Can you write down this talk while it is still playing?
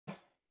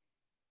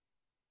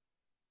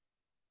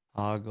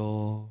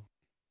Poggle.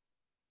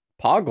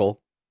 Poggle?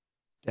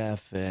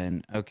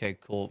 Deafen. Okay,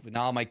 cool.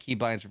 Now my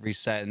keybinds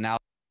reset, and now...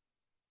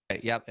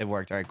 Yep, it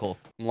worked. All right, cool.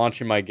 I'm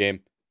launching my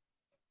game.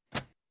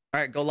 All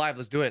right, go live.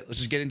 Let's do it. Let's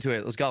just get into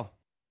it. Let's go.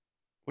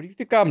 What do you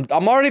think I'm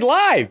already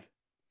live!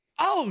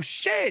 Oh,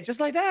 shit. Just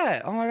like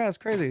that. Oh, my God. It's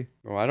crazy.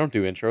 Oh, I don't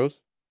do intros.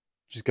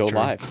 Just go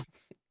live.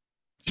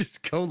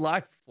 Just go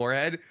live,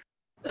 forehead.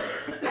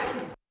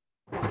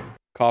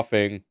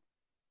 Coughing.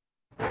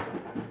 Was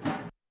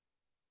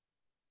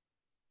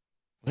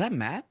that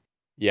Matt?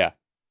 Yeah. Is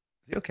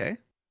he okay?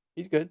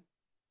 He's good.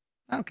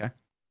 Okay.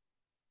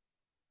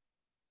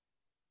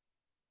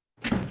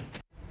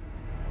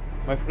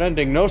 My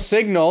friending, no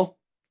signal.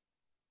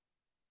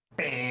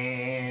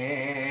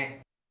 I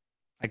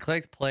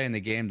clicked play and the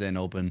game didn't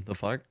open. The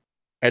fuck?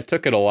 It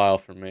took it a while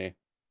for me.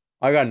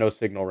 I got no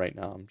signal right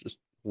now. I'm just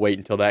waiting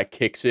until that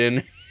kicks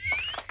in.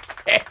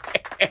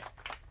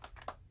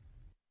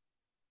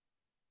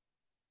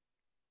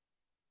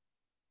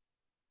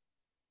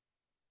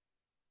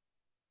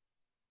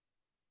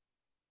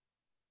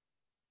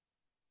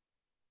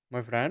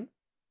 My friend?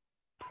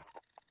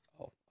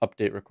 Oh,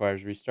 update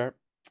requires restart.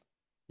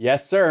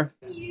 Yes, sir.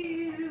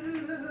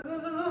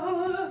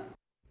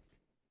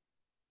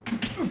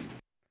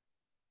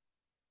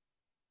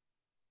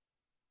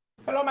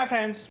 Hello, my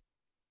friends.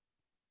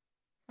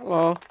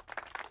 Hello.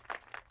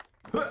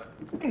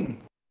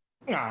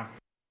 Ah.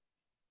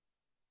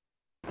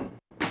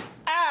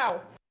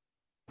 Ow!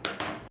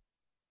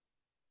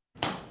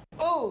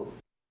 Oh!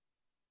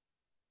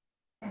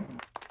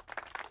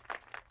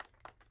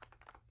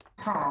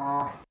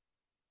 Aww.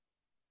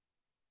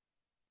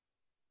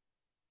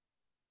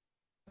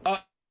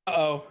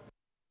 Uh-oh.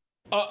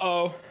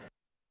 Uh-oh.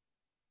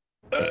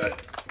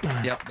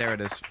 Yep, there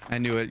it is. I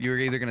knew it. You were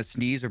either gonna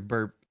sneeze or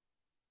burp.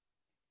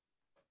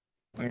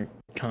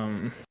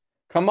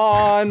 Come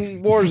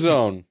on,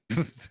 Warzone.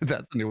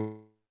 That's a new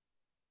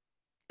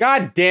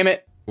God damn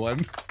it.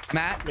 one.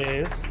 Matt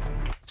is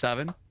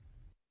 7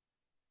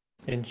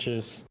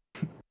 inches.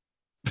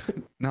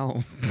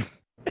 No.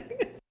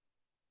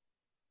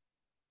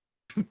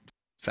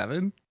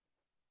 7?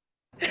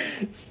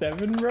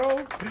 7,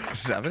 bro?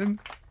 7?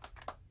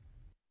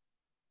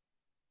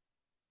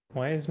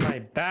 Why is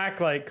my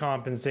backlight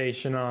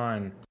compensation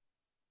on?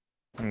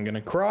 I'm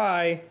gonna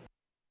cry.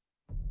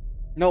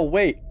 No,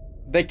 wait.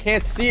 They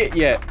can't see it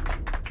yet.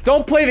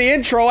 Don't play the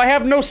intro. I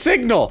have no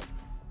signal.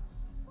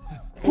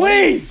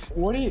 Please.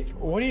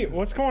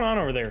 What's going on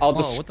over there? I'll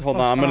just hold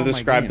on. I'm gonna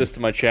describe this to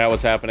my chat.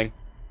 What's happening?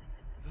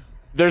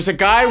 There's a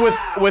guy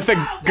with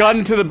a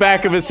gun to the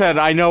back of his head.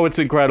 I know it's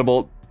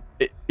incredible.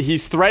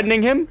 He's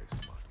threatening him.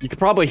 You could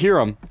probably hear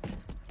him.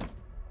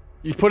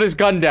 He put his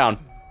gun down.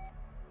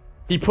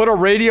 He put a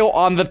radio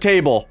on the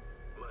table.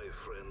 My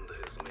friend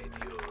has made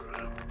your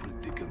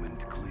predicament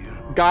clear.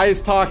 Guy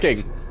is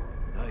talking.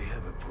 I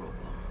have a problem.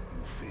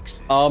 You fix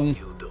it. You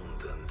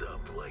don't end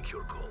up like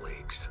your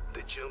colleagues.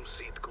 The jump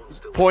seat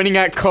constellation. Pointing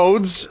at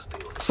codes.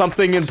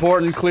 Something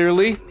important,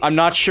 clearly. I'm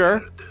not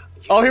sure.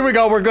 Oh, here we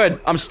go. We're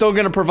good. I'm still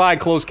gonna provide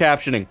closed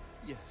captioning.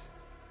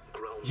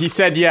 He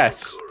said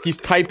yes. He's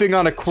typing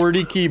on a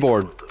QWERTY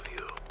keyboard.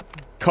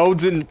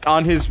 Codes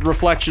on his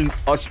reflection.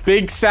 A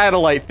big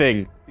satellite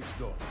thing.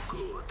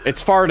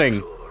 It's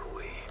farting.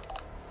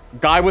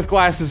 Guy with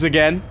glasses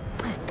again.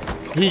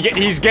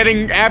 He's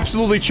getting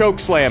absolutely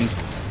chokeslammed.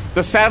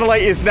 The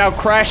satellite is now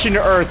crashing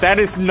to Earth. That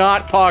is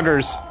not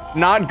poggers.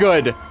 Not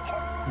good.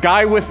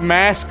 Guy with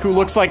mask who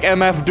looks like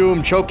MF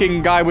Doom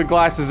choking guy with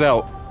glasses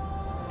out.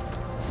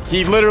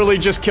 He literally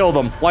just killed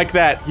him. Like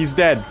that. He's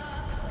dead.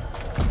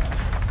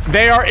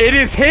 It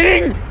is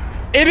hitting!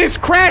 It is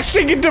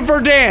crashing into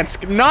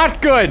Verdansk!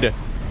 Not good!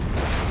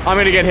 I'm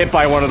gonna get hit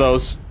by one of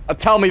those.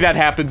 Tell me that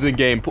happens in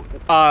game.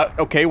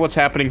 Okay, what's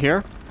happening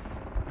here?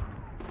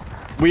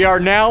 We are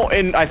now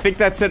in, I think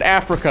that's in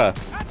Africa.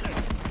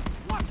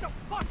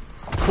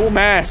 Cool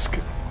mask.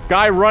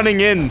 Guy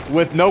running in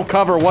with no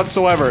cover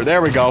whatsoever.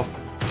 There we go.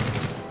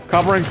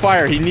 Covering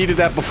fire. He needed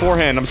that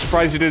beforehand. I'm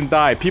surprised he didn't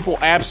die. People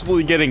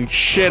absolutely getting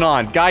shit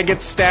on. Guy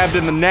gets stabbed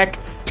in the neck.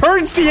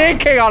 Turns the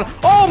AK on.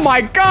 Oh my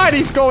god,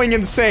 he's going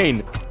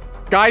insane.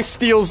 Guy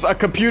steals a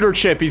computer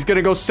chip. He's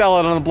gonna go sell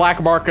it on the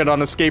black market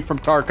on Escape from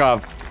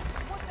Tarkov.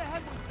 What the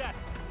hell was that?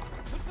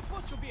 We're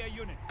supposed to be a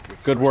unit.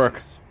 Good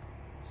work.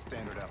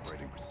 Standard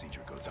operating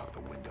procedure goes out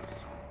the window,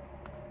 son.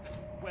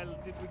 Well,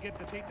 did we get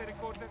the data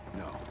recorder?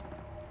 No.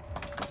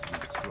 Must be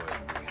destroying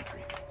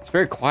re-entry. It's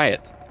very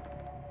quiet.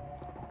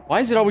 Why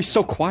is it always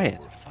so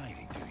quiet?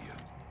 Fighting, do you?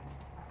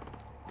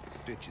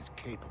 Stitch is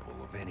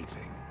capable of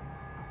anything.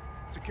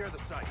 Secure the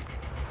site.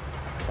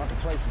 About to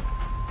place him.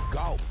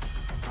 Go.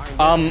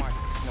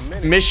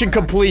 Mission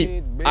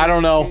complete. I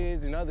don't know.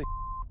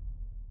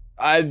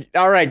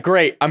 Alright,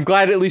 great. I'm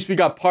glad at least we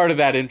got part of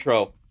that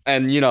intro.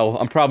 And, you know,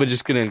 I'm probably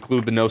just gonna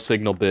include the no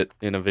signal bit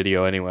in a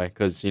video anyway,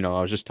 because, you know,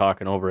 I was just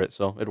talking over it,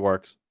 so it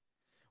works.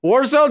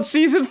 Warzone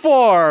Season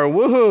 4!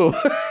 Woohoo!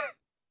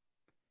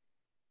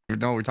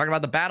 No, we're talking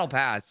about the battle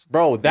pass.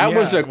 Bro, that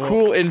was a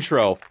cool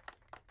intro.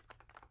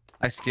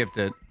 I skipped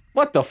it.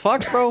 What the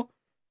fuck, bro?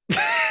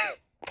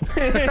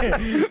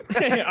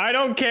 I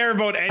don't care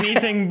about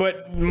anything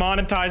but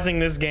monetizing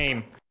this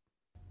game.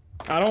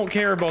 I don't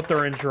care about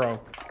their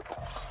intro.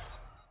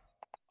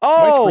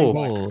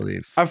 Oh,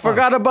 I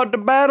forgot about the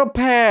battle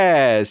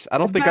pass. I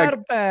don't think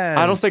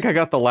I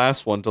got the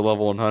last one to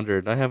level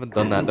 100. I haven't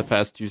done that in the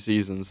past 2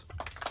 seasons.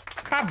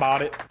 I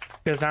bought it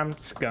because I'm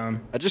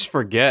scum. I just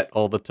forget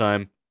all the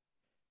time.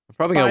 I'm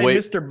probably gonna wait.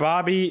 Mr.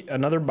 Bobby,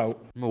 another boat.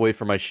 I'm gonna wait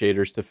for my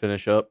shaders to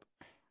finish up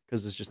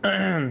because it's just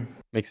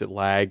makes it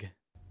lag.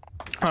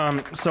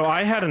 So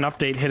I had an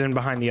update hidden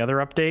behind the other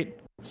update,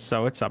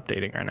 so it's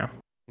updating right now.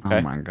 Okay.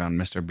 Oh my god,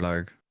 Mr.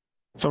 Blurg.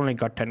 It's only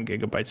got 10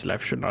 gigabytes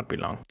left. Should not be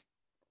long.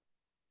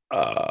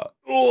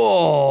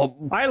 Oh,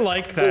 I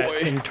like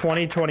that in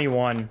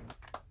 2021.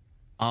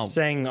 Oh.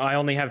 Saying I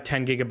only have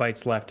 10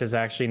 gigabytes left is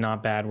actually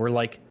not bad. We're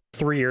like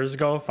 3 years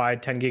ago. If I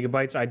had 10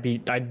 gigabytes,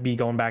 I'd be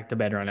going back to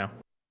bed right now.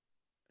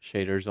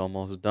 Shader's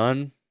almost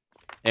done,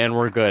 and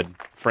we're good.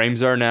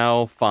 Frames are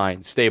now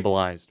fine,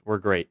 stabilized. We're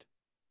great.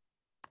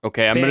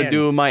 Okay, I'm gonna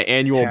do my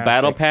annual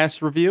battle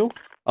pass review.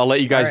 I'll let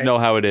you guys know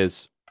how it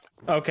is.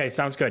 Okay,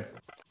 sounds good.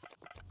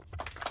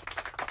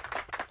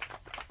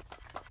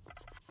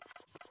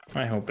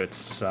 I hope it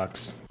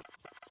sucks.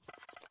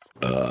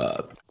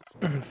 Fuck.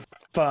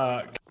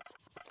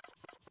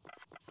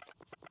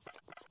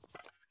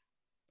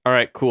 All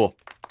right, cool.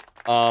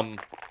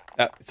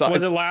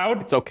 Was it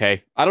loud? It's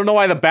okay. I don't know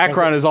why the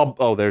background is all.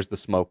 Oh, there's the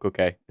smoke.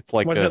 Okay, it's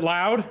like. Was it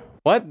loud?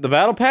 What? The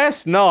battle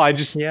pass? No, I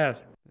just.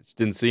 Yes. Just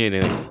didn't see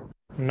anything.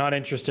 I'm not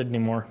interested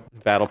anymore.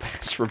 Battle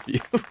pass review.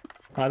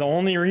 The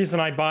only reason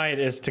I buy it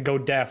is to go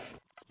deaf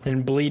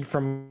and bleed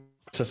from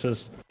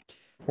orifices.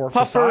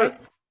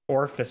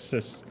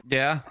 Orifices.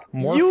 Yeah.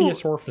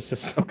 Morpheus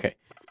orifices. Okay.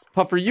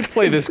 Puffer, you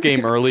play this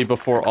game early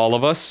before all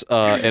of us,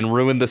 and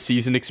ruin the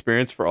season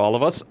experience for all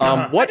of us.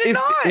 What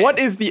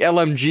is the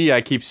LMG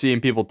I keep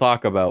seeing people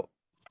talk about?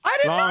 I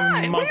did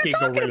not. What are you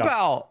talking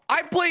about?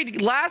 I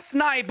played last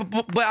night,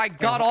 but I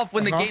got off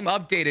when the game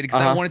updated because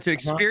I wanted to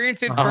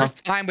experience it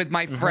first time with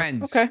my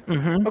friends. Okay.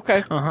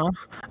 Okay.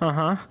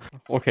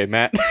 Okay,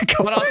 Matt.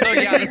 But also,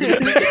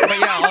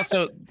 yeah,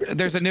 also,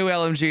 there's a new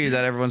LMG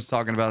that everyone's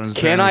talking about. And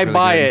can I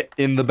buy it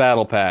in the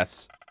battle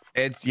pass?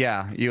 It's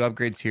you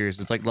upgrade tiers.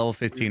 It's like level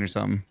 15 or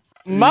something.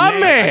 My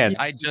man.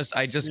 I just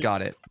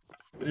got it.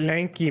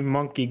 Lanky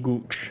monkey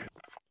gooch.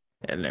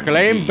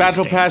 Claim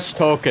battle pass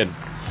token.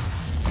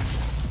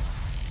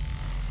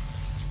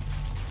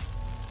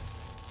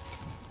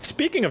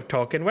 Speaking of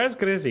token, where's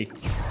Grizzy?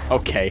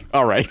 Okay,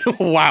 alright.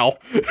 Wow.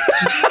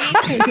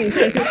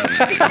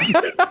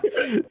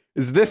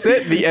 Is this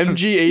it? The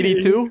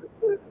MG82?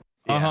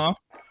 Uh-huh.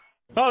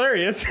 Oh, there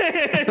he is.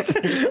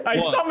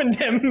 I summoned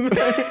him.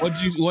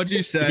 What'd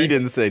you say? He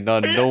didn't say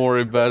none. Don't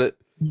worry about it.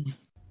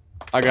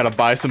 I gotta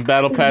buy some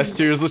battle pass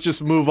tiers. Let's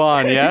just move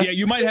on, yeah? Yeah,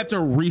 you might have to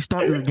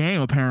restart your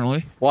game,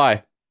 apparently.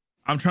 Why?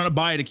 I'm trying to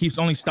buy it. It keeps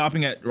only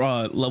stopping at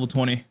level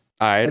 20.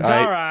 Alright, it's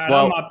alright.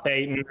 Well, I'm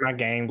updating my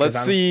game because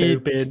I'm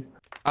stupid.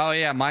 Oh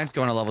yeah, mine's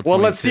going to level 22. Well,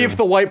 let's see if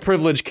the white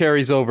privilege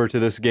carries over to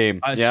this game.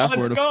 Yeah?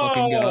 Let's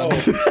go!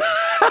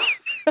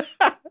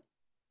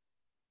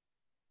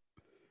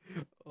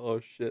 Oh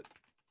shit.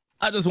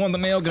 I just want the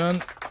nail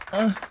gun.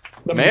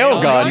 The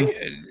nail gun?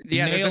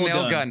 Yeah, there's a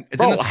nail gun. It's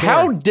Bro, in the store.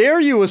 how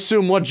dare you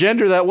assume what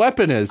gender that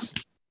weapon is?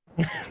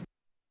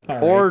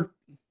 Or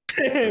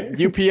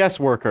UPS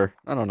worker.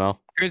 I don't know.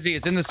 Grizzy,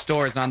 it's in the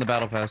store. It's not on the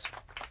battle pass.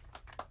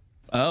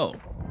 Oh.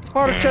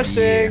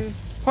 Purchasing.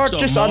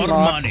 Purchase so more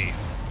unlocked. money.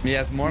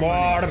 Yes, more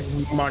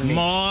money.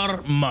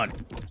 More money.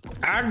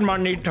 Add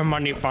money to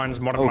money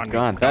funds, more money. Oh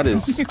god, that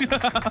is...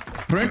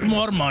 Print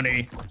more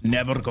money.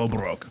 Never go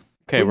broke.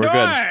 Okay, we're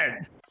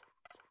good.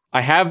 I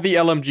have the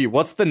LMG.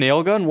 What's the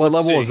nail gun? What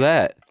level is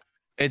that?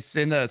 It's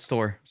in the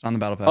store. It's on the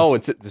battle pass. Oh,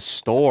 it's at the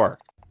store.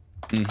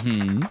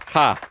 Mm-hmm.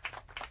 Ha.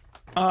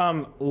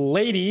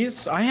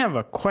 Ladies, I have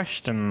a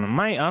question.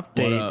 My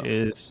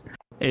update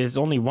is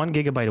only 1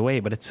 gigabyte away,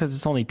 but it says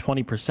it's only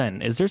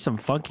 20%. Is there some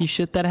funky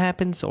shit that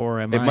happens, or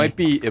am I...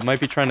 It might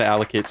be trying to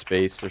allocate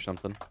space or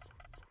something.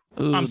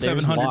 Ooh, I'm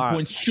 700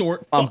 points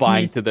short. I'm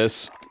buying to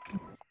this.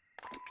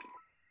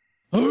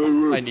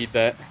 I need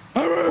that.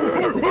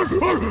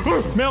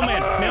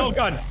 Mailman, mail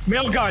gun,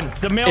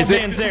 the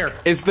mailman's there.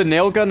 Is the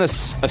nail gun a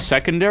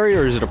secondary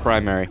or is it a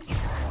primary?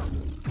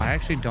 I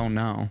actually don't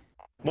know.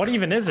 What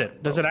even is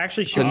it? Does it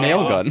actually shoot? It's a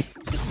nail gun.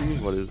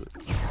 What is it?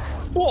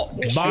 Well,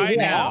 buy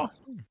now.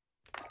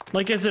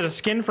 Like, is it a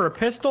skin for a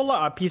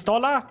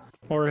pistola?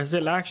 Or is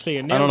it actually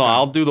a nail gun? I don't know,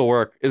 I'll do the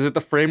work. Is it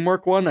the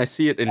framework one? I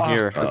see it in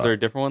here. Is there a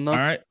different one though?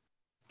 Alright.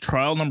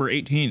 Trial number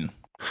 18.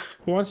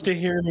 Who wants to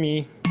hear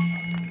me?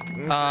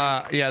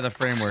 Yeah, the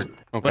framework.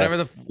 Okay. Whatever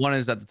the one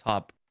is at the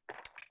top.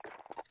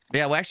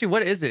 Yeah, well, actually,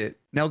 what is it?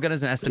 Nail gun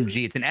is an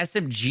SMG. It's an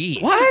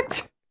SMG.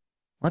 What?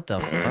 What the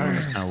fuck?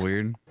 That's kind of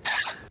weird.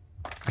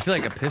 I feel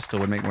like a pistol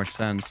would make more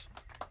sense.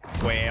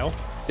 Well.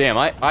 Damn,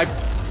 I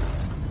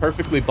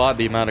perfectly bought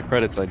the amount of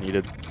credits I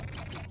needed.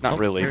 Not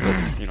really,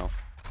 but, you know.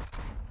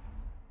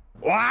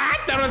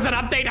 What? There was an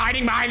update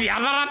hiding behind the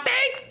other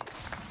update?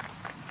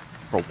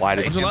 Bro, why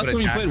does the last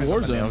time you played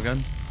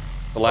Warzone?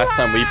 The last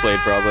time we played,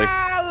 probably.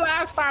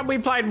 last time we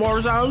played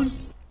Warzone.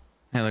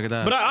 Hey, look at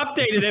that. But I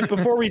updated it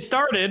before we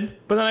started.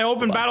 But then I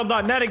opened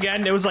battle.net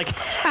again. It was like,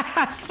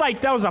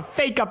 psych, that was a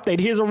fake update.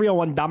 Here's a real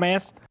one,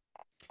 dumbass.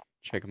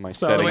 Checking my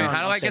So settings. wait,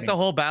 how do I get the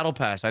whole battle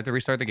pass? I have to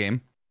restart the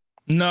game.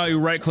 No, you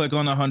right click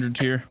on the 100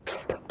 tier.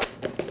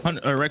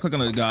 Right click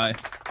on the guy.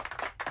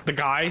 The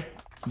guy.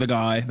 The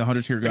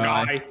 100 tier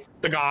guy.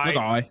 The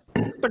guy.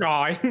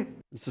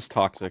 This is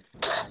toxic.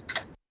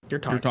 You're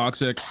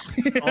toxic.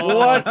 Oh,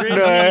 what the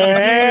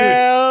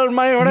hell,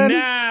 my friend?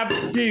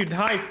 Nah, dude,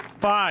 high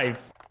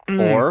five.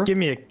 Or give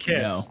me a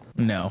kiss.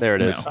 No. There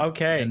it is.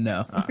 Okay.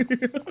 No.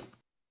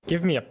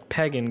 Give me a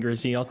pegging,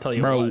 Grizzy. I'll tell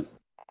you Bro. what.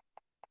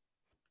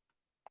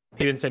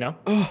 He didn't say no.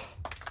 No,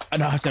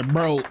 I said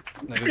bro.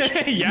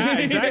 Yeah,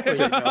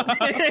 exactly.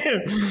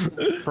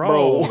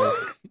 Bro.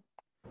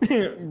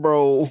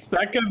 Bro.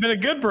 That could have been a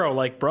good bro.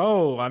 Like,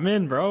 bro, I'm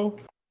in, bro.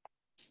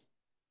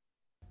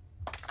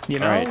 You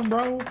know, right.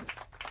 bro.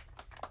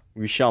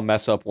 We shall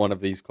mess up one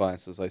of these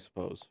classes, I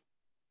suppose.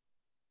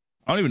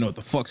 I don't even know what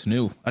the fuck's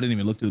new. I didn't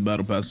even look through the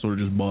battle pass, sort of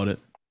just bought it.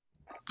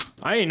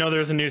 I didn't know there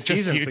was a new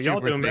season, so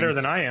y'all YouTuber doing better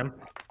things. than I am.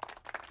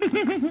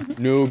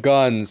 New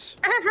guns.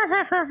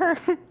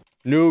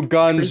 New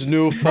guns,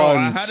 new Bro, I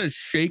funds. had a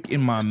shake in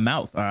my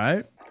mouth, all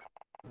right?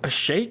 A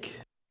shake?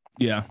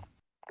 Yeah.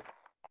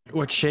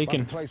 What's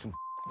shaking?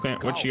 Okay,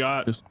 what you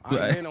got? Just,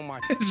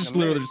 it's just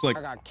literally just like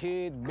I got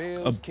kid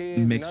bills, a kids,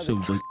 mix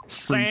of like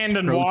Sand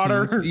and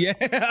proteins. water? Yeah,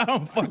 I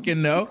don't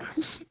fucking know.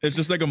 It's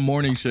just like a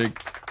morning shake.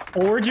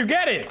 Well, where'd you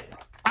get it?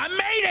 I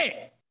made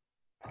it!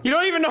 You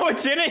don't even know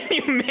what's in it?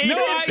 You made No,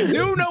 it? I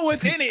do know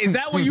what's in it. Is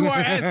that what you are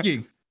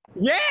asking?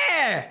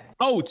 Yeah!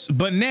 Oats,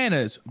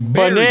 bananas,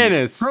 berries,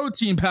 Bananas.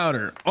 protein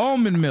powder,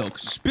 almond milk,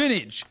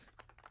 spinach,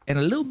 and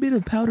a little bit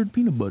of powdered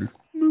peanut butter.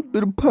 A little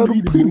bit of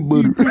powdered peanut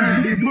butter. A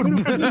little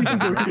bit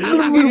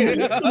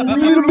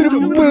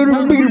of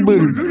powdered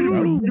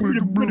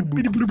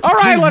peanut butter. All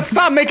right, let's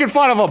stop making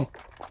fun of them.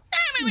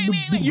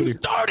 You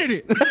started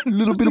it. A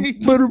little bit of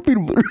powdered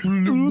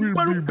peanut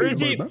butter.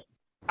 Grizzy,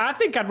 I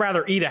think I'd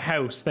rather eat a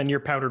house than your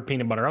powdered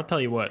peanut butter. I'll tell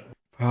you what.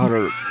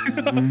 Powder.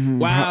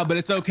 Wow, but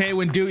it's okay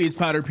when Dude eats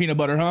powdered peanut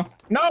butter, huh?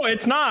 No,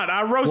 it's not.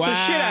 I roast the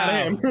shit out of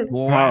him.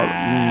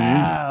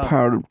 Wow.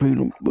 Powdered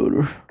peanut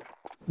butter.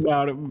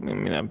 What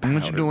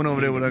you doing over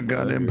there with that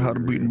goddamn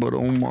powdered peanut butter?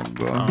 Oh my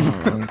god.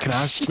 Can I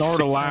snort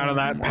a line of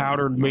that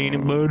powdered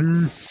peanut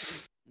butter?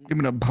 Give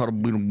me that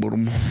powdered peanut butter.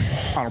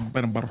 Powdered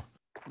peanut butter.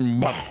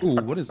 Ooh,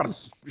 what is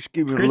this? Just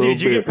give me a Grizzy, little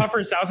did you bit. get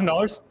Puffer's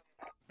 $1,000?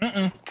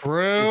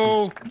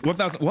 Bro.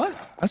 What?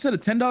 I said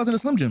 $10 in a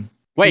Slim Jim.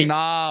 Wait.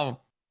 Nah.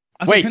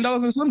 I said Wait. $10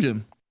 in a Slim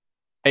Jim.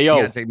 Hey, You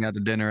yo. gotta take me out to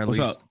dinner at What's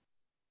least. up?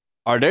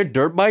 Are there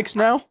dirt bikes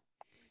now?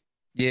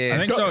 Yeah. I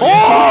think so.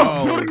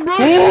 Oh!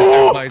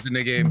 Dirt bikes in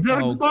the game.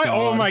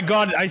 Oh my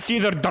god, I see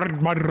the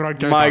dirt bike right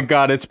there. My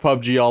god, it's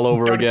PUBG all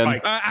over Dirt again.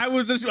 bike. I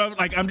was just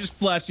like, I'm just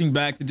flashing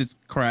back to just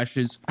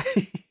crashes.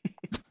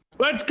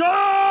 Let's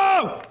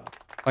go!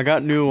 I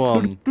got new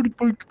I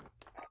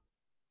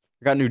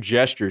got new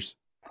gestures.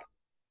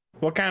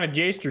 What kind of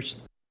gestures?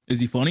 Is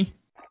he funny?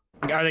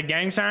 Are they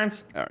gang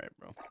signs? All right,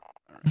 bro.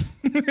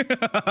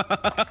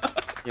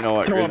 You know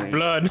what, Throw up Grizzly?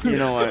 blood. You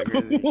know what,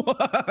 Grizzly?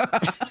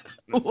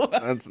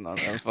 That's not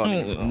that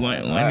funny.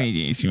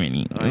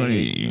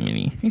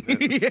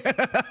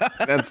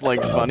 That's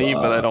like funny,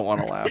 but I don't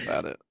want to laugh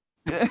at it.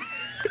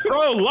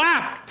 Bro,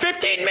 laugh!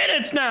 15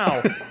 minutes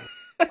now!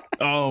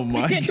 Oh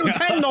my Can't do god.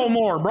 10 no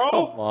more, Come bro!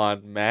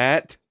 on,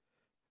 Matt.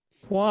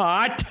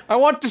 What? I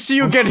want to see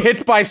you get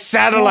hit by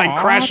satellite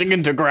crashing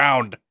into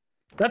ground.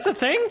 That's a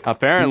thing?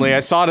 Apparently, I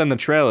saw it in the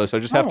trailer, so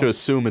I just have to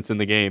assume it's in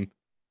the game.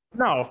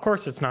 No, of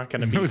course it's not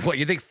gonna be. What,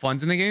 you think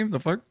fun's in the game? The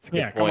fuck?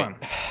 Yeah, come point.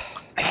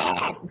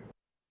 on.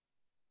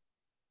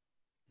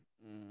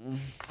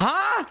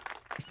 Huh?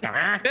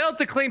 Failed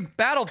to claim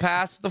battle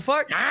pass. The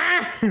fuck?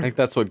 I think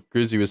that's what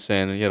Grizzy was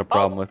saying he had a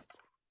problem with.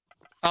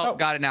 Oh,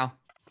 got it now.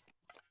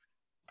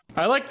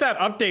 I like that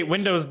update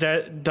Windows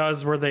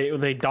does where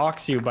they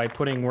dox you by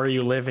putting where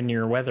you live and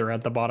your weather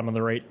at the bottom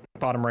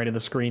right of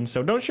the screen.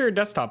 So don't share your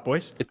desktop,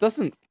 boys. It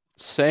doesn't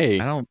say.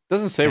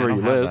 Doesn't say where I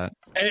you don't have live.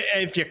 that.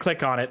 If you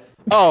click on it.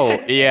 Oh,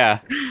 yeah.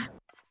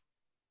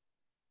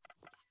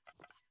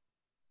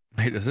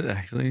 Wait, does it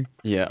actually?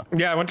 Yeah.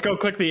 Yeah, I went to go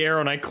click the arrow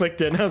and I clicked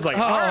it and I was like,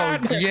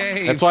 Oh,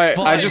 yay. That's why I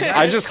fun.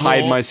 just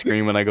hide Cool. my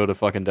screen when I go to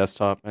fucking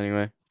desktop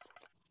anyway.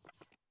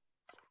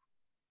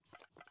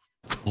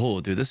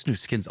 Oh, dude, this new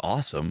skin's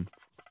awesome.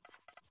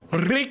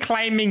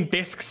 Reclaiming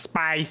disk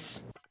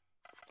space.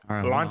 All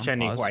right, hold Launch on,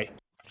 pause. anyway.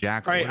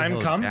 Jackal. All right, where the I'm hell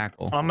is come.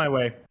 Jackal? On my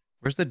way.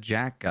 Where's the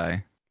Jack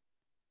guy?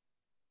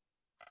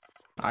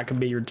 I can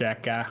be your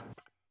Jack guy.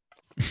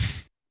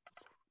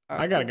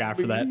 I got a guy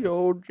for that.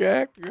 Yo,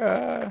 Jack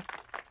guy.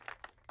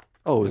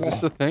 Oh, is this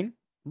the thing?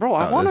 Bro,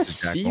 I Oh, want to this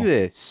is see Jackal.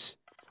 this.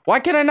 Why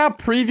can I not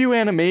preview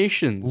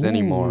animations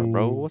anymore,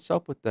 bro? Ooh. What's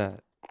up with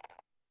that?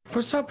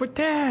 What's up with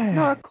that?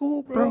 Not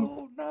cool,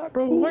 bro. Not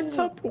Bro, cool. what's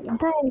up?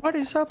 Bro, what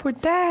is up with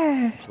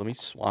that? Let me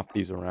swap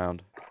these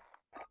around.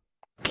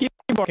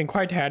 Keyboard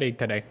quite heady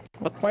today.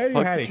 What the Why are you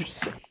fuck heady? did you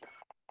say?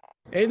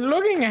 It's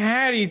looking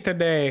hairy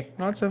today.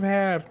 Lots of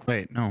hair.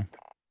 Wait, no.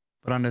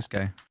 Put on this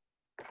guy.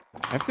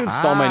 I have to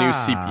install my new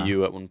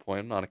CPU at one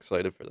point. I'm not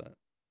excited for that.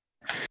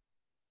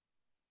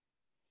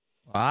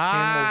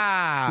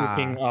 Camels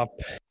looking up.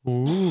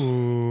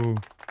 Ooh.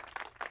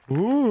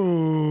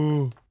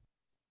 Ooh.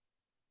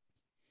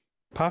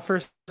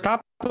 Puffer,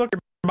 stop looking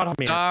at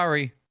me.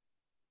 Sorry.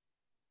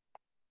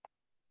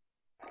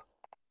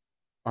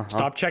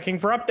 Stop checking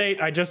for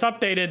update. I just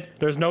updated.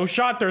 There's no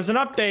shot. There's an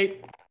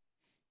update.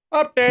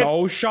 Update.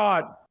 No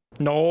shot.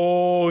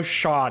 No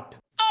shot.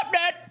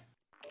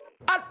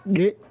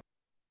 Update.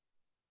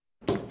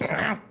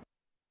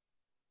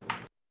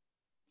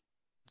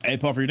 Hey,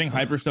 Puffer, you think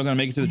Hyper's still gonna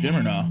make it to the gym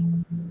or no?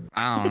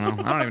 I don't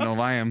know. I don't even know if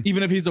I am.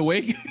 Even if he's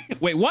awake?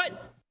 Wait,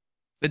 what?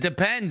 It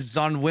depends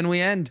on when we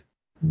end.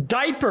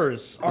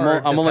 Diapers.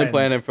 I'm only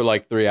planning for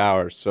like 3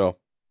 hours, so.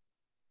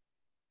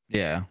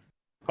 Yeah.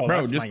 Oh,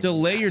 bro, just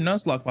delay your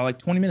Nuzlocke by like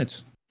 20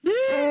 minutes. Sure.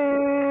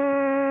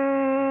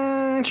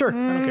 I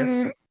don't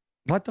care.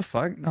 What the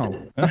fuck?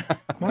 No.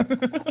 What?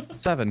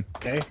 7.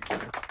 Okay.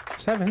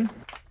 7.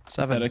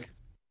 Pathetic.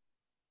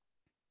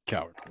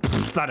 Coward.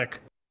 Pathetic.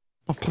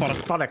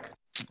 Pathetic.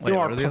 Wait, You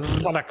are what are the others?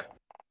 pathetic.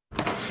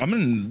 I'm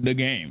in the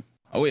game.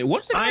 Oh wait,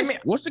 what's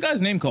the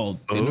guy's name called?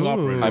 The new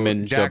operator. I'm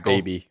in Jackal.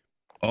 Baby.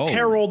 Oh.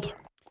 Harold.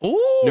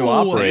 Ooh, New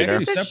operator.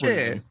 They actually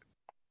separated them.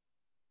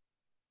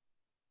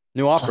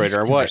 New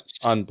operator. What?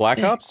 On Black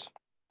Ops?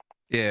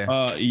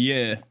 Yeah.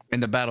 Yeah. In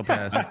the battle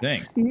pass. I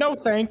think. No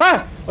thanks.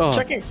 Oh.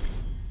 Checking.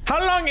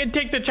 How long it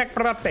take to check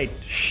for update?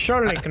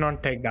 Surely it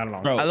cannot take that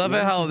long. Bro, I love it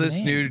what how is this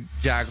his new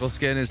Jackal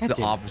skin is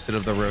the opposite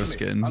of the Rose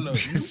skin.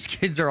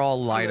 Skins are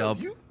all light up.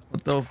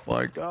 What the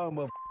fuck?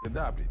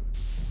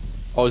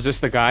 Oh, is this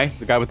the guy?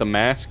 The guy with the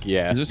mask?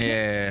 Yeah. Is this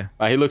Yeah.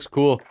 He looks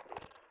cool.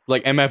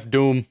 Like MF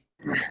Doom.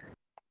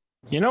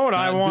 You know what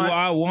I want? Do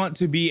I want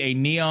to be a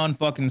neon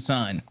fucking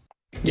sign?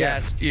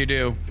 Yes, you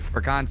do.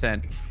 For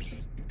content.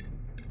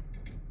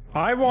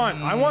 I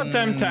want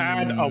them to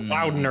add a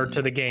loudener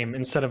to the game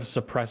instead of a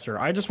suppressor.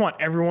 I just want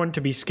everyone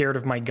to be scared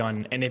of my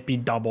gun and it be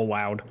double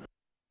loud.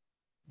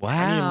 Wow.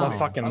 I need a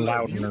fucking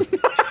loudener.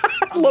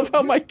 I love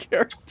how my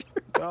character.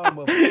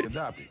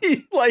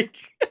 He like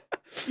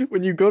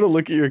when you go to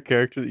look at your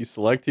character that you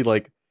select, he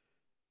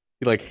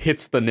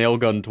hits the nail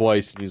gun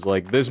twice and he's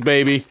like, "This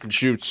baby can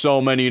shoot so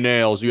many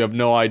nails, you have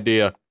no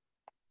idea."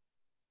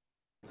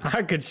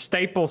 I could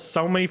staple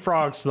so many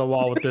frogs to the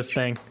wall with this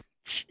thing.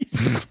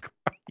 Jesus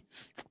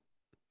Christ.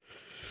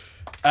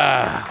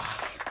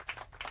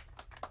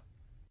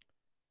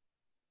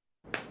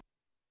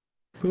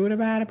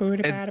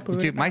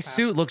 Dude, my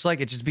suit looks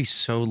like it just be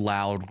so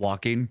loud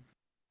walking.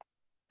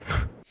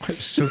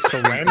 So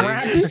saran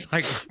wrap? Just,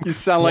 like, You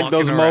sound like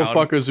those walking around.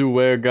 motherfuckers who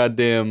wear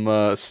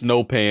goddamn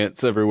snow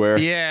pants everywhere.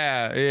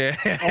 Yeah,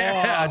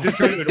 yeah. Oh, Just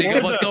trying to dude, think what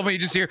about the- something you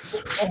just hear. Or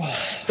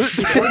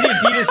the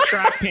Adidas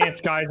track pants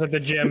guys at the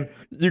gym.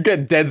 You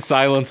get dead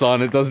silence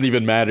on, it doesn't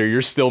even matter.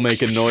 You're still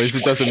making noise,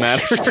 it doesn't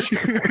matter.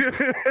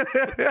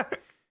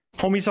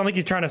 Homie sound like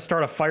he's trying to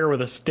start a fire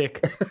with a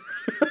stick.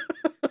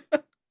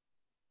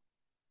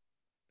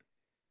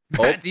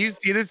 Matt, do you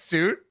see this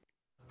suit?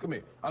 Come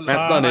here.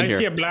 Matt's not in I here.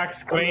 see a black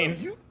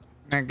screen.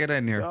 Man, get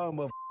in here.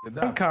 Come.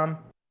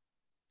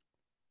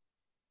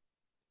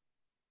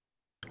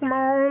 Come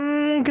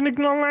on, can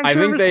ignore that I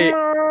think service, they- come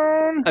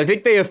on. I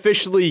think they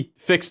officially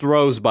fixed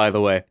Rose, by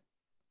the way.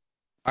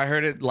 I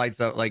heard it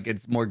lights up like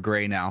it's more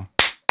gray now.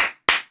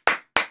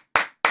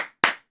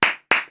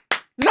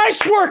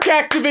 Nice work,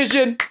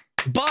 Activision!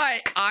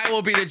 But I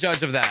will be the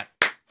judge of that.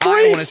 I 3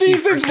 wanna see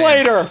seasons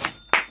firsthand. later!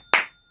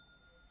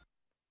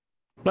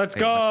 Let's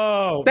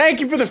go. Thank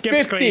you for the Skip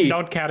 50! screen.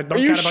 Don't count it. Don't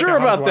Are you count sure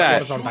about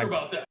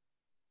that?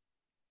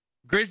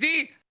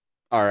 Grizzy?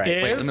 Alright.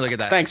 Yeah. Wait, let me look at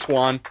that. Thanks,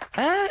 Juan.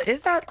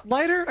 Is that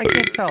lighter? I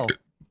can't tell.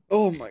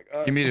 Oh my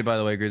god. You're muted, by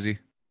the way, Grizzy.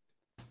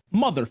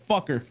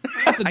 Motherfucker.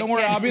 I said, don't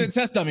worry, I'll be the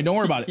test dummy. Don't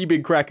worry about He it.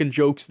 been cracking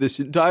jokes this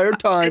entire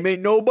time.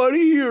 Ain't nobody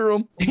hear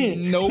him.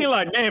 Nope. You're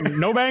like, damn,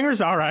 no bangers?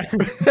 All right.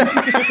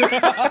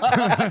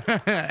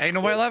 Ain't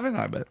nobody laughing?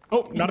 I bet.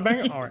 Oh, not a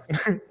banger? All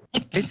right.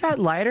 Is that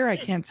lighter? I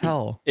can't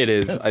tell. It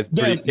is.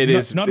 It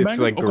is. not a It's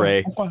banger? like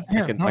gray.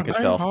 Okay. I can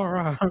tell. All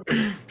right.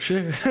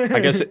 Shit. I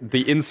guess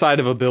the inside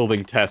of a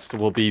building test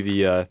will be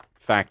the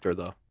factor,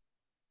 though.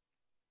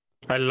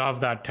 I love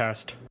that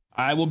test.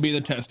 I will be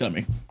the test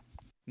dummy.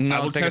 No, I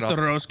will take it test the off.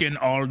 rose skin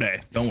all day.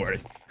 Don't worry.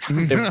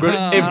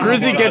 If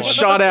Grizzy gets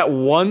shot at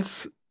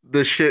once,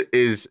 the shit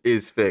is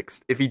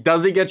fixed. If he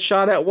doesn't get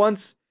shot at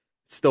once,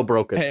 it's still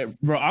broken. Hey,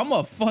 bro, I'm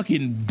a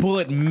fucking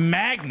bullet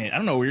magnet. I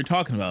don't know what you're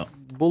talking about.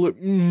 Bullet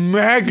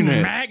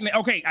magnet. Magnet.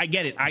 Okay, I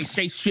get it. I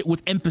say shit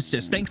with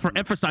emphasis. Thanks for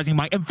emphasizing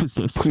my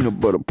emphasis. Peanut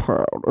butter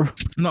powder.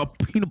 No,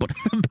 peanut butter.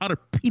 Powder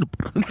peanut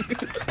butter.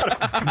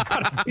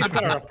 Peanut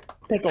butter.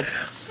 Pickled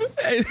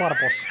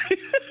platypus.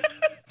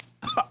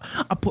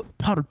 I put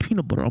powdered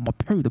peanut butter on my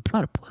Perry the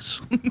platypus.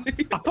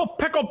 I put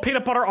pickled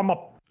peanut butter on my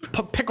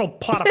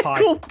pickled platypus.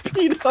 Pickled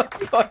peanut butter.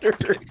 What the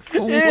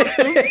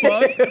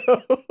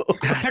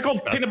fuck?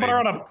 Pickled peanut butter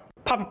on a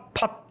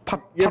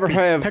You ever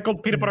have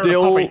pickled peanut butter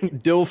on a puppy.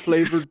 dill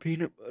flavored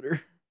peanut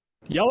butter?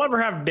 Y'all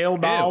ever have dill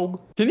dog?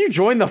 Can you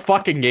join the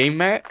fucking game,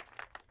 Matt?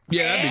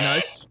 Yeah, that'd be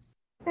nice.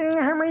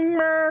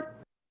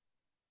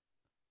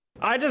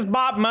 I just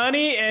bought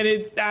money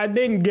and I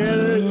didn't get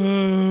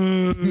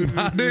it.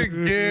 I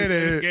didn't get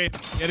it. Get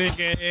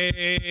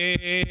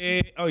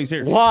it. Oh, he's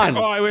here. Juan,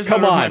 Oh, I wish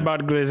come that was on. my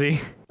bud, Glizzy.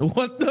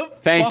 What the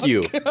Thank fuck?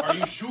 you. Are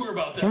you sure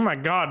about that? Oh my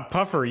God,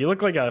 Puffer, you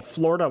look like a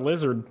Florida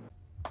lizard.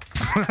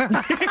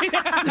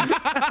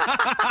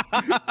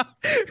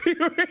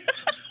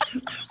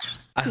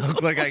 I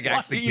look like I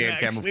actually can't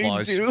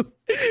camouflage.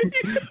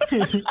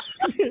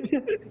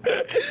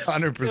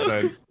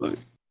 100%.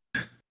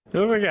 You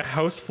look like a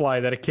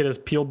housefly that a kid has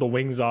peeled the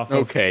wings off of.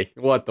 Okay,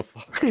 what the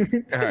fuck?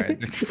 All right.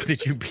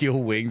 Did you peel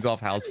wings off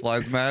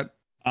houseflies, Matt?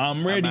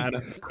 I'm ready.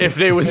 If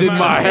they was in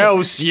my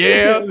house,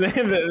 yeah.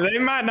 They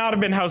might not have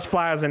been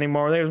houseflies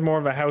anymore. They was more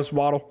of a house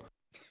waddle.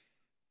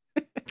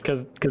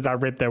 Because I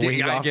ripped their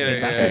wings I off. get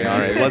it. Okay, all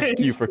right, let's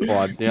queue for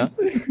quads, yeah?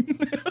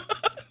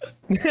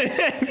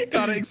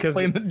 Gotta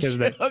explain the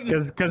joke.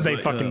 Because they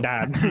fucking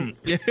died.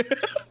 Yeah.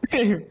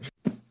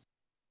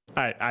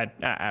 I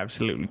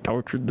absolutely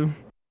tortured them.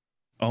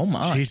 Oh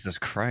my. Jesus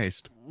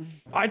Christ.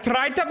 I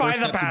tried to buy First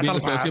the step to being battle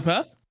a pass.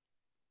 sociopath?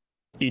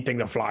 Eating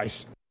the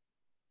flies.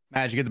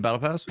 Matt, did you get the battle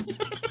pass?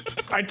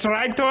 I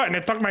tried to, and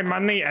it took my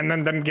money, and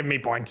then didn't give me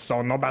points,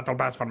 so no battle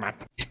pass for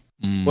Matt.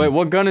 Wait,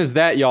 what gun is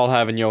that y'all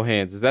have in your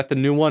hands? Is that the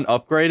new one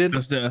upgraded?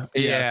 Just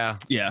Yeah.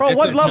 Yeah. Bro, It's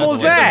what level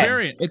is that? It's a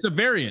variant. It's a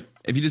variant.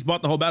 If you just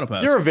bought the whole battle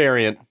pass. You're a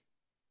variant.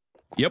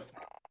 Yep.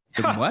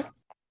 Is it black?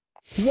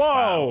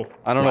 Whoa!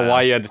 I don't know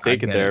why you had to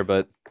take it get there, it.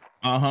 but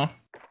Uh-huh.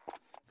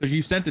 Because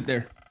you sent it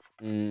there.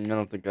 I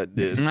don't think I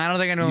did. I don't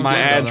think I know. My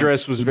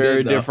address was very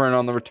did, though. different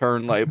on the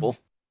return label.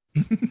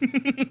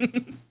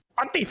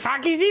 What the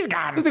fuck is this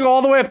gun? Does it go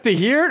all the way up to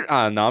here?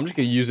 No, I'm just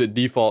gonna use it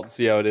default and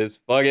see how it is.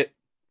 Fuck it.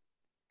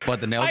 What,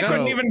 the nail I gun?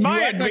 couldn't even buy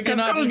You it act like because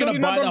you're not Call of just gonna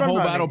Duty buy never the whole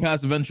been battle running.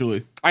 pass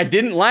eventually. I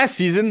didn't last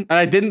season, and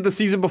I didn't the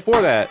season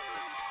before that.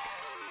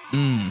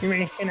 And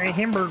a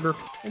hamburger.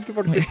 Thank you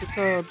for the 50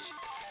 subs.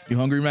 You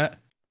hungry, Matt?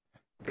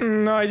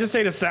 No, I just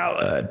ate a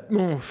salad.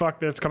 Oh,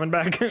 fuck, that's coming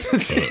back. You're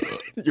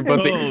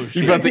about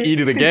to eat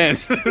it again.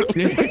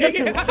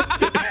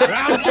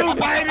 Round two,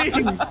 baby!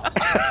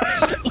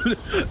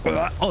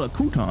 Oh, a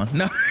crouton.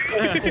 No.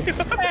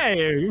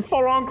 Hey, you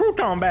full on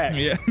crouton back.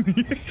 Yeah.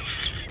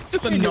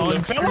 Just a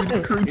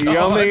non-chewed crouton.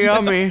 Yummy,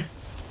 yummy.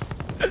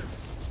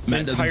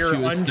 Matt doesn't Entire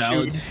chew his unchewed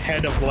salads.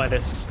 head of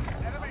lettuce.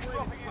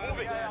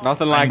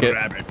 Nothing like it.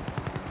 Grab it.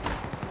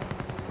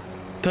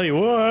 Tell you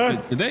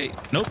what. Did they?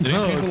 Nope, they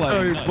didn't change the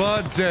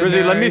light.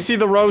 Grizzy, let me see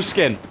the rose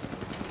skin.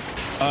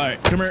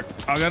 Alright, come here.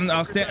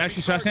 I'll stand.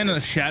 Actually, should I stand in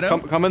the shadow?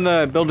 Come in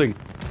the building.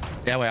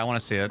 Yeah, wait, I want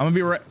to see it. I'm gonna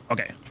be right.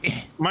 Okay.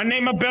 My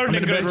name a building,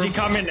 I'm in the Gracie. bedroom.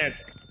 Come in it.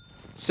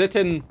 Sit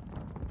in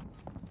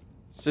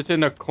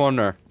a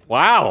corner.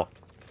 Wow.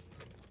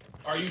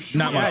 Are you sure?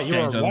 Not Yeah, much you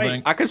change, are I don't white.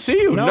 think. I can see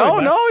you. No,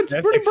 it's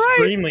that's pretty bright.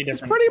 extremely It's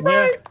different. pretty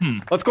bright. Yeah.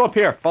 Let's go up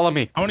here. Follow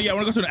me. I wanna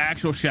go to an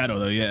actual shadow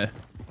though. Yeah.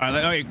 All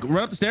right,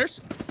 run up the stairs.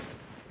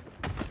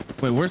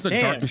 Wait, where's the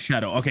Damn. darkest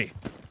shadow? Okay.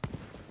 I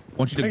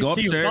want you I to can go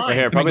see you upstairs. fine. Right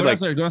here, I mean, probably go like.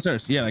 downstairs. Go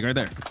downstairs. Yeah, like right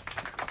there.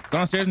 Go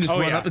downstairs and just Oh,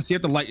 run yeah. up and see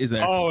if the light is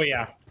there. Oh,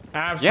 yeah.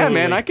 Absolutely. Yeah,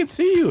 man, I can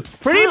see you.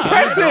 Pretty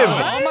impressive.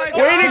 Oh my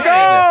Way to God.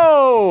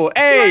 go.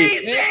 Hey,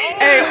 Crazy.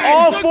 hey,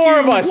 all Fuck four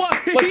of you. us.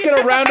 What? Let's get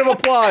a round of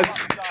applause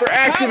for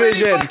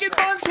Activision. How many fucking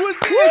months was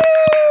this? Woo!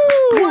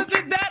 Was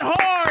it that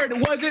hard?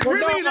 Was it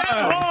really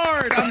that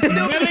hard? I'm still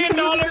 $1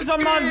 million a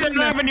month in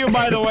revenue,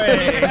 by the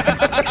way.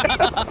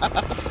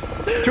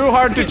 Too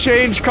hard to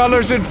change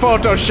colors in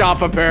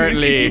Photoshop,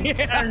 apparently.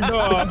 And,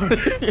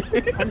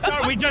 I'm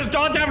sorry, we just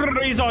don't have the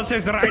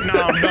resources right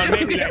now. But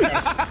maybe later.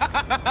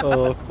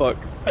 Oh, fuck.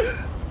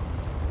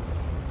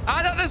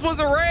 I thought this was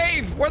a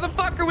rave. Where the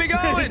fuck are we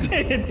going?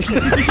 I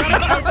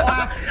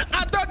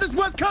thought this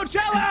was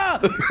Coachella!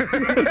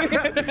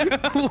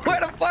 Where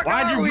the fuck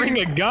Why'd are you we? bring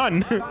a gun?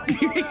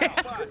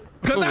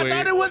 Because I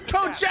thought it was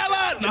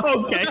Coachella! No.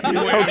 Okay.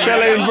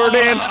 Coachella in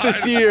Verdance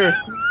this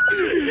year.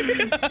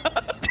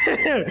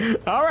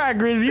 All right,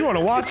 Grizzy, you want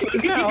to watch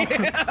this now?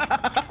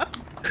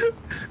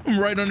 I'm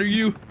right under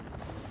you.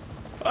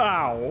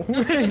 Ow.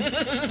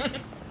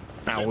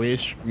 I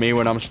wish. Me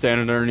when I'm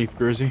standing underneath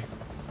Grizzy.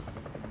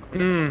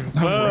 I'm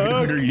right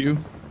under you.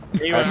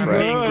 You That's are right.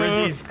 being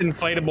Grizzy's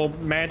inflatable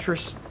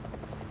mattress.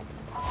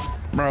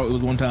 Bro, it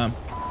was one time.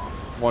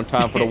 One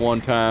time for the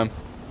one time.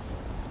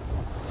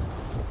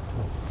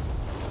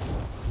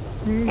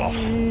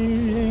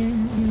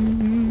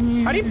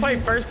 How do you play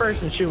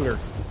first-person shooter?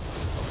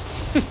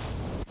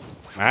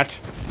 Matt,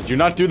 did you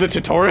not do the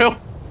tutorial?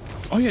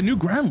 Oh yeah, new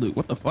ground loot.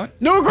 What the fuck?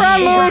 No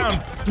ground loot!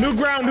 New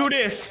ground, who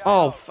this?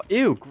 Oh,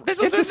 ew. This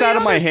Get was this in the out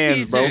of my other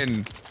hands, bro.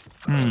 season.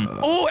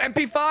 Oh,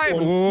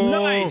 MP5.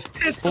 Nice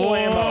pistol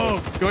ammo.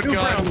 Good New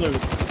gun. ground loot.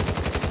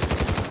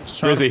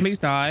 Grizzy. Please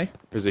die.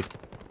 Grizzy.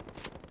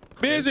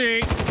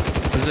 Busy.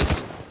 What is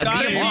this? A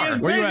Got it. Grizzy DMR. is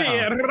Where you busy.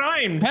 at? It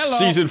rhymed. Hello.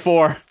 Season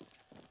 4.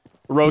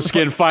 Rose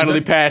skin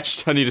finally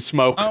patched. I need to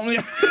smoke. Oh,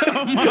 yeah.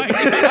 Oh my god.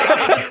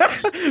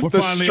 We're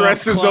The finally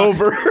stress off is clock.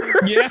 over.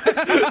 Yeah.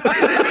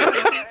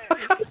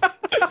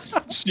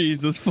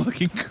 Jesus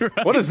fucking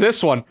Christ. What is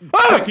this one?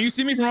 Ah! Wait, can you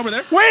see me from over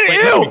there? Wait,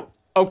 ew!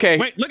 Okay.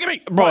 Wait, look at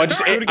me. Bro, I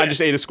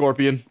just ate a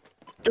scorpion.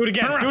 Do it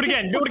again. Do it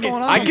again. Do it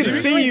again. I can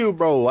see you,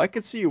 bro. I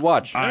can see you.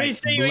 Watch. Let me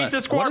see you eat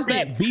the scorpion. What is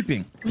that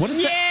beeping? What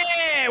is that?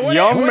 Yeah.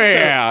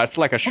 Yummy. It's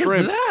like a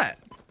shrimp.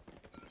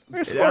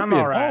 What is that? I'm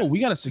all right. Oh, we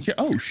gotta secure.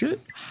 Oh shit.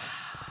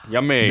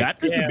 Yummy.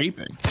 That is the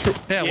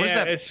beeping. Yeah, what is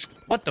that? It's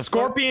what the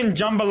scorpion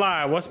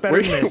jambalaya. What's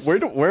better than this?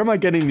 Where am I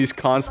getting these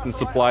constant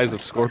supplies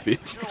of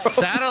scorpions from?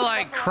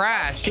 Satellite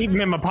crash. Keep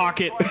them in my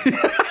pocket.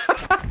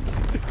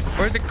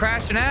 Where's it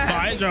crashing at?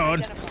 Fire zone.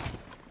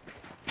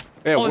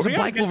 Yeah, Oh, there's a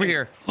bike over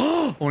here.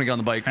 I want to get on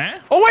the bike. Huh?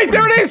 oh wait,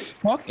 there it is!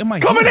 Fuck am I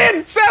Coming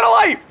in!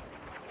 Satellite!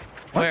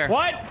 Where?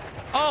 What?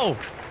 Oh.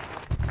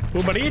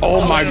 Uber Eats?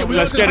 Oh my,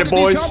 let's get it,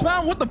 boys.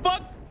 What the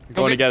fuck?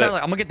 Going to get it. I'm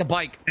gonna get the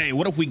bike. Hey,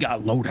 what if we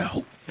got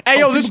loadout? Hey,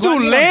 yo, this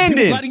dude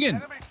landed! Gliding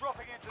in.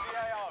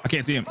 I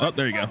can't see him. Oh,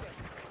 there you go.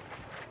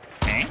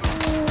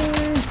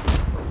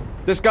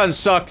 This gun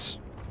sucks.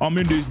 I'm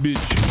in this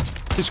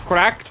bitch. He's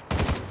cracked.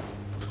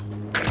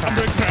 I'm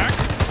gonna crack.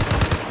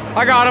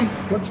 I got him.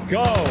 Let's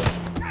go.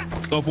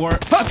 Go for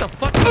it. What the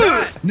fuck is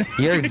that?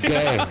 You're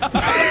gay.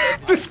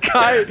 This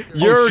guy,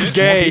 you're shit.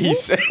 gay, he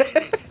says.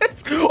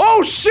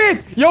 Oh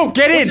shit! Yo,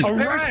 get in!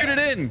 Parachuted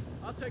in.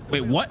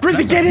 Wait, what? Brizzy, That's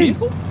a get in!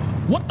 vehicle?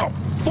 What the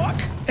fuck?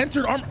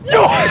 Entered armor.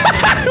 Yo!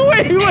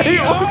 wait. Wait.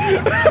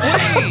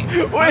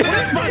 Wait.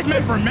 This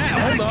meant for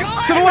Matt. Hold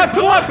up. To the left,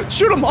 to the left!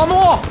 Shoot him! On the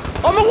wall!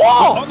 On the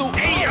wall! On the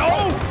hey,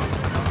 yo!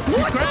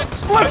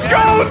 Let's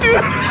go, dude!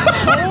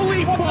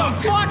 Holy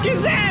Fuck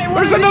is that?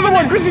 There's another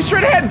one! Grizzly,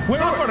 straight ahead!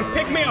 Puffer,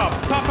 pick me up.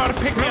 Puffer,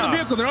 pick me They're on the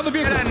up. vehicle. They're on the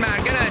vehicle. Get in,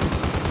 man. Get in.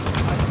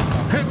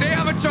 They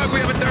have a truck. We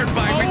have a third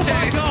bike. Oh We my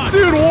chased. god.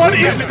 Dude, what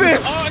is Oh,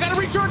 this? I gotta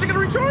recharge. I gotta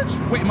recharge.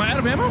 Wait, am I out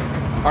of ammo?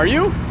 Are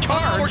you?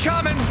 Oh, we're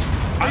coming.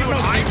 I don't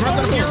know. I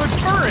told you're a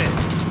turret.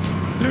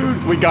 Dude,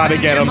 We gotta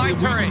get him. My we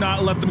turret. do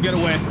not let them get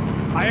away.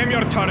 I am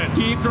your turret.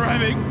 Keep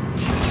driving.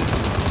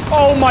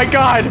 Oh my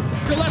god!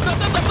 The left.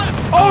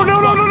 Oh, no,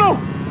 no, no, no!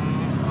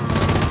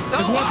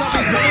 There's one top is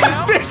going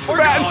out. There's We're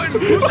Matt!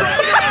 going.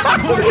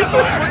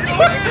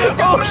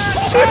 Oh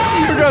shit!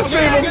 We gotta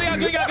save him!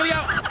 Get out.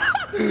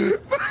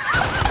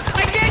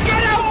 I can't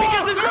get out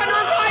because it's trying to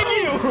revive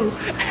you.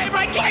 Hey, but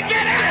I can't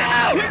get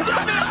out.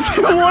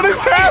 What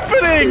is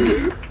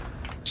happening?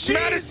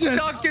 Matt is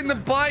stuck in the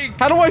bike.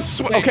 How do I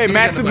Okay,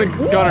 Matt's in the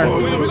gunner.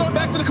 Wait, are we going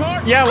back to the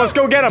car? Yeah, let's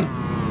go get him.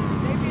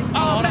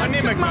 Oh,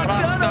 Matt took my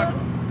gunner.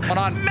 Hold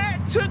on.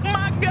 Matt took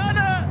my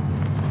gunner.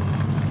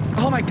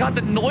 Oh my god,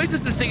 the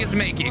noises this thing is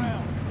making. Is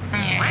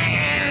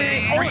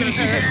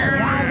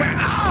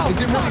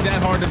it really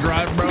that hard to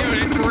drive, bro?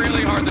 Dude, it's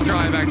really hard to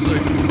drive, actually.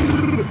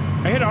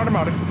 I hit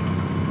automatic.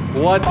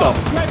 What the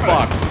sniper.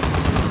 fuck?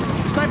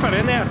 Sniper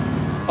in there.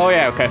 Oh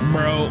yeah, okay.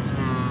 Bro.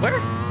 Where?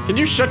 Can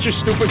you shut your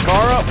stupid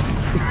car up?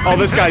 Oh,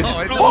 this guy's.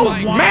 Oh, it's a Oh,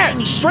 bike.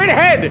 Matt, straight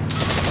ahead!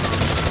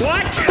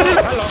 What?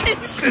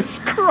 Jesus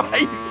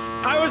Christ!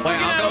 I was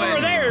looking I'll at go over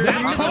in. there. That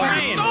I'm car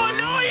is flying. so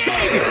annoying.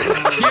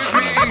 Excuse me.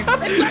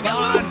 It's like a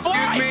Hold on, little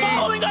fly excuse me.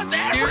 following us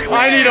everywhere.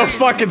 I need a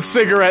fucking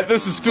cigarette.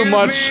 This is too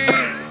much.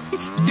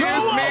 Excuse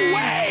Go me.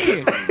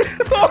 away.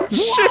 Oh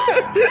shit!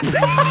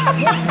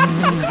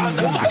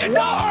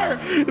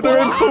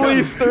 They're in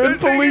police. They're in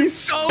police.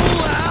 So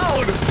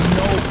loud. No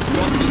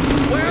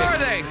fucking. Where are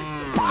they?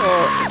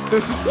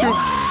 This is too.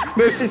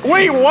 This.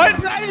 Wait, what?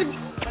 Did I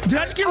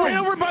just get ran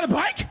over by the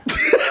bike?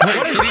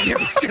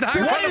 Did I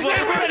run away?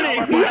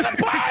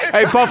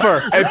 Hey, Buffer.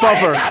 Hey,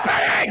 Buffer.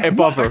 Hey,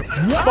 Buffer.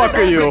 Fuck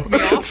are you?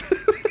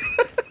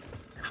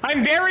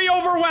 I'm very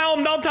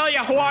overwhelmed. I'll tell you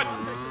what.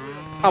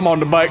 I'm on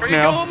the bike Where you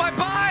go now. with my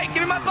bike?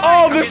 Give me my bike.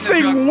 Oh, I'm this in the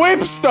thing truck.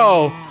 whips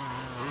though.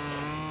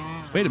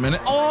 Wait a minute.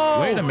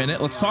 Oh. Wait a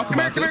minute. Let's talk Come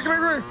here, about come here, this. come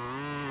here, come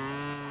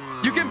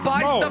here. You can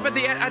buy stuff at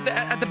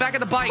the back of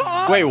the bike.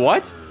 Wait,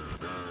 what?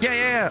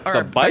 Yeah. Or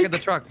The back bike? of the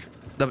truck.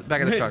 The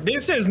back of the truck.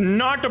 This is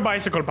not a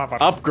bicycle, Papa.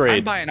 I'm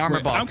Upgrade. buying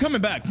armor box. I'm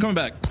coming back. Coming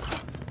back.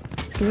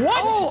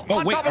 What? Oh,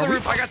 on wait, top of are the we-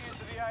 roof. I got.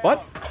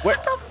 What? Wait.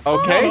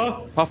 Okay.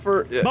 Bubba.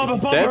 Puffer. Bubba,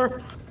 Is dead?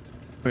 Puffer.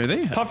 Where are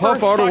they? at? Puffer,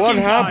 Puffer, what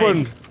fucking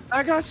happened?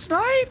 I got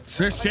sniped.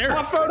 They're sheriff.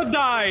 Puffer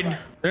died.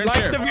 They're Like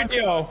sheriff. the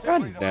video.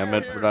 God damn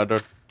it, brother.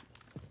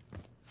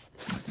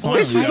 Finally,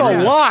 This is I a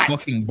got lot.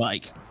 Fucking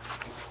bike.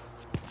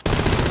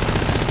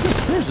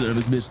 Where's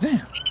this bitch?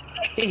 Damn.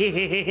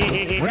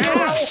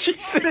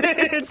 Jesus.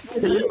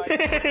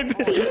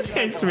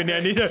 Thanks,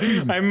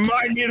 man. I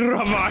might need a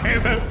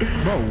revive.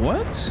 Bro,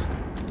 what?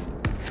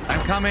 I'm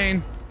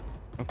coming.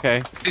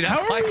 Okay. Dude, How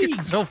that are bike we-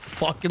 is so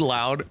fucking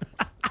loud.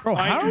 Bro,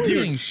 how are we Dude.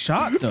 getting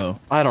shot though?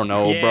 I don't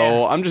know, Yeah.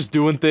 bro. I'm just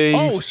doing Oh,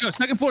 things. shit,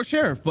 second floor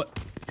sheriff, but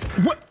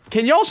what?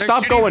 Can y'all They're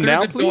stop shooting going through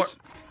down, the door. please?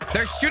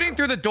 They're shooting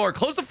through the door.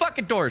 Close the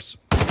fucking doors.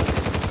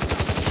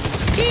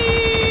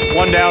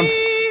 One down.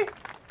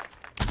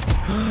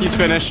 He's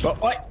finished.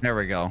 There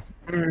we go.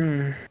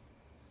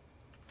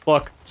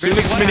 Look, as soon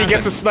as What Smitty gets a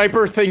happened?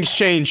 sniper, things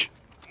change.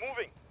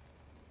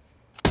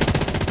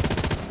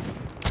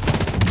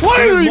 What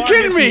are you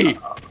kidding me?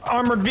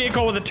 Armored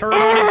vehicle with a turret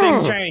on it,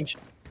 things change.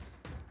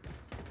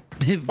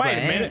 Wait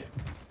a minute.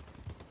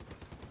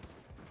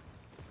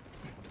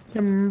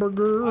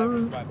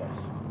 Hamburger.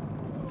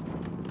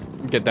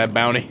 Get that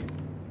bounty.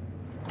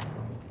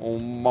 Oh,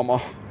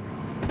 mama.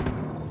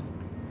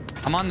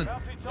 I'm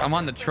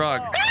on the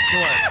truck.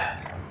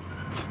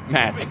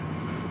 Matt.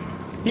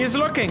 He is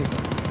looking.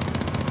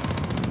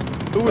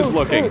 Who is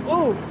looking?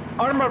 Oh,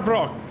 armor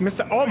broke.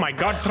 Mr. Oh my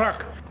god,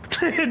 truck.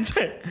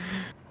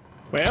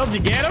 Well, did you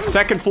get him?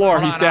 Second floor,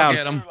 he's down.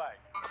 I'll get him.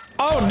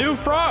 Oh, new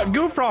frog,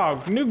 goo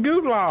frog, new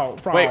gulag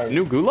frog. Wait,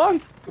 new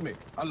gulag? New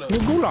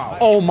gulag.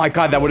 Oh my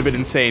god, that would have been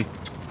insane.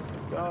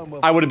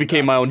 I would have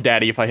became my own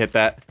daddy if I hit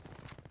that.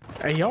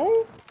 Hey,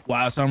 yo.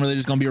 Wow, so I'm really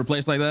just gonna be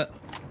replaced like that?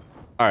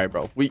 All right,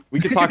 bro. We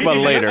can talk about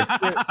it later.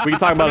 We can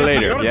talk about it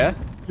later, yeah?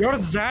 You're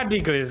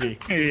zaddy, Glizzy.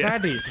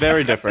 Zaddy.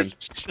 Very different.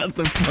 Shut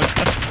the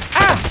fuck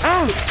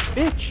up.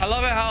 Bitch. I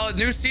love it how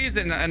new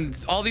season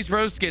and all these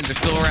rose skins are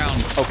still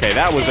around. Okay,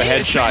 that was a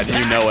headshot, and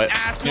you know it.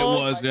 It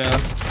was, yeah.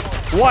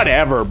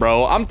 Whatever,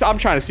 bro. I'm trying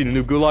to see the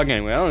new gulag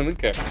anyway. I don't even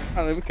care.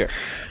 How did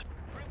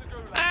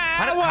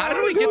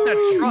we get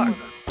that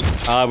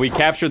truck? We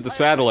captured the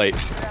satellite.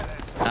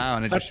 Oh,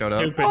 and it just showed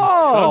up. Stupid.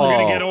 Oh. Those are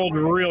gonna get old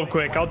real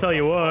quick. I'll tell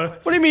you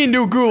what. What do you mean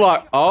new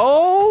gulag?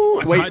 Oh,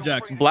 It's wait.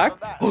 hijacked.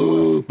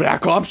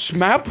 Black Ops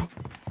map?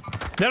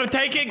 They're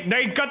taking.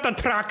 They got the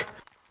truck.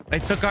 They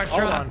took our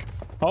truck.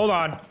 Hold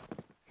on.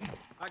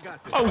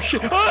 Oh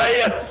shit! Oh,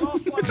 yeah.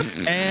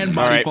 And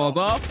body Alright. falls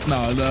off.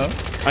 No.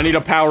 I need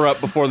a power up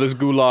before this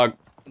gulag.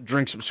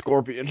 Drink some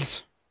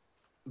scorpions.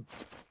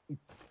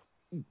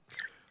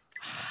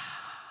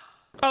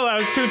 Oh, that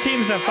was two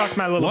teams that fucked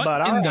my little What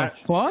butt. in the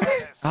Alright. fuck?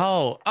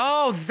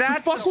 Oh,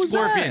 that's the fuck was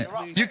scorpion.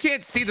 that? You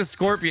can't see the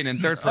scorpion in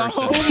third person.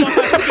 Oh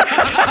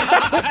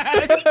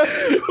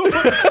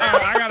my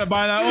god. I gotta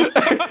buy that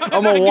one.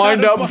 I'm gonna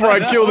wind up before I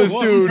kill this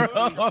dude.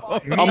 I'm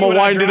gonna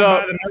wind it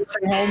up.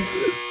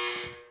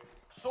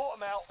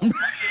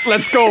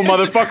 Let's go,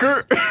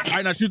 motherfucker.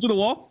 Alright, now shoot through the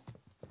wall.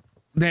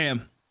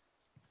 Damn.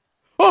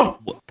 Oh!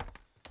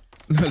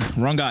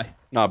 Wrong guy.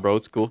 Nah, bro,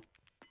 it's cool.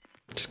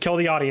 Just kill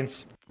the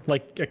audience.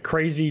 Like a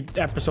crazy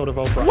episode of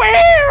Oprah.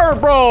 Where,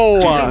 bro?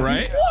 Yeah,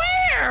 right?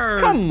 Where?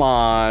 Come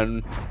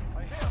on.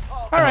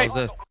 All right.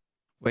 This?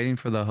 Waiting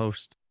for the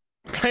host.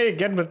 Play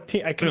again with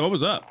T. I Hey, can. what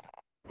was up?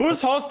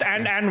 Who's host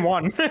and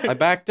one? I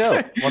backed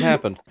out. What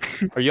happened?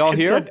 Are y'all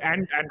here?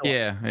 And one.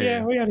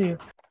 Yeah. We got here.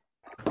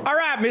 All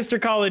right,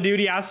 Mr. Call of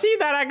Duty. I see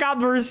that I got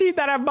the receipt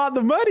that I bought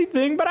the money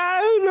thing, but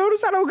I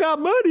notice I don't got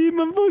money in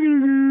my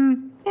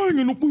fucking. I ain't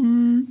got no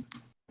money.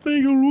 I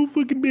ain't got no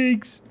fucking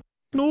bags.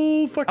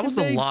 No fucking. That was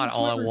a bags lot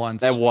all at whatsoever.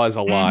 once. That was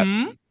a lot.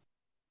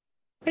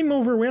 I'm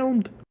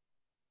overwhelmed.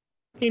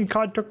 And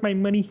COD took my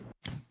money.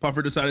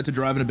 Puffer decided to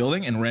drive in a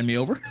building and ran me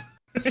over.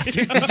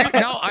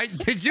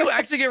 Did you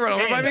actually get run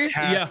over by me?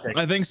 Yeah,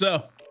 I think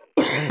so.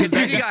 Because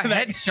then you got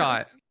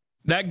headshot.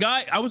 That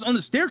guy, I was on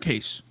the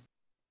staircase.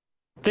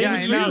 Yeah,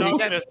 I know.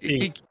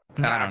 He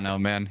I don't know,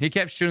 man. He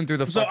kept shooting through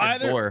the So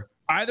fucking door.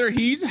 either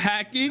he's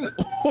hacking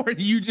or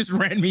you just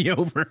ran me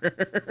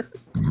over.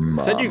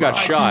 Said you got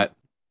shot.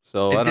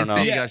 So I It don't did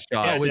say you know. got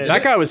shot. Yeah,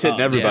 That guy was hitting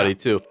everybody yeah.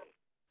 too.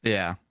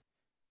 Yeah.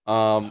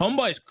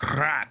 Homeboy's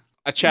crack.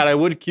 Chat, I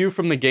would queue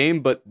from the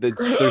game, but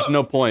there's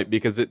no point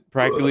because it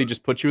practically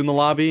just puts you in the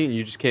lobby and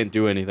you just can't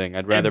do anything.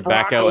 I'd rather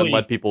back out and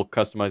let people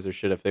customize their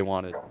shit if they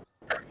wanted.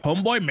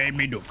 Homeboy made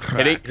me do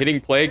crack. Hitting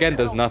play again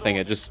does nothing.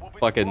 It just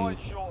fucking...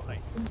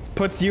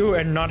 puts you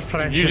and not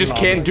French. You just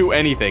can't do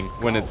anything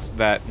when it's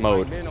that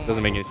mode.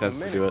 Doesn't make any sense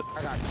to do it.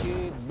 I got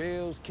kids,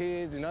 bills,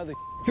 kids, and other.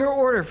 Your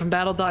order from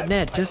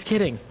battle.net. Just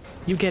kidding.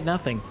 You get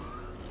nothing.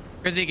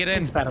 Grizzly, get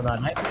in. It's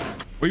battle.net.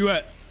 Where you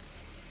at?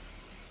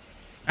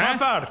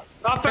 Puff out.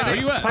 Puff out. Where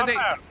you at? Puff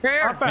Grizzly, out.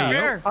 here, Puff out.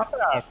 here. Puff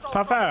out.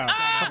 Puff out.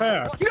 Puff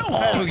out.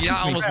 Oh,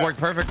 yeah, almost worked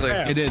perfectly.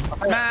 It did.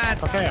 Matt,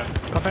 Puff out.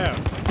 Puff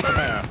out. Puff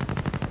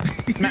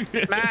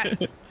out.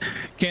 Matt.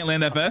 Can't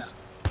land FS.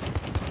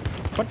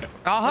 What the?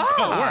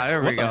 Aha!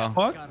 There we What the go.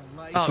 fuck?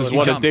 This Oh, is he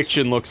what jumped.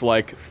 addiction looks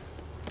like.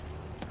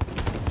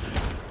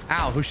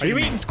 Ow, who Are shot you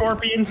me? eating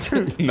scorpions?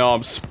 No,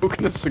 I'm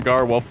smoking a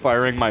cigar while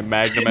firing my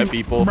magnum at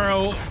people.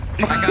 Bro,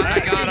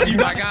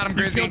 I got him,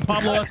 Grizzly. killed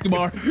Pablo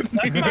Escobar.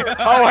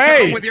 Oh,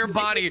 hey! With your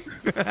body.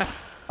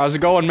 How's it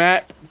going,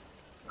 Matt?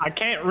 I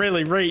can't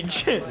really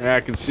reach. Yeah,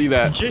 I can see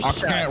that. Just I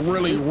shy. can't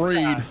really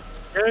read.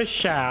 Just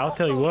shy. I'll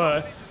tell you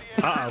what.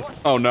 Uh-oh.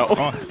 Oh, no.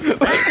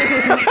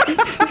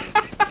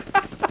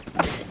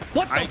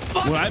 What the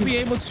fuck? Will I be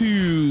able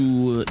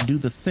to do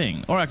the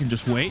thing? Or I can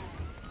just wait?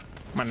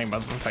 My name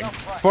was the thing.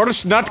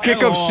 First nut kick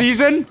of Hello.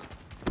 season.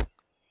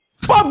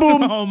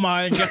 Ba-boom! Oh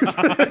my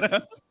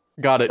god.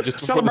 Got it, just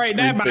before the Celebrate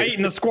that screen by fade.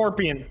 eating a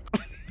scorpion.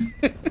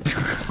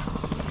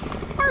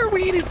 Why are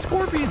we eating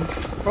scorpions?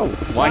 Oh,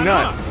 why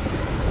not?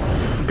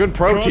 Good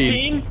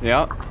protein. Protein?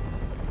 Yeah.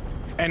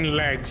 And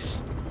legs.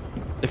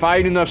 If I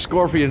eat enough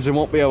scorpions, they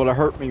won't be able to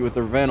hurt me with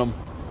their venom.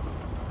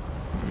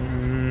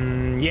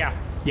 Yeah,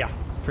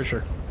 for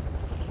sure.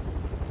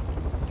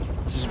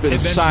 This has been Eventually,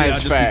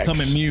 science I'll just become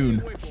facts.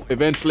 immune.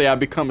 Eventually, I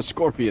become a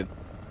scorpion.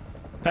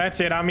 That's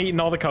it. I'm eating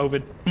all the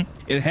COVID.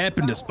 It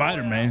happened to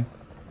Spider-Man.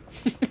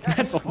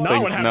 That's not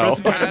think- what happened. no. to I don't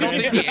Spider-Man.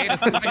 think he ate a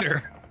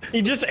spider.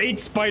 He just ate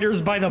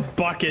spiders by the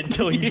bucket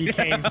till he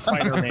became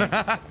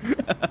Spider-Man.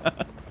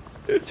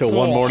 Till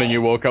one morning he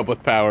woke up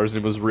with powers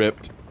and was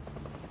ripped.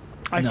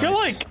 I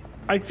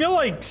feel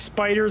like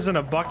spiders in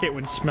a bucket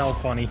would smell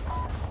funny.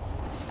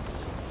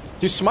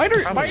 Do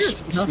spiders spell?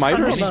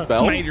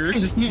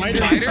 Spiders.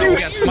 Do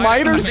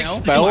spiders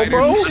spell,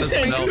 bro?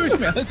 Spiders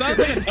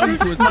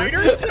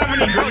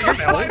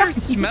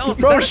smell.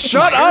 Bro,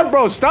 shut up,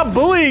 bro. Stop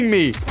bullying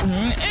me.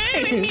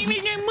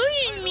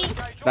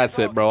 That's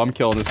it, bro. I'm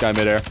killing this guy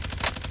midair.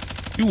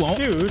 You won't,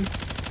 dude.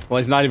 Well,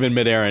 he's not even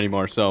midair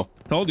anymore, so.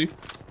 Told you.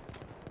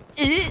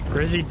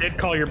 Grizzy did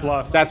call your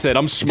bluff. That's it.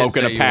 I'm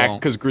smoking a pack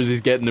because Grizzy's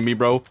getting to me,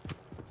 bro.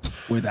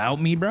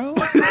 Without me, bro?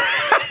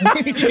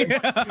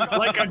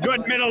 Like a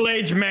good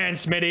middle-aged man,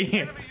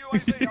 Smitty.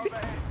 Wait,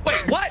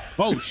 what?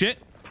 Oh, shit.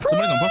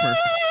 Somebody's on Puffer.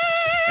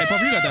 Hey,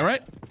 Puffer, you got that,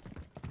 right?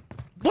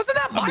 Wasn't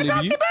that my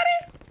bouncy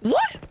buddy?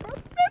 What?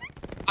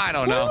 I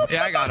don't know.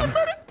 Yeah, I got him.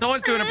 No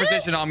one's doing a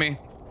position on me.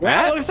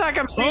 Well, looks like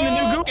I'm seeing the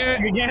new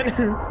Google again.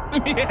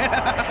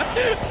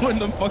 Yeah. When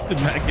the fuck did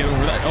Matt get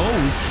over that?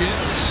 Oh,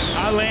 shit.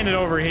 I landed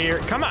over here.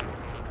 Come on.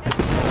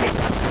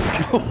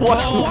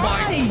 What? Oh,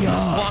 my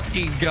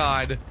fucking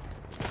God.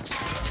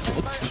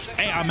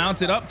 Hey, I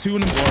mounted up two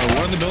in the or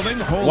one in the building.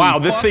 Holy wow,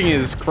 fuck. this thing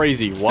is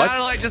crazy. What?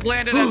 Satellite just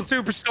landed at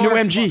Superstore. New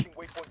MG.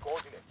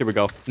 Here we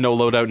go. No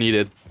loadout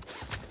needed.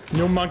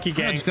 No monkey I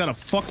gang. just got a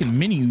fucking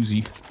mini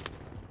Uzi.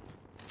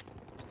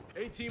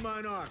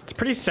 It's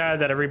pretty sad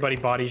that everybody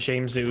body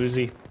shames the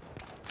Uzi.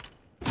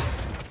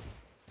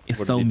 It's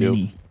What so did you do?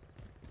 mini.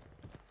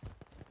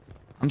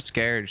 I'm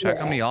scared. Should I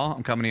come to y'all?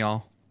 I'm coming to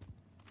y'all.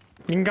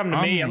 You can come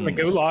to me. I'm the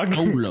gulag.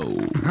 Solo.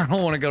 I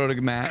don't want to go to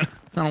the mat.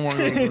 I don't want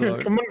to go to the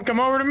gulag. come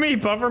over to me,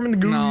 Puffer. I'm in the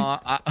gulag. No,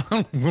 I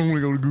don't want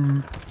to go to the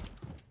gulag.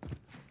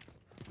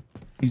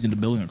 He's in the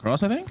building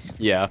across, I think.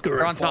 Yeah.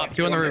 We're on top.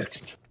 Two on the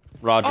roof.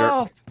 Roger.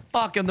 Oh,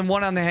 fuck. And then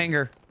one on the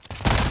hangar.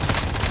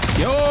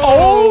 Yo!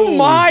 Oh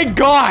my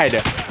God!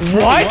 What?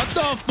 What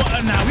the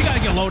fuck? Nah, we gotta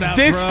get loadout.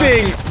 This bro.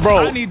 thing, bro.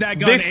 I need that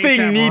gun This thing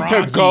ASAP need to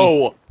Rocky.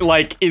 go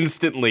like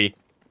instantly.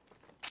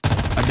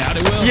 I doubt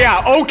it will.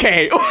 Yeah.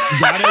 Okay.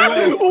 Doubt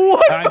it will.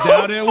 What I the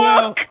doubt it will.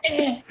 fuck?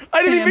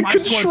 I didn't Damn, even my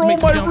squad's control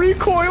making my jump.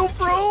 recoil,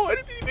 bro. I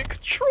didn't even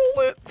control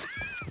it.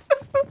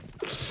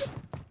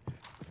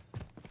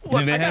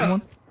 Think they had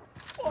one?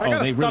 I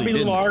got a they stubby really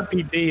little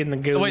RPD in the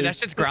gulag. So wait, that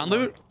shit's ground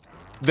loot?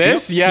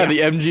 This? Yep.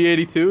 Yeah, the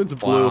MG82. It's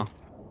blue. Wow.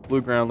 Blue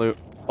ground loot.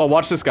 Oh,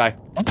 watch this guy.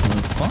 What the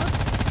fuck?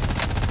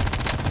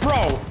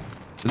 Bro,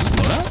 Is this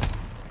loadout?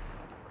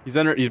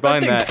 He's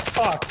behind thing's that.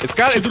 fucked. It's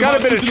got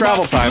a bit of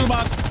travel time.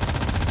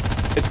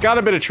 It's got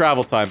a bit of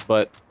travel time,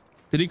 but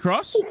Did he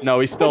cross? no,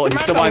 he's still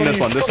behind this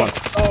one. This one.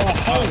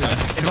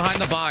 It's behind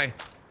the buy.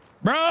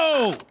 Bro!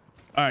 All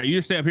right, you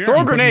just stay up here. Throw a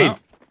and push him grenade. out.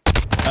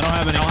 I don't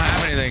have any. I don't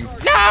have anything.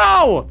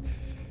 No!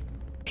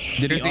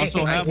 Did he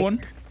also have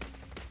one?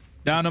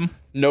 Down him.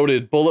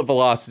 Noted. Bullet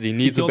velocity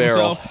needs a killed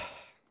barrel. himself.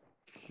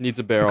 Needs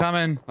a barrel.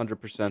 Coming.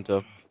 100%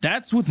 of.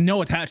 That's with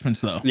no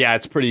attachments though. Yeah,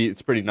 it's pretty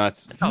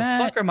nuts. What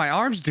the fuck are my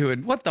arms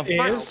doing? What the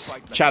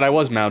fuck? Chad, I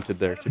was mounted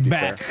there, to be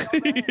Back.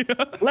 fair.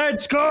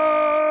 Let's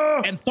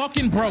go! And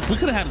fucking broke. We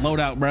could have had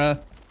loadout,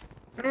 bruh.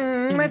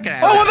 Oh,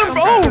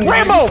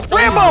 Rambo!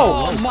 Rambo!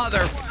 Oh,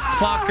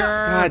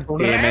 motherfucker. God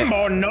damn it.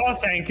 Rambo, no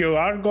thank you.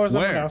 I'll go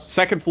somewhere Where? else.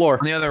 Second floor.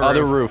 On the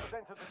other roof.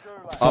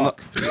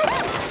 Fuck.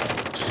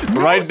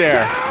 Right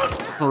there.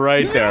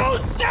 Right there.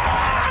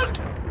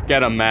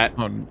 Get him, Matt.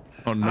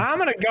 Oh, no. I'm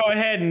gonna go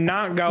ahead and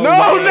not go. No,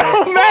 there.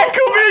 no, Matt,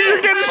 come here,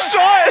 you're getting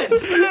shot!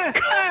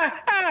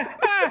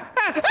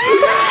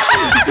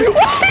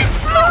 Why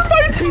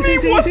thermites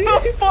me? What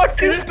the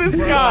fuck is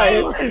this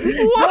guy? What?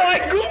 I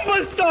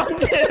Goomba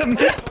stomped him!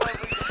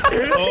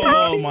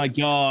 Oh my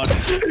god.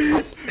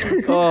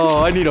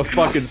 Oh, I need a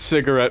fucking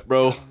cigarette,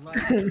 bro.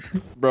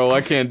 Bro,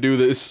 I can't do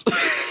this.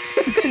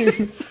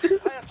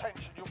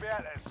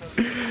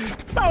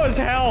 That was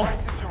hell.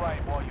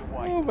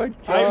 Oh my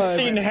god. I've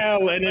seen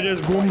hell, and it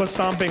is Goomba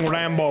stomping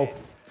Rambo.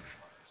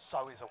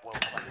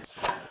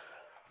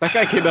 That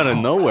guy came out of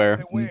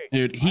nowhere.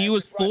 Dude, he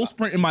was full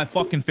sprint in my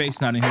fucking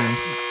face, not in here.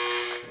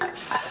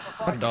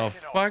 What the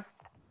fuck?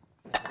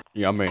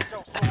 Yummy.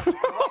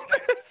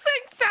 This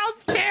thing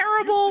sounds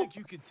terrible. It's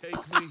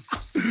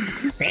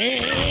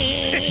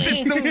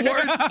the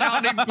worst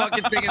sounding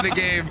fucking thing in the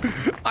game.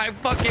 I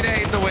fucking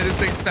hate the way this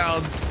thing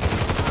sounds.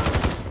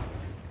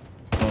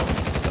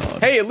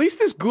 Hey, at least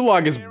this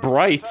gulag is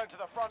bright.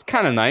 It's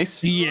kind of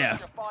nice. Yeah.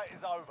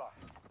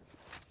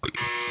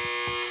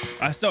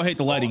 I still hate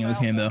the lighting in this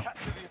game, though.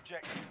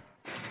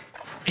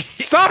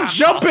 Stop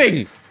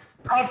jumping!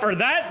 Puffer,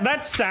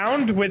 that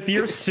sound with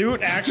your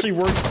suit actually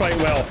works quite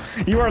well.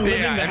 You are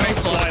living the it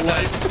makes a lot of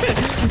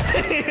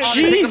life.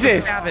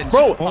 Jesus!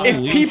 Bro, if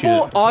Holy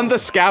people shit. on the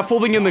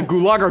scaffolding in the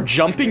gulag are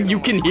jumping, you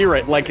can hear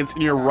it like it's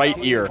in your right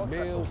ear.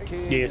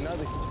 Yes.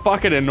 It's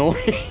fucking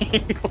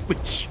annoying. Holy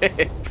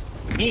shit.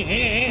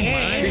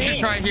 You should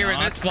try hearing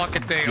this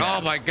fucking thing. Oh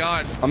my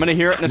god. I'm gonna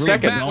hear it in a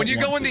second. Matt, when you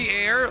go in the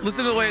air,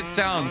 listen to the way it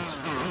sounds.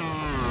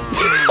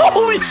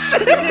 Holy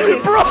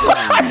shit, bro!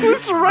 I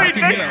was right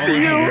next to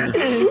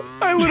you.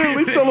 I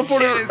literally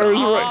teleported.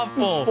 I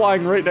was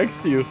flying right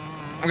next to you.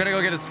 I'm gonna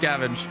go get a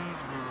scavenge.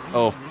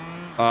 Oh,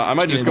 I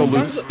might just go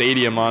loot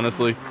stadium,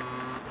 honestly.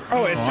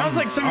 Oh, it sounds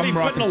like somebody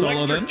put an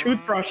electric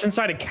toothbrush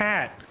inside a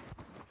cat.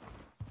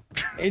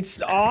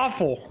 It's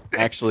awful.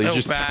 Actually, so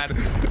just bad.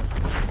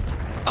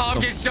 Oh, I'm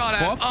getting shot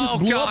at. Oh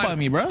blew god. up by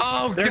me, bro.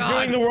 Oh They're god.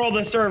 doing the world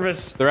a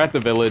service. They're at the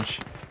village.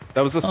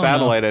 That was a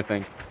satellite, I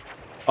think.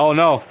 Oh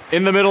no!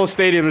 In the middle of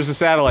stadium, there's a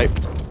satellite.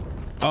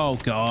 Oh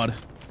god.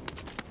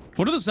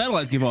 What do the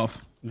satellites give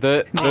off?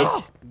 The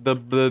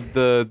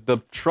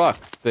truck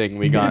thing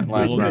we got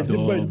last round.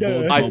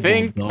 I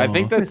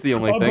think that's the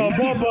only thing.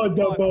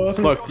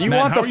 Look, do you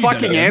want the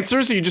fucking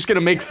answers, or are you just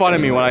gonna make fun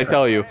of me when I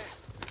tell you?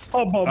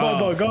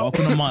 Welcome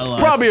to my life.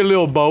 Probably a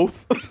little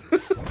both.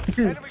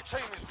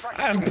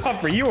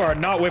 Puffer, you are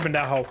not whipping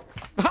that hoe.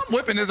 I'm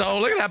whipping this hoe.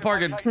 Look at that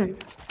parking.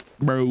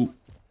 Bro.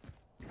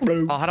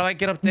 Oh, how do I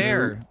get up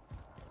there?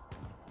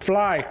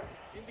 Fly.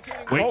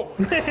 Wait. Oh.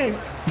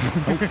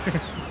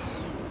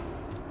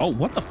 Oh,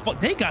 what the fuck?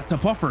 They got to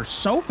Puffer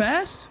so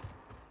fast?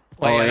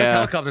 Wait, yeah, this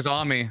helicopter's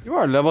on me. You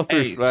are level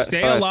 3. Hey,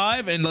 stay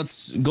alive and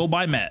let's go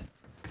by Matt.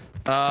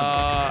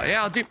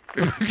 Yeah, I'll do.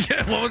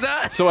 What was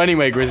that? So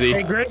anyway, Grizzy.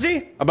 Hey,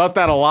 Grizzy? About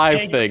that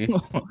alive thing.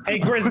 Hey,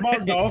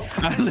 Grizzboggo.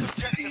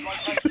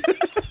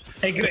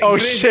 Hey, Oh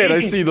shit, I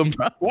see them.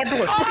 What was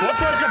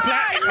the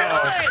plan?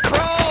 Bro!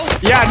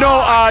 Yeah,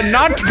 no,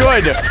 not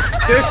good.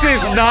 This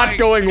is not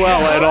going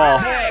well at all.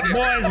 Hey,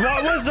 boys,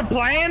 what was the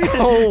plan?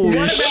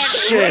 Holy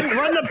shit.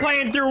 Run the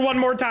plan through one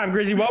more time,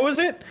 Grizzy. What was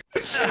it?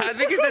 I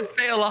think he said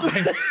stay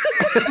alive.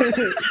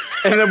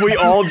 And then we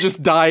all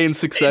just die in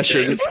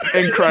succession.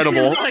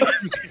 Incredible.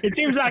 It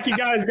seems like you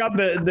guys got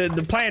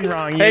the plan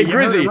wrong. Hey,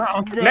 Grizzy,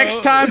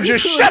 next time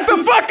just shut the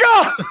fuck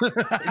up!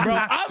 Bro,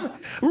 I'm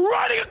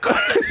running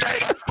across the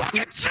street.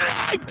 Fucking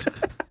straight.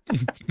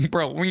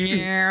 Bro, that's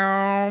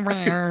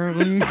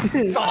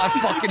all I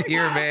fucking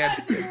hear, man.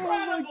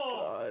 Oh my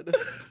god.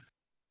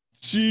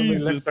 Somebody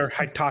left their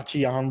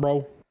Hitachi on,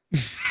 bro.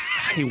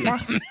 Hey, what?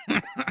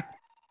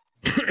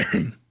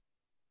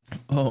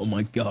 Oh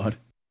my god.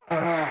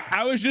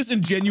 I was just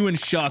in genuine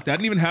shock. I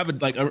didn't even have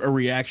a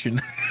reaction.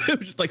 It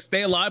was just like,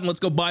 stay alive and let's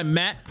go buy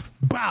Matt.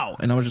 Bow.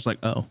 And I was just like,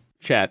 oh.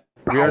 Chat,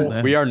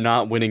 we are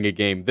not winning a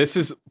game. This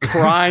is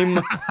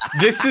prime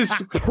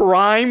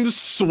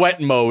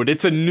sweat mode.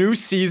 It's a new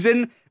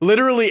season.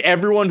 Literally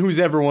everyone who's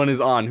ever won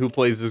is on who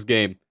plays this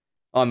game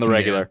on the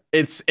regular.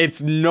 Yeah.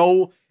 It's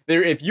no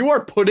there. If you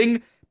are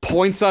putting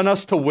points on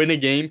us to win a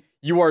game,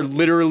 you are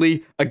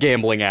literally a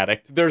gambling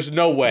addict. There's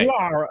no way. You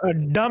are a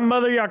dumb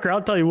mother yucker,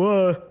 I'll tell you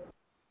what.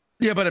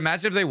 Yeah, but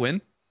imagine if they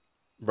win.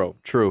 Bro,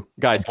 true.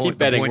 Guys, keep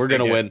betting. We're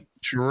gonna win.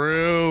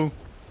 True.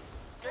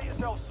 Get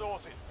yourself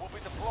sorted. We'll be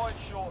deployed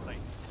shortly.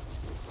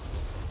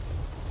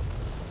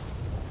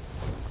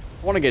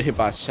 I want to get hit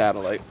by a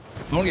satellite.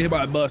 I want to get hit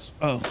by a bus.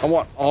 Oh. I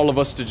want all of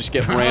us to just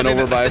get ran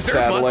over by a satellite.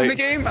 Is there a bus in the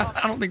game?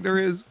 I don't think there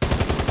is.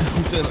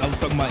 Who said I was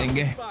talking about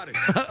in-game?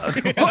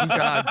 Oh,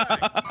 God.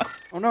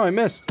 Oh, no, I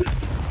missed.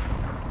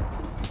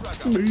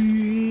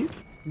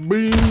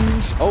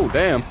 Beans. Oh,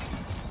 damn.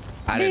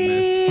 I didn't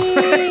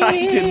miss.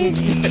 I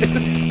didn't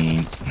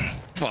miss.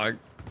 Fuck.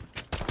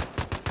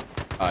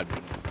 I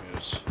didn't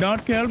miss.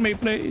 Don't kill me,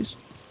 please.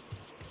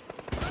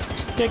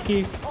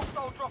 Sticky.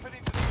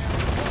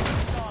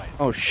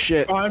 Oh,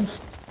 shit. Let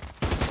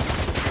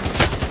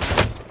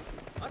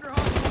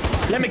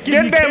me give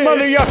Get you that kiss.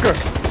 mother yucker.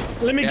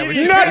 Let me give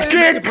you Nut kiss.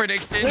 kick.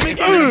 Prediction. Let me If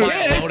give I you buy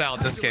kiss.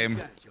 Shoutout this game.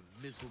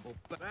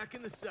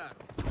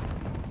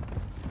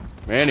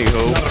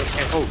 Anywho.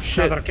 Oh,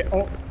 shit.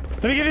 Oh,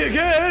 let me give you a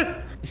kiss.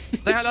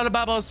 Say hello to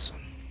Bubbles.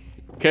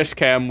 Kiss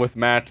cam with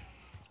Matt.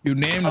 You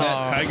named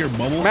that tiger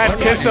Bubble? Matt,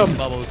 kiss him.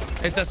 Bubbles.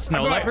 It's a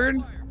snow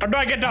leopard. How do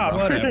I get down?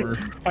 Whatever.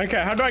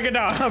 Okay, how do I get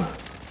down?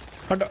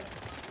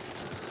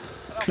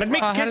 Let me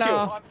kiss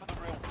hello.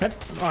 you.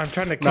 Oh, I'm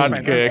trying to kiss Nut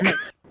my kick.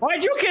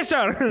 Why'd you kiss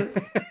her?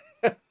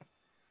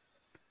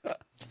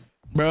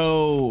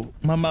 Bro,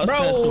 my mouth's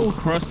so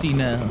crusty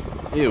now.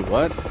 Ew,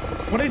 what?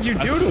 What did you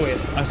do to it?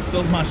 I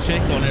spilled my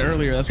shake on it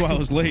earlier. That's why I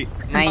was late.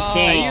 My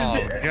shake.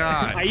 Oh,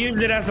 God. I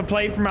used it as a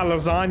plate for my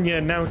lasagna,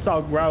 and now it's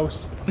all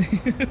gross.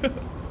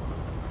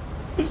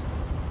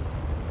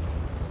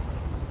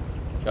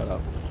 Shut up.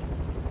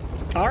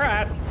 All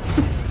right.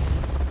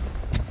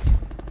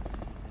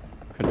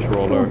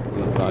 Controller,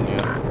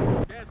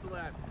 lasagna.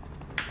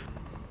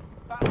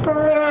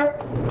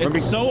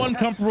 It's so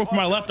uncomfortable for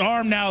my left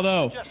arm now,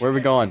 though. Where are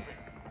we going?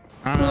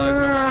 I don't know. There's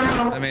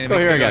no, I mean, Go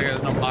here again.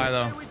 There's no buy,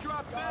 though.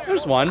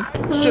 There's one.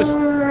 It's just...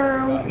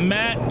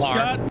 Matt,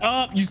 shut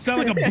up. You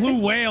sound like a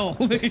blue whale.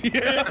 It's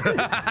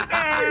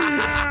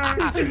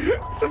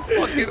a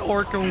fucking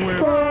orca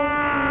whip.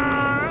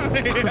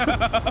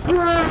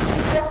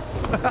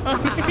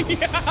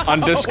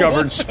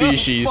 Undiscovered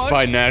Species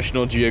by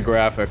National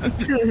Geographic.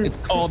 It's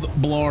called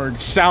Blarg.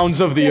 Sounds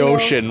of the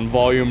Ocean,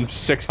 volume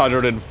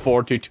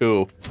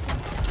 642.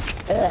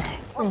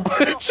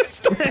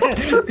 Just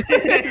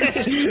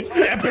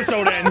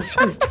Episode ends.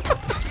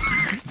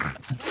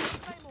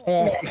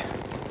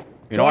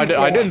 You know, I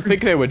didn't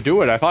think they would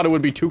do it. I thought it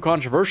would be too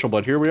controversial,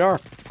 but here we are.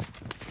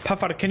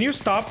 Puffer, can you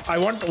stop? I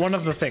want one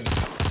of the things.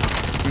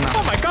 No.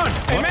 Oh my god!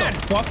 Hey, what man. the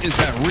fuck is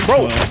that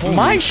recoil? Bro,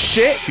 my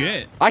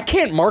shit. I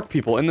can't mark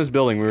people in this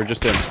building we were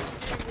just in.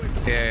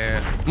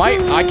 Yeah.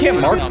 I can't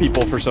mark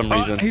people for some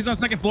reason. He's on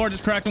second floor,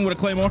 just cracked him with a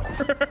claymore.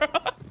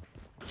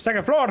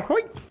 Second floor.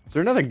 Wait. Is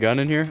there another gun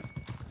in here?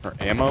 Or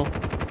ammo?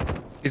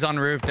 He's on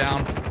the roof,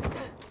 down.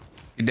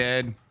 He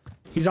dead.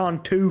 He's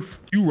on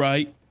tooth. You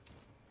right.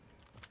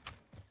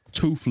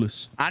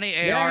 Toothless. I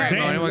need AR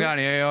ammo. Anyone got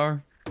any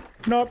AR?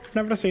 Nope,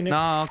 never seen it.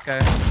 No, okay.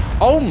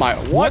 Oh my,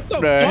 what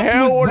the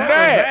hell was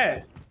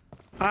that?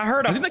 I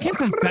heard I think that came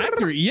from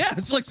factory. Yeah,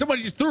 it's like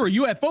somebody just threw a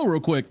UFO real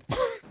quick.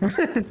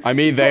 I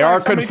mean, they are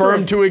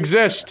confirmed to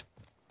exist.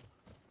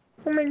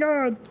 Oh my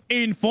god.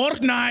 In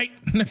Fortnite.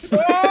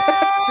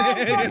 Oh,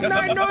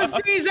 Fortnite no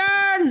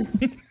season!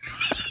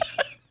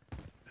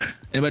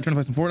 Anybody trying to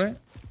play some Fortnite?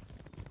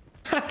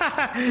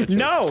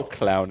 No.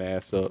 Clown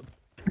ass up.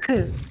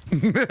 Oh,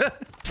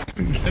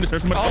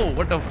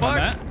 what the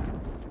fuck?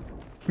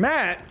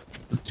 Matt?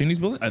 Genie's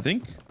building, I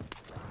think.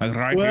 Like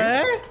right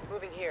here.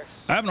 Moving here.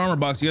 I have an armor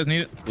box. You guys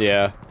need it?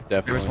 Yeah,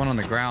 definitely. There was one on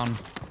the ground.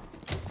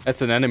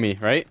 That's an enemy,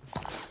 right?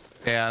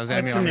 Yeah, it was an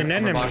enemy on the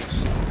armor box.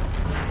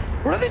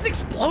 What are these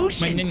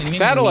explosions?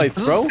 Satellites,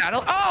 bro.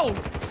 Oh!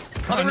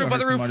 On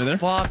the roof,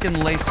 Fucking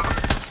lace.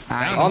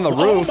 On the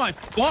roof. Oh my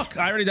fuck!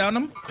 I already downed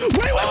him.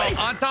 Wait!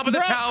 On top of the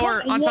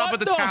tower. On top of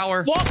the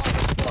tower. What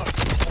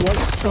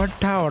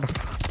tower?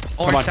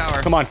 Orange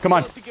tower. Come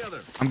on.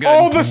 I'm good.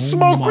 Oh, the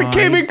smoke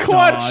came in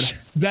clutch. God.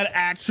 That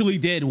actually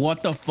did.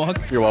 What the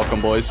fuck? You're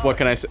welcome, boys. What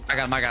can I say? I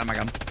got him.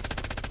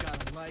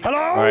 Hello.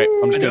 All right,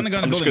 I'm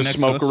just gonna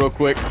smoke real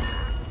quick.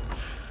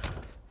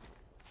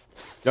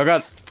 Y'all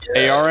got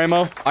AR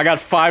ammo? I got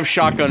 5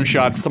 shotgun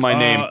shots to my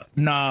name.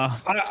 Nah.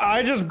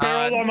 I just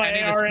barreled on my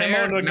AR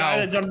ammo to the guy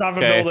that jumped off a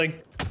building.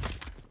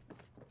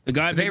 The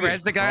guy. Hey,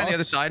 Rez, the guy on the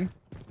other side.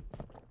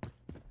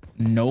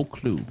 No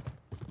clue.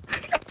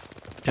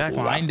 Jack,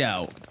 find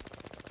out.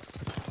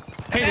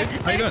 Hey,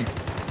 dude, how you doing?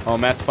 Oh,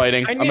 Matt's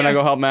fighting. I'm gonna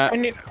go help Matt. I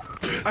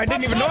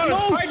didn't even know I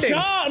was fighting.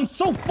 I'm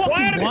so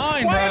fucking blind,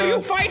 Why bro. are you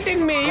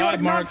fighting me? You're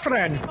not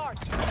friend.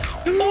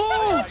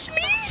 Oh,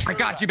 I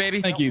got you, baby.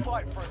 Thank you.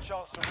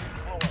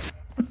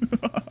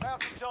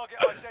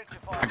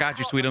 I got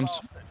you, Sweetums.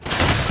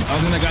 I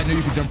was in that guy knew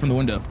you could jump from the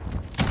window.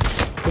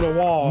 To the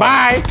wall.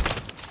 Bye.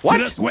 What?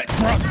 To the sweat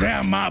drop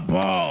down my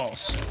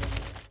balls.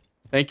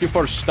 Thank you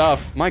for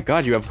stuff. My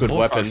God, you have good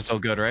weapons. So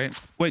good, right?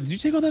 Wait, did you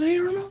take all that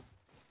AR ammo?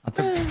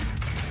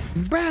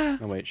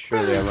 Oh wait,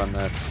 surely I run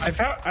this. I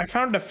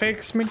found a fake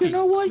Smitty. You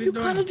know what? You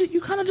kind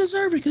of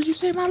deserve it because you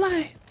saved my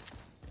life.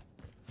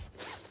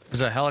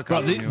 There's a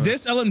helicopter. Bro,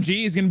 this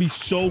LMG is gonna be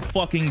so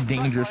fucking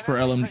dangerous for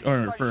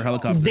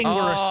helicopters.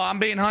 Dangerous. Oh, I'm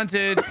being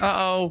hunted.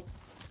 Uh-oh.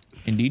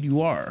 Indeed, you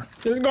are.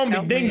 This is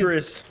gonna be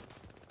dangerous.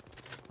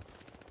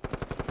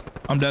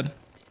 I'm dead.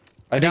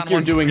 I think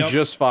you're doing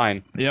just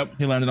fine. Yep,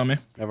 he landed on me.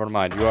 Never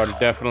mind. You are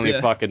definitely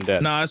fucking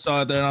dead. Nah, I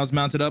saw it there and I was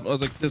mounted up. I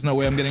was like, there's no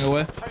way I'm getting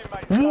away.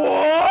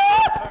 What?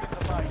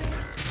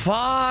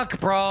 Fuck,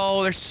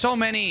 bro. There's so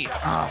many.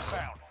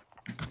 Oh.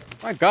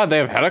 My God, they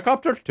have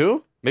helicopters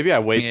too? Maybe I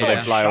wait till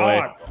they fly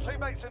away.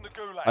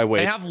 I wait.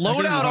 They have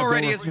loadout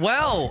already as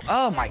well.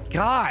 Oh my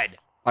God.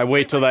 I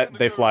wait till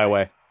they fly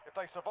away. If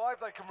they survive,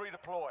 they can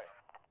redeploy.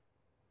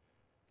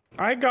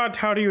 I got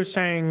how do you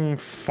saying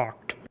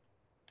fucked.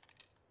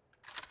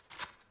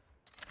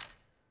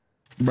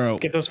 Bro.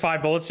 Get those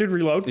 5 bullets, dude.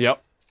 Reload.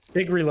 Yep.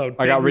 Big reload.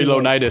 I got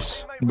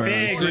reload-itis.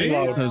 Big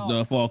reload. Because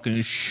the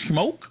fucking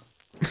smoke.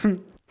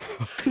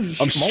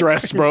 I'm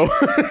stressed, bro.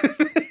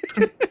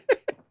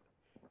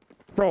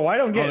 Bro, I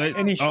don't get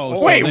any.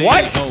 Wait,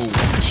 what?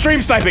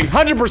 Stream sniping,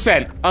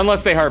 100%,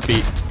 unless they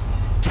heartbeat.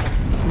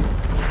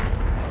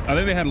 I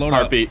think they had loadout.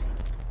 Heartbeat.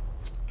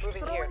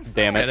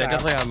 Damn it. Yeah, they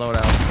definitely had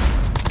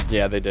loadout.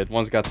 Yeah, they did.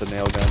 One's got the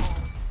nail gun.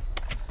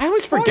 I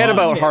always forget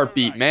about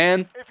heartbeat,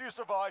 man.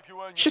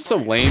 Shit's so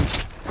lame.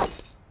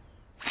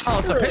 Oh,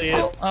 it's a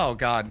pistol. Oh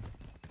God.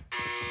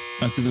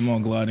 I see them all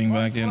gliding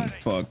back in.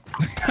 Fuck.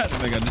 I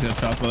think I just got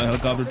shot by the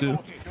helicopter too.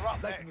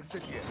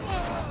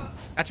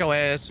 Got your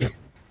ass.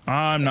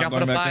 I'm not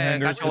going back to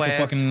hangars.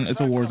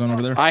 It's a war zone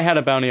over there. I had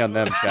a bounty on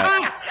them,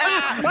 chat.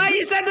 Why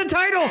you said the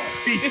title?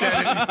 He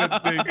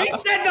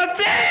said the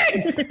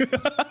thing.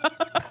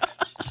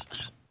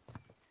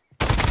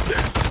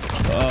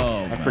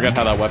 Oh, I forgot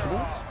how that weapon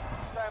works.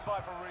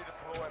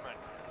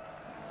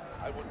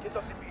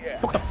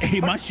 Hey,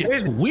 my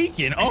shit's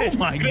tweaking. Oh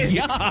my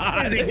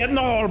God. Is he getting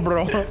the hole,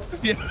 bro?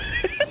 Yeah.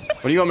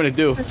 What do you want me to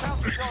do?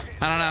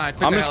 I don't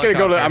know. I'm just gonna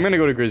go to. I'm gonna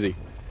go to Grizzy.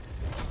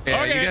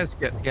 Yeah, you guys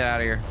get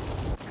out of here.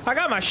 I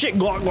got my shit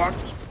glock.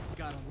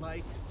 Got a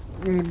light.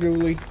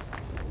 Gooey.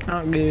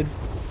 Not good.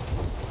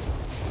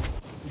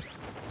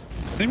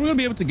 Think we're gonna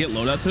be able to get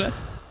loadout today?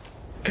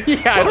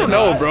 Yeah, I don't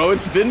know, bro.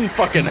 It's been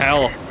fucking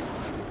hell.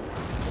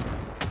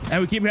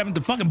 And we keep having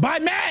to fucking buy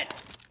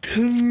Matt. I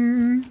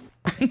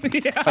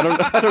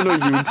don't know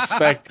what you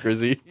expect,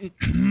 Grizzy.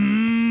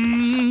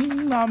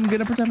 I'm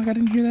gonna pretend like I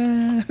didn't hear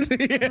that.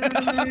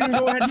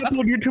 Go ahead and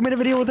upload your 2-minute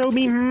video without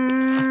me.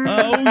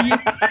 Oh yeah.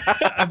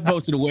 I've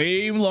posted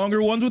way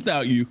longer ones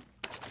without you.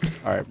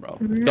 All right, bro.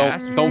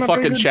 Don't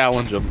fucking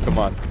challenge him. Come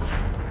on.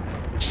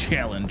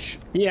 Challenge.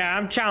 Yeah,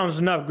 I'm challenged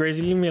enough,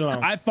 Gracie. Leave me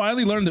alone. I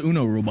finally learned the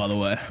Uno rule, by the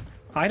way.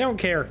 I don't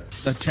care.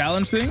 The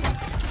challenge thing.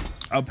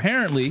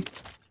 Apparently,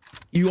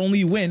 you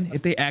only win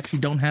if they actually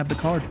don't have the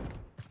card.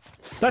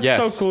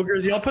 That's so cool,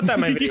 Gracie. I'll put that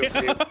in my video.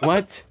 Yeah.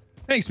 What?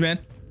 Thanks, man.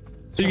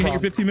 So you can hit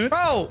your 15 minutes?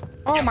 Bro!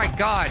 Oh my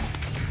god.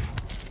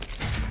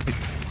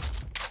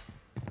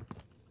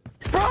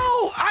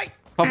 Bro,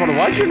 Papa,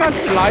 why'd you not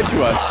slide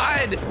to us?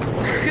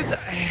 Because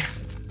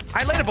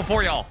I landed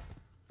before y'all.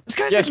 This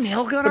guy's a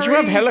nail gun but you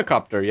have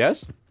helicopter,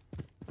 yes?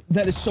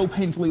 That is so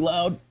painfully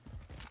loud.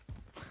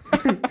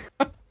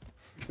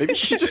 Maybe you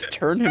should just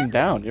turn him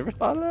down. You ever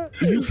thought of that?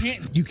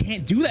 You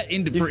can't do that for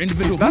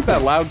individual. He's not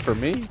that loud for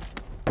me.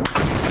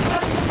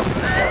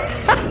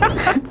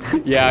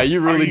 Yeah, you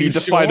really need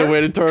to find a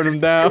way to turn him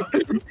down.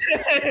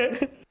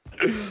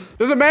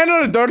 There's a man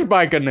on a dirt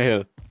bike on the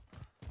hill.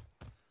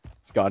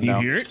 He's gone now.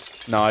 You hear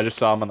it? No, I just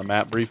saw him on the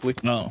map briefly.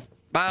 No.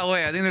 By the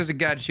way, I think there's a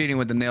guy cheating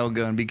with the nail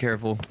gun. Be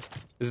careful.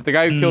 Is it the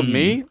guy who killed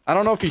me? I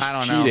don't know if he's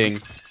cheating.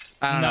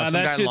 I don't know. Some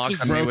guy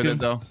locks on me with it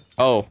though.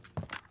 Oh.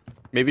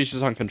 Maybe he's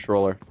just on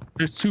controller.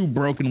 There's 2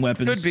 broken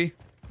weapons. Could be.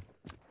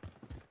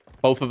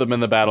 Both of them in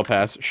the battle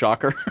pass.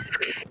 Shocker.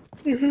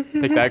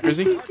 Take that,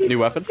 Grizzy. New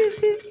weapon.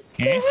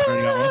 Yeah,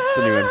 it's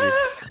the new MG.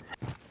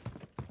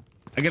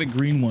 I got a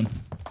green one.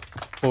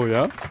 Oh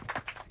yeah?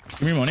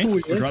 Give me money.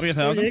 I'll drop you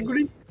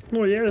 1,000.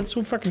 Oh yeah, that's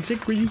so fucking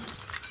sick, Gracie.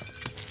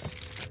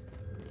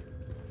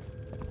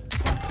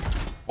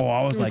 Oh,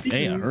 I was like,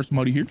 hey, I heard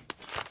somebody here.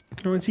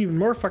 No, it's even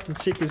more fucking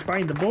sick is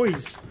buying the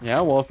boys. Yeah,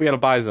 well, if we had a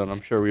buy zone,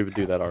 I'm sure we would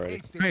do that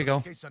already. There you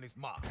go.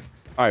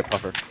 All right,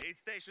 Puffer.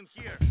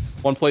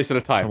 One place at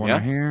a time, So one yeah?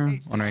 right here,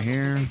 one right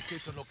here,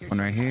 one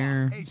right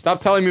here.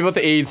 Stop telling me about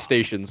the aid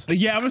stations.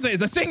 Yeah, I'm gonna say, is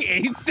that saying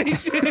aid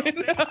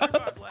station?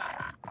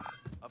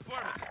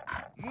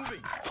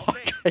 Fuck,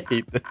 I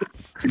hate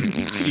this.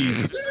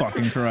 Jesus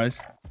fucking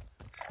Christ.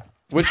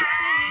 Which...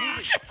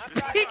 Just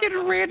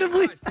speaking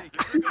randomly.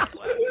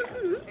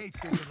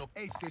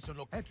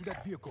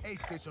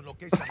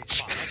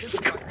 Jesus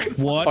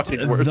Christ. What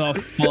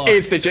the fuck?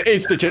 Aid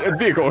station,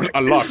 vehicle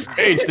unlocked.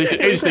 Aid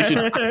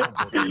station.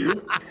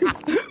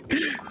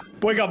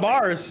 Boy got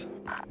bars.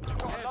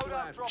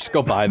 Just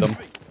go buy them.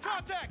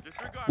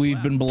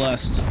 We've been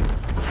blessed.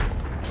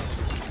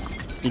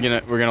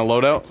 We're gonna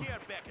load out?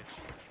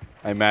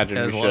 I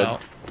imagine we should.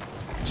 Out.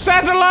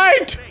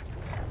 Satellite!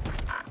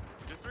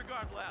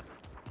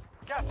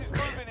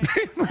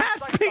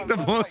 Matt's being the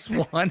most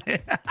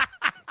wanted.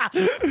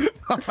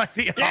 On like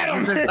the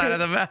opposite side of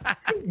the map.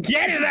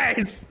 Get his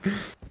ass!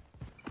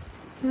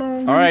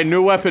 Alright,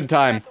 new weapon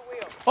time.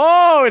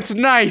 Oh, it's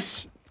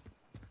nice!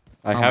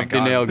 I have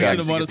the nail gun.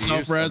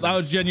 I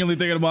was genuinely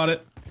thinking about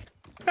it.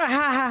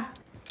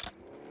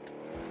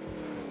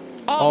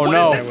 Oh what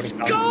no. Is this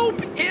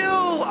scope? Ew!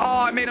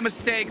 Oh, I made a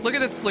mistake. Look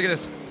at this. Look at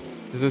this.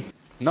 Is this...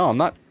 No, I'm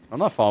not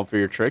falling for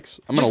your tricks.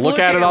 I'm gonna look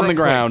at it on the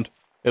ground.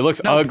 It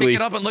looks ugly. Pick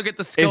it up and look at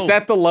the scope. Is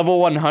that the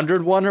level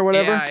 100 one or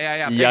whatever?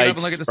 Yeah. Pick Yikes, it up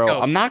and look at the bro.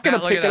 scope. I'm not gonna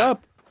Matt, pick it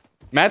up.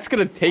 Matt's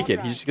gonna take it.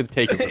 He's just gonna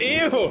take it.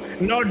 Ew!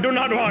 No, do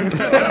not want.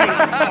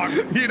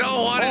 You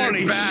don't want it.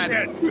 It's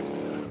bad.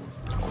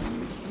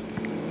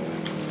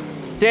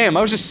 Damn,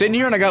 I was just sitting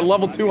here and I got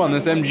level 2 on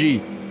this MG.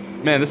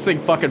 Man, this thing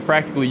fucking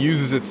practically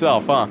uses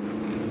itself, huh?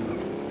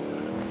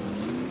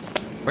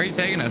 Where are you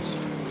taking us?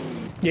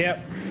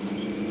 Yep.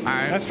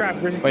 Alright. Let's drive,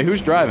 Grizzy. Wait,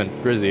 who's driving?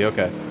 Grizzy,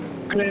 okay.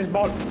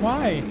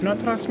 Why? Not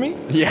trust me?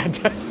 Yeah,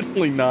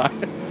 definitely not.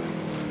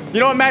 You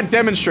know what, Matt?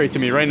 Demonstrate to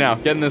me right now.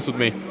 Get in this with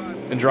me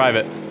and drive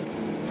it.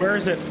 Where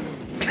is it?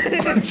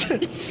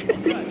 Jeez,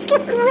 it's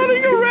like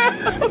running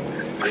around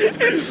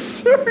in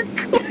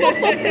circles.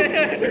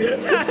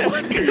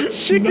 Like a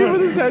chicken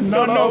with his head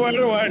cut off. Where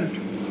to went.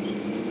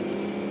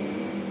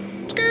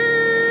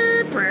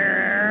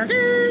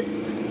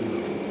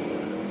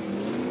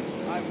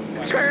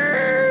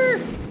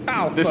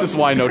 Ow, this is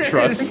why no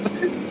trust.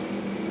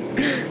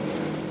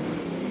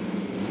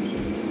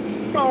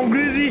 Oh,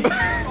 Grizzy.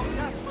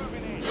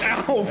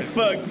 Ow,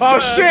 fuck. Oh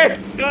shit!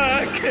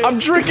 Fuck. I'm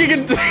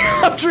drinking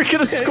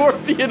a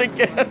scorpion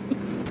again.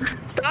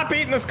 Stop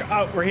eating this.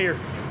 Oh, we're here.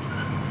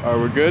 Alright,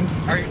 we're good.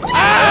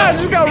 Ah! I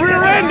just got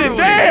rear-ended.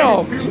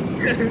 Damn!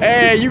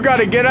 Hey, you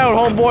gotta get out,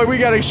 homeboy. We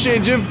gotta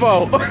exchange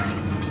info.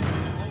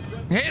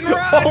 Hit and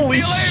run.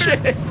 Holy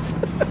shit!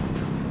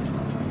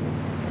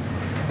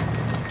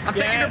 I'm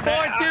taking your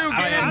point too.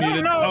 Get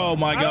in. don't know. Oh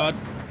my god.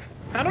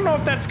 I don't know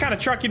if that's the kind of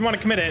truck you'd want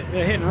to commit a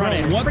hit and run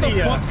in. What the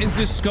fuck is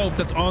this scope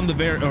that's on the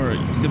variant?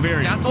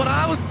 That's what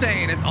I was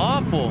saying. It's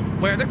awful.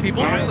 Where are there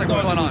people here? Like,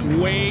 what's going on?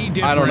 Way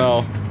different. I don't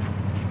know.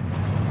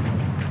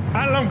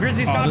 I don't know.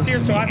 Grizzly stopped here,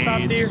 so I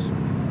stopped here.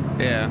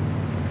 Yeah.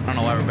 I don't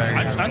know why we're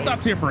back here. I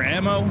stopped here for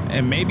ammo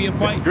and maybe a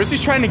fight.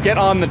 Grizzly's trying to get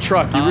on the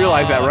truck. You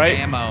realize that, right?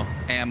 Ammo.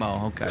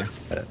 Okay.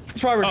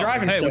 That's why we're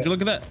driving Hey, still. would you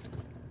look at that?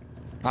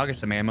 I'll get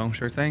some ammo.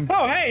 Sure thing.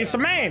 Oh, hey, it's a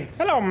man.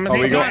 Hello,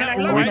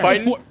 Mr. Are we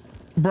fighting?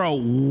 Bro,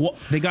 what?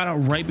 They got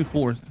out right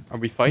before. Are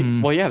we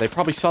fighting? Well, yeah, they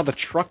probably saw the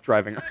truck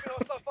driving.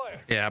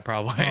 Yeah,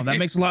 probably. Oh, that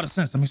makes a lot of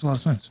sense. That makes a lot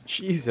of sense.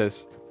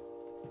 Jesus.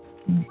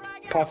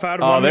 Puff out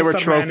Oh, they were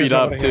trophied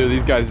up too.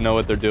 These guys know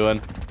what they're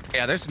doing.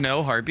 Yeah, there's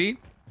no heartbeat.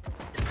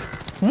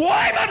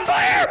 Why I'm on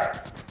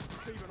fire?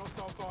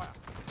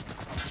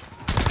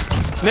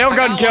 Nail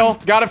gun kill.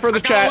 Got it for the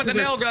chat. With the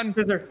nail gun.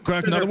 Scissor.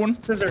 Crack another one.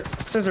 Scissor.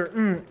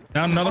 Scissor.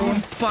 Down another one.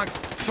 Fuck.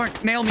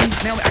 Nail me.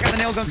 I got the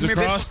nail gun. Come here,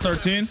 Cross,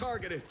 bitch.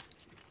 13.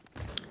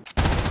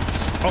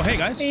 Oh, hey,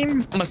 guys.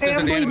 I'm a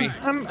scissor the enemy.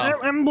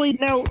 I'm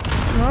bleeding out.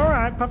 All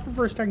right, Puffer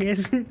first, I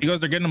guess. You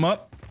guys are getting them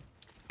up.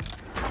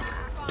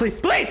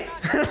 Please.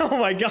 Oh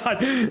my god.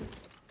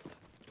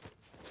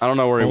 I don't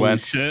know where he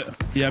went. Shit.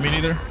 Yeah, me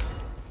neither.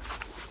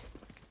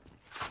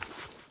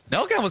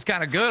 Nail gun was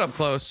kind of good up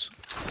close.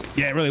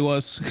 Yeah, it really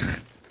was.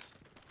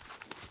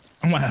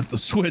 I might have to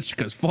switch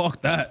because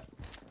fuck that.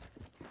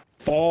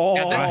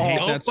 Yeah, this I hate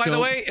scope, that by the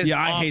scope. way, is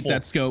I awful. hate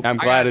that scope. I'm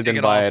glad I take didn't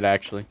it buy off. it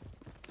actually.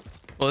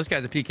 Well, this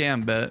guy's a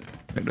PKM, bet.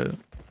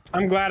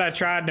 I'm glad I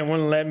tried and it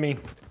wouldn't let me.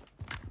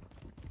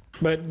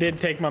 But it did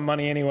take my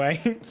money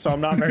anyway, so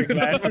I'm not very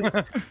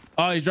glad.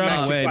 Oh, he's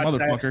driving away,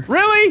 motherfucker.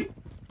 Really?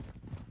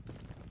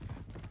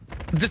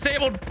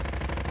 Disabled.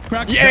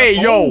 Hey,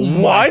 yo,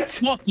 what?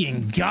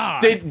 Fucking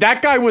god.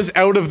 That guy was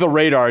out of the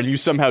radar and you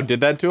somehow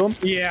did that to him?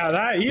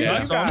 Yeah, you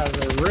guys are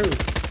rude.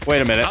 Wait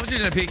a minute. I was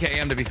using a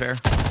PKM to be fair.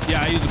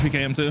 Yeah, I use a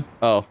PKM too.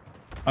 Oh.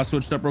 I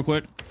switched up real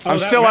quick. I'm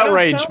still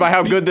outraged by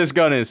how good this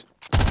gun is.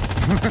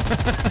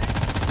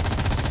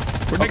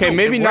 Okay,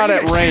 maybe not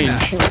at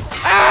range.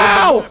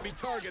 Ow!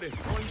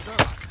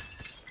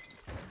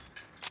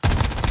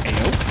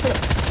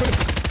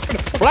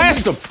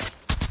 Blast him!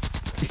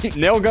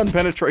 Nail gun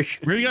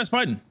penetration. Where are you guys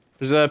fighting?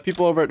 There's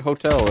people over at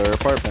hotel or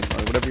apartment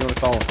or whatever you want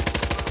to call them.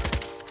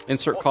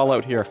 Insert call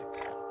out here.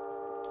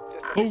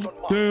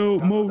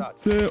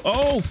 Motel.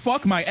 Oh,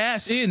 fuck my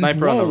ass in.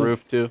 Sniper on the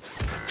roof too.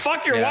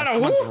 Fuck your Yeah,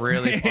 water. someone's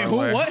really far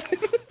away. What?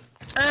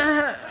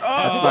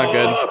 That's not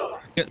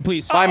good.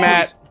 Please. Bye,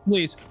 Matt.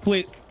 Please.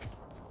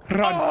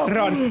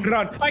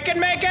 Run. I can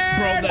make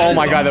it. Oh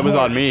my god, that was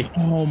on me.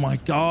 Oh my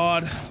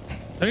god.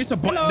 There needs to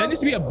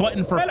be a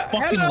button for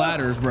fucking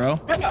ladders, bro.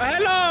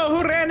 Hello.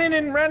 Who ran in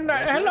and ran?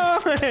 Hello.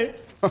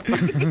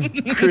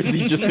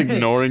 Chrissy just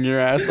ignoring your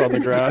ass on the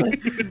ground.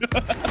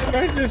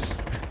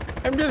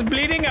 I'm just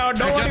bleeding out.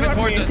 Don't worry jumping about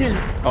towards me.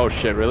 us. Oh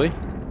shit, really?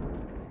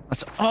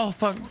 Oh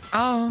fuck.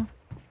 Oh.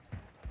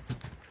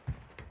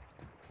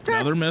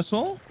 Another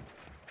missile.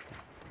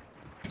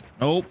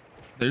 Nope.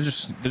 They're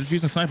just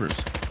using snipers.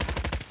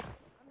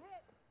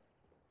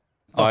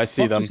 Oh, I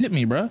see them. Just hit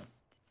me, bro.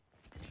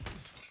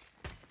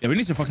 Yeah, we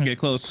need to fucking get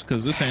close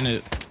because this ain't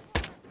it.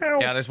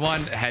 Yeah, there's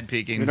one head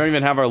peeking. We don't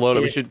even have our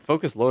loadout. We should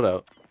focus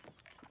loadout.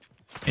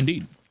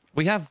 Indeed.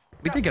 We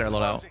did get our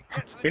loadout.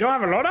 We don't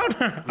have a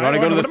loadout? You want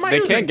to go to the... They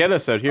can't get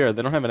us out here.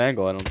 They don't have an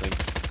angle, I don't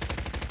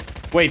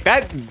think. Wait,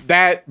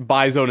 that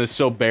buy zone is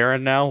so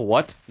barren now.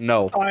 What?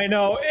 No. I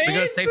know. We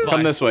gotta safe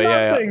Come this way,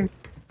 yeah.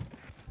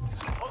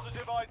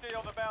 Positive ID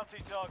on the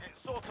bounty target.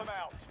 Sort them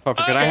out.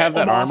 Perfect. Can I have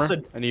that armor?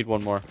 Bastard. I need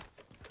one more.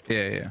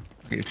 Yeah.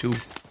 I get two.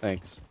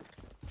 Thanks.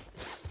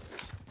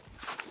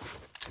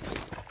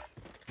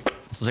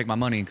 So take my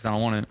money because I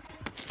don't want it.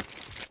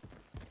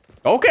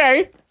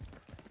 Okay.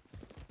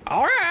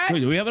 All right. Wait,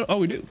 do we have it? Oh,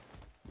 we do.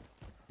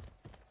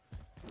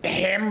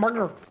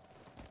 Hamburger.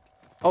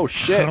 Oh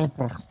shit. A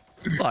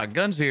lot of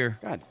guns here.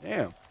 God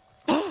damn.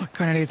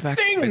 Grenades back.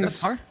 Wait, is that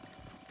Things. a car?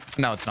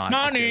 No, it's not.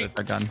 Money. It's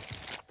a gun.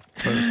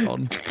 What is it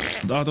called?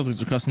 Oh,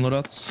 those are custom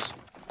loadouts.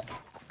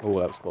 Oh,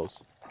 that was close.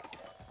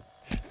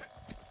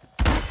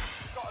 Got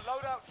a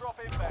loadout drop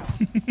inbound.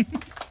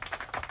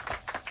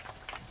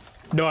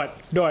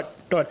 Do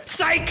it.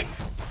 Psych!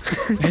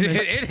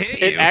 It hit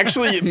you. It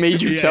actually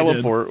made you Yeah, it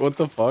teleport. What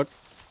the fuck?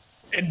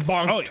 It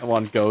bonked. I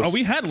want ghost. Oh,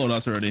 we had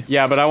loadouts already.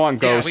 Yeah, but I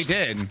want Yeah, ghost. we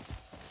did.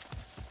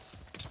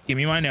 Give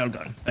me my nail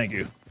gun. Thank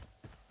you.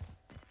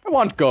 I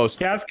want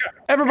ghost. Yeah,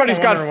 Everybody's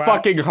got wonder why.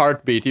 fucking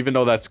heartbeat, even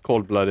though that's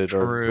cold-blooded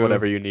or True.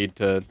 whatever you need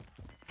to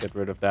get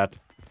rid of that.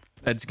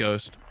 It's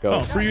Ghost. Oh,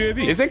 Ghost. free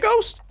UAV. Is it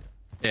ghost?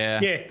 Yeah.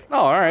 Yeah. Oh,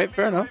 all right,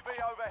 fair enough.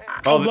 UAV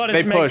overhead. Oh, Blood they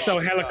is made pushed. so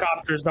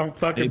helicopters don't They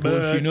fucking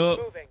pushing budge.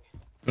 up.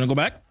 Gonna go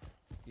back?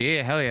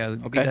 Yeah, hell yeah.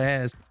 Beat Okay. the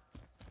ass.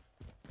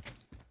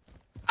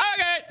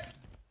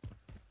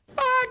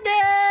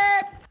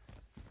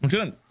 What you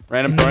doing?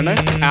 Random throwing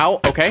knife. Ow.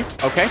 Okay.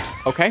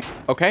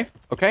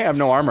 I have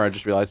no armor. I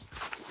just realized.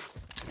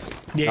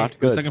 Yeah. Not The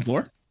good. second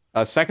floor?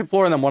 Second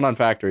floor and then one on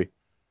factory.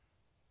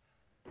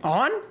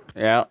 On?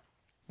 Yeah.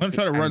 I'm gonna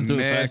try to run through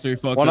the missed. factory.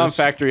 Fuck One on this.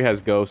 factory has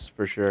ghosts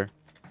for sure.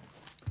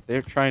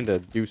 They're trying to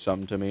do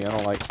something to me. I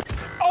don't like.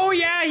 Oh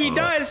yeah, he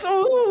does.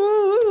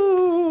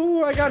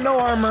 Ooh, I got no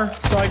armor,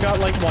 so I got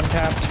like one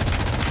tapped.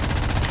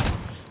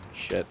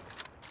 Shit.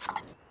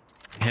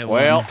 Hit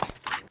Well, one.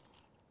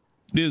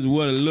 This is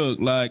what it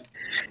looked like.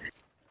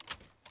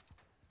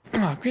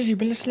 Oh, Chris, you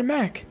been listening to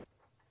Mac?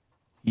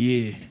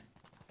 Yeah.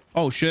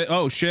 Oh shit.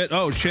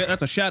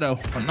 That's a shadow.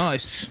 Oh,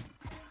 nice.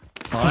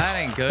 Well, that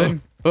ain't good.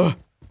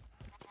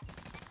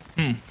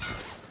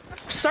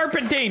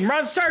 serpentine!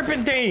 Run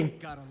serpentine!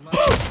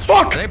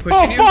 Fuck!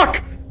 Oh you?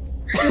 fuck!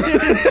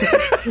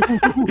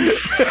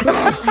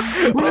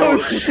 Oh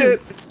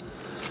shit!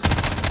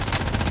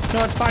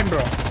 No, it's fine, bro.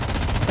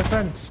 We're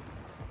friends.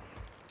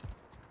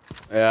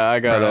 Yeah, I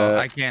got Bro,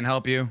 I can't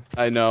help you.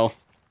 I know.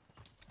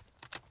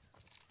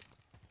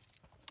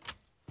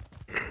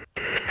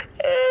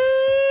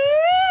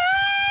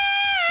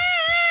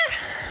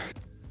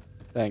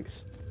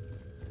 Thanks.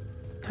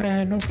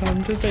 No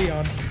problem. Just stay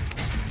on.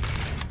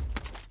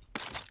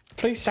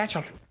 Please,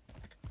 satchel.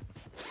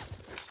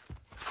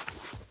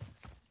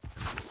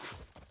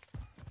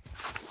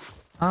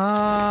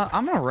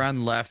 I'm gonna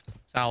run left,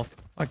 south,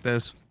 like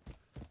this.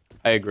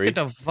 I agree. Get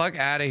the fuck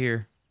out of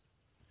here.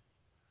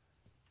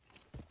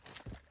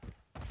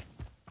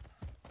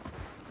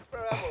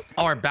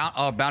 Oh, our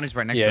bounty's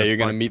right next to us. Yeah, you're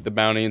gonna meet the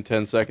bounty in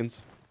 10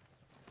 seconds.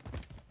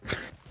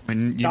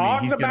 When you Dog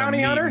mean he's the gonna bounty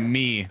meet hunter?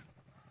 me.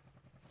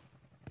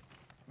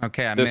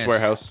 Okay, I This missed.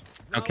 warehouse.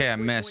 Okay, I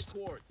missed.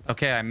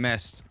 Okay, I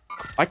missed.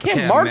 I can't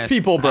Okay, I mark missed.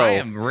 people, bro. I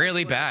am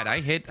really bad.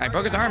 I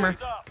broke his armor.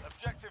 Up.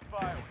 Objective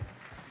failed.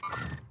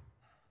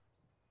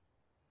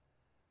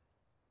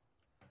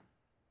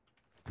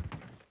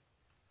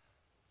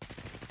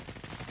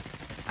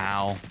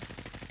 Ow.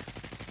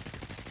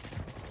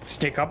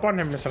 Stick up on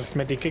him, Mr.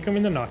 Smitty. Kick him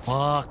in the nuts.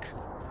 Fuck.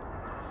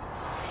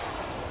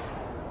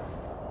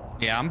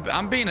 Yeah,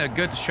 I'm being a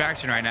good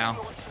distraction right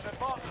now.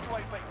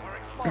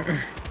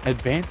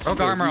 Advanced. Broke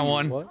armor on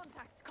one. What?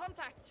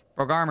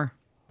 Broke armor.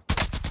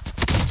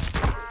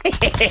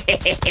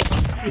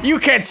 You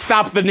can't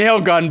stop the nail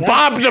gun.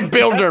 Bob the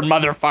Builder,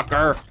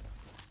 motherfucker.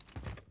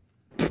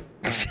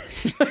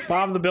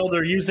 Bob the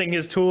Builder using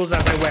his tools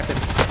as a weapon.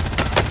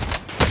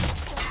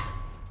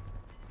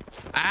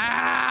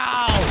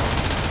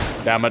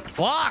 Ow! Damn it.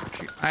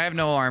 Fuck! I have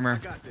no armor.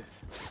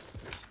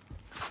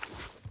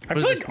 I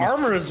feel like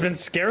armor has been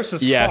scarce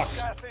as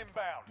Yes. fuck. Gas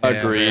inbound. Yeah,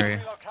 Agreed. very.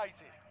 Relocated.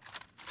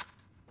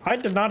 I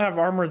did not have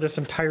armor this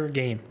entire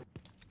game.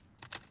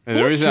 And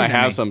the reason I shooting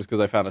have me? some is because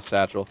I found a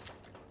satchel.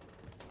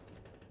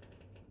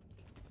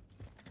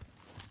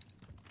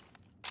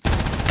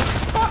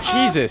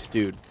 Jesus,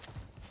 dude.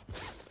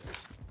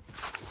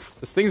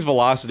 This thing's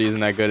velocity isn't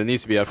that good. It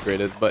needs to be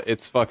upgraded, but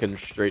it's fucking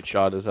straight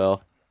shot as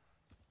hell.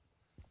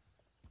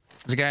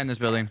 There's a guy in this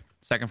building.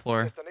 Second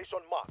floor. Destination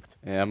marked.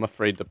 Yeah, I'm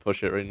afraid to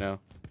push it right now.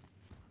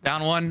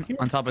 Down one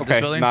on top of this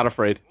Okay, building. not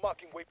afraid.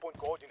 Marking waypoint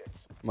coordinates.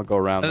 I'm gonna go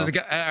around There's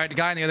though. a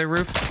guy on the other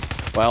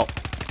roof. Well,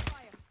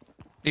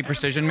 He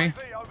precisioned me.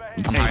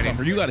 Overhead. I'm Hey, hiding.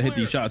 Buffer, you gotta hit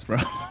these shots, bro.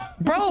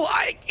 Bro,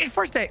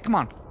 first day. Come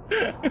on.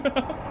 Weren't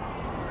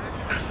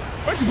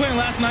you playing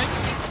last night?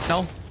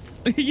 No.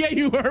 Yeah,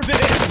 you were,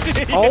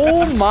 bitch.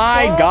 oh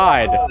my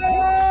god.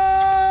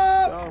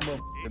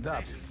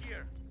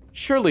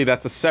 Surely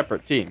that's a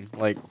separate team.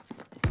 Like,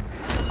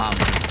 No.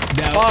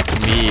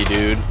 fuck me,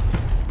 dude.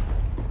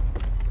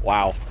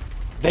 Wow.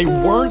 They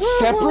weren't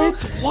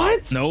separate?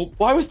 What? Nope.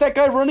 Why was that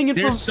guy running in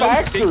They're from so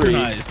factory?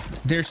 synchronized.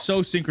 They're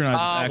so synchronized.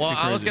 It's Well,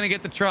 actually I was crazy. gonna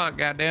get the truck.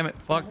 God damn it.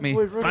 Fuck me.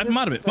 I'm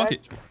out of it. Fuck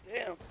it.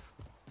 Damn.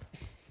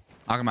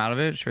 Knock him out of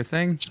it. Sure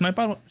thing. Snipe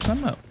out.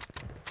 Snipe out.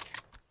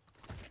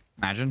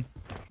 Imagine.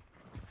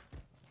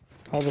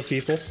 All the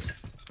people.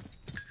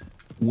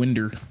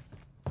 Winder.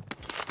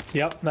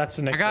 Yep, that's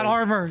the next I got one.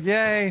 armor.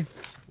 Yay.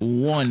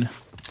 One.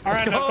 All right,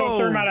 Let's now throw go.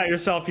 thermite at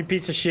yourself, you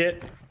piece of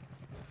shit.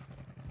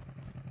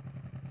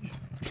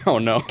 Oh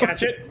no.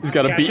 Catch it. He's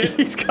gotta Catch beat. it.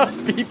 He's gotta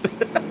beat.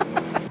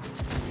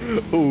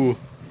 Ooh.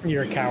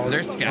 You're a coward. Is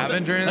there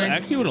scavenge or That anything?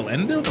 actually would have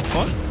ended. What the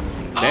fuck?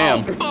 Damn.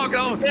 Oh, fuck. That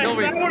almost Yeah, killed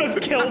me. that would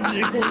have killed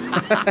you.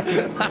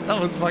 That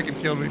almost fucking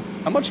killed me.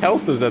 How much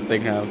health does that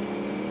thing have?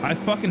 I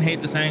fucking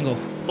hate this angle.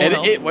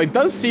 It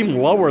does seem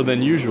lower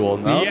than usual,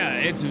 no? Yeah,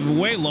 it's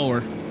way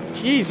lower.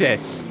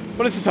 Jesus.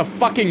 What is this, a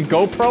fucking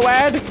GoPro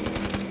ad?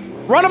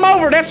 Run him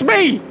over, that's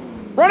me!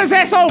 Run his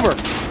ass over!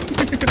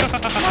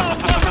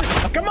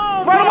 Come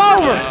on, Run him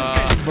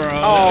over! Bro.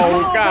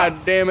 Oh,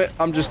 god damn it.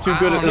 I'm just too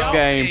good at this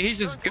game. He's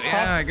just,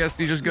 yeah, I guess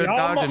he's just good You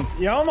at dodging.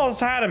 you almost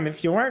had him.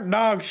 If you weren't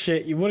dog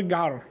shit, you would have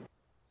got him.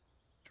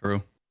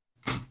 True.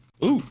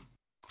 Ooh.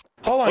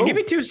 Hold on, Oh. give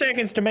me 2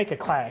 seconds to make a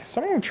class.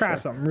 I'm gonna try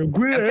something real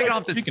quick. Take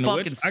off this Speaking of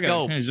fucking which, I gotta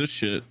scope. change this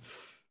shit.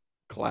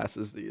 Class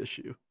is the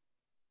issue.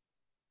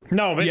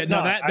 No, but Yeah, it's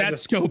no, not. that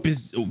scope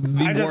is the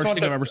I just worst want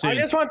thing I've ever seen. I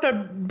just want to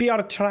be able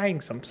to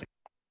trying something.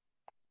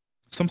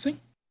 Something?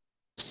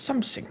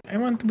 Something. I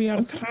want to be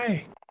able to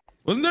try.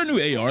 Wasn't there a new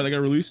AR that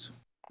got released?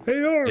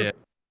 Hey, Yeah.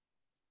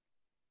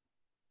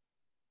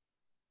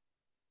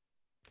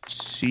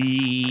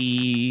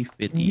 He's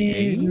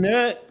C58.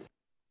 nuts.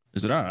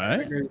 Is it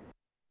alright?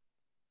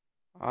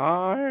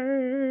 I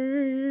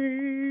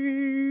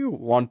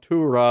want to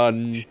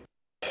run.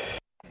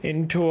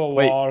 Into a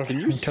Wait, wall. can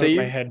you until save?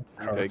 My head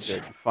Okay, hurts.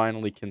 good. You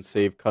finally can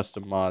save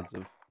custom mods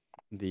of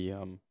the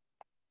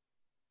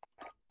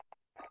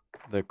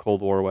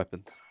Cold War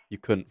weapons. You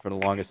couldn't for the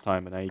longest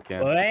time, and now you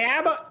can.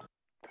 Yeah, but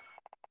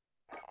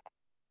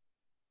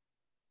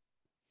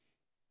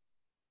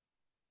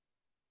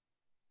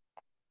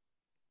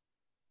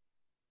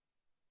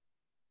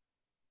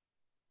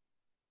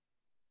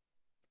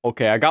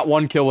Okay, I got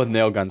 1 kill with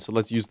nail gun, so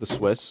let's use the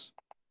Swiss.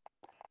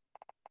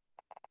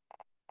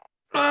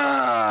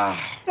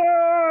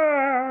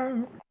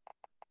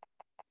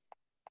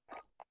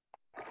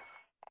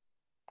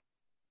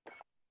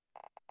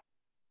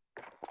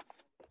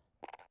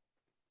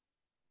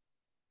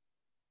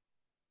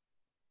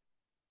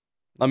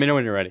 Let me know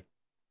when you're ready.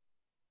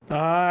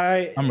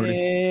 I'm ready.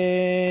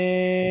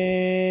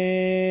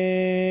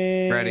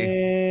 Ready.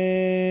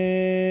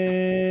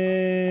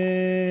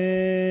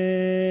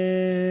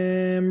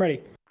 I'm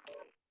ready.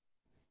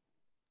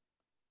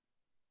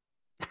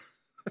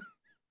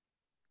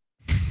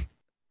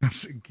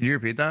 Can you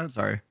repeat that?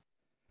 Sorry.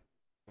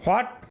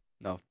 What?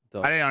 No,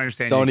 I didn't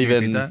understand. Don't Can you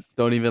repeat even, that?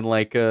 don't even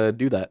like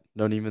do that.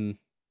 Don't even.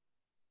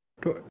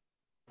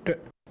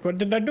 What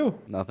did I do?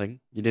 Nothing.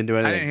 You didn't do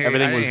anything. didn't hear you.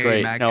 Everything I was didn't hear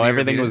you, great. Mac. No, Can you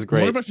everything repeat was it? What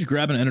great. if I just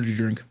grab an energy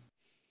drink?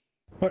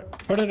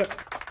 What did I?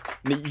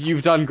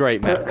 You've done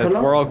great, Matt. That's,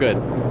 we're all good.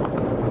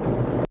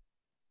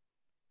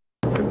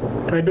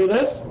 Can I do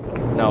this?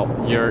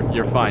 No,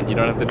 you're fine. You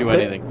don't have to do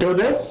anything. Do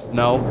this?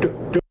 No.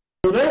 Do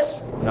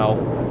this?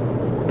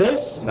 No.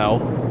 This?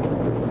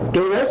 No.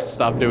 Do this?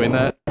 Stop doing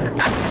that.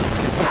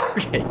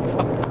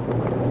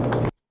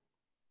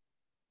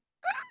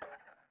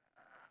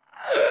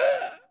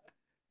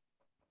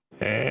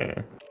 Okay.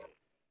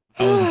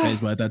 I wasn't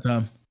phased by it that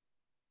time.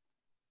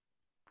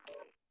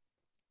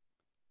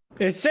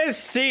 It says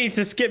C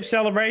to skip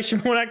celebration.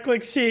 When I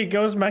click C, it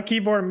goes to my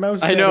keyboard and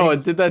mouse. I know,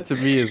 it did that to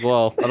me as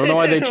well. I don't know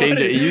why they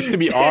changed it. It used to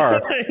be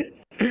R.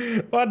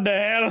 What the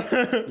hell?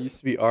 It used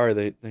to be R.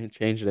 They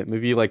changed it.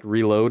 Maybe like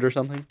reload or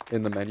something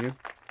in the menu.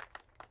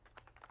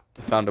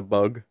 I found a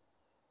bug.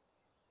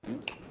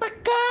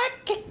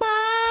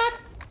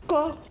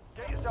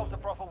 Get yourself a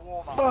proper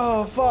warm-up.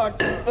 Oh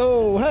fuck!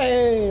 Oh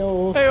hey!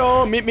 Oh. Hey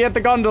oh, meet me at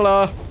the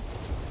gondola.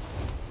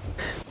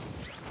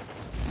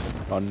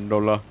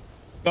 Gondola.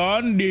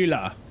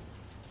 Gondila.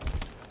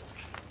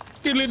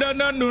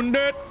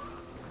 Skilly-dun-dun-dun-dun.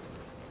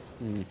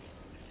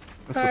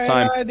 What's the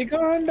time?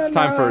 It's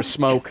time for a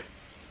smoke.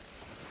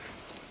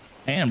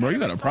 Damn, bro, you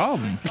got a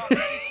problem.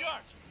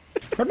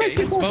 What makes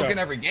you He's smoking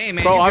every game,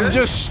 man. Bro, You I'm good?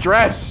 just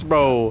stressed,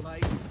 bro.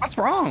 What's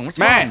wrong? What's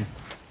Man.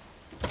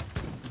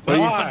 wrong?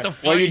 What?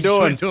 What are you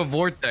doing? Into a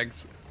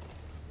vortex.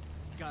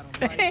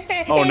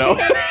 Oh no.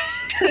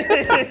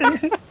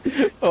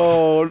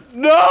 Oh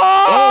no!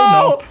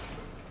 Oh, no.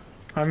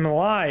 I'm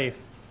alive.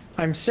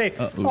 I'm safe.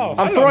 Uh-oh. Oh, I'm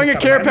hello, throwing a Mr.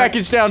 care Man.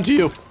 package down to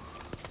you.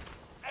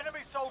 Enemy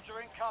soldier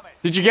incoming.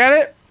 Did you get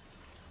it?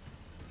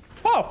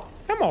 Oh,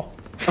 ammo.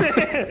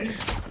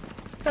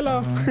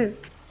 Hello.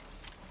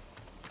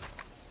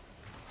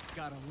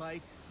 Got a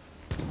light.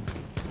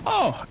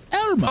 Oh,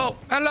 Elmo. Oh,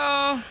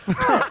 hello.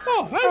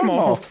 Oh,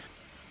 ammo.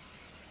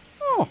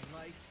 Oh.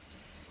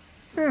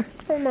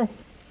 Ammo.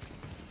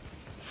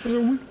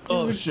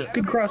 Oh, shit.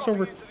 Good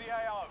crossover. Into the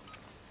AO.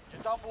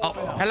 You're done Oh,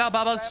 warming up. hello,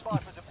 Bubbles. Stand by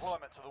for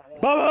deployment to the war.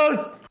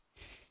 Bubbles!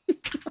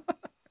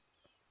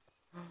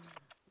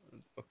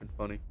 Fucking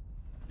funny.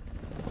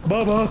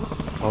 Bubba.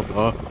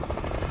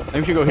 Maybe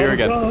we should go here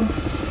again.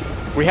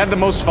 We had the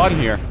most fun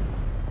here.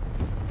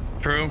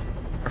 True.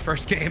 Our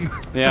first game.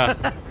 Yeah.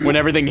 When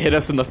everything hit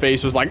us in the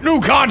face, was like, new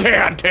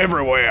content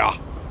everywhere.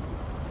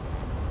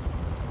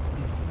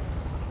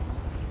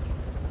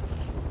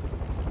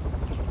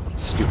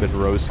 Stupid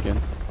rose skin.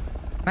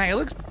 Hey,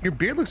 your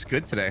beard looks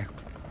good today.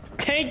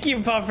 Thank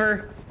you,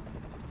 Puffer.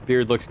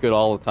 Beard looks good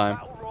all the time.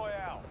 Battle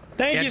Royale.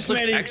 Thank Yeah, it you, just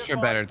looks Smitty. extra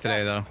better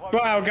today, though.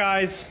 Wow,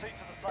 guys.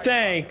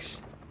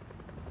 Thanks.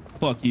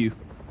 Fuck you.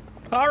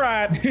 All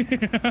right.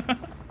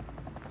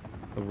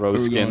 The rose Where we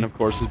skin, going? of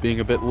course, is being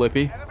a bit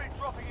lippy. Enemy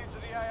dropping into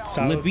the AO.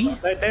 So, Lippy?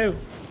 They do.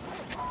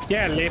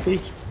 Yeah,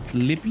 Lippy.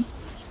 Lippy?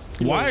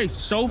 Why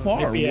so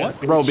far? Lippy, yeah. What?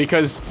 Bro,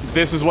 because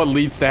this is what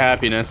leads to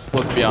happiness.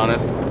 Let's be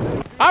honest.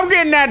 I'm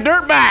getting that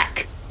dirt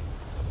back!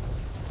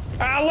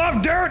 I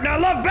love dirt and I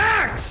love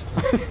backs.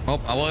 Oh,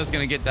 I was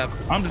gonna get that.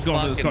 I'm just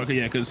going to this car. fucking-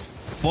 Yeah, because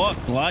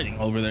fuck lighting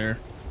over there.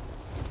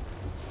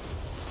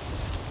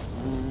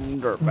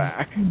 Dirt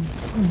back.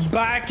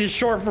 Back is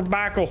short for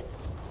backle.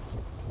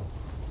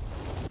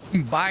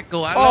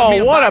 Backle. I love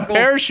me Oh, what a backle.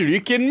 parachute. Are you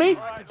kidding me?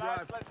 Right,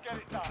 lads, let's get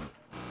it done.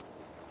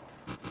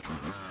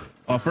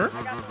 Offer?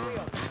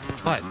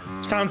 What?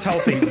 Sounds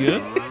healthy.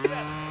 Good?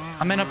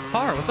 I'm in a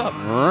car. What's up?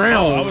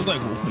 Oh, I was like,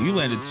 you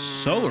landed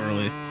so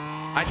early.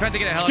 I tried to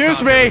get a Excuse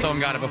helicopter, me. but someone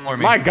got it before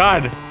me. My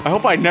God. I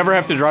hope I never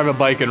have to drive a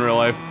bike in real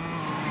life.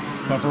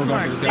 Offer, we're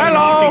going for this guy.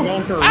 Hello!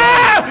 Going for a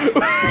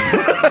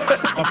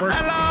Ah! Offer.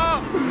 Hello.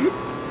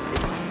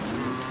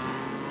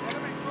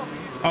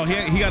 Oh,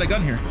 he got a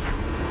gun here.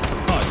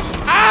 Nice.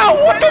 Ow!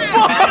 What the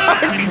fuck?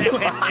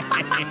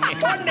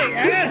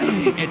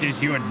 It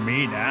is you and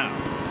me now.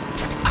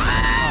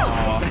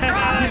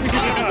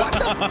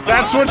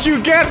 That's what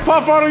you get,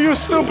 Puffalo, you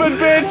stupid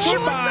bitch!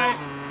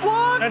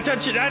 That's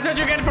what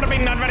you get for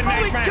being not very Oh,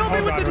 nice, he man. killed me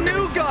Oh, with God, the okay.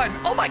 new gun.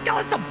 Oh my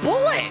God, it's a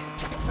bullet.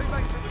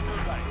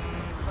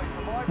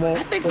 Well,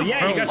 That thing's well, a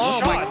yeah, you got Oh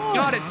shot. my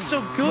God, it's so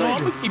No, I'm good.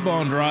 gonna keep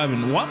on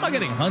driving. Why am I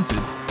getting hunted?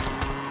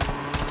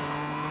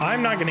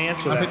 I'm not gonna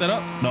answer Can I pick that.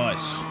 that up?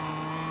 Nice.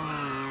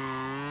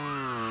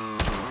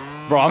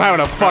 Bro, I'm having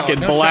a fucking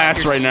no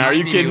blast shot, right now. Are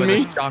you sniping kidding with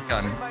me? a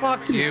shotgun.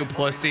 Fuck you,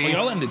 pussy. Oh,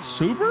 y'all ended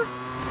super?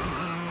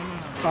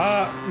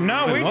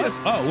 No, Wait, we what?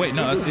 just Oh wait,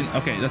 no, that's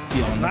okay. That's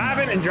beyond.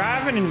 vibing and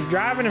driving and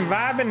driving and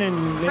vibing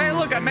and. Hey,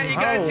 look, I met you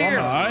guys here.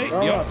 All right.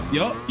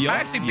 Yup. I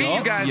actually beat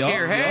you guys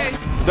here. Hey.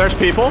 There's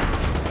people.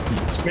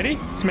 Smitty.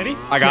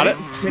 I got it.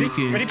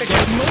 Smitty, pick it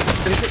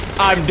up.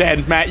 I'm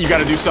dead, Matt. You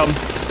gotta do something.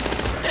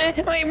 I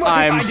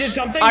did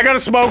something. I gotta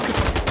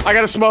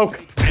smoke.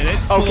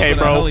 Okay,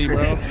 bro.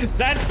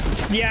 That's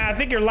yeah. I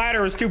think your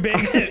ladder was too big.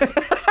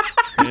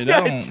 I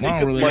don't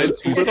really Light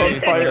know. was on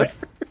fire.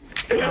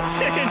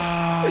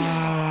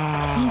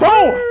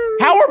 Bro,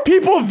 how are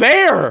people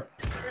there?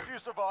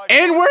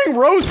 And wearing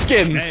rose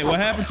skins. Hey, what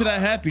happened to that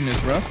happiness,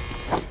 bro?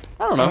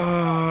 I don't know.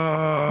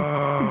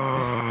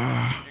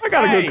 I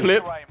got a good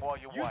clip.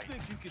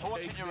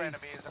 Taunting your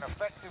enemy is an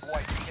effective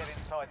way to get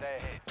inside their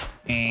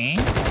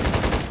heads.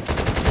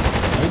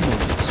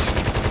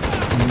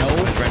 No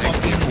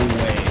fucking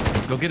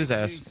way. Go get his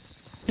ass.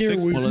 6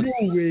 bullets.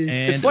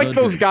 It's like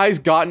those guys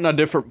got in a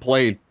different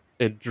plane.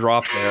 It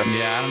dropped there.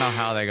 Yeah, I don't know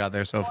how they got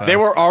there so fast. They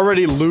were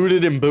already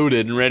looted and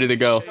booted and ready to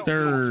go.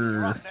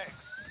 Sir.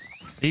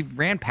 He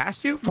ran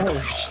past you?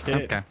 Oh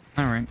shit. Okay.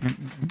 All right.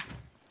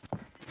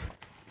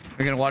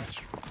 We're gonna watch.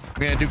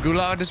 We're gonna do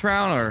gulag this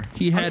round, or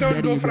He had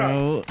Daddy,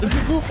 bro.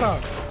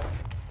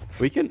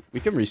 We can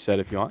reset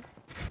if you want.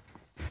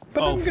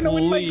 But Oh, I'm gonna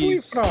win my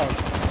please.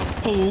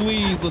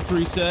 Please, let's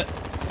reset.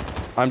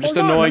 I'm just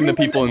annoying the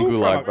people in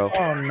gulag, bro.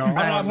 Oh no.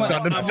 I'm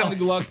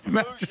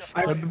just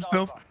stunned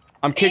himself.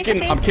 I'm kicking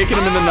him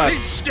in the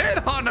nuts. He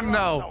shit on him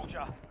though.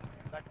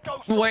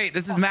 Wait,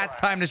 this is Matt's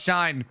time to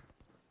shine.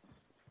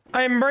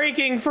 I'm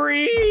breaking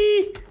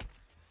free.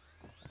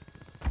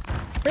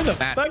 Where the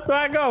Matt. fuck do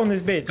I go in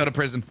this bitch? Go to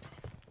prison.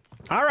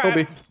 All right.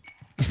 Kobe.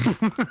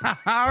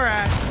 All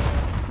right.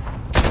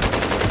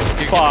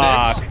 Here,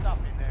 Fuck.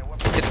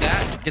 Get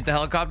that. Get the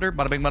helicopter.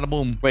 Bada bing, bada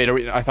boom. Wait,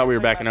 I thought we were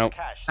backing out.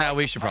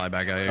 We should probably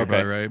back out. Yeah, Okay.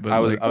 probably right. But I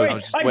was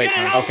wait.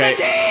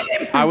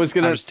 Okay. I was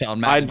gonna. I'm just telling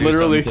Matt I to do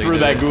literally something threw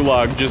so he that did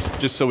gulag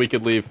just so we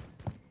could leave.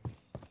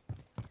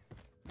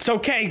 It's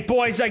okay,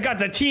 boys. I got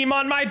the team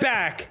on my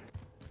back.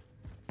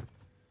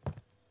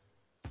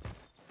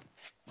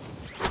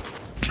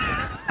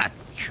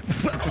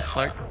 What the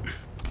fuck?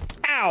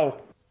 Ow.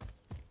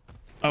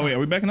 Oh wait, are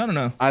we backing out or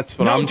no? That's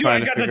what No, I'm dude, trying I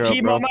to got the figure out,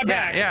 team bro. on my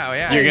back.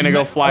 Yeah. You're gonna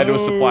go fly to a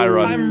supply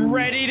run. I'm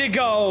ready to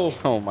go.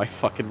 Oh my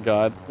fucking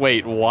god.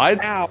 Wait,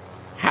 what? Ow.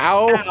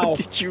 How Ow.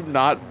 did you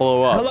not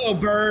blow up? Hello,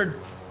 bird.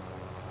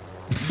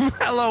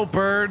 Hello,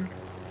 bird.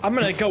 I'm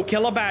gonna go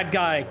kill a bad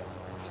guy.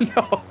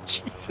 No,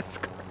 Jesus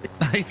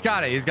Christ. He's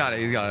got it. He's got it.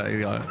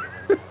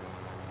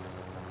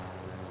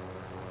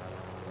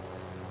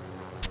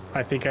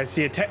 I think I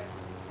see a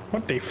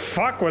What the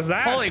fuck was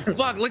that? Holy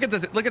fuck! Look at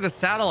this. Look at the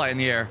satellite in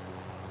the air.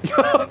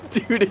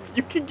 Dude, if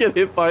you can get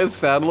hit by a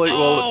satellite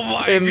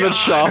while in the God.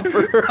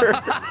 chopper,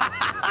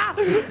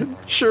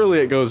 surely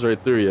it goes right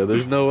through you.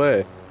 There's no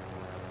way.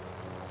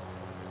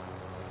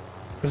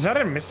 Is that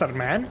a Mr.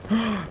 Man?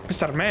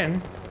 Mr.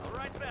 Man?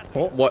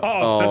 Oh, What?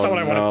 oh, that's not what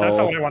I wanted. That's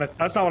not no. what I wanted.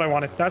 That's not what I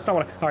wanted. That's not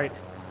what I... Alright.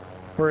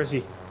 Where is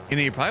he? You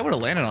know, you probably would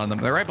have landed on them.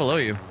 They're right below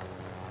you.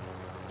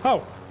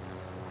 Oh.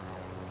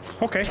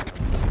 Okay.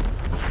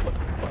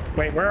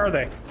 Wait, where are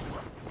they?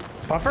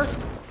 Buffer?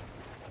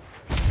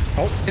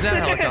 Oh. Get that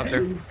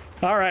helicopter.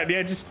 Alright,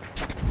 yeah, just...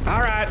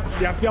 Alright,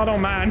 yeah, if y'all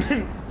don't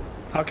mind.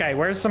 Okay,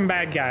 where's some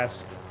bad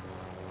guys?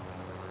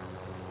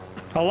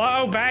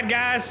 Hello, bad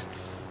guys?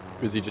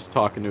 Was he just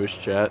talking to his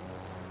chat?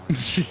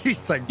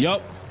 He's like,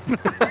 Yup.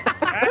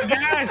 Bad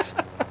guys!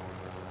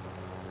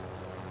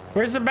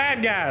 Where's the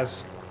bad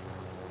guys?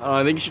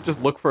 I think you should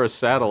just look for a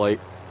satellite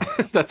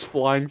that's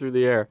flying through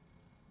the air.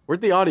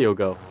 Where'd the audio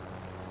go?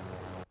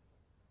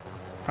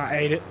 I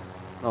ate it.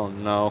 Oh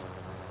no.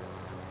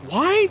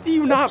 Why do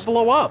you not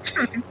blow up?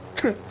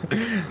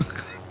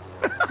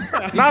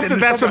 Not that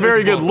that's a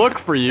very good look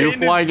for you,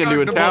 flying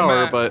into a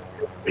tower, but...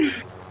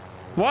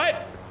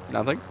 What?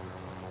 Nothing?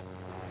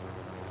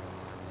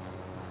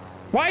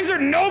 Why is there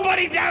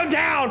nobody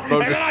downtown? Bro,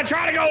 And just then I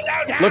try to go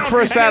downtown. look for a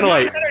and there's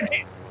satellite. not another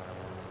team.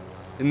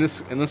 In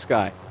the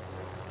sky.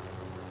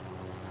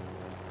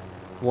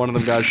 One of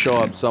them guys show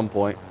up at some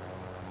point.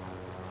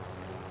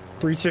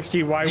 360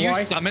 do you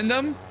YY. summon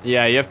them?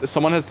 Yeah, you have to.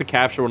 Someone has to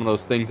capture one of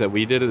those things that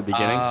we did at the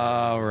beginning,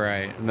 Oh,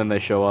 right. and then they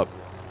show up.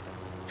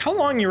 How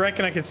long you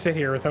reckon I could sit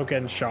here without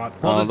getting shot?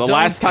 Well, the the zone's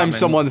last time coming.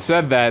 someone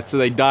said that, so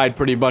they died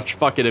pretty much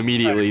fucking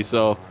immediately.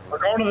 So We're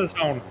going to the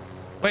zone.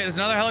 Wait, there's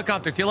another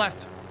helicopter to your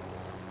left.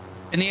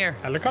 In the air.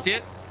 Helicopter? See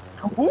it?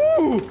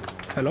 Woo!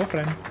 Hello,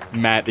 friend.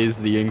 Matt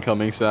is the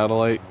incoming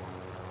satellite.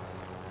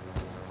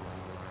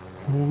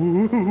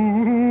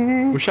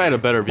 Wish I had a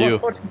better view.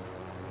 What?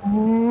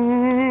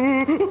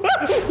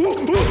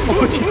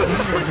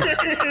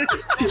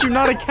 Did you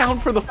not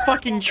account for the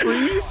fucking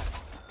trees?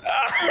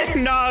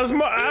 No, I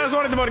was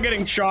worried about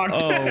getting shot.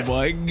 Oh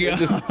my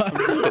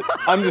god.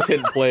 I'm just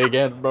hitting play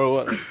again,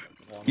 bro.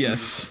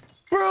 Yes.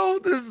 Bro,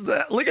 this is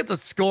look at the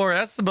score.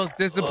 That's the most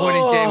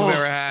disappointing game we've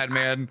ever had,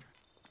 man.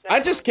 I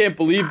just can't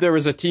believe there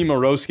was a team of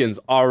Roskins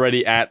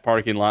already at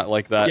parking lot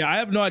like that. Yeah, I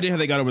have no idea how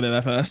they got over there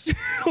that fast.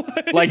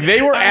 Like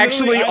they were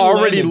actually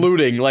already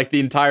looting like the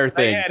entire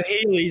thing. They had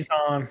Heelys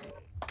on.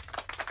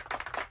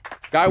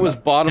 Guy was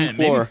bottom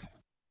floor. Maybe,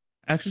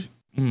 actually,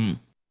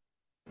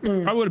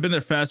 I would have been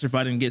there faster if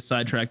I didn't get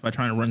sidetracked by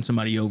trying to run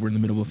somebody over in the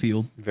middle of a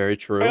field. Very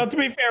true. Well, to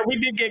be fair, we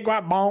did get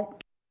quite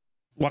bonked.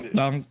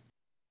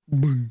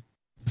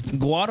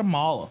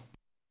 Guatemala.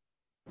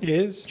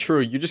 Is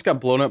true. You just got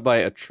blown up by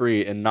a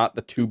tree and not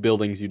the 2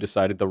 buildings you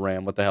decided to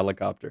ram with the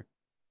helicopter.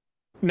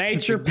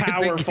 Nature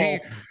powerful.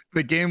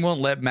 The game won't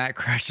let Matt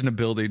crash into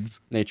buildings.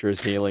 Nature is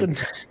healing.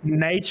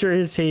 Nature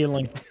is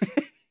healing.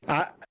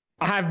 I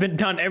have been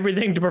done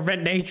everything to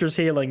prevent nature's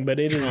healing, but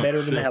it is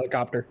better than the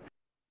helicopter.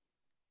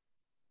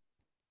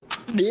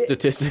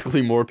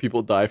 Statistically, more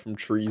people die from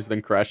trees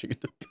than crashing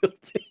into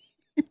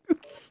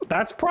buildings.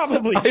 That's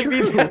probably true.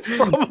 I mean, that's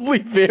probably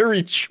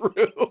very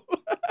true.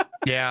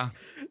 Yeah.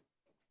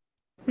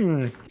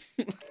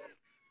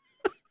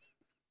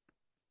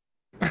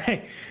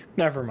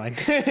 Never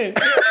mind. I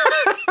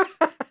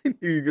knew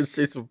you were gonna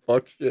say some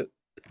fuck shit.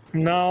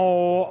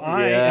 No,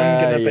 I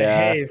am gonna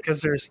behave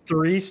because there's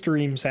 3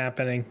 streams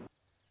happening.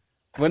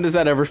 When does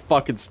that ever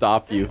fucking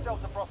stop you?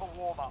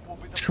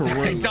 True.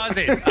 It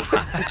doesn't.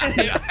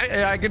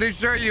 I can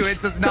assure you,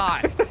 it does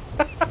not.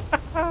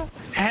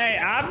 Hey,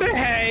 I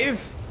behave.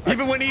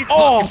 Even when he's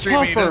fucking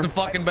streaming, he Puffer. doesn't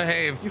fucking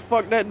behave. You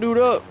fucked that dude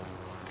up.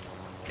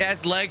 He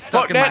has legs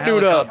stuck in that my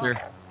dude up.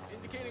 helicopter.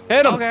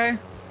 Hit him. Okay.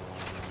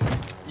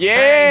 Yeah.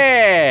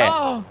 Hey.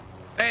 Oh.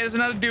 Hey, there's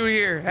another dude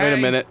here. Hey. Wait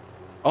a minute.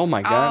 Oh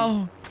my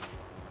god.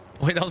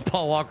 Oh. Wait, that was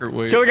Paul Walker.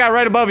 Wait. Kill the guy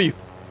right above you.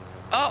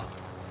 Oh.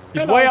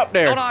 He's way up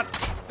there. Hold on.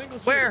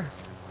 Where?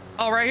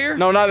 Oh, right here?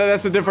 No, not that.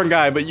 That's a different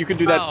guy, but you can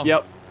do that. Oh.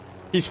 Yep.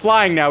 He's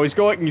flying now. He's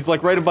going. He's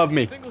like right above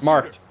me.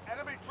 Marked.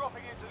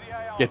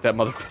 Get that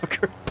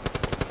motherfucker.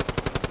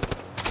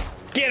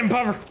 Get him,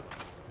 Puffer.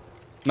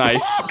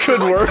 Nice.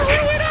 Good work.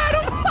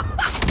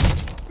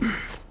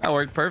 That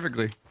worked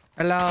perfectly.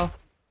 Hello.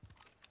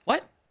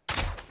 What?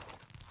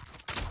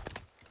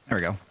 There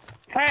we go.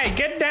 Hey,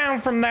 get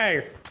down from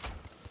there.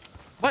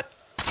 What?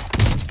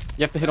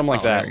 You have to hit him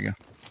like that. There you go.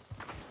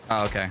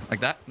 Oh, okay.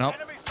 Like that? Nope.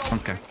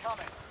 Okay.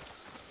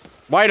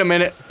 Wait a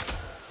minute.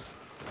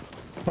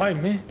 Why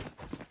me?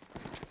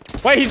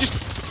 Wait, he just...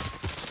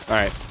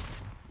 Alright.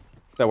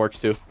 That works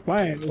too.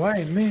 Why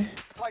me?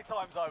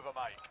 Playtime's over,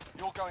 mate.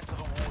 You're going to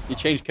the war. He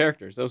changed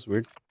characters. That was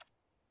weird.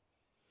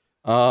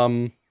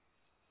 Here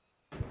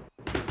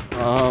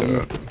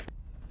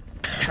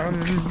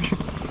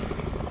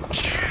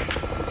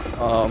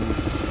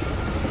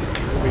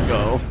we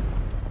go.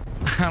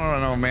 I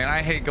don't know, man.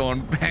 I hate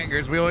going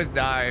bangers. We always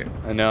die.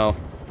 I know.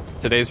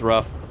 Today's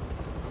rough.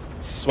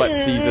 It's sweat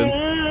season.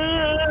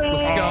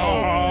 Let's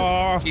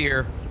go.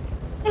 Here.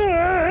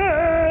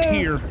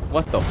 Here.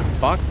 What the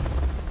fuck?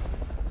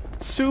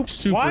 Soup.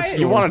 Superstore.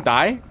 You want to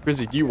die?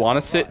 Grizzly, do you want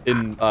to sit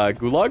in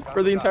gulag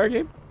for the entire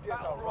game?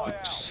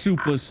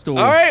 Superstore.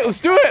 All right, let's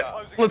do it.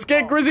 Let's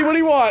get Grizzly what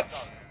he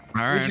wants.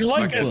 All right. Would you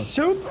like a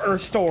soup or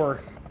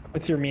store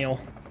with your meal?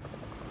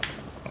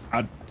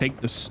 I'd take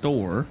the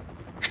store.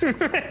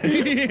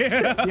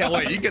 Yeah,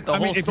 wait, you get the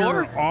whole if store?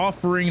 you're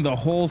offering the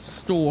whole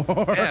store.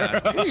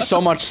 Yeah. So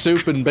much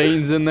soup and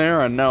beans in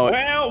there. I know it.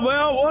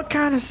 Well, what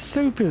kind of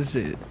soup is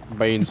it?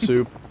 Bean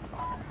soup.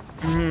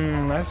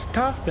 That's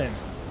tough then.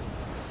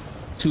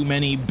 Too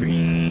many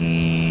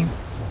beans.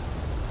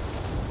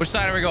 Which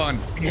side are we going?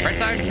 Right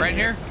side? Right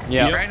here?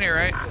 Yeah. Right here,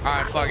 right? All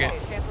right, fuck it.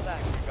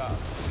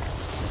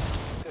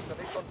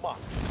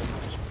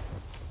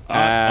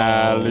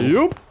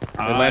 Alley-oop. It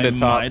landed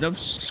top. Might have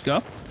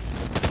scuffed.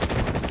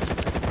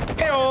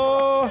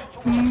 Hey-oh.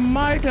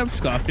 Might have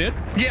scuffed it.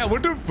 Yeah,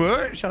 what the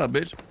fuck? Shut up,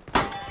 bitch.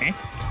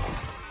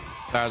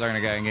 Sorry, they're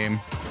gonna get in game.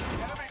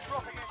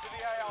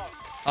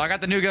 Oh, I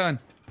got the new gun.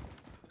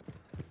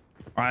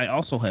 I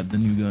also have the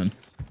new gun.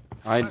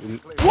 I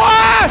didn't.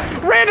 What?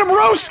 Random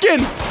Roskin!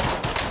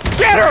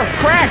 Get her!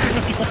 Cracked!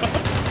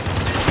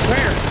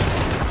 Where?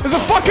 There's a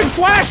fucking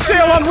flash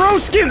sale on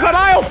Roskins on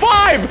aisle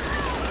 5!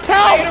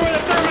 Help! Hit her with a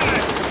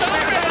thermite.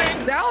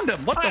 I downed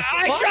him. What the fuck?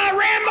 I shot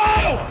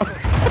Rambo!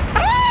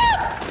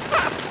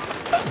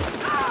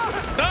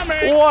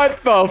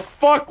 What the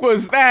fuck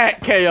was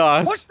that,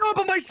 Chaos? What's up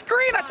on my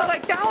screen? I thought I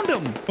downed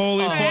him.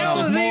 Holy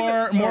fuck,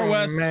 there's more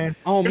west. Man.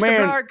 Oh, Here's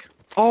man. the dark.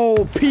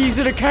 Oh, peas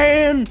in a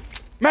can!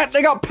 Matt,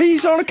 they got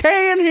peas on a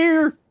can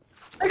here!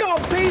 I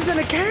got peas in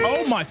a can.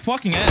 Oh my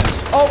fucking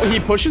ass. Oh, he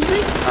pushes me?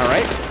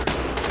 Alright.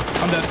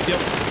 I'm dead. Yep.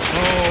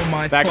 Oh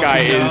my That fucking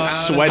guy God. is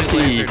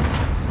sweaty.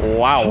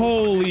 Wow.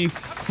 Holy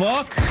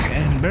fuck.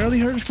 And barely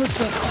heard his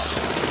footsteps.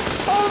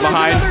 Oh, there's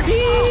Behind. another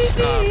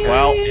team.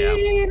 Well, Yeah.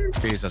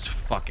 Jesus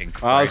fucking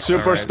Christ.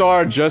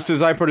 Superstar, just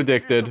as I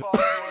predicted.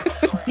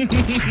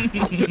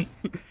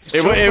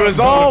 It was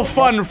all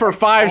fun for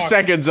 5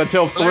 seconds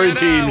until 3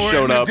 teams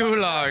showed up.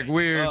 Gulag.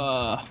 Weird.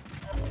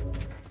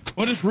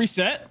 What, just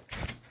reset?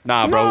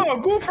 Nah, bro. No,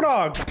 Goof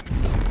Frog.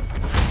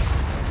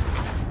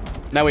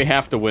 Now we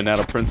have to win out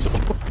of principle.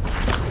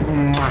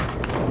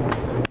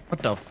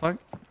 What the fuck?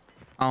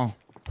 Oh.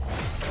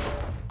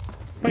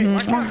 Wait,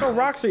 why can't I throw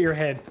rocks at your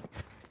head?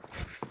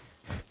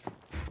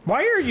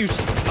 Why are you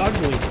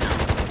ugly?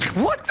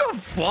 What the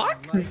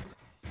fuck?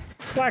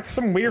 Like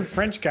some weird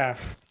French guy.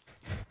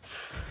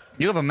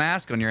 You have a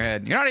mask on your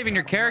head. You're not even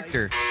your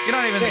character. You're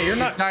not even you're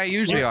not the guy you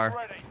usually are.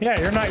 Yeah,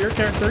 you're not your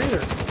character either.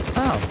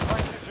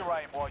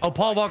 Oh. Oh,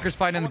 Paul Walker's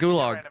fighting in the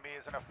gulag.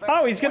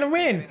 Oh, he's gonna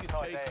win.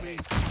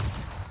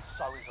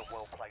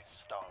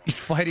 He's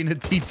fighting a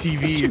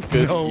TTV.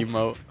 Good No.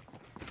 emote.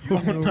 Oh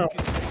no.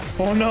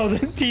 Oh no, the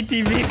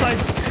TTV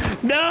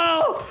like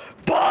no!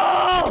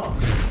 Paul!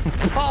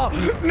 Oh,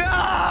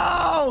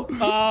 no!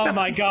 Oh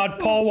my god,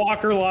 Paul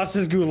Walker lost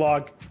his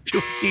gulag.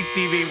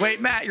 TTV. Wait,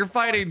 Matt, you're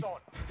fighting.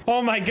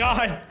 Oh my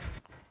god.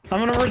 I'm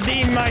gonna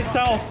redeem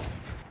myself.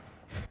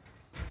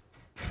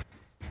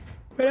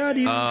 Where are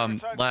you?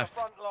 Left.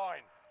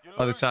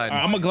 Other side.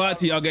 I'm gonna glide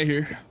till y'all get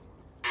here.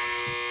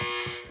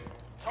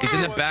 He's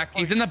in the back.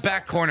 He's in the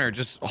back corner,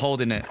 just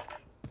holding it.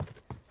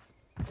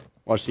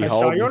 What's he I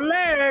saw holding? your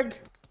leg.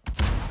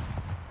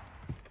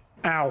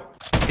 Ow.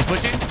 He's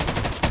pushing.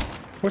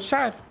 Which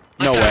side?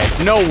 No way.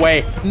 No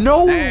way.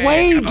 No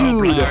way, come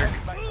on, dude. brother.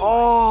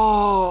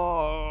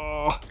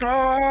 Oh.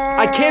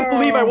 I can't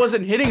believe I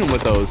wasn't hitting him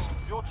with those.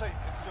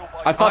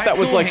 I thought that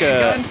was like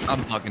a... I'm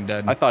fucking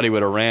dead. I thought he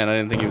would have ran. I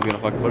didn't think he was gonna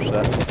fucking push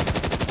that.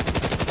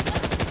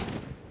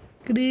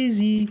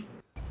 Crazy.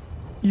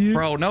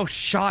 Bro, no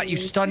shot. You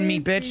stunned me,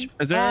 bitch.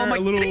 Is there my a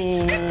little...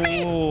 He stunned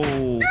me.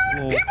 Dude,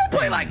 people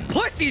play like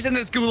pussies in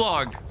this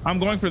gulag. I'm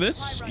going for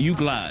this. You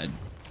glide.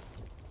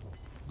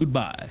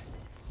 Goodbye.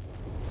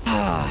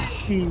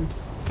 Oh,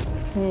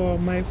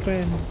 my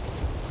friend.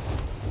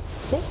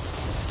 Oh.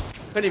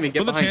 Couldn't even get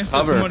What the behind chances that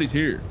cover. somebody's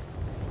here?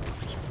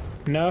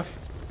 Enough.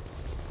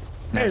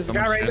 Hey, there's a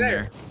guy right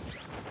there.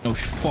 No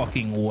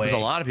fucking way. There's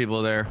a lot of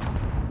people there.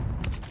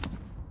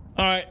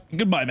 All right.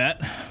 Goodbye,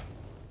 Matt.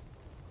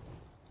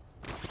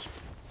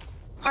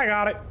 I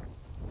got it.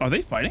 Are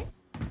they fighting?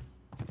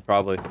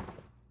 Probably.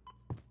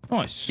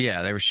 Nice.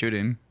 Yeah, they were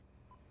shooting.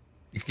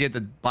 You could get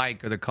the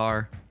bike or the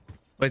car.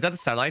 Wait, is that the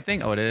satellite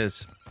thing? Oh, it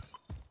is.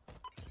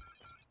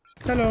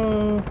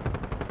 Hello.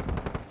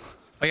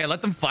 Oh yeah,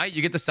 let them fight.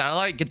 You get the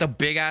satellite, get the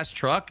big ass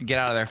truck, and get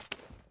out of there.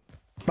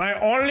 My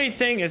only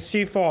thing is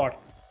C4.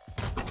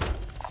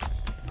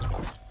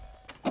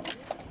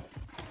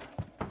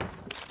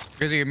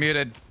 Grizzly, you're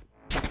muted.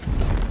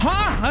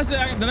 Huh?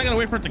 Then I gotta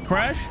wait for it to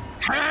crash?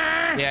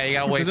 Yeah, you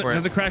gotta wait for it.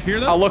 Does it crash here,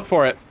 though? I'll look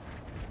for it.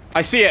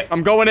 I see it.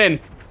 I'm going in.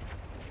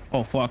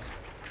 Oh, fuck.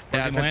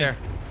 Yeah, it's right there.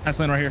 That's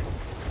land right here.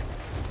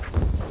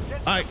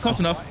 All right, close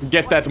enough.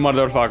 Get that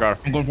motherfucker.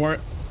 I'm going for it.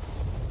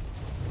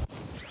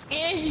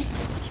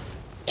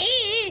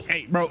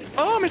 Hey, bro.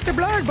 Oh, Mr.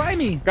 Blurred, buy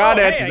me. Got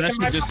it. Does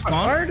that shit just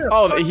spawn?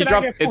 Oh, he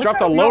dropped. It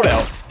dropped a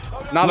loadout,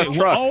 not Wait, a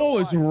truck. Oh,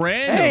 it's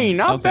random. Hey,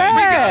 not We got a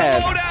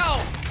bad.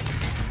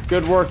 loadout.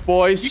 Good work,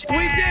 boys. We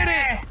did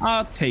it.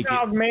 I'll take it.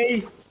 Not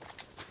me.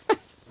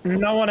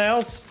 No one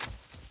else.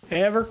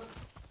 Ever.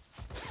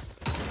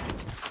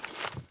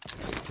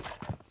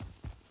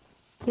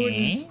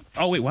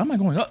 Oh, wait, why am I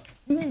going up?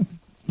 I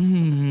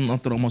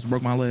thought I almost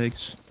broke my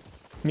legs.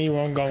 Me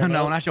won't go.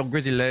 No, not your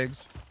grizzly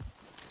legs.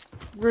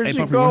 Where's Hey, he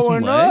Puffy, want some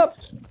going up?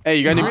 legs? Hey,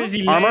 you got Grizzly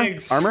any armor?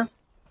 legs. Armor?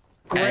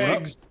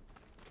 Greg's.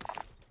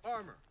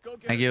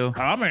 Thank you.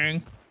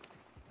 Coming.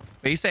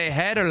 But you say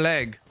head or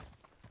leg?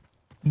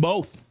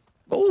 Both.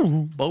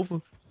 Oh, both.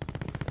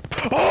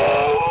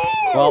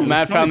 Well,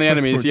 Matt found the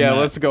enemies. Yeah,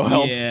 let's go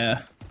help.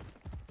 Yeah.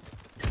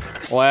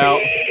 Well.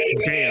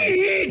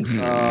 Damn.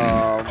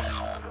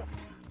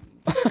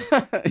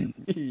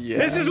 Yeah.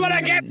 This is what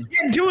I get for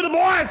getting two of the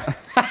boys.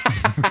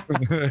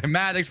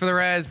 Matt, thanks for the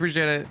res.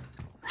 Appreciate it.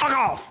 Fuck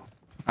off.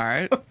 All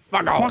right.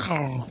 Fuck off. Fuck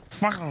off.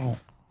 Fuck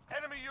off.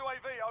 Enemy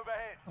UAV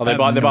overhead. Oh, they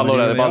bought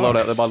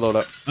loadout. They bought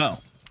loadout. Oh.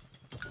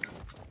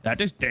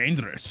 That is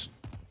dangerous.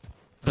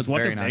 Because what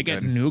Very if not they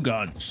get good. new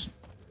guns?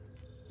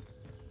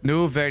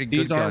 New, very good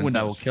These are guns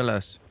that will windows. kill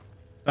us.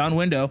 Found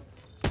window.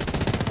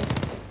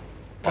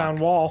 Found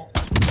wall.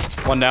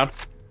 One down.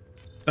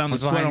 Found the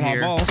What's sweat on behind my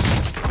here? balls.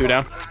 Two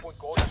down. The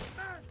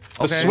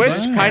Okay.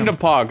 Swiss Damn. kind of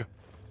pog.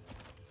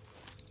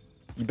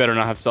 You better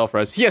not have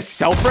self-res. He has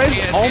self-res?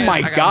 Yes, Oh yes, my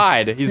I got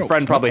god. His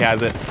friend probably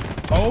has it.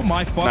 Oh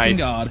my fucking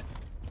Nice. god.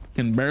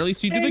 Can barely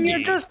see through the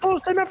gate.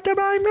 close enough to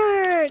buy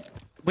me.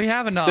 We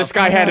have enough. This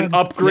guy had an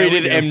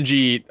upgraded There we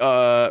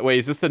MG. Wait,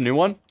 is this the new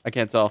one? I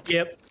can't tell.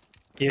 Yep.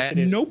 Yes, it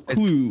is. No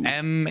clue.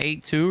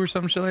 M82 or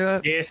some shit like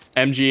that. Yes.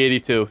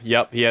 MG82.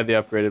 Yep, he had the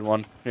upgraded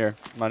one. Here,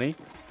 money.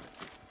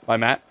 By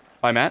Matt.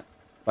 By Matt.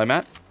 By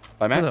Matt.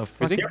 By Matt. Who the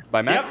Is he? fuck?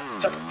 By Matt.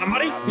 Yep.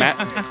 Somebody. Matt.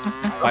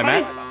 By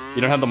Matt.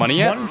 You don't have the money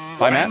yet? One.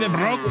 By I'm Matt. the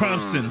broke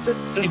person.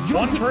 Just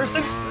one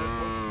person.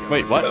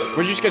 Wait, what? Where'd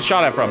you just get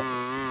shot at from?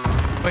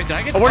 Wait, did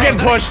I get? Oh, we're getting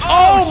pushed.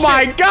 Oh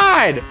my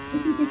god!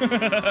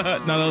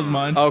 No, that was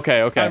mine. Okay,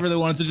 I okay. really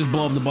wanted to just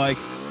blow up the bike.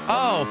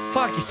 Oh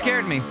fuck! You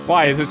scared me.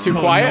 Why? Is it too So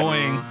quiet?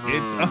 annoying.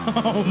 It's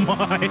oh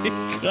my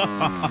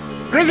god.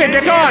 Grizzly,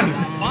 get on!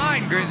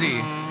 Fine,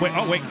 Grizzy. Wait,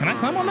 oh wait, can I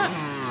climb on that?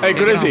 Hey,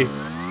 Grizzly.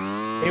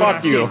 Hey, when Fuck I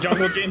see you. a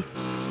Jungle Gym.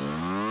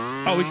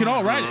 Oh, we can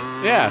all ride it.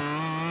 Yeah.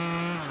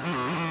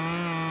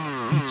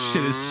 This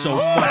shit is so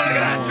fucking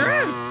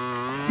annoying.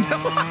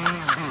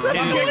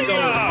 It is so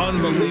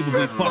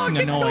unbelievably fucking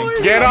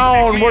annoying. Get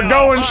on, we're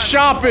going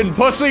shopping,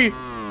 pussy.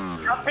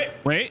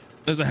 Wait,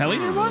 there's a heli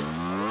nearby?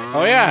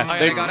 Oh yeah, Oh,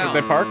 yeah,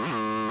 they parked.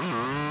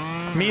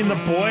 Me and the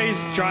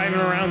boys driving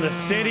around the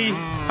city,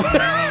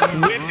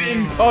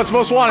 whipping. Oh, it's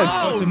most wanted.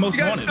 Oh, it's the most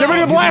wanted. Get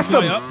ready to blast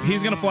him.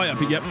 He's gonna fly up.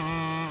 Yep.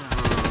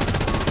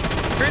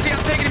 Crazy,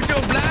 I'm taking him to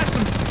a blast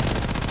him.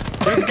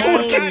 Look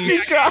at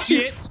you guys.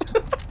 Shit.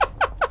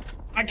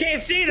 I can't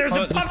see. There's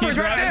a puffer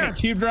right there.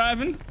 Keep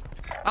driving.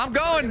 I'm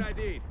going.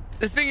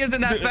 This thing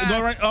isn't that fast.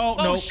 Go right. Oh,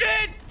 no.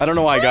 Shit. I don't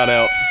know why I got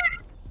out.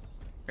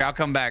 Here, I'll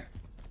come back.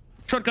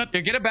 Shortcut.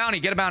 Here, get a bounty.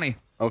 Get a bounty.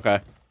 Okay.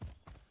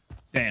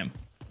 Damn.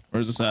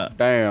 Where's this at?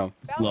 Damn.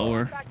 It's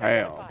lower.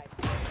 Damn.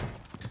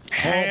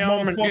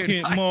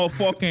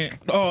 Motherfucking.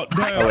 Oh,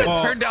 damn.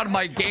 I turned down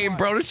my game,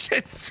 bro. This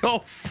shit's so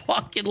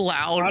fucking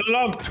loud. I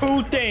love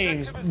two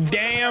things: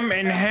 damn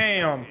and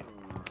ham.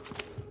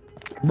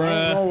 I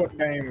don't know what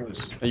damn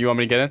is. You want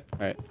me to get in? All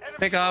right.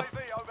 Pick up.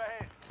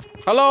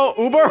 Hello,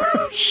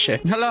 Uber.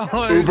 Shit. Hello.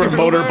 Uber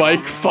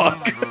motorbike.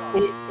 Fuck.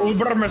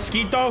 Uber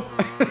mosquito.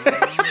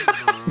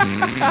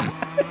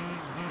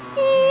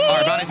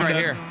 Alright, bounty's right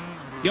here.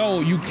 Yo,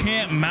 you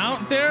can't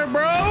mount there,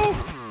 bro?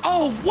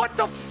 Oh, what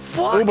the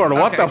fuck? Uber,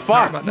 what the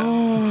fuck?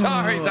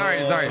 Sorry. All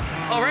right.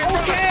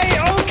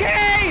 Okay.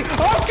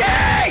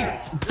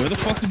 Where the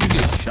fuck did you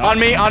get shot? On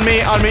me.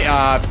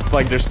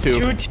 Like there's two.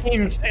 Two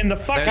teams in the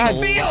fucking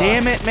field.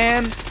 Damn it,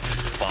 man.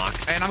 Fuck.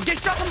 And I'm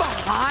getting shot from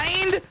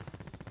behind.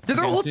 Did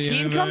their whole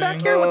team come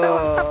back here? What the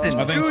hell happened?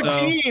 I think Two so.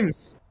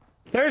 teams.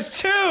 There's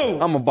two. I'm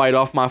gonna bite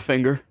off my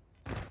finger.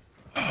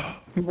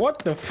 What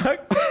the fuck?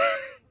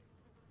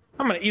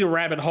 I'm gonna eat a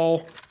rabbit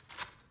hole.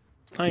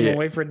 I ain't gonna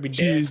wait for it to be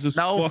dead. Jesus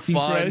No fucking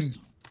fun. Christ.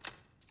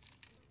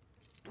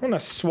 I'm gonna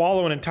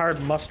swallow an entire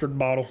mustard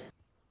bottle.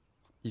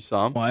 You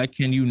saw him? Why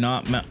can you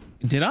not mount?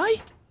 Did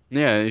I?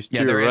 Yeah, he's to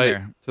Yeah, your they're in right.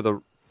 there. To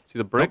the see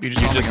the brick. Nope, you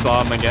just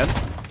saw him again.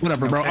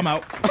 Whatever, bro. I'm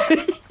out.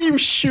 You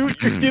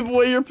shoot, you give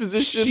away your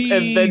position,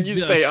 and then you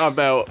say I'm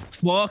out.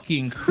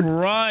 Fucking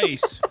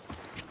Christ.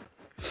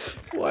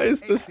 Why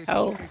is this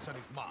hell?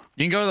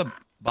 You can go to the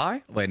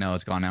buy? Wait, no,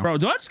 it's gone now. Bro,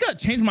 do I just gotta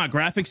change my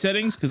graphic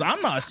settings? Because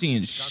I'm not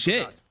seeing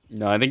shit.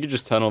 No, I think you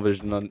just tunnel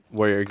vision on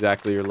where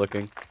exactly you're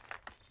looking.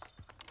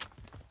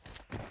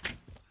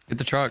 Get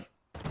the truck.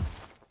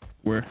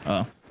 Where?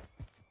 Oh.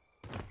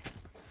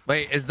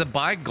 Wait, is the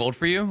buy gold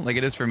for you? Like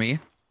it is for me?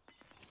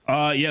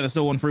 Yeah, there's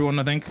still one free one,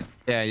 I think.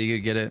 Yeah, you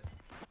could get it.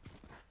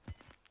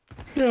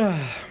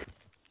 And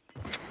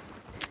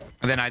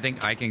then I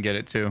think I can get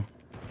it too.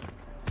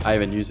 I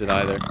haven't used it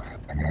either.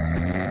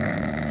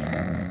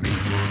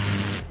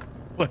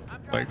 What?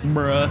 Like,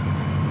 Bruh.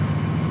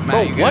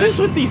 Bro, what is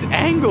with these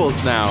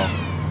angles now?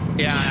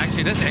 Yeah,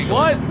 actually, this angle.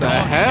 What the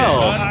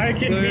hell? I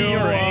can be your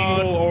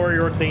angle or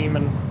your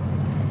demon.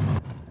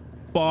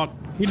 Fuck.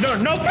 You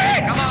don't no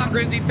fit. Come on,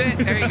 Grizzly fit.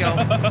 There you go.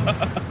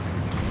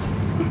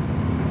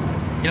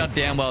 You know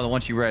damn well that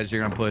once you res,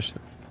 you're gonna push.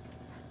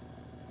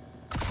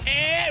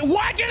 And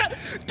whack it up!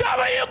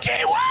 WK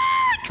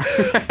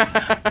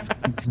whack!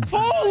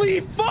 Holy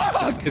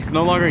fuck! It's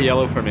no longer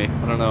yellow for me.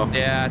 I don't know.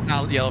 Yeah, it's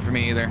not yellow for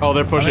me either. Oh,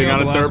 they're pushing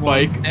on a dirt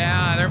bike.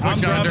 Yeah, they're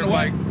pushing on a dirt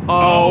bike.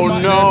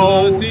 Oh,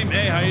 no. Team.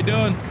 Hey, how you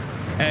doing?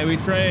 Hey, we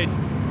trade.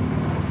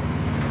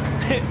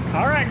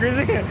 All right,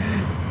 Grizzly.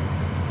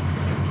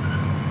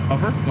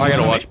 Puffer? I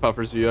gotta watch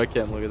Puffer's view. I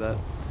can't look at that.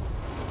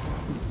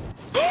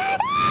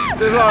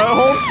 There's a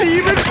whole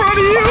team in front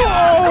of you.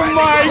 Oh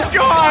my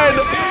god.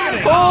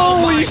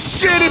 Holy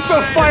shit, it's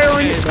a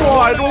firing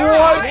squad.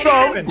 What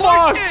the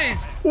fuck?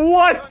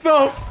 What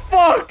the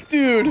fuck,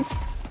 dude?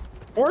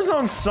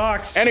 Warzone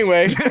sucks.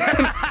 Anyway,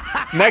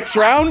 next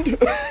round.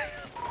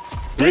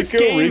 This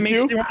game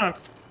makes me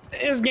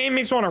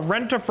want to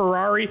rent a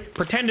Ferrari,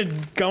 pretend to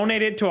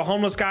donate it to a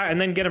homeless guy,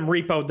 and then get him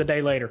repoed the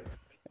day later.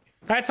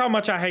 That's how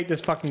much I hate this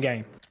fucking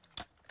game.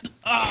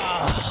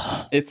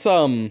 It's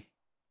something.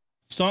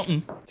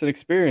 It's an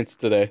experience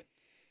today.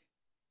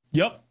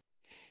 Yep.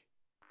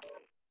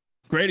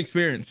 Great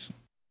experience.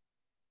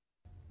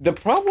 The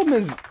problem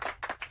is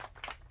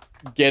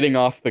getting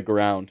off the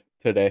ground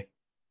today.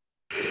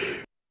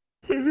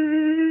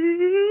 It's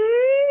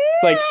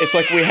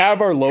like we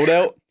have our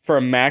loadout for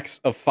a max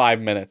of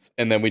 5 minutes,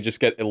 and then we just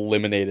get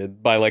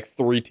eliminated by like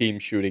 3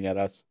 teams shooting at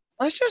us.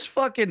 Let's just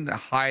fucking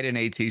hide in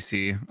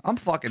ATC. I'm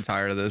fucking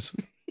tired of this.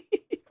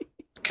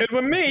 Good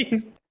with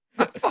me.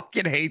 I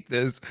fucking hate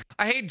this.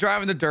 I hate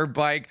driving the dirt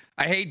bike.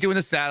 I hate doing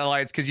the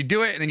satellites because you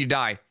do it and then you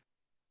die.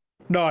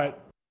 No.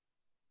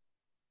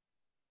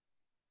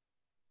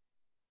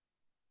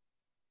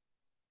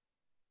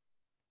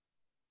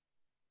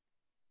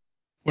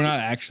 We're not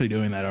actually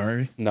doing that, are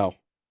we? No.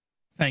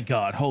 Thank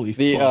God. Holy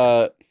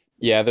fuck.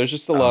 Yeah, there's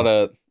just a lot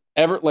of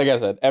like I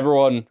said,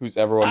 everyone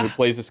who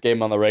plays this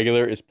game on the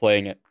regular is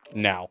playing it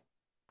now.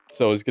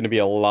 So it's gonna be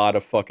a lot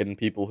of fucking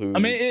people who. I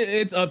mean,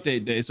 it's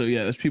update day, so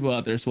yeah, there's people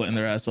out there sweating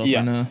their ass off.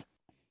 Yeah. And,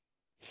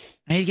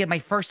 I need to get my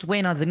first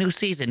win on the new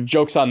season.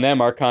 Joke's on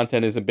them. Our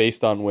content isn't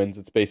based on wins.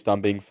 It's based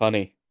on being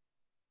funny.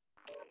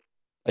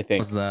 I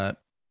think. What's that?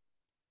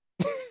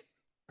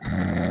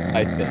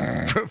 I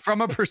think.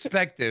 From a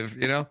perspective,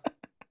 you know.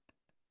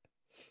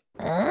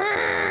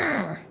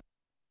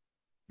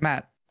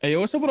 Matt. Hey,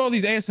 what's up with all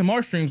these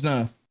ASMR streams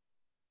now?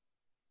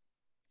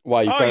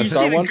 Why, you trying to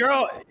start one?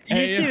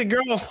 You see the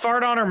girl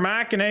fart on her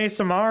Mac in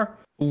ASMR?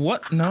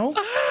 What? No?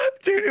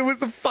 Dude, it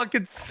was a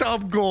fucking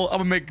sub goal. I'm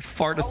gonna make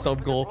fart a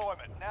sub goal.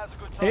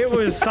 It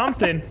was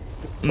something.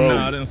 No,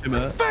 I didn't see that.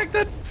 The fact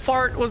that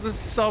fart was a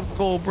sub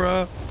goal,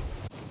 bro.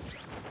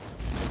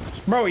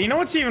 Bro, you know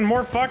what's even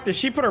more fucked is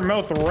she put her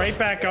mouth right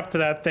back up to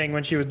that thing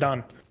when she was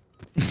done.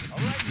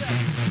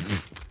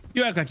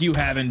 You act like you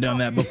haven't done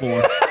that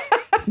before.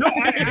 No,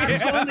 I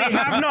absolutely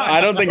have not. I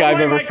don't think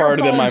I've ever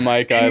farted in my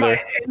mic either.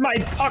 In my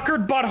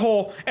puckered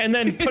butthole and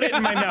then put it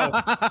in my mouth.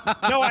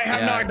 No, I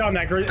have not done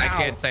that. I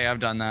can't say I've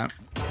done that.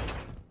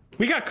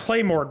 We got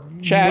Claymore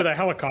Chat, with a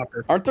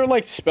helicopter. Aren't there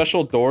like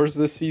special doors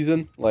this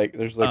season? Like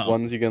there's like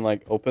ones you can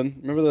like open.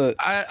 Remember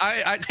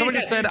the? Someone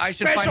just said I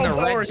should find the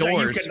red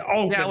doors.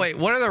 Yeah, wait.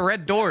 What are the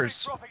red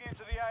doors?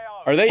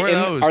 Are they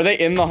in? Are they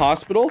in the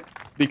hospital?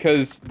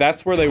 Because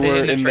that's where they were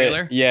in the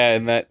trailer. Yeah,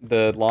 in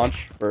the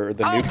launch for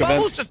the nuke event.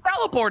 Bubbles just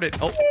teleported.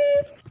 Oh.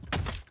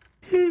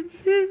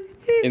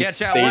 In Chat,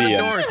 Stadium. where are the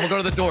doors? We'll go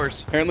to the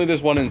doors. Apparently,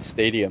 there's one in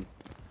Stadium.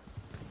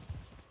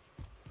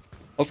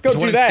 Let's go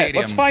do that.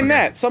 Let's find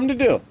that. Something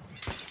to do.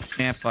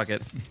 Yeah, fuck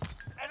it.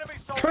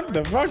 What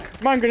the fuck?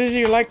 Come on, do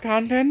you like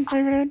content,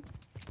 my friend?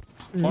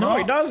 No,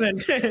 he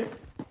doesn't.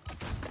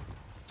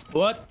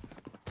 What?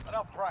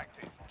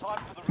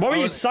 What were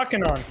you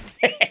sucking on?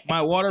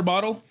 My water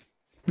bottle.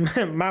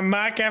 My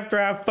mic after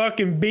I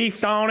fucking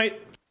beefed on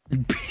it.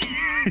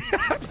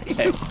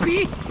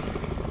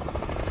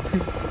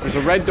 There's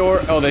a red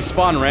door. Oh, they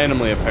spawn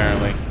randomly,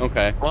 apparently.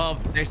 Okay. Well,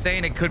 they're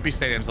saying it could be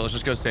Stadium, so let's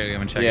just go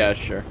Stadium and check it. Yeah,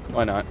 sure.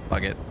 Why not?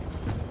 Fuck it.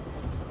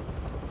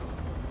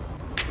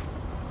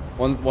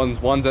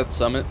 One's at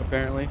Summit,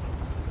 apparently.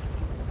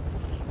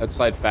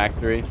 Outside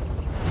factory.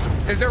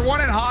 Is there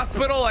one in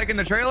hospital, like in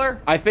the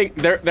trailer? I think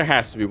there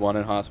has to be one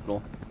in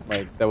hospital.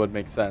 Like, that would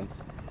make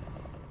sense.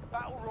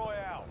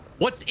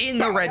 What's in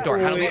the red door?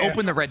 How do we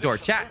open the red door?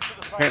 Chat.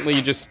 Apparently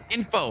you just...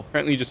 Info.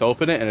 Apparently you just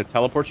open it and it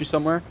teleports you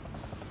somewhere.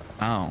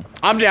 Oh.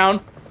 I'm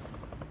down.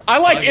 I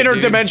like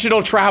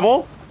interdimensional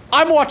travel.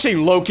 I'm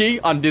watching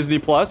Loki on Disney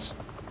Plus.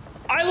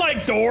 I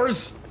like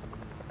doors.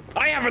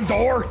 I have a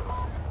door.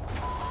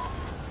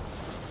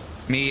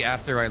 Me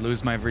after I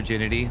lose my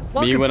virginity.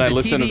 Me when I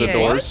listen to the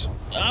doors.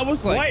 What? I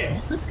was like,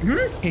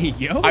 hey,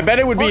 yo. I bet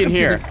it would be in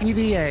here.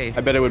 TVA.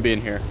 I bet it would be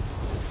in here.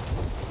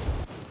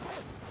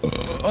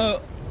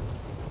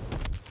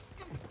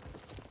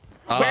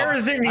 Where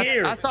is in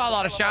here? I saw a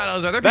lot of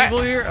shadows. Are there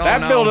people here? Oh,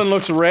 that building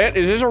looks red.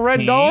 Is this a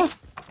red door?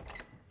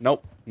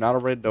 Nope, not a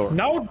red door.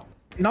 No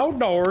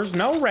doors,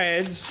 no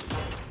reds.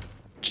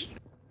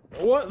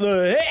 What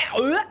the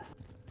hell?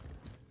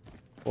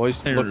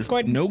 Boys,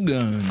 look, no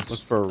guns. Look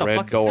for a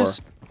red door.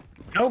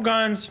 No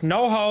guns,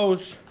 no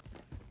hose.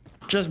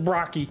 Just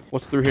Brocky.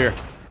 What's through here?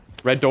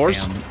 Red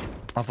doors? Damn.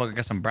 Motherfucker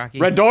got some Brocky.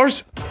 Red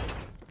doors?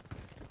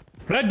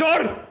 Red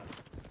door!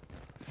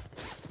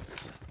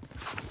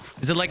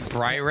 Is it like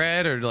bright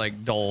red or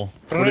like dull?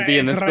 Would it be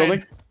in this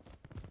building?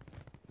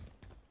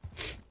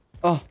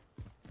 Oh.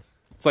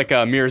 It's like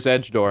a Mirror's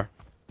Edge door.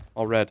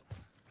 All red.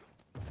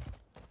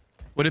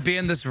 Would it be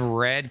in this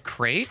red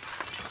crate?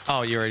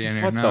 Oh, you're already in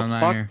here. What No, the I'm not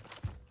fuck? in here.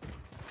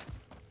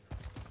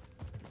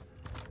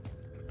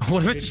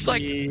 What if it's just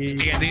like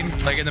standing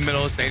like in the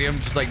middle of the stadium,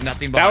 just like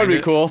nothing behind That would be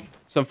it? cool.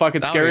 Some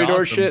fucking scary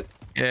door awesome. shit.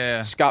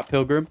 Yeah. Scott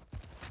Pilgrim.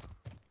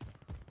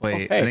 Wait, Oh,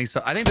 hey. I think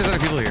so. I think there's other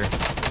people here.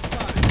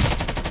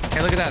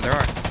 Hey, look at that. There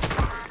are.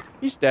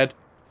 He's dead.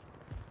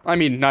 I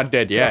mean, not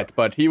dead yet,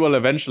 but he will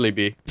eventually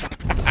be.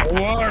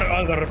 What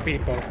other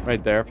people?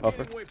 Right there,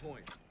 Puffer.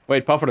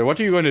 Wait, Puffer, what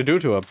are you going to do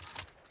to him?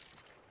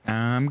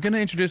 I'm gonna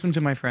introduce him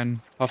to my friend.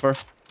 Puffer?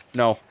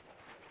 No.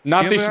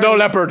 Not the You snow already-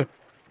 leopard.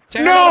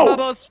 Sarah, No!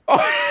 Bubbles.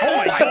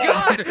 Oh my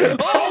god!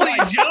 Holy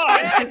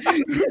God!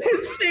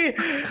 See?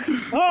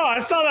 Oh, I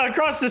saw that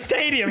across the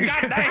stadium.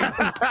 God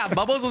damn!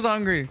 Bubbles was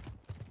hungry.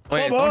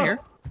 Wait, is Bubba. someone here?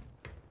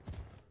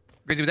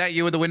 Grizzly, was that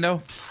you with the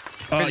window?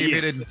 Grizzly, Yeah.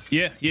 muted.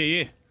 Yeah.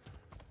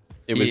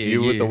 It was Yeah,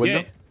 you with the yeah.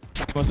 window?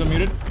 Was I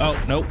muted? Oh,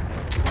 nope.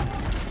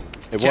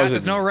 It Chat, wasn't.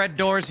 there's no red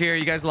doors here.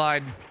 You guys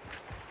lied.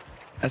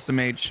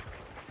 SMH.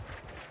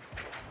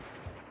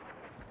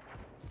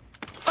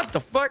 What the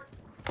fuck?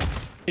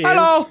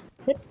 Hello!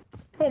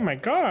 Oh my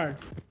god.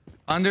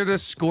 Under the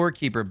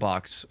scorekeeper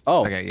box.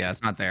 Oh. Okay, yeah,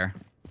 it's not there.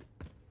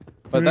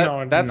 But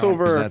that's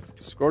over That's-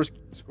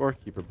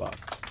 scorekeeper box.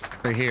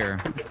 Right here.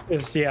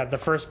 It's, yeah, the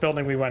first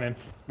building we went in.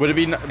 Would it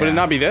be? Would it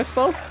not be this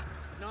though?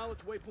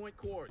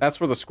 That's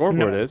where the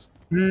scoreboard is.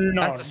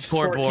 No, That's the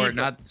scoreboard,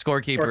 not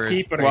scorekeeper.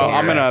 Scorekeeper. Well, Yeah.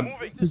 I'm gonna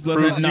Who's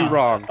prove left-handed? you Nah.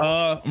 wrong.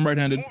 I'm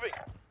right-handed.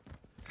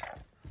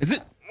 Is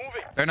it?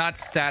 They're not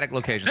static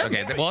locations.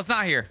 Okay, well, it's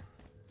not here.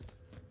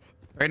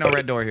 There ain't no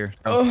red door here.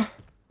 Oh.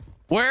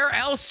 Where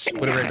else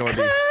would a red door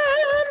be?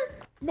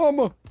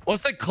 Mama.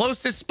 What's the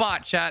closest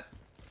spot, chat?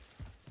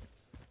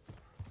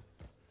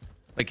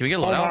 Wait, can we get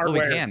loadout? Oh, we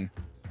hardware. can.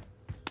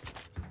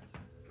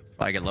 If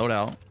I get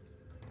loadout,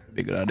 would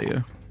be a good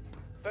idea.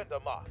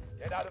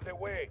 Get out of the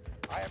way.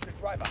 I am the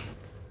driver.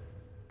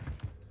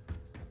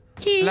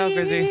 Hello,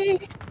 Grizzy.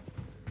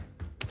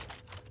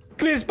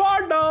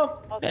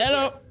 Crispardo!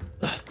 Hello.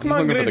 Come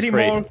on, Grizzy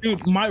boy.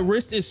 Dude, my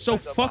wrist is so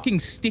fucking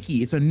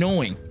sticky. It's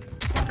annoying.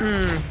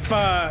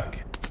 Fuck.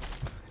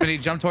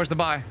 Smitty, jump towards the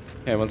buy.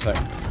 Okay, one sec.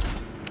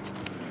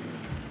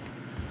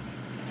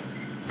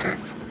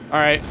 All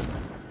right.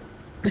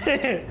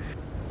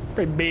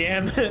 Pretty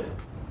BM.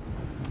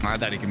 I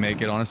thought he could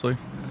make it, honestly.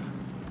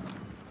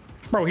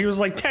 Bro, he was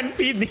like 10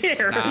 feet in the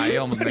air. Nah, he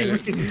almost made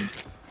it.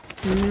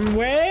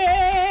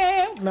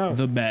 Well, no.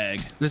 The bag.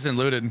 This isn't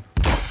looted.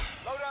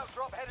 Loadout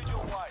drop headed your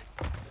way.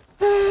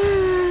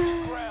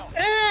 Ground.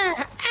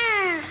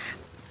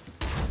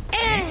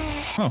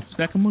 Oh,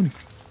 stack of money.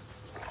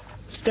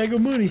 Stack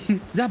of money. Is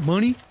that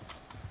money?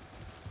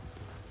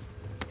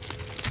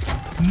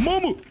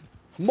 Mama.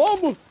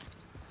 Mama.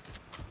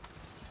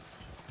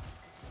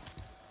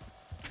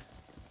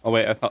 Oh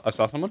wait, I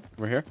saw someone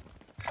over here.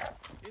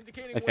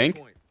 I think.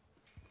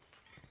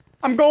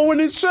 I'm going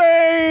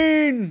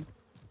insane.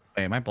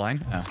 Wait, am I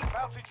blind? Oh.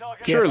 Bounty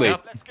target. Surely.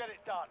 Let's get it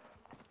done.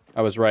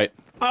 I was right.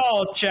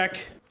 I'll check.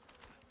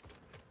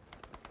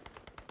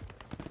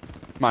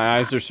 My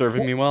eyes are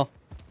serving me well.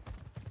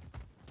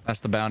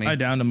 That's the bounty. I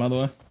downed him, by the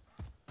way.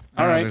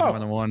 All right. There's more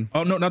than one.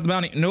 Oh, no, not the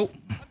bounty. Nope.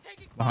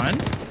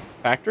 Behind?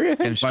 Factory, I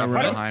think. And stuff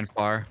right. behind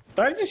far.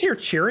 Did I just hear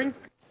cheering?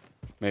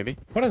 Maybe.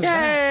 What is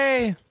that?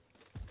 Yay!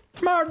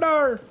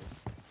 Murder!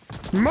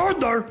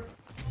 Murder!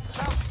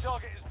 Bounty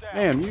target is down.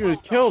 Damn, you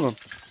just killed him.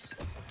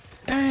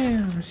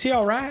 Damn, is he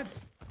alright?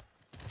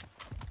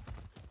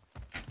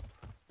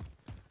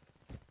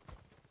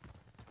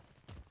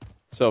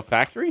 So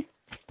factory?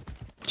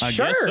 I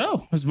Sure. guess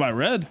so. This is my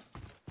red.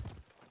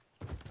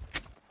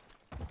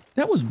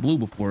 That was blue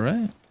before,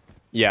 right?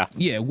 Yeah.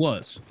 Yeah, it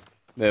was.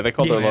 Yeah, they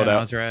called their Yeah, loadout.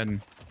 that's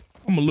red.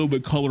 I'm a little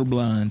bit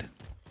colorblind.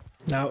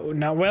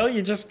 No, well,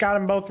 you just got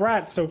them both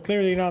right, so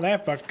clearly you're not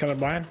that fucking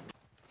colorblind.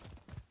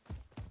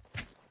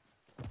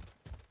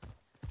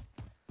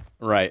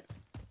 Right.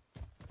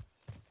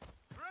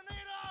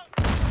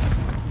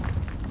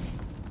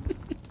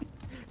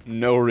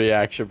 No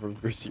reaction from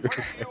Crusader.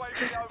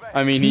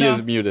 I mean, he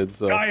is muted,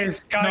 so. Guy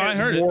is I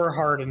heard it. war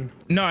hardened.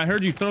 No, I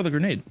heard you throw the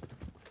grenade.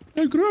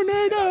 A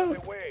grenade!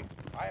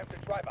 I am the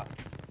driver.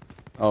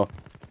 Oh.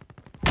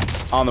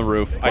 On the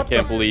roof. I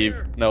can't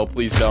believe. No,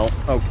 please don't.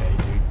 Okay,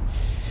 dude.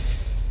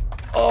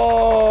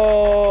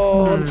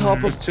 Oh, on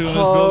top of Two in this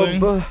building.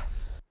 pub.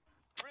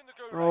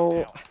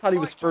 Bro, I thought he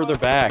was further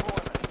back.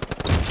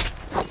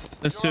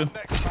 That's two.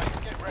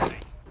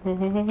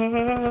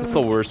 That's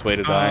the worst way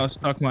to die.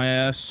 Stuck my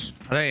ass.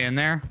 Are they in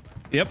there?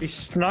 Yep. He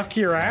snuck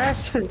your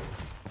ass? There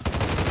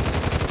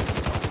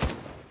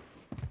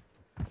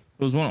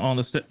was one on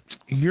the step.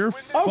 You're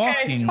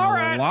fucking lying,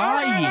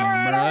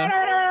 bro.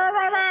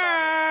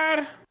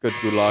 Good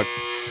gulag.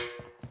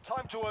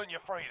 Time to earn your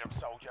freedom,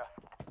 soldier.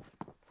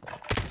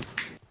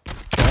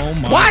 Oh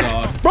my What?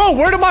 god. Bro,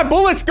 where did my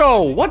bullets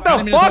go? What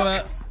the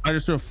fuck? I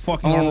just threw a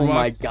fucking Oh armor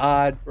my box.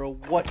 god, bro.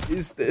 What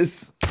is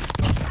this?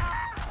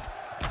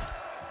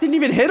 Didn't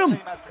even hit him.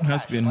 There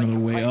has to be another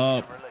way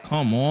up.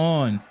 Come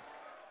on.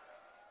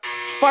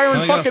 Just firing Now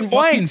they got a fucking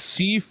blanks.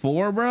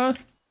 C4, bro.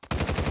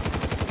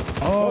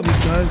 Oh, these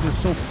guys are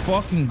so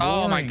fucking boring.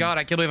 Oh my god,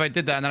 I can't believe I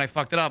did that and then I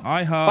fucked it up.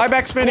 I hop. Bye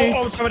back, Smitty.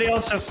 Oh, somebody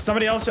else just.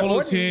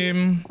 Solo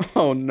team.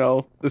 Oh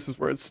no, this is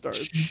where it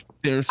starts.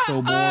 They're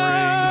so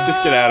boring.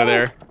 Just get out of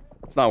there.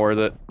 It's not worth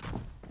it.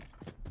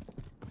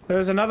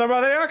 There's another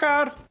mother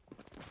card.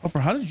 Oh,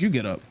 how did you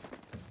get up?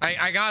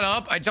 I got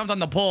up, I jumped on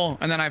the pole,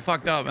 and then I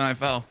fucked up and I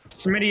fell.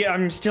 Smitty,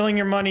 I'm stealing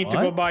your money to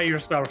go What? buy your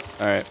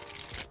stuff. All right.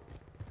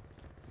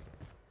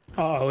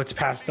 Uh oh, it's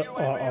past the.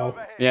 Uh oh.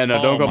 Yeah,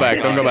 no, don't go my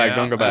back. Don't go God, back. yeah.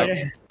 Don't go back.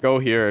 Go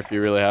here if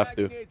you really have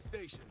to.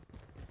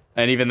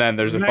 And even then,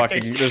 there's a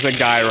fucking, there's a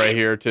guy right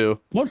here too.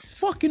 What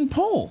fucking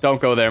pole?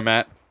 Don't go there,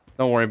 Matt.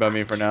 Don't worry about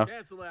me for now.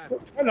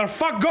 Where the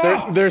fuck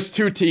go? There's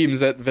two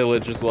teams at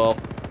Village as well.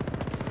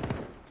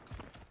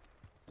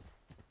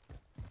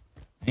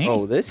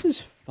 Oh, this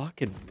is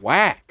fucking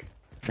whack.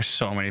 There's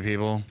so many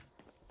people.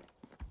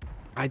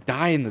 I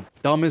die in the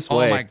dumbest Oh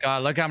way. my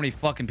god, look how many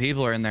fucking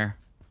people are in there.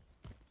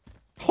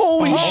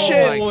 Holy Oh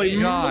shit! my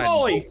god.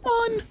 Holy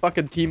Fun.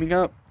 Fucking teaming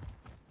up.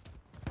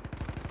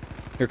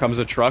 Here comes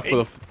a truck with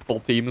a full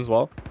team as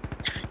well.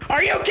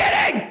 Are you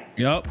kidding?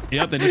 Yep.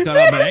 They just got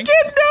out bank.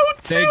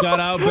 They got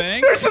out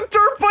bank. There's a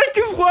dirt bike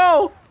as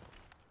well.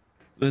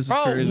 This is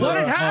Bro, crazy. what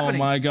is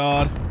happening? Oh my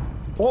god.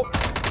 Oh.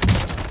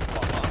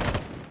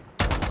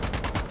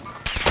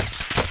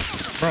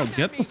 Bro,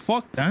 get the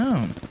fuck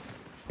down.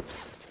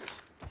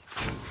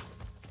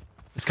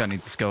 This guy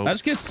needs a scope. I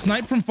just get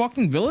sniped from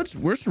fucking Village.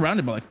 We're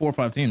surrounded by like 4 or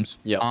 5 teams.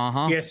 Yeah.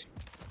 Uh-huh. Yes.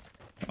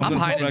 I'm gonna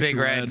hiding push back big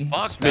to red.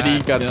 Fuck Smitty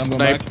that. got Yeah, I'm going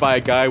sniped back. by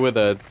a guy with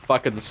a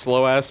fucking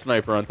slow ass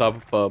sniper on top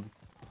of pub.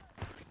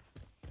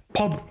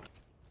 Pub.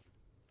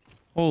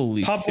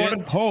 Holy Pop shit.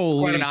 one.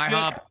 Holy Can I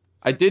hop?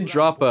 I did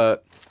drop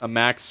a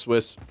Max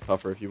Swiss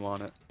puffer if you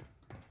want it.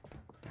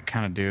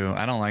 Kind of do.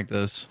 I don't like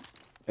this.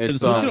 It's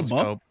Is it gonna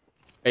buff?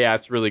 yeah,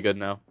 it's really good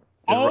now.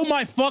 Oh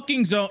my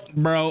fucking zone,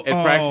 bro. It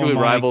practically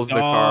rivals the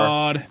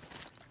car.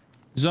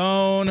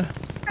 Zone.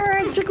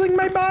 It's tickling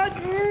my butt.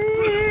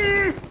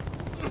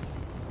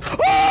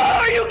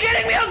 Oh, are you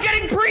kidding me? I was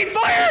getting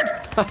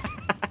pre-fired.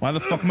 Why the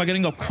fuck am I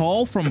getting a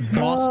call from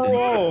Boston?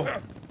 Oh,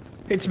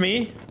 it's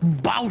me,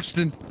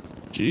 Boston.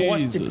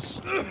 Jesus.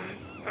 Boston.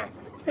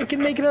 I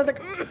can make another.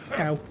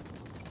 Ow.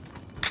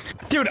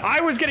 Dude, I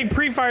was getting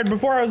pre-fired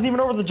before I was even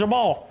over the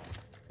Jamal.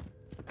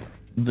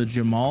 The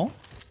Jamal?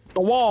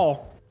 The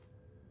wall.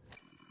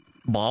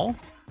 Ball?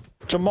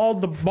 Jamal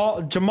the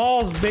ball.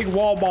 Jamal's big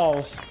wall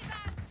balls.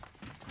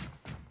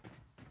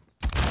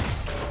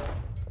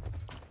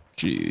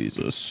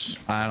 Jesus.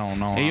 I don't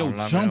know. Hey, yo,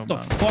 jump the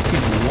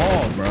fucking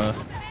wall, bro.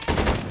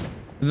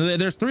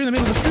 There's 3 in the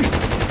middle of the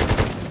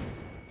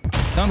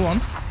street. Down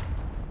one.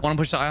 Want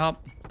to push the IHOP?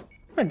 Oh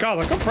my god,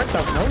 look how bright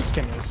that nose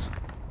skin is.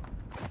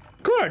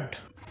 Good.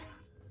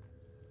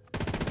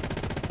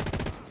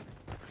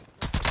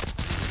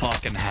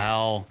 Fucking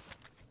hell.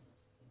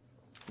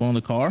 One in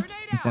the car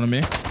in front of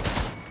me.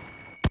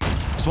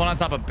 There's one on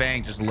top of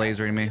bank just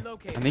lasering me.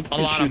 I think A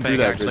you lot should on do bank,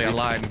 that, actually. I Grizzy.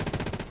 lied.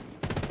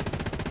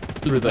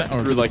 Through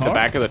like the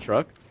back of the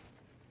truck.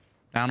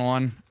 Down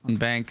one on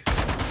bank.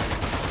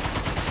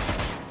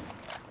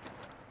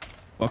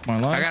 Fuck my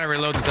life. I gotta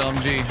reload this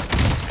LMG.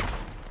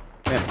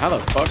 Man, how the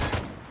fuck?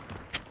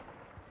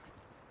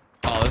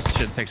 Oh, this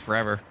shit takes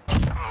forever.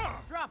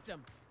 Dropped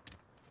him.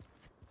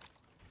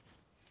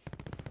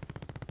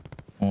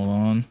 Hold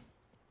on.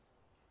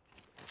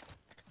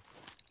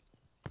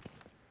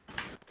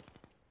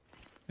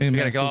 Hey, We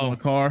man, gotta go. in the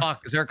car.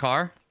 Fuck, is there a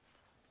car?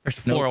 There's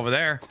 4 Nope. over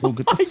there. Oh,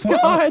 get the My fuck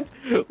up. God,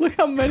 look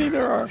how many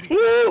there are. So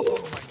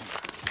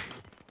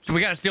we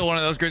gotta steal one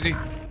of those, Grizzy.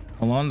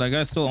 Hold on, that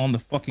guy's still on the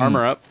fucking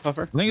Armor up,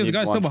 Puffer. I think there's a Need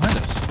guy one. still behind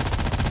us.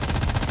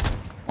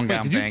 One guy Wait,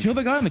 on did you bank. kill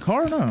the guy in the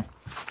car or no?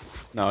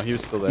 No, he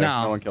was still there.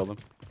 No. No one killed him.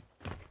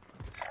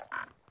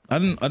 I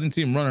didn't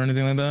see him run or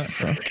anything like that.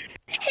 So.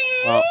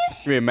 Well, it's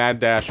gonna be a mad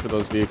dash for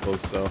those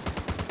vehicles, so.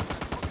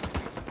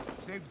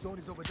 Safe zone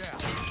is over there.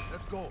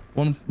 Let's go.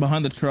 One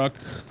behind the truck.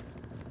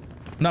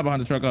 Not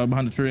behind the truck,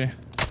 behind the tree.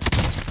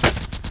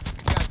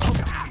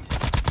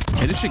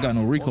 Hey, this shit got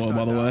no recoil,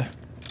 by the way.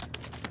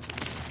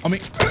 I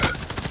mean,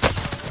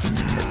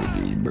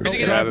 Grizzy,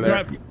 Get out of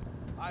there. drive.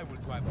 I will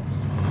drive us.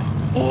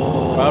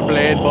 Well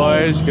played,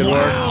 boys. Good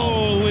work.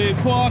 Holy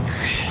fuck!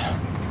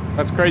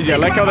 That's crazy. I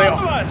like how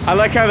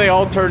they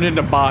all turned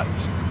into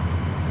bots. What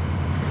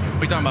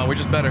are you talking about? We're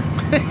just better.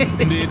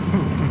 Indeed.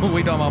 What are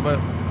we talking about, bro?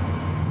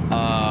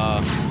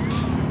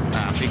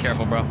 Be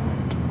careful, bro. All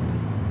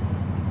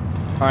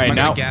right, I'm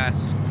now gonna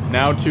gas.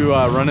 now to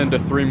run into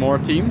 3 more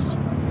teams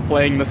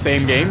playing the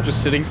same game,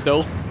 just sitting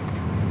still.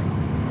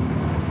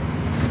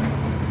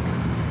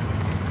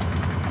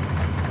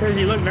 Where's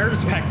he look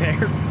nervous back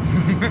there?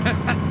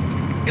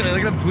 Look at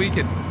him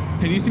tweaking.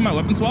 Can you see my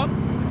weapon swap?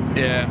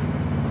 Yeah.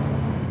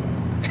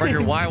 Or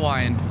you're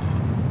YYing.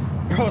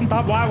 Bro,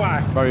 stop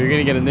YY. Bro, you're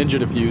gonna get a ninja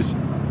defuse.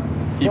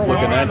 Keep Bro,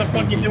 looking why that the fuck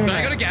you sneaky. doing Should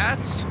I go that? to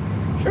gas?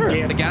 Sure.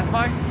 Yeah. The gas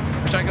buy?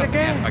 Or should I go? The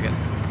gas. Yeah, I guess.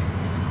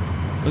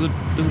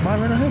 There's a buy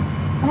right ahead.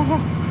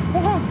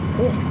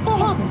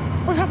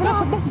 We have enough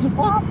for both of them.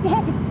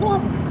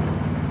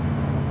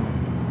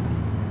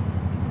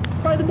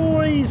 By the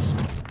boys.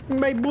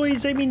 My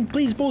boys, I mean,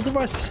 please, both of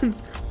us.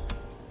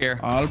 Here.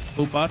 I'll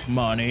poop out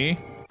money.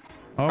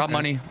 Drop Okay.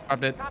 money.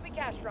 Drop it. Copy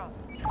cash drop.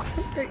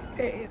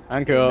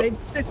 Uncle.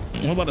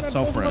 What about a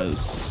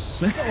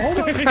self-res?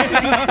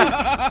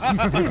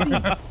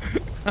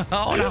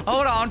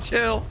 Hold on,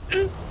 chill.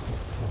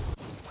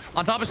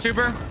 On top of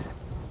super.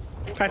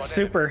 That's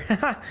super.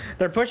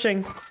 They're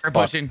pushing. They're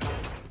pushing.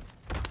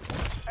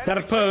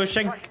 They're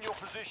pushing. Tracking your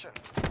position.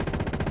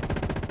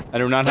 I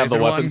do not have the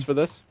Laser weapons one. for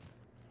this.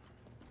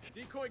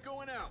 Decoy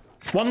going out.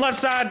 One left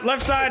side,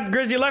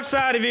 Grizzly, left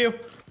side of you.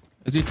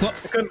 Is he close?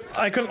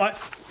 I couldn't like.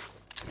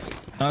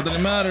 Not that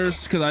it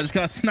matters, because I just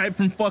got sniped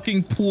from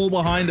fucking pool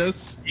behind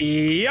us.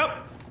 Yep.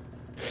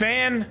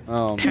 Fan.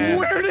 Oh man.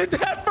 Where did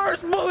that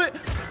first bullet?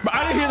 Bro,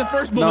 I didn't hear the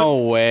first bullet. No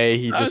way.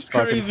 He That's just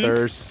fucking crazy.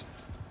 thirsts.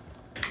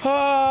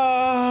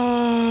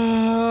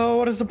 Oh,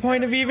 what is the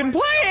point of even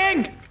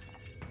playing?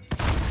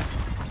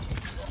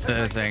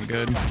 This ain't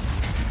good.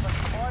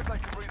 5, they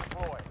can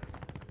redeploy.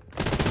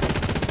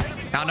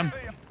 Found him.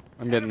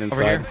 I'm getting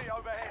Over inside. here.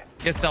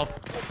 Get self.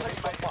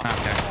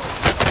 Okay.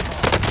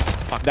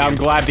 Fuck Now I'm you.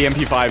 glad the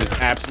MP5 is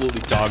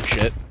absolutely dog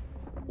shit.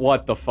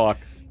 What the fuck?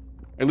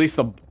 At least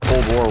the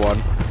Cold War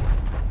one.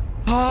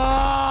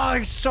 Oh,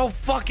 he's so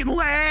fucking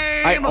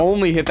lame. I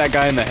only hit that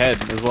guy in the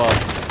head as well.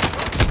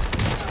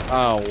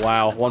 Oh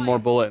wow, one more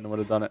bullet and it would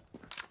have done it.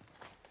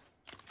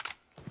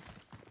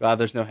 God,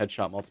 there's no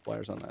headshot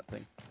multipliers on that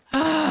thing.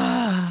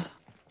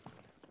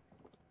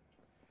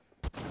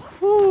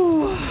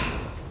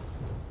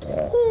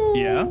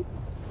 Yeah.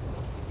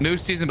 New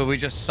season, but we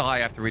just sigh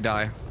after we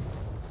die.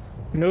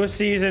 New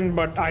season,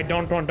 but I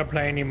don't want to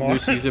play anymore. New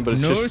season, but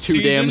it's No just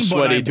too damn season,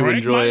 but I sweaty to break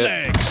enjoy my it.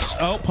 legs.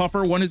 Oh,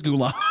 Puffer won his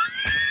gulag.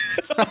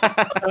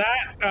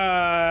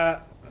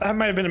 That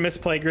might have been a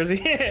misplay,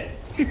 Grizzy.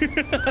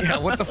 Yeah,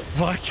 what the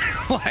fuck?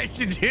 Why'd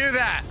you do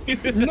that?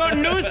 Not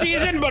new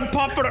season, but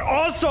Puffer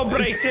also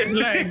breaks his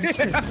legs.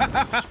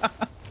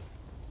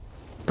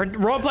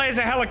 Roleplay is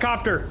a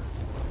helicopter.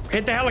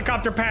 Hit the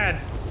helicopter pad.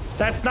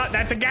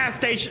 That's a gas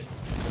station.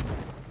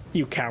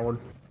 You coward.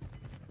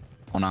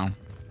 Oh no.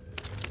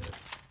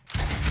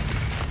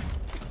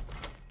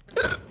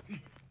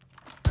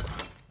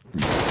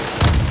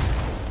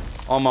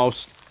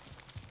 Almost.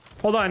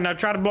 Hold on, now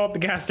try to blow up the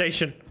gas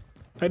station.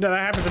 That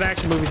happens in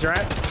action movies,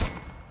 right?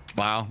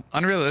 Wow,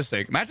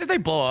 unrealistic. Imagine if they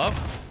blow up.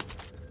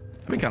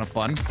 That'd be kind of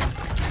fun.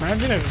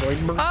 Imagine if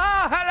Zoidberg.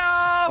 Oh,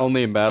 hello!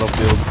 Only in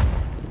Battlefield.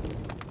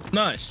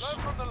 Nice. Learn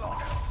from the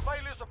loss.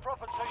 Failure's a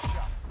proper teacher.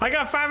 I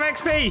got 5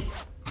 XP.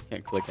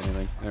 Can't click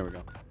anything. There we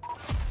go.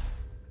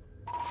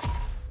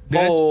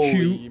 That's Holy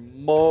cute.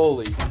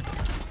 moly.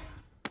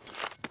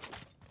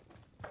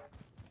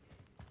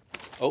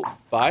 Oh,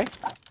 bye.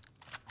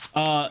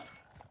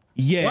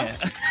 Yeah.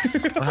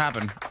 What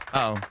happened?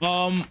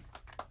 Oh.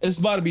 It's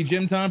about to be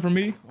gym time for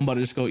me. I'm about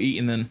to just go eat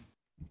and then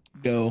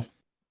go.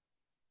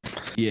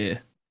 Yeah.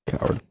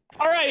 Coward.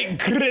 All right,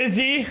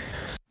 Grizzy.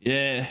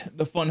 Yeah,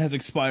 the fun has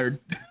expired.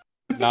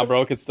 Nah,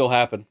 bro, it could still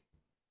happen.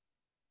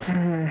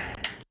 I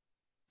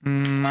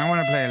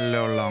want to play a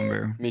little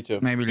longer. Me too.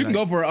 Maybe You can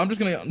go for it. I'm just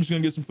gonna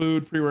get some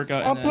food,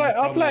 pre-workout. I'll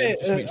play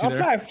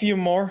a few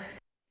more.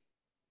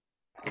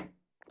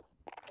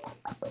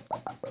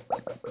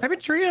 Maybe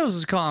trios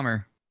is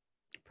calmer.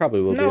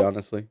 Probably will be,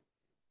 honestly.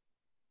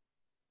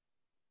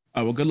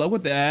 All right, well, good luck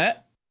with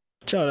that.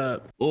 Shut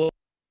up. Oh,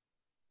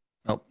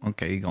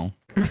 okay, you go.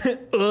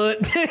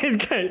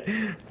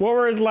 What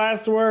were his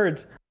last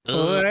words? He's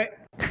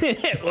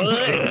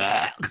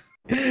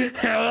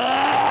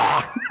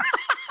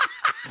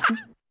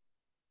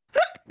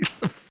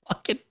a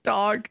fucking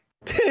dog.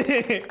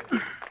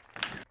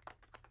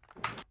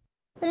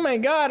 Oh my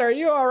god, are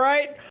you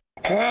alright?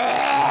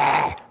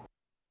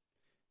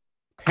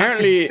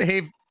 Apparently,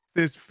 save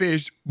this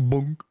fish.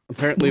 Bunk.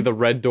 apparently the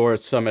Red Door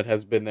Summit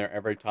has been there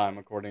every time,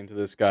 according to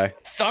this guy.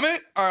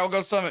 Summit? All right, I'll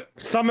go Summit.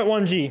 Summit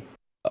 1G.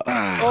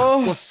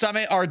 We'll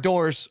Summit our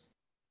doors.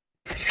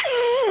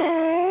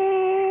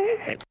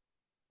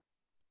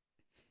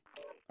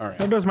 All right.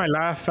 That was my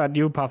laugh at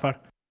you, Puffer.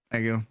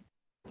 Thank you.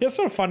 You're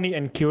so funny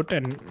and cute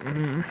and.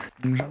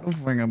 Can't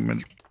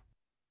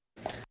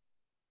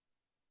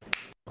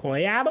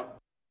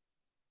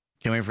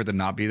wait for it to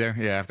not be there.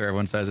 Yeah, after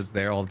everyone says it's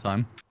there all the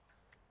time.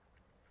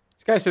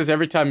 This guy says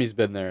every time he's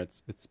been there,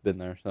 it's been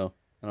there. So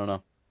I don't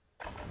know.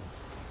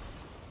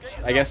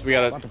 I guess we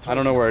gotta. I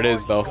don't know where it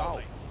is though.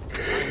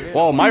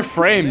 Whoa, my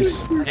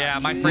frames. Yeah,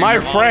 my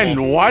friend.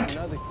 awful. What?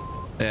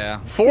 Yeah.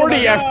 40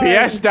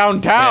 FPS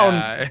downtown.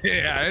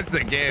 Yeah, it's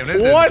the game.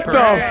 What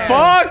the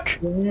fuck?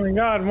 Oh my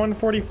god,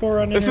 144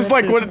 on This is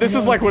like what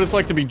it's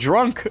like to be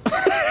drunk.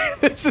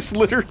 This is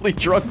literally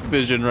drunk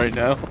vision right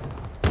now.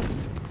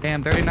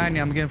 Damn, 3090,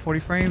 I'm getting 40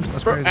 frames.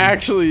 That's crazy.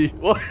 Actually,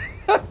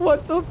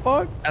 what the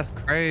fuck? That's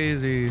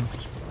crazy.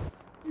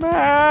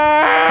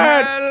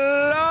 Man!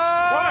 Hello!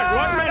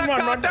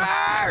 What?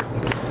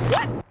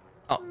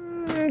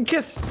 Oh.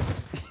 Kiss.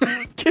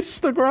 Kiss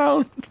the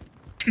ground.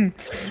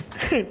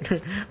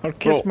 I'll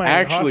kiss my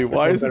actually,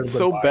 why is it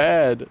so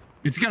bad?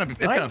 It's gonna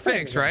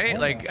fix, right?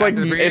 Like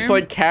it's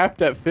like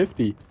capped at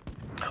 50.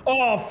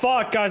 Oh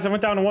fuck, guys! I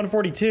went down to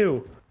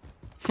 142.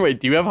 Wait,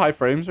 do you have high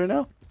frames right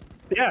now?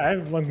 Yeah, I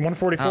have like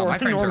 144. Oh, my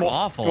frames are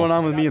awful. What's going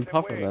on with me and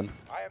Puffer then?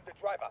 I am the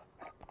driver.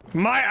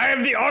 I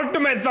have the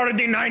ultimate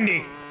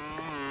 3090.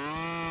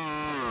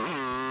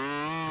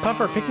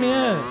 Puffer, pick me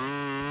up.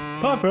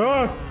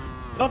 Puffer.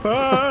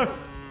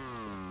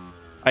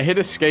 I hit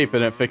escape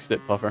and it fixed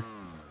it, Puffer.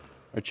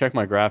 Or check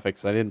my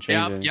graphics. I didn't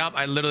change it. Yep,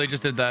 I literally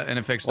just did that and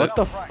it fixed it. What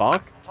the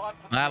fuck?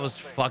 That was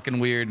fucking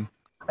weird.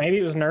 Maybe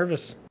it was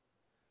nervous.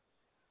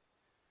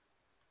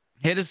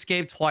 Hit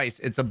escape twice.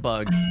 It's a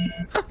bug.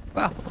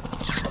 Wow.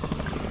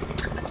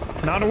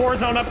 Not a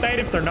Warzone update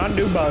if they're not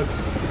new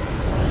bugs.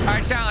 All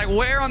right, chat. Like,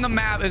 where on the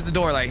map is the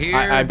door? Like here.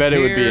 I bet it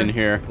would be in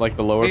here, like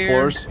the lower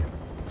floors.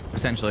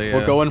 Essentially, yeah.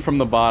 We'll go in from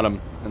the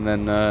bottom, and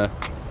then.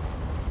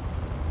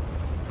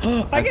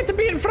 I get to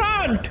be in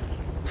front.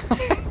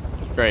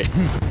 Great.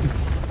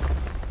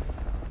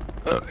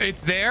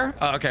 It's there.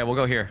 Oh, okay, we'll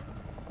go here.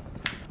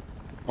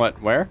 What?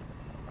 Where?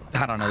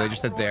 I don't know. They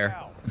just said there.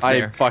 It's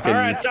I there. fucking. All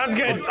right, sounds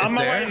good. I'm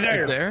there? already there.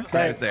 It's there?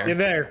 Right. It's there. You're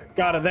there.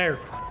 Got it there.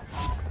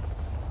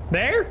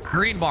 There?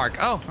 Green mark.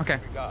 Oh, okay.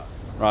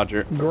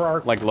 Roger.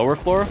 Grark. Like lower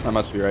floor? That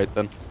must be right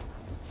then.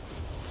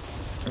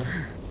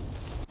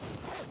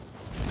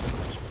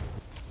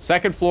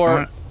 Second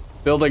floor,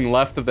 building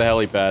left of the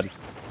helipad.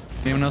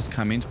 Anyone else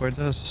coming towards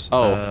us?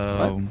 Oh,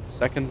 what?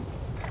 Second.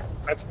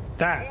 That's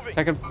that.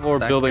 Second floor,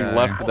 That building guy.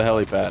 left of the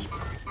helipad.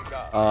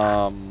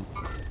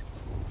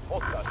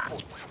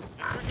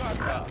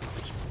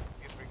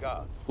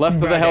 Left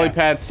of the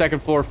helipad, second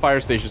floor, fire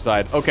station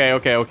side. Okay.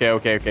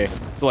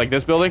 So like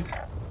this building?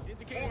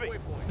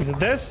 Is it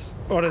this?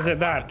 Or is it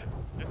that?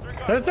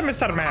 That's a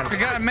Mr. Man. We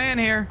got a man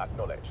here.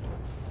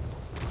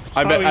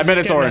 I bet he's it's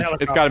getting the orange.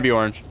 It's helicopter. gotta be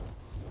orange.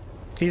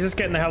 He's just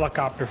getting the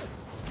helicopter.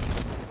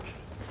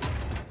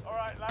 All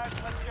right, lads,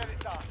 let's get it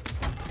done.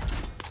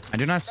 I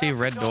do not see a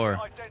red door.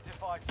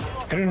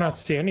 I do not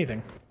see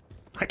anything.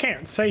 I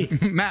can't see.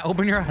 Matt,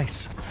 open your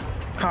eyes.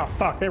 Oh,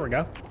 fuck. There we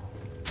go.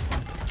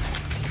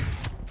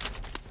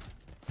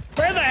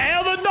 Where the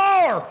hell the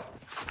door?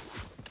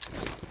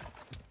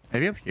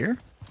 Maybe up here?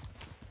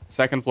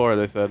 Second floor,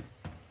 they said.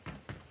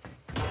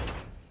 I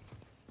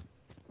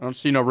don't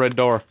see no red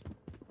door.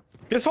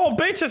 This whole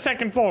bitch is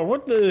second floor.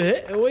 What the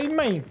heck? What do you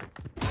mean?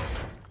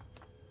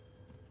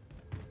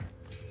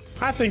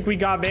 I think we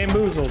got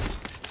bamboozled.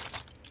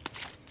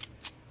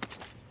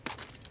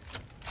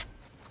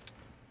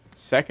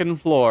 Second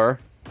floor.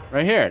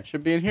 Right here. It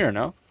should be in here,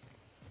 no?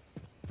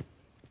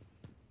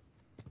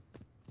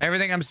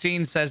 Everything I'm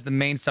seeing says the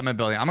main summit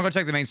building. I'm gonna go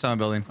check the main summit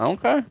building.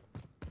 Okay.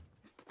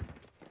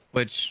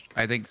 Which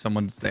I think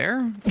someone's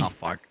there. Oh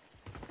fuck.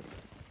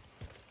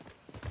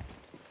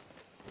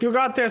 You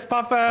got this,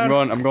 Puffer. I'm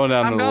going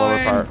down to the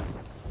lower part.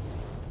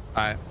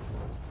 Alright.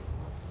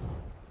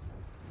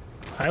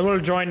 I will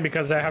join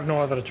because I have no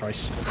other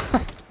choice.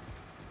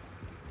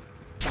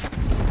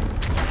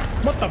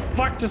 What the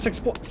fuck just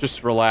exploded?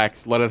 Just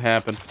relax. Let it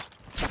happen.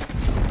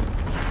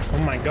 Oh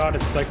my god,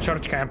 it's like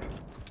church camp.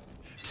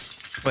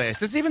 Wait, is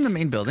this even the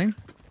main building?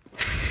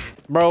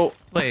 Bro.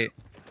 Wait.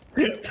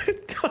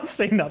 Don't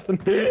say nothing.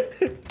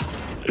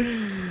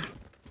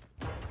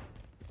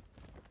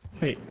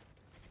 Wait.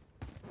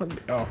 What?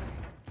 Oh.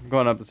 I'm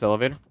going up this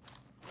elevator.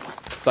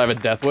 So I have a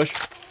death wish.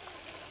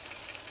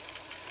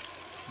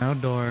 No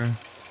door.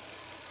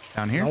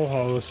 Down here? No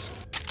hose.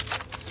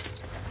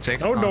 6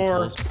 no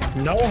consoles.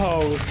 door. No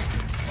hose.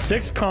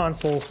 6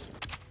 consoles.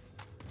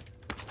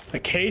 A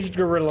caged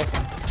gorilla.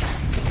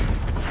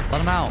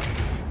 Let him out.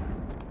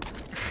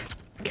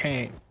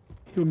 Can't.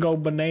 You go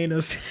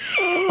bananas.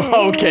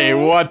 Okay,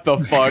 what the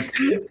fuck?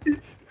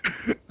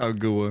 Oh,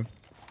 good one.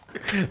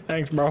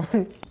 Thanks, bro.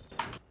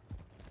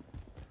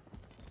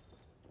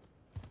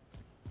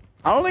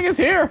 I don't think it's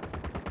here.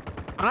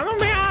 I'm gonna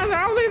be honest,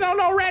 I don't think there's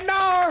no red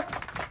door.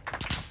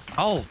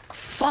 Oh,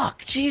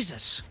 fuck.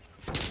 Jesus.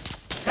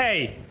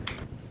 Hey.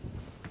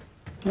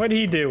 What'd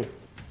he do?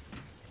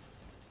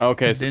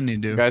 Okay, so didn't he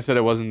do? The guy said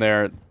it wasn't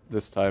there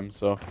this time,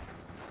 so.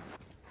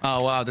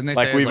 Oh, wow. Didn't they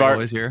Like say we've it was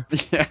always here?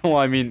 Yeah, well,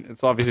 I mean,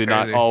 it's obviously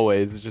not crazy.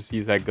 always. It's just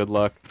he's had good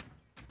luck.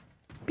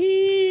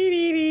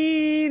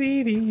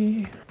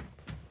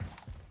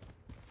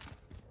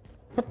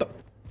 What the?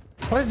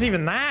 What is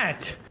even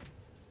that?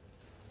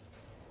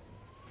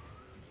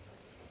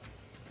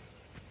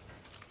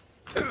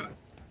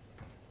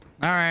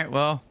 All right,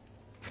 well.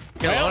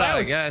 Get Well, load that out, I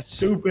was guess.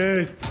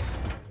 Stupid.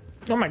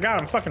 Oh my god,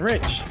 I'm fucking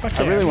rich. Fuck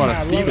I yeah, really want I to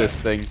see love this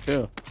it. thing,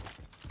 too.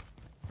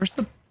 Where's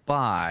the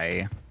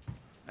buy?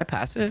 I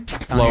pass it?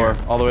 It's Down lower,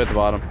 here. all the way at the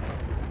bottom.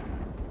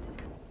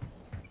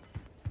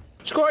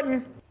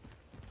 Squirting.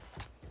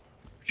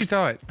 Where'd you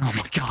throw it? Oh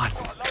my god.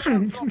 I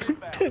am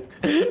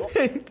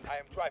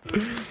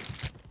driving.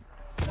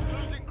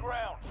 Losing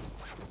ground.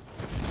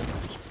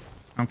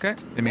 Okay,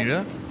 didn't mean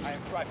to do that. I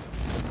am driving.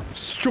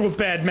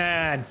 Stupid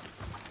man.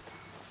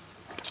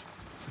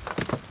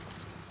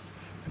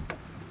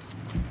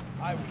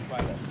 I will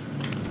try that.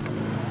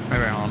 Wait,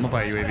 hold on, I'm gonna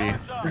buy a UAV.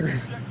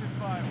 Objective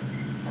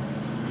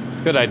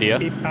failed. Good idea.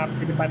 Beep, bop,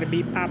 bitty, bop,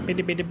 beep, bop,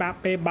 bitty, bitty,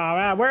 bop, beep,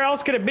 bop. Where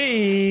else could it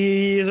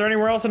be? Is there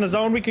anywhere else in the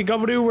zone we could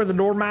go to where the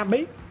door might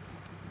be?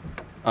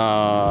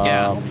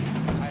 Yeah. I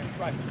am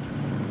driving.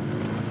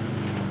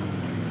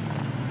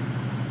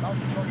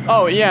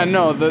 Oh yeah,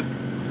 no,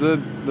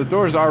 the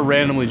doors are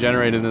randomly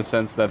generated in the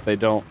sense that they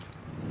don't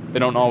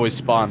always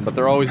spawn, but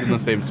they're always in the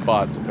same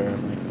spots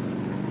apparently.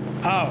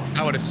 Oh.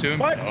 I would assume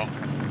What? so.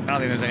 I don't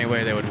think there's any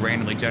way they would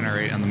randomly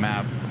generate on the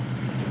map.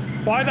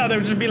 Well, I thought they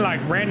would just be like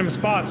random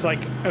spots. Like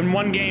in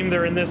one game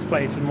they're in this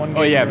place, in one game.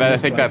 Oh yeah, they're in I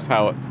this think place.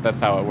 that's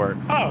how it works.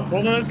 Oh,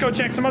 well then let's go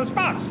check some other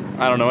spots.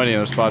 I don't know any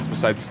other spots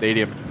besides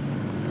stadium.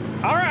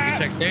 All right.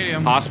 Check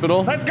stadium.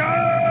 Hospital? Let's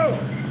go.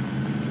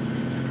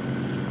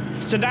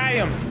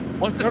 Stadium.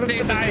 What's the Go to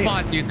safest stadium.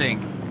 spot, do you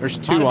think? There's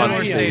 2 Hospital on or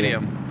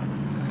stadium.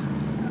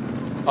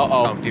 Oh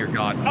Uh-oh. dear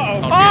God.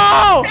 Uh-oh.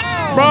 Oh!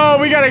 Bro,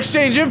 we gotta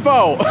exchange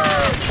info!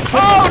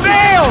 Oh,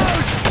 damn!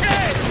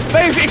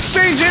 They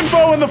exchange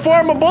info in the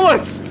form of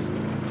bullets!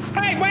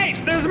 Hey,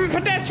 wait! There's a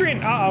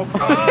pedestrian. Uh-oh.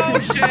 Oh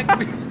shit!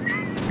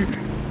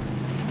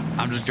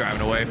 I'm just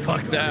driving away.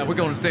 Fuck that. We're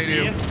going to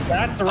stadium. Yes,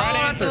 that's the Oh, right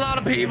that's answer. a lot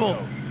of people.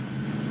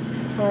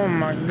 Oh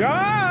my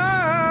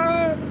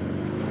god!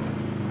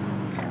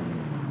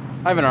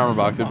 I have an armor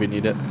box if we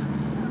need it.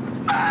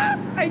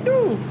 I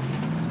do.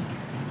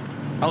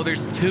 Oh,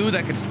 there's 2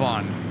 that can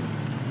spawn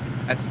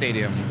at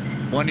stadium.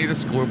 One near the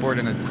scoreboard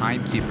and the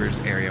timekeepers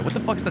area. What the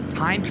fuck is the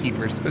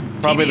timekeepers?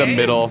 Probably the TVA?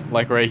 middle,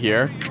 like right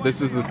here.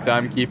 This is the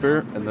timekeeper,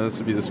 and then this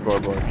would be the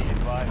scoreboard.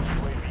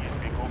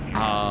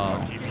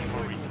 Oh.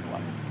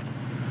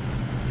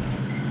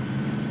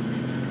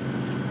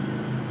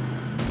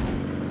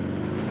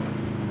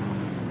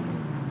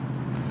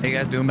 How you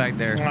guys doing back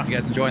there? You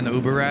guys enjoying the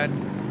Uber ride?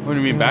 What do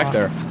you mean back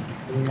there?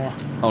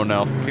 Oh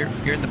no.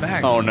 You're in the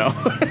back. Oh no.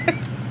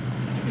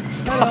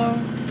 Stop.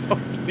 Oh,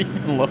 leave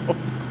me alone.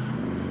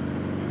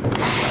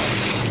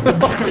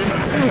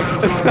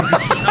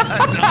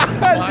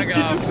 Did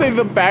you just say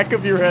the back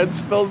of your head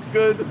smells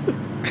good?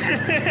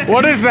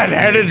 What is that,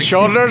 head and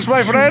shoulders,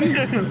 my friend?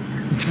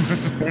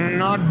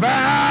 Not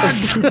bad.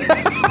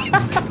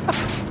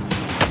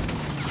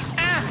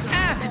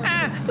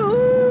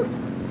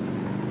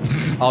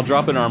 I'll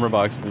drop an armor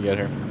box when we get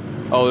here.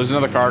 Oh, there's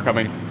another car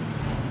coming.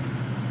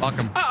 Fuck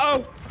him.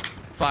 Uh-oh.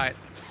 Fight.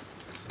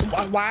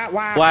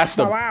 Blast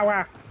him.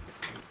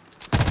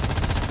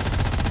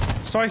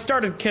 So I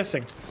started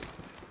kissing.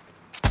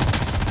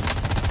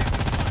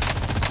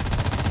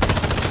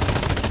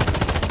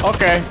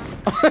 Okay.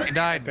 He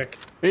died.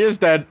 He is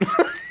dead.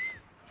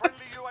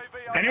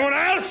 Anyone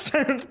else?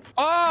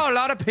 Oh, a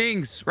lot of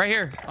pings. Right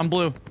here. I'm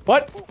blue.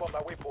 What?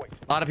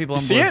 A lot of people.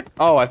 You see it?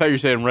 Oh, I thought you were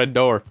saying red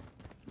door.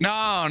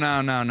 No.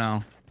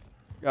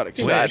 Got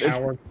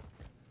excited.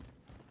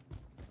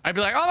 I'd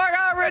be like, oh my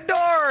god, red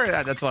door!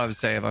 That's what I would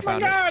say if I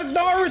found it. Oh my god,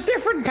 door with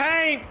different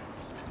paint!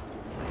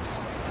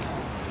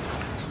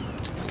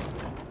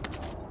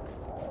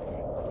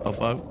 Oh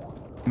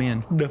fuck.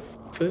 Man.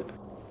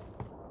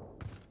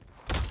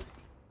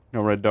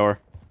 No red door.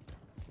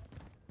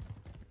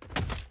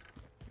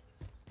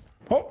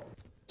 Oh,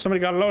 somebody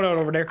got a loadout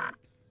over there.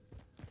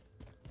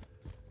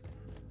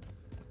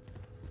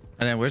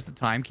 And then where's the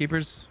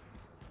timekeepers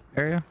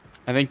area?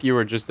 I think you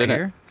were just in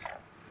here? it.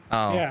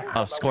 Oh, yeah.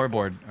 Oh,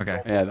 scoreboard.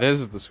 Okay. Yeah, this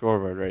is the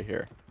scoreboard right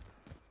here.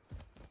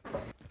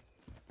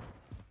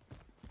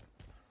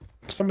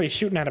 Somebody's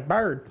shooting at a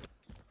bird.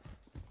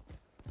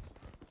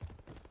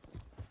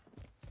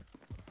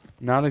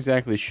 Not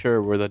exactly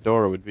sure where the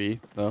door would be,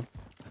 though.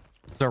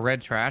 It's a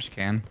red trash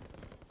can.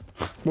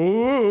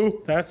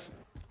 Ooh, that's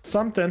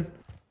something.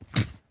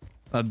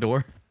 A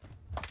door.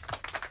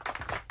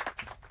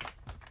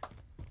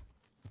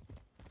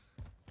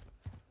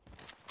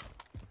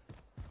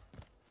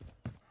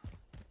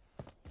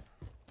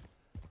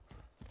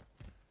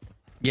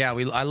 Yeah,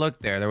 I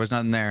looked there. There was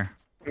nothing there.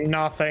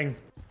 Nothing.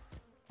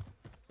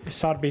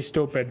 This ought to be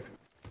stupid.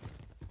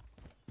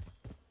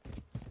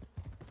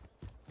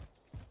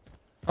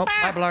 Oh,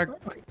 hi, Blarg.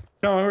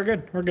 No, we're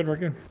good. We're good. We're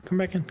good. Come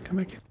back in. Come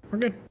back in. We're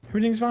good.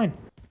 Everything's fine.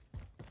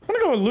 I'm gonna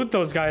go loot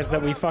those guys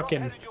that we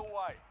fucking...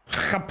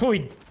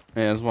 Kapuid.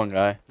 Yeah, there's one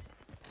guy.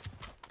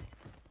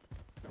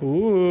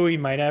 Ooh, he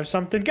might have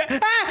something.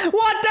 Ah!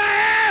 What the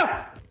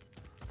hell?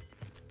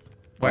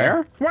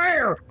 Where?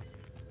 Where?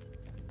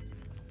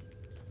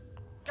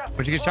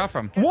 Where'd you get shot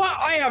from? What?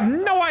 I have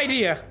no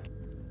idea.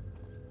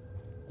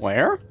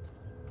 Where?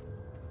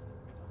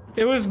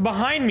 It was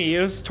behind me.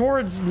 It was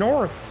towards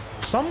north.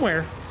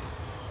 Somewhere.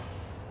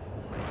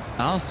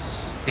 I don't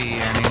see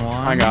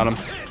anyone. I got him.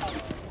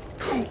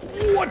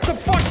 What the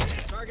fuck?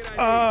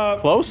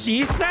 Close?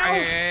 East now?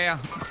 Yeah.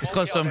 It's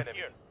close to him.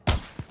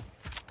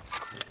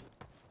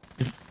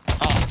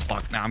 Oh,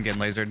 fuck. Now I'm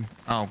getting lasered.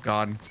 Oh,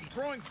 God.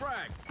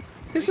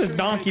 This is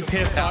donkey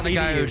pissed Down off. the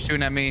guy who's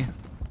shooting at me.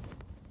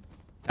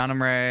 Down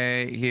him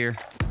right here.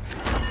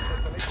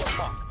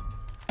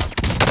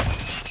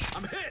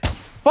 I'm hit.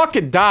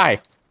 Fucking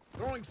die.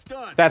 Throwing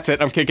stun. That's it.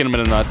 I'm kicking him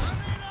in the nuts.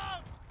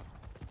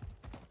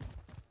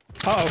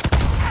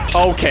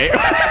 Uh-oh. Okay.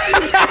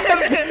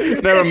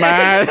 Never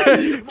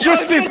mind.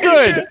 Just as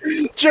good.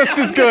 Just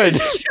as good. I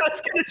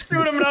was gonna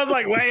shoot him and I was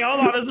like, wait,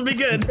 hold on, this will be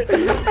good.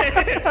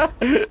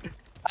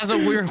 That's a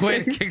weird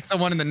way to kick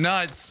someone in the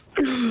nuts.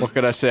 What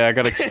could I say? I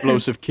got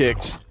explosive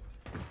kicks.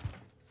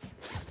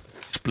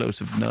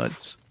 Explosive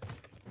nuts.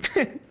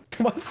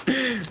 What?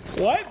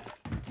 What?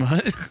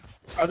 What?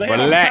 Are they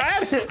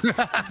Relax. all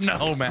right?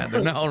 No, man.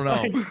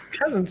 No.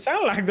 Doesn't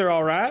sound like they're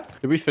all right.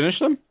 Did we finish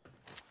them?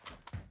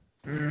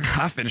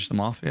 I finished them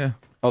off, yeah.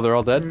 Oh, they're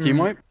all dead? Team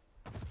wipe?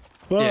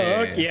 Fuck.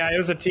 Yeah. Yeah, it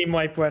was a team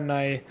wipe when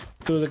I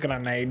threw the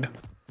grenade.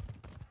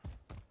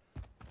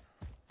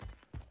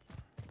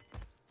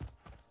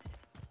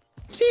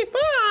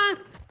 C4!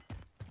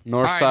 North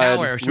All right, side. now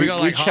where? Should we go,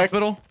 like, checked-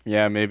 hospital?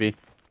 Yeah, maybe.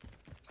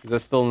 Is that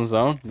still in the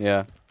zone?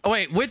 Yeah. Oh,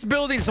 wait. Which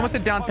building? So what's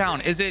it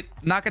downtown? Is it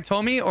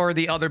Nakatomi or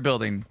the other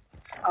building?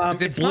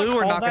 Is it It's not blue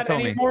or called that Nakatomi?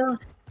 anymore.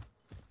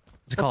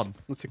 What's it called?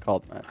 What's it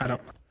called, Matt? I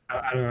don't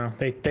know.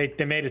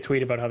 They made a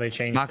tweet about how they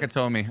changed it.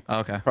 Nakatomi. Oh,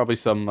 okay. Probably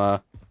some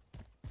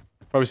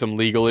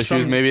legal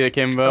issues maybe that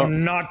came about.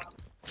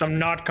 Some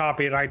not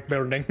copyright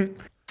building.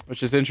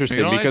 Which is interesting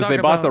You know what because I they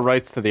talk bought about? the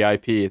rights to the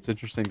IP. It's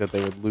interesting that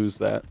they would lose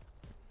that.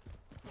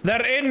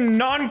 They're in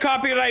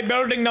non-copyright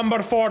building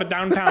number 4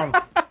 downtown.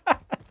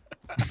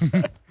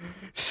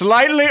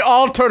 Slightly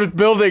altered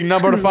building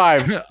number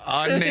 5.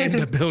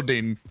 Unnamed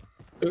building.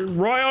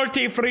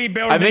 Royalty-free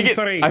building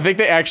 3. I think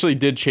they actually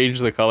did change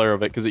the color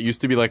of it because it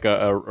used to be like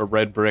a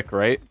red brick,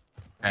 right?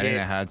 I think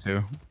I had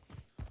to.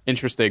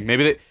 Interesting.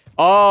 Maybe they.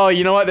 Oh,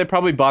 you know what? They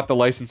probably bought the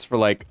license for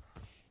like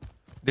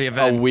The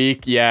event. a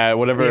week. Yeah,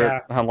 whatever.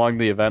 Yeah. How long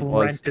the event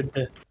was. Rented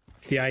the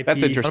IP.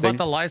 That's What interesting. about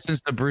the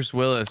license to Bruce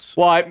Willis?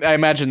 Well, I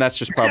imagine that's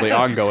just probably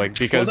ongoing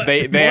because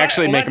they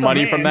actually make that's a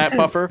money from man. that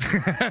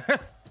puffer.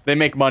 They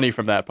make money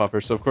from that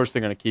puffer, so of course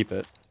they're gonna keep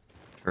it.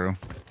 True.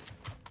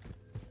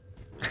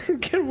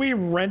 Can we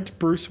rent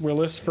Bruce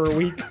Willis for a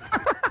week?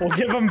 We'll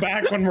give him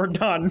back when we're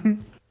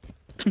done.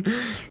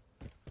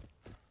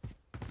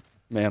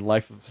 Man,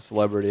 life of a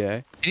celebrity,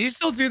 eh? Can you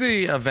still do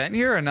the event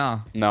here or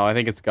no? No, I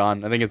think it's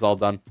gone. I think it's all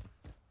done.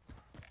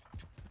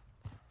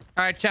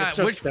 All right, chat.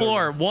 Which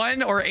floor?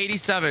 1 or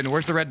 87?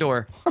 Where's the red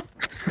door?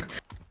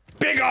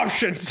 Big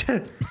options.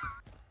 1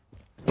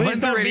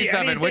 through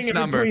 87. Which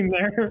number?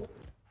 There.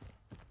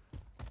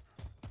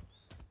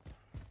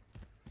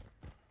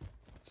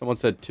 Someone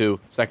said 2.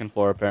 2nd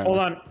floor, apparently.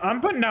 Hold on.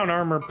 I'm putting down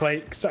armor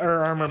plate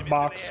or armor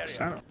box.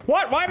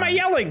 What? Why am I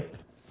yelling?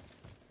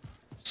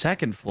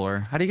 2nd floor.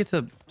 How do you get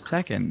to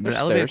 2nd? The There's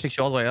elevator stairs. takes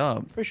you all the way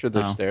up. Pretty sure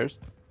there's stairs.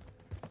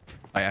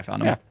 Oh yeah, I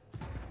found him.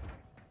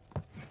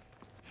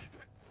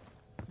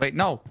 Wait,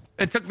 no.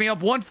 It took me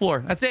up 1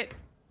 floor. That's it.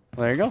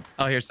 Well, there you go.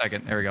 Oh, here's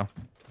 2nd. There we go.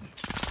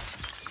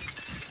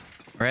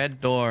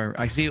 Red door.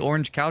 I see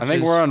orange couches. I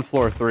think we're on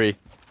floor 3.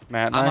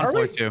 Matt, I'm on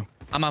floor 2.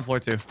 I'm on floor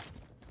 2.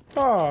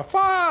 Oh,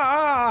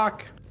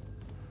 fuck.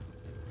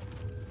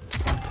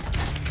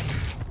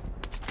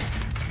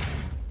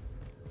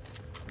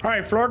 All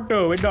right, floor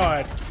 2. We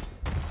died.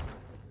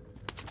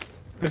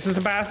 This is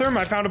a bathroom.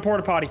 I found a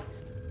porta potty.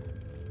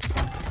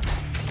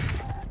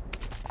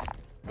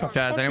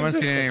 Has anyone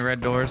seen any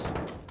red doors?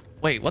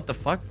 Wait, what the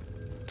fuck?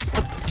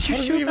 Did you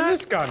shoot that?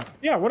 This gun?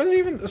 Yeah, what is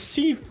even a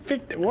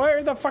C50?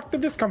 Where the fuck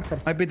did this come from?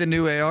 Might be the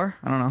new AR.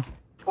 I don't know.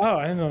 Oh,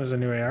 I didn't know it was a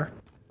new AR.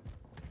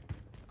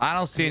 I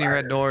don't see any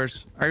red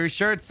doors. Are you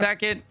sure it's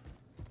 2nd?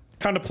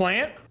 Found a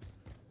plant.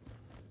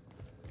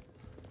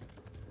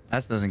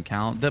 That doesn't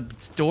count. The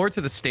door to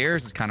the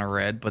stairs is kind of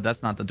red, but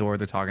that's not the door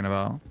they're talking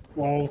about.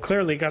 Well,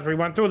 clearly, because we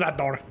went through that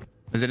door.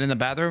 Is it in the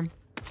bathroom?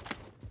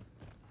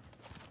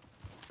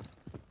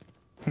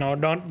 No,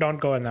 don't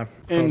go in there.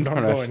 Bro,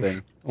 don't go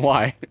in.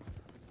 Why?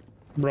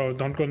 Bro,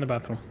 don't go in the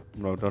bathroom.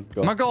 Bro, don't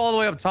go. I'm gonna go all the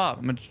way up top.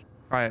 I'm gonna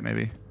try it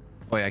maybe.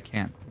 Oh yeah, I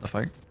can't. What the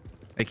fuck?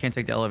 I can't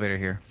take the elevator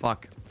here.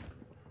 Fuck.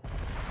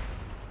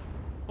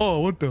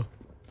 Oh, what the?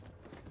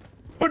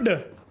 What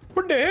the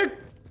heck?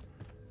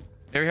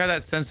 Ever had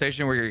that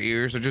sensation where your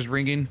ears are just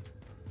ringing?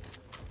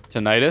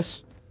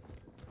 Tinnitus?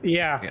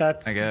 Yeah,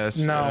 that's. I guess.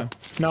 No,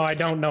 no, I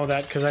don't know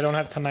that because I don't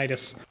have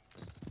tinnitus.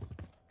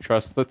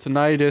 Trust the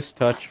tinnitus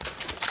touch.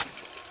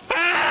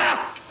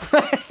 Ah!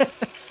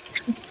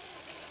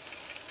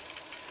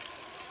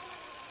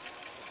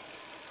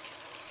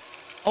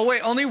 Oh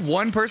wait, only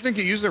 1 person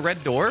can use the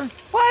red door?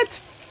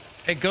 What?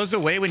 It goes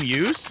away when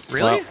used?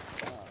 Really?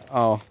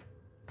 Well,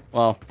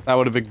 well, that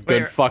would have been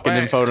good fucking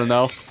info to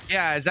know.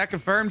 Yeah, is that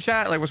confirmed,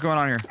 chat? Like, what's going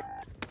on here?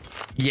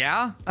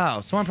 Yeah?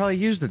 Oh, someone probably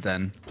used it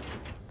then.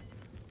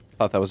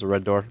 Thought that was a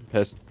red door.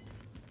 Pissed.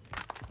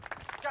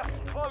 Gas is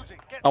closing.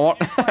 Get I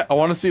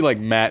want to see like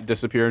Matt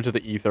disappear into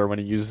the ether when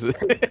he uses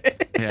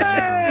it.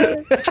 Yeah.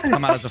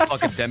 I'm out as a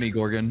fucking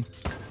demigorgon.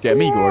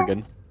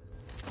 Demigorgon.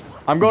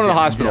 I'm going to the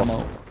hospital.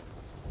 Demo.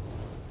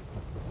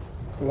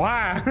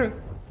 Why?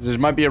 There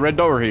might be a red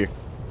door here.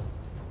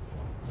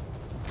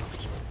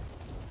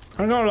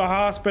 I'm going to the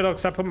hospital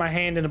because I put my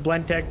hand in a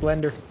Blendtec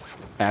blender.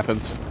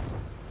 Happens.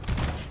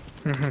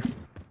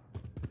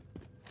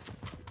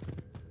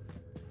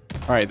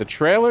 All right, the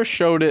trailer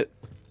showed it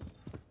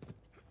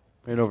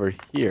right over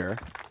here,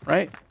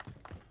 right?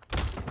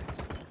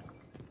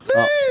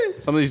 Oh,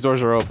 some of these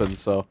doors are open,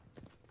 so.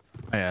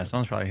 Oh yeah,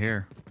 someone's probably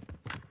here.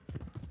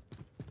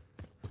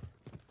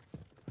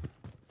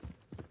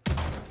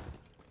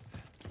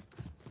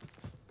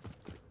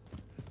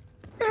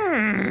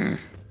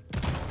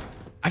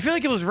 I feel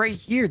like it was right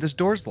here. This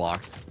door's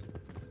locked.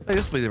 Like,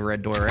 this would be the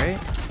red door, right?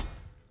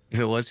 If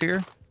it was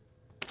here.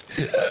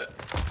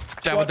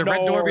 Chat, would the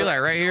red door be like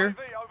right here?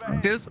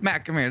 See this?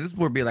 Matt, come here. This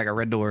would be like a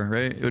red door,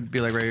 right? It would be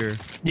like right here.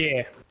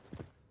 Yeah.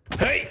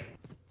 Hey!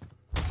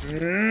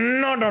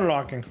 Not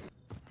unlocking.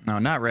 No,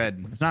 not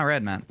red. It's not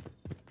red, Matt.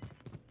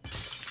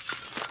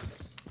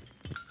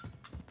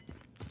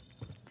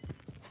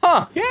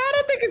 Huh! Yeah, I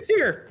don't think it's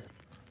here.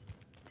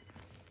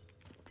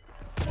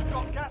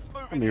 got gas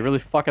I'd moving. be really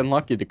fucking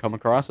lucky to come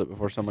across it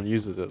before someone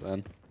uses it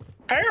then.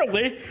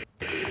 Apparently.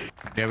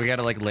 Yeah, we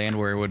gotta like land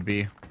where it would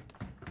be.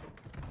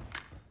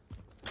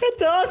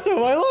 That's awesome.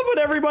 I love when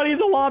everybody in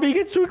the lobby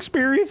gets to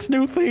experience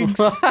new things.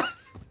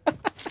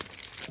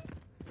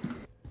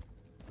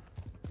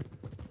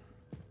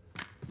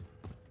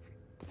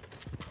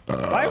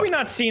 Why have we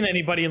not seen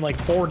anybody in like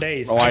 4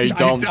 days? Oh,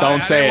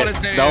 don't say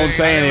it. Don't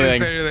say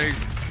anything.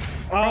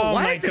 Oh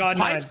Why my is this god,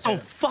 pipe not so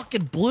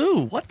fucking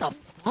blue? What the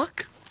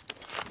fuck?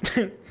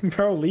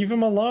 Bro, leave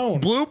him alone.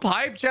 Blue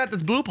pipe, chat?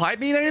 Does blue pipe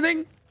mean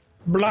anything?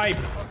 Blipe.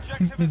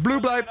 Objective is Blue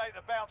to blipe. eliminate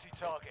the bounty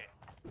target.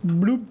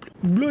 Bloop.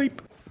 Bleep.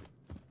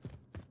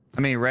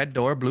 I mean, red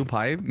door, blue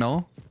pipe?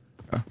 No?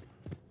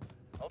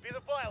 I'll be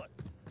the pilot.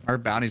 Our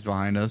bounty's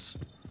behind us.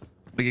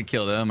 We could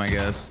kill them, I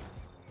guess.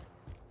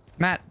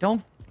 Matt,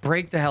 don't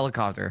break the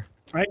helicopter.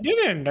 I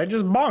didn't. I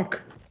just bonk.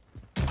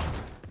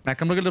 Matt,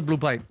 come look at the blue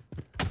pipe.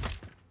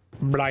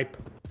 Blipe.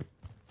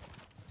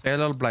 Say a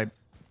little blipe.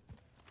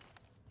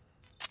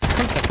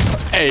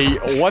 Hey,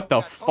 what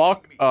the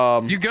fuck?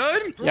 You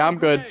good? Yeah, I'm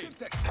good.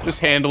 Just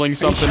handling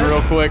something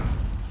real quick.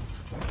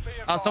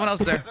 Oh, someone else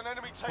is there.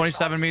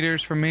 27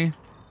 meters from me.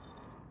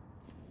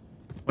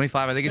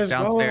 25. I think it's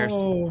downstairs.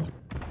 Go.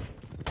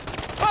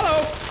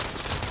 Hello.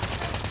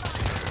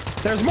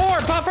 There's more,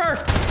 Puffer.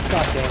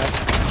 God damn it.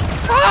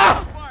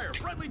 Ah! Fire,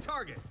 friendly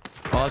target.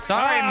 Oh,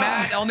 sorry,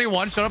 Matt. Only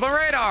one showed up on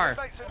radar.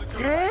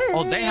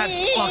 Oh, they had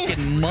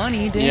fucking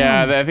money, damn.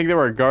 Yeah, I think they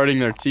were guarding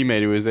their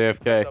teammate who was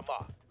AFK.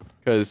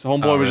 Because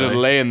homeboy was just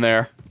laying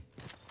there.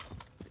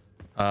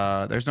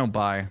 There's no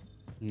buy.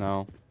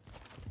 No.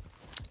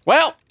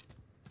 Well.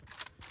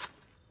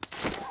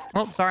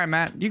 Oh, sorry,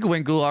 Matt. You can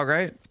win Gulag,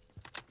 right?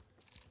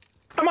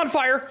 I'm on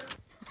fire.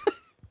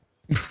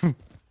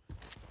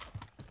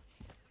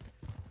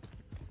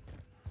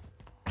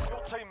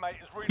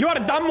 You are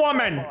a dumb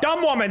woman.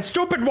 Dumb woman.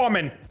 Stupid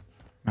woman.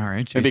 All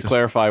right. Jesus. Maybe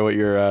clarify what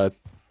you're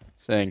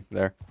saying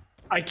there.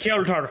 I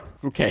killed her.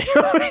 Okay.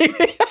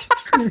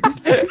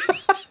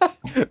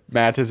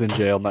 Matt is in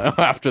jail now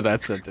after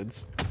that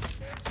sentence.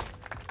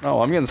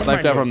 Oh, I'm getting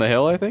sniped out from the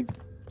hill, I think.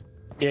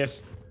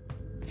 Yes.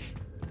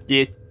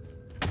 Yes.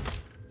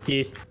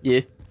 Yes.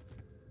 Yes.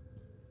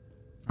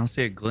 I don't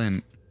see a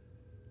glint.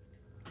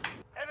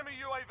 Enemy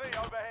UAV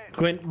overhead.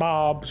 Glint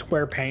Bob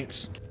Square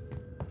Paints.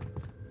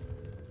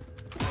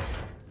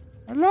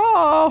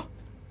 Hello.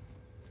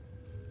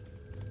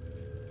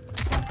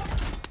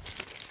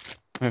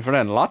 My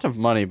friend, a lot of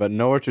money, but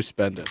nowhere to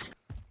spend it.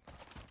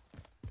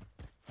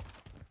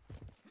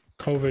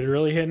 COVID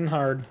really hitting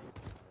hard.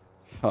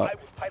 Fuck.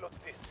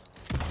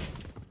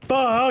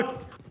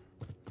 Fuck.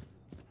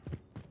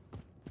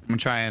 I'm gonna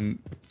try and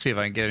see if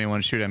I can get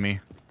anyone to shoot at me.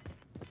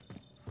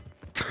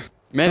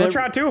 Man, Don't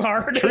try too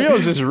hard.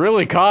 Trios is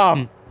really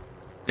calm.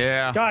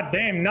 Yeah. God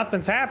damn,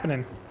 nothing's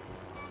happening.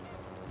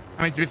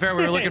 I mean, to be fair,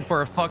 we were looking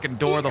for a fucking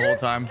door the whole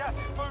time. Gas is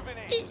moving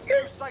in. New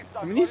safe I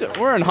zone. mean,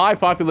 we're in high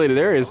populated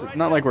areas. It's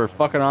not like we're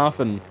fucking off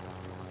and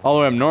all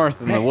the way up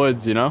north in the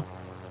woods, you know?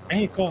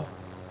 Hey, cool.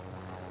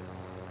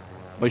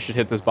 We should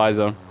hit this buy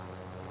zone.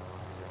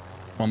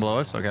 One below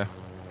us? Okay.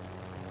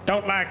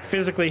 Don't like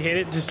physically hit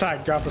it, just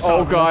like drop a Oh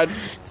salt. god,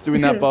 it's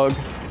doing that bug.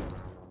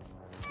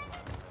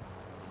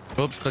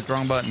 Oops, clicked the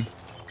wrong button.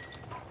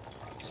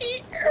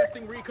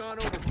 Requesting recon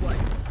overflight.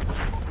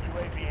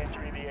 UAV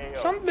entering the AO.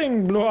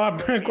 Something blew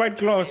up quite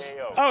close.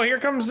 Oh, here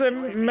comes I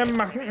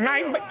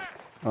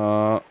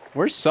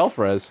Where's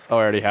self-res? Oh,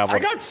 I already have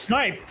one. got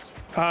sniped.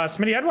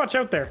 Smitty, I'd watch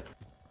out there.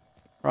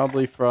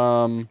 Probably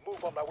from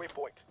Move on my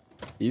waypoint.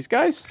 these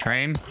guys?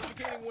 Train.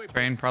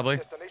 Train, probably.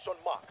 Destination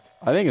marked.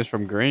 I think it's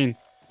from green.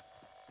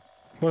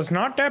 Was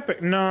not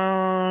epic.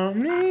 No,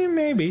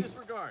 maybe.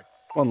 Disregard.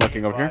 One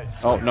looking over here.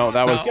 Oh no,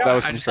 that was I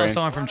from just saw train.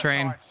 someone from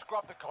train.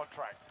 Scrub the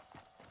contract.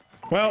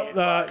 Well,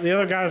 the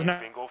other guy's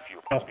not Bingo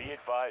fuel. Oh, Be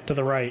advised. to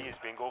the right. Is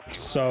bingo fuel.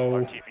 So,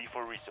 RTB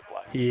for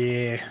resupply.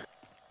 yeah.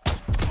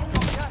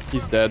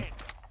 He's dead.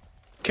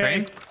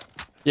 Okay. Train?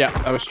 Yeah,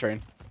 that was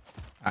train.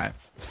 All right.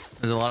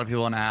 There's a lot of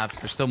people on apps.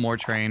 There's still more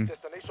train.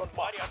 Destination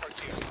marked.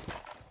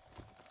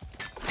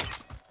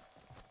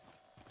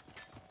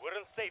 We're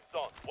in safe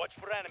zone. Watch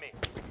for enemy.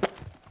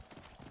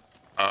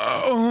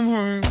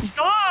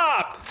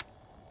 Stop!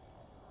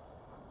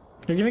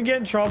 You're gonna get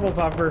in trouble,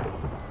 Puffer.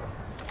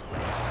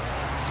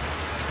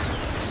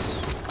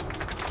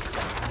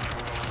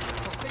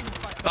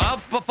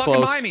 Oh, but fucking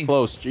Close, behind me.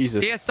 close,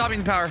 Jesus. He has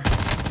stopping power.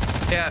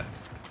 Yeah.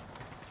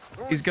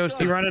 He's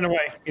ghosted. He's running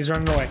away. He's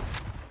running away.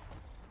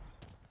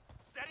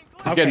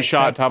 He's getting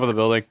shot top of the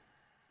building.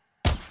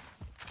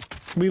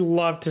 We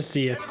love to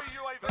see it.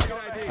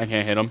 I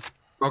can't hit him.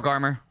 Broke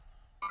armor.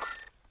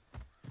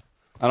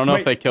 I don't know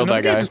if they killed that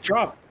another guy. Just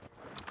dropped.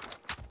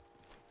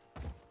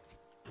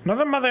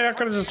 Another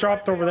motherfucker just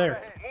dropped over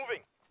there.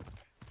 Moving.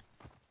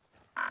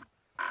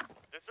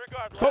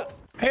 Disregard. Oh,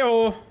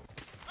 hey-oh.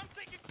 I'm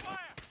taking fire.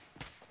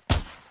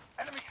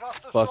 Enemy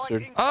cluster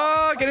Clustered. strike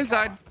Oh, get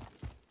inside.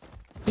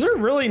 Is there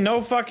really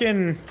no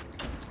fucking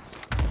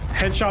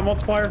headshot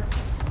multiplier?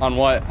 On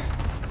what?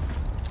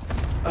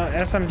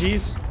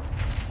 SMGs?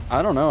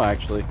 I don't know,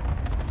 actually.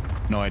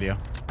 No idea.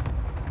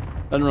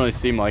 Doesn't really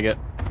seem like it.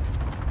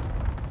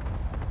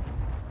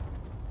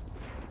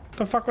 What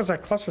the fuck was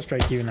that cluster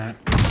strike even at?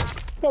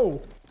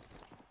 Whoa.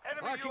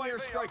 Enemy Marking UAV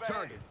airstrike overhead.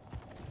 target.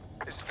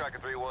 This is Striker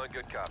 3-1,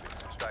 good copy.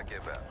 Strike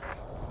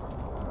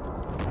inbound.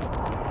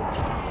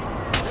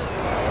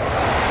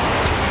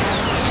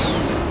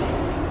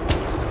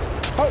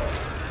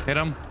 Hit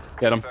him.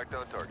 Get him. Back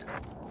on target.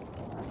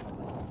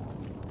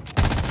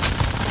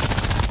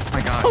 Oh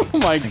my god. Oh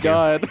my Thank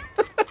god.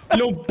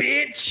 Little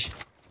bitch.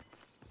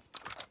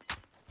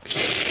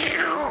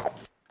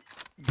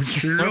 You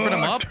slurping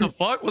him up? The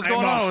fuck? What's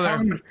going on over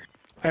there?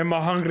 I'm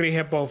a hungry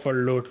hippo for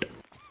loot.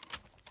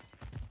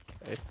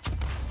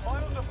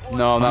 Final deployment.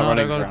 No, I'm not No, running.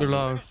 they're going through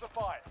ground. low. Finish the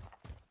fight.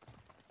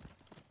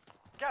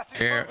 Gas is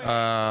Here, moving.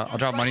 I'll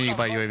drop money. You can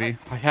buy UAV.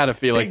 I had a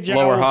feeling. Big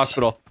Lower jowls.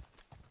 hospital.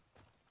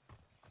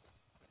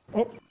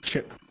 Oh,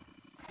 shit.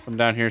 I'm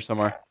down here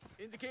somewhere.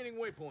 Indicating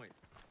waypoint.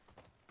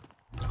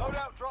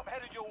 Loadout drop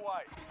headed your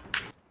way.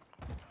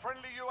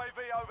 Friendly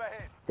UAV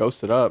overhead.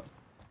 Ghosted up.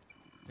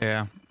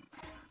 Yeah.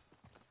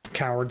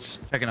 Cowards.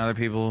 Checking other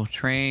people.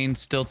 Train,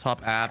 still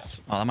top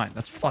apps. Oh,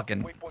 that's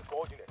fucking. Waypoint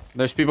coordinates.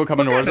 There's people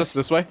coming towards us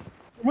this way.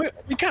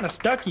 We kind of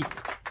stucky.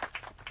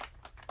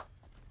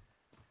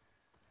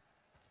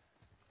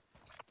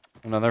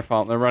 No, they're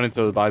falling. They're running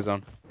to the buy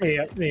zone.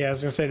 Yeah, I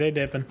was gonna say they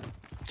dipping.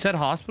 Said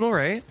hospital,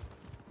 right?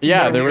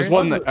 Yeah, there was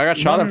one that I got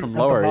shot at from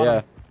lower.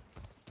 Yeah.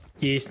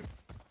 Yes.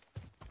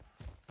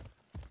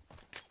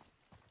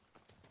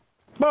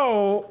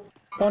 Whoa!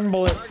 One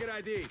bullet.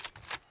 Hit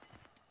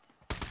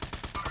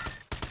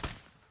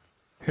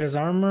his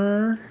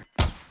armor.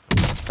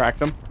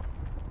 Cracked him.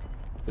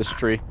 This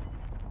tree.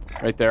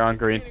 Right there on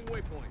green.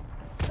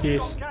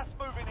 Yes. Gas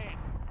moving in.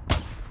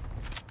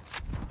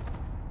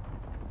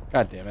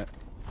 God damn it.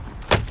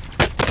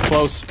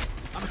 Close.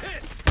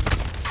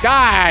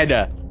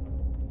 God!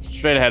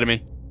 Straight ahead of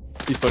me.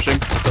 He's pushing.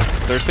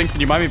 Thirsting. Can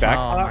you buy me back?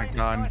 Oh my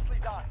god. Nicely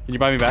done. Can you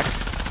buy me back?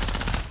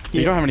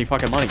 You don't have any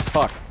fucking money.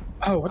 Fuck.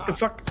 Oh, what the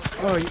fuck?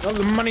 Oh,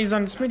 the money's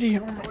on Smitty.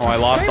 Oh, I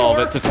lost all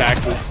of it to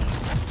taxes.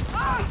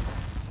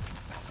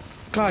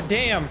 God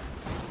damn.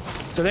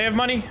 Do they have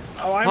money?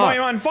 Oh,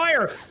 I'm on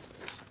fire.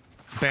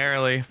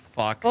 Barely.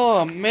 Fuck.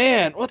 Oh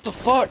man, what the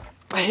fuck?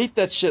 I hate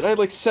that shit. I had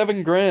like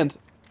 7 grand.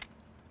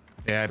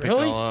 Yeah, I picked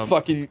Really? it all up.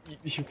 Fucking,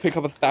 you pick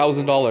up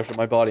 $1,000 from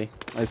my body.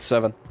 I had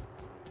 7.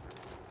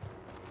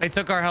 They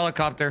took our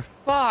helicopter.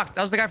 Fuck.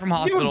 That was the guy from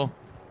hospital.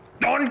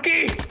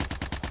 Donkey.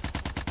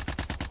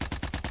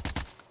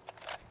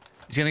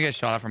 He's gonna get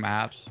shot at from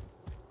apps.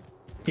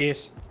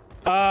 Yes.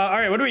 All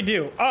right. What do we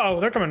do? Uh oh,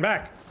 they're coming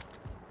back.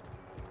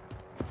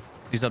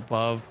 He's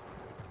above.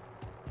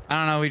 I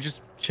don't know. We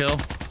just chill.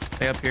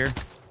 Stay up here.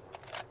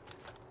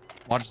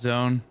 Watch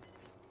zone.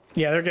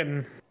 Yeah, they're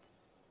getting.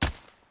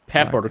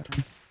 Peppered.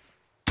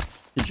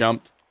 He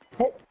jumped.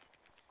 Oh.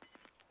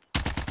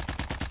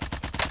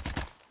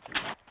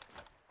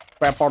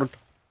 Peppered.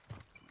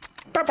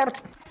 Pepper.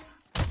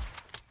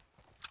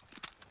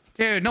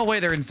 Dude, no way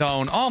they're in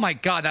zone. Oh my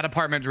god, that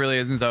apartment really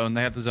is in zone.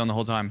 They have the zone the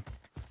whole time.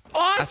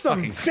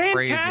 Awesome. fucking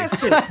crazy.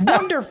 Fantastic.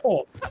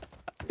 Wonderful.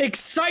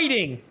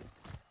 Exciting.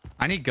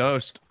 I need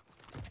ghost.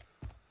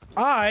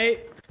 What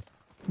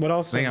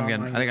else? I think I'm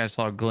getting. I think I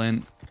saw a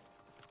glint.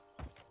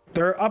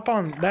 They're up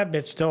on that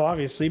bitch still,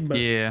 obviously, but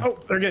Yeah. oh,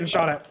 they're getting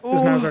shot at.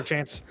 Now's our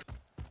chance.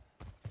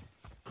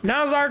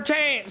 Now's our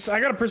chance.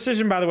 I got a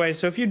precision, by the way.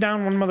 So if you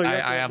down one mother,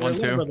 I have one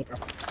too.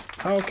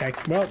 Okay.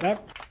 Well,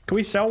 that can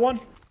we sell one?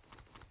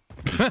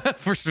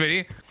 For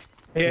Smitty.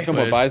 Yeah. Come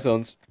on, buy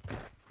zones.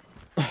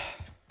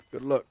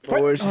 Good luck,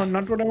 boys. Oh,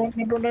 not what I want.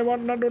 Not what I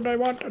want. Not what I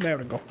want. There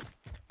we go.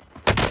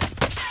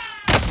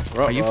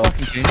 Are you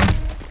fucking kidding me?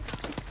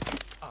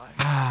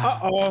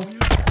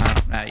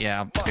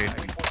 Yeah, dude.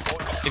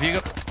 If you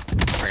go.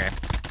 Okay.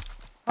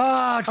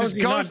 Oh, just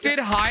ghosted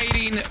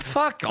hiding.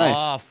 Fuck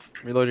off.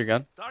 Reload your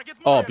gun.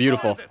 Oh,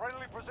 beautiful.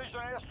 Friendly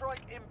precision airstrike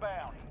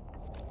inbound.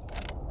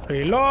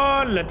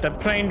 Reload. Let the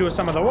plane do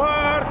some of the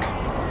work.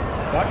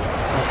 What?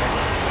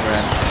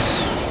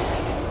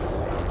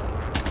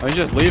 Oh, he's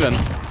just leaving.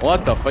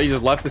 What the fuck? He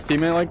just left his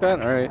teammate like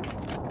that? All right.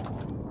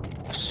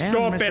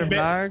 Stop it,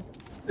 bitch.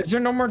 Is there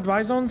no more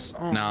buy zones?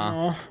 Oh,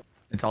 no.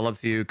 It's all up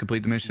to you.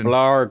 Complete the mission.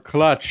 Blar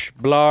clutch.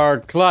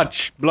 Blar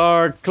clutch.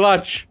 Blar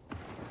clutch.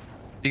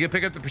 You can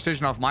pick up the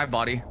precision off my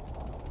body.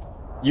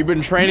 You've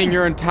been training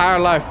your entire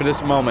life for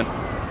this moment.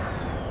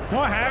 No,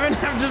 I haven't.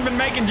 I've just been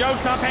making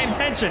jokes, not paying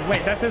attention.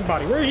 Wait, that's his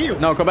body. Where are you?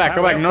 No, go back.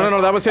 Go back.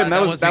 No. That was him.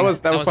 That was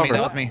Puffer.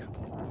 That was me.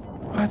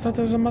 I thought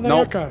there was a mother.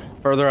 Nope.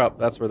 Further up.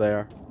 That's where they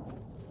are.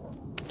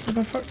 Where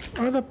the fuck?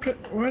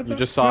 Where the? You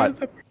just saw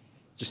it.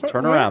 Just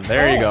turn around.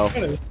 There you go.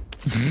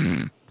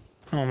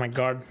 Oh my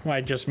god. Why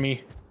just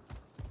me?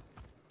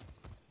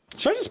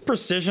 Should I just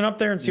precision up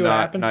there and see what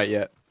happens? Not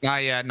yet.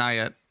 Not yet. Not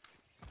yet.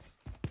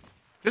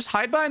 Just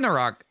hide behind the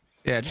rock.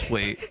 Yeah, just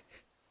wait.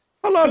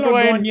 Hello,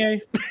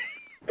 Dwayne.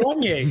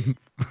 Dwayne.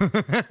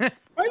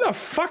 Why the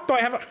fuck do I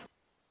have a...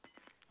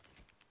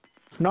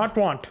 Not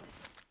want.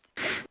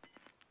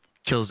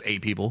 Kills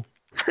 8 people.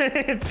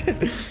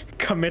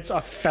 Commits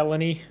a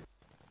felony.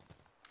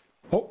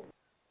 Oh.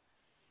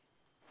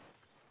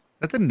 Is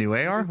that the new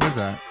AR? What is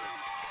that?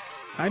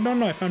 I don't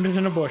know. I found it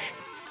in a bush.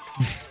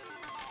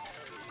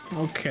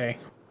 Okay.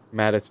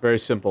 Matt, it's very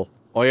simple.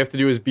 All you have to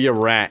do is be a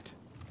rat.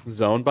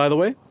 Zone, by the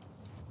way.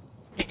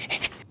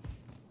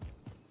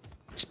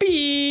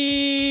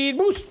 Speed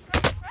boost.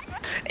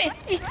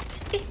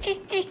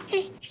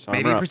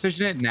 Maybe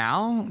precision it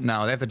now?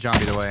 No, they have to jump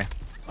either way.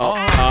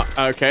 Oh,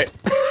 okay.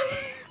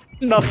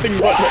 Nothing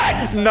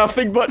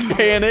but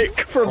panic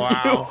from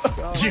you.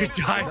 You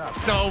died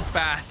so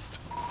fast.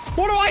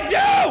 What do I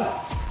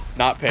do?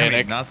 Not panic. I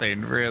mean,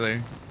 nothing,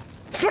 really.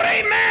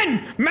 3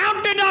 men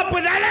mounted up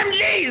with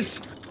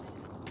LMGs.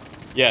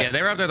 Yes. Yeah,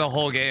 they were up there the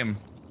whole game.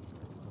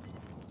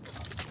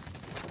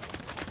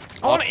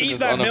 I want to eat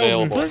that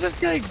building. What is this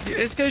guy?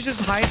 This guy's just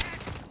hiding.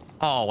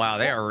 Oh wow,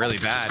 they are really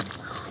bad.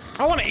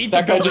 I want to eat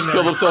that guy just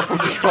killed himself from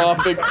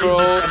dropping, bro.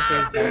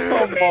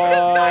 Come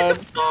on.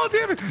 Oh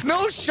damn it!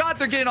 No shot.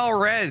 They're getting all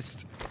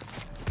rezzed.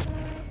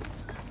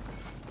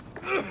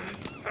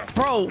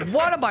 Bro,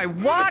 what am I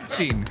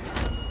watching?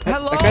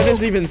 Hello. That guy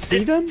doesn't even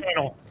see them.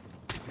 Oh,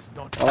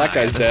 that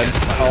guy's dead.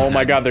 Oh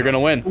my god, they're gonna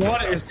win.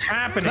 What is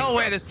happening? No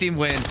way this team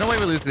wins. No way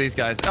we lose to these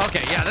guys.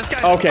 Okay, yeah, this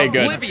guy's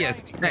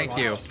oblivious. Good. Thank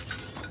you.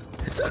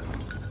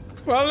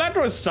 Well, that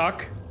was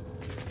suck.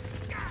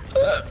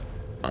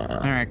 All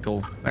right,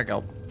 cool. Back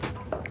up.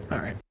 All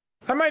right.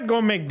 I might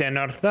go make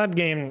dinner. That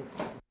game.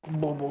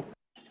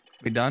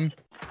 We done?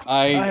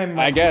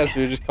 I guess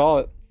we just call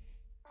it.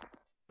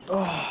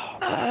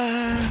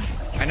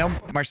 I know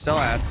Marcel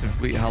asked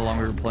if how long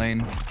we were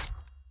playing.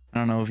 I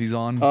don't know if he's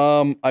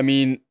on. I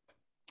mean,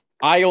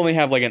 I only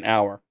have like an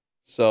hour,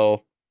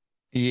 so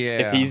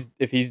yeah.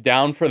 If he's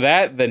down for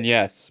that, then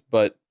yes.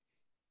 But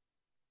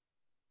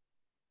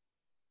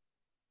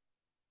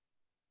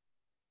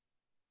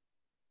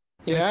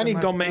yeah, I need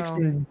to go make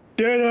some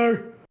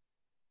dinner.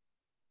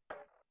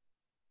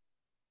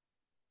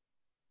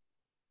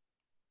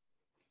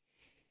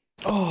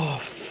 Oh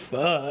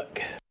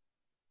fuck.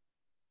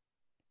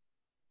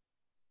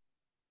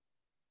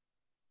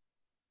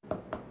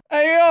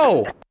 Hey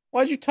yo,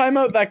 why'd you time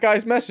out that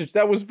guy's message?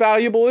 That was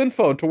valuable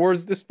info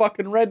towards this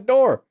fucking red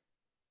door.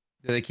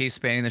 Do they keep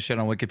spanning the shit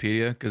on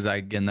Wikipedia? Because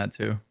I get that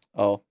too.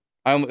 Oh,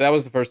 that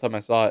was the first time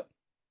I saw it.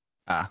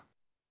 Ah.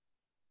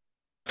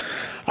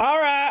 All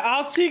right,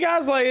 I'll see you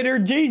guys later.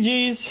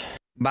 GG's.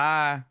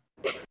 Bye.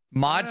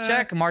 Mod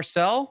check,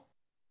 Marcel.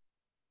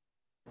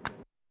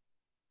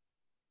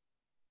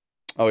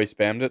 Oh, he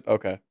spammed it?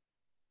 Okay.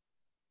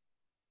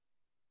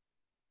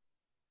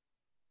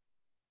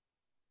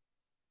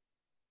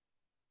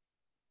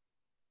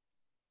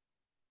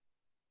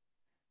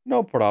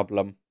 No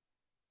problem.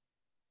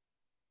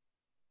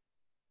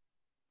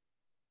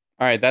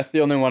 All right, that's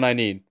the only one I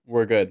need.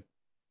 We're good.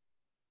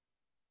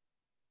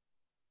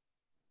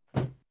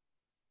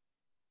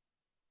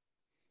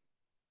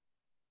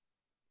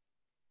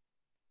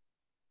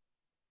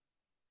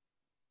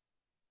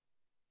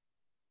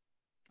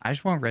 I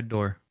just want red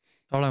door.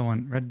 That's all I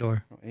want. Red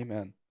door. Oh,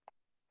 amen.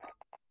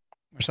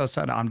 Marcel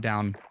said I'm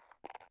down.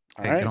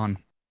 All Hey, right. get on.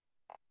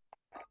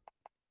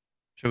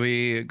 Should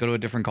we go to a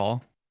different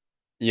call?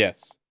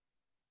 Yes.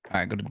 All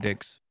right, go to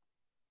Dick's.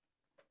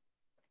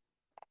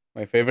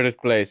 My favorite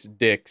place,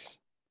 Dick's.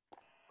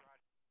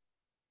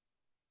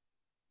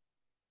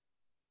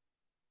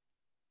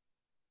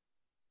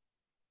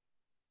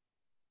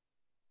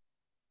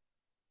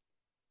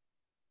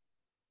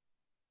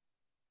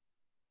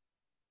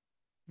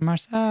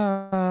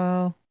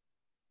 Marcel.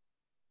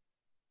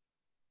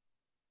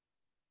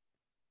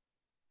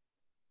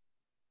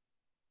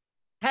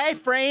 Hey,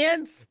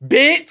 friends.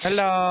 Bitch!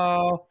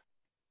 Hello.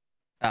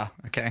 Oh,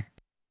 okay.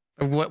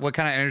 What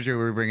kind of energy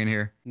are we bringing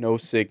here? No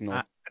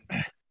signal.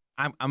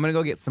 I'm gonna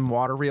go get some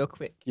water real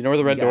quick. You know where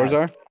the red doors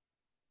are?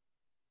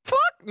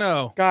 Fuck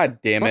no. God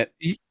damn it.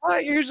 You're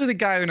usually the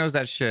guy who knows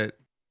that shit.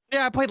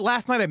 Yeah, I played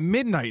last night at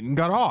midnight and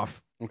got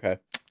off. Okay.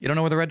 You don't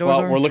know where the red doors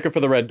are? Well, we're looking for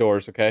the red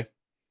doors, okay?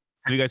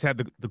 Have you guys had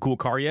the cool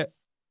car yet?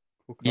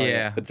 Cool car,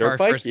 Yeah. The for our dirt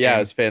bike? first Yeah,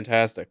 game. it's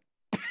fantastic.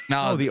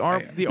 No, Oh, the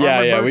arm.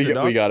 Yeah,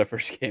 we got it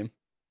first game.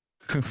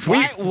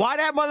 Why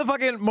that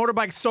motherfucking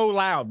motorbike so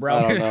loud, bro?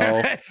 I don't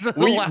know. It's the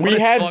we loudest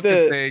had fucking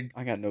the thing.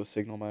 I got no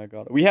signal, my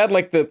god. We had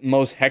like the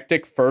most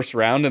hectic first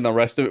round and the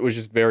rest of it was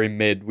just very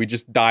mid. We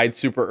just died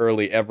super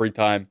early every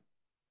time.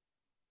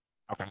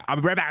 Okay, I'll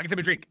be right back. I can sip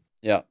a drink.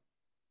 Yeah.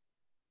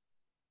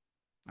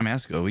 I mean,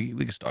 let's go. We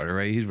can start it,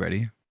 right? He's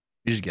ready.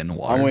 He's just getting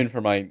water. I'm waiting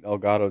for my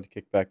Elgato to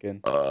kick back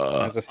in. He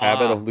has this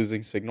habit of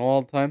losing signal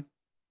all the time.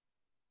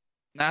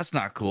 That's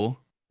not cool.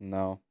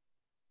 No.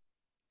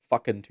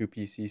 Fucking 2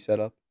 PC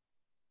setup.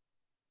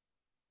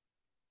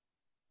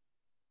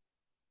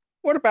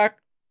 We're back.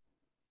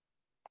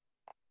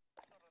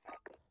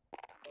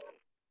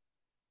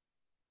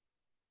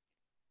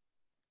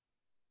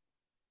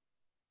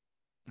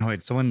 Oh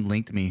wait, someone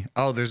linked me.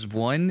 Oh, there's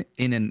one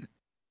in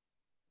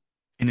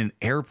an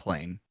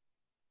airplane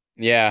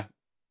Yeah.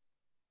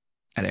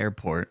 at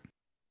airport.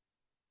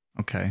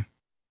 Okay.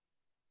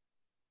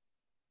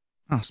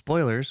 Oh,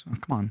 spoilers. Oh,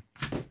 come on.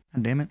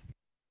 God damn it.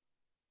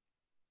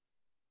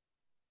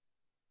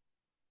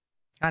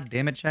 God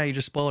damn it, chat. You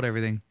just spoiled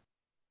everything.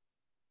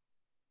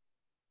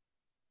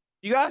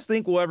 You guys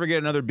think we'll ever get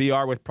another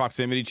BR with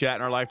proximity chat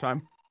in our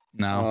lifetime?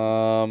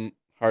 No.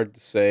 Hard to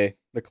say.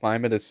 The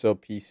climate is so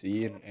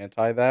PC and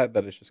anti that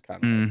it's just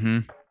kind of. Mm-hmm.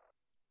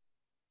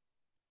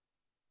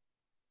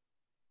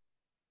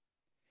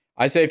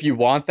 I say if you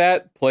want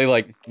that, play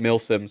like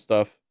milsim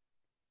stuff.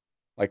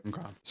 Like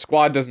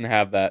Squad doesn't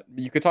have that.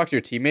 You could talk to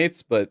your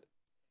teammates, but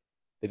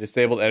they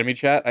disabled enemy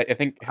chat. I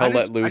think Hell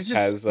Let Loose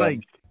has.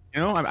 Like, you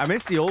know, I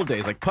miss the old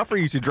days. Like Puffer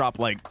used to drop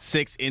like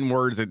 6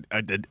 inwords an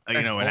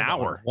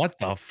hour. What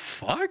the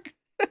fuck?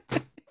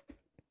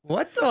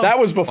 What the? That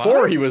was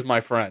before he was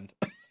my friend.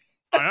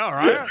 I know,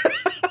 right?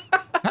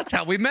 That's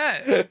how we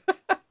met.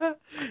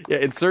 Yeah,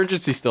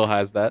 Insurgency still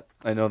has that.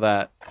 I know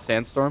that.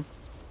 Sandstorm.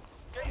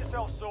 Get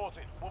yourself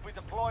sorted. We'll be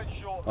deploying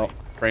shortly. Oh,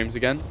 frames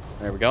again.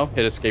 There we go.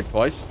 Hit escape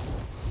twice.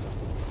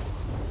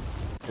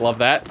 Love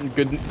that.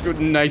 Good,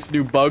 nice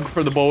new bug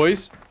for the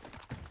boys.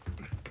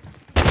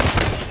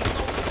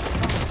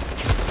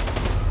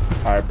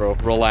 All right, bro.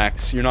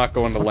 Relax. You're not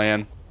going to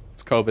LAN.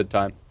 It's COVID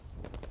time.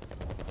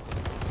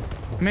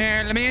 Come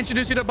here. Let me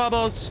introduce you to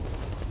Bubbles.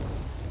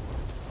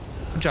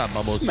 Good job,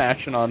 Bubbles.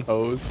 Smashing on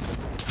hose.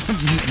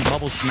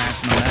 Bubbles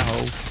smashing on that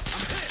hoe.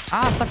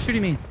 Ah, stop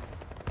shooting me.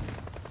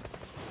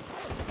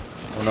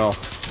 Oh no.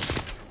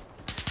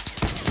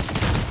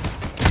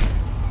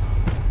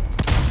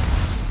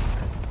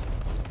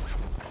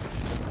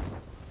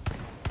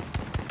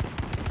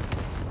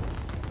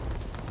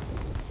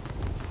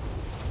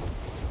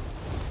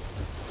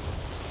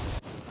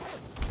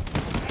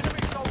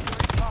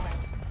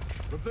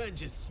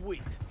 Revenge is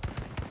sweet.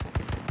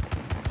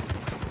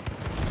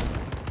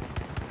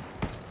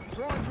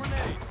 Throwing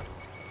grenade.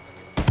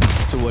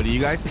 So what do you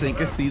guys think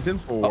of season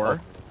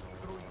 4?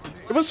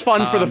 It was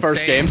fun for the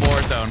first game.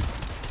 Warzone.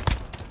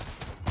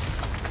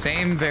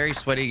 Same very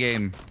sweaty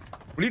game.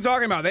 What are you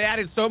talking about? They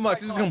added so much.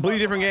 This is a completely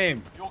different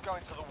game.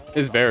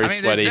 It's very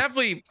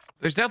sweaty.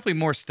 There's definitely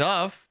more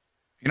stuff.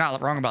 You're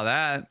not wrong about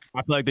that.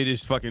 I feel like they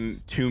just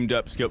fucking tuned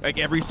up skill. Like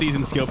every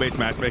season, skill-based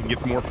matchmaking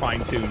gets more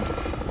fine-tuned.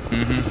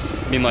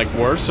 I mean, like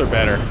worse or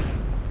better?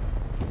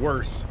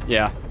 Worse.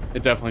 Yeah,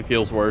 it definitely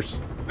feels worse.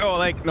 No,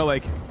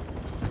 like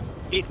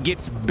it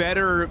gets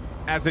better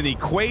as an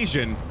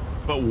equation,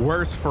 but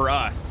worse for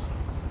us.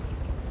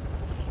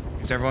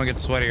 Because everyone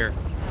gets sweatier.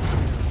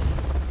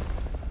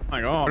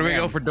 Like, oh, where do we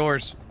go for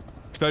doors?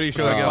 Studies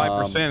show that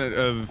 5%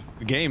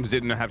 of games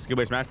didn't have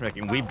skill-based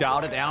matchmaking. We've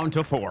dialed it down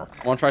to 4.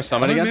 Want to try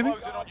Summit again? Maybe?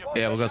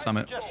 Yeah, we'll go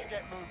Summit.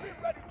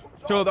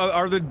 So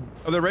are the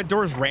red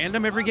doors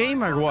random every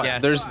game or what?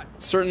 Yes. There's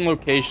certain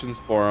locations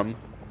for them,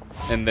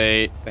 and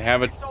they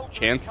have a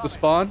chance to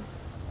spawn.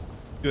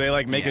 Do they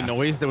like make a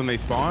noise when they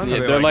spawn? Yeah,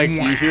 they're like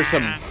you hear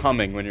some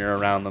humming when you're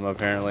around them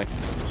apparently.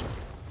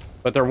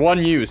 But they're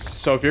one use,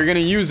 so if you're gonna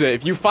use it,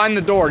 if you find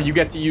the door, you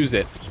get to use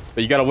it.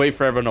 But you gotta wait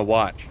for everyone to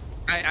watch.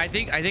 I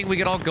think we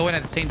could all go in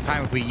at the same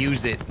time if we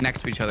use it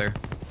next to each other.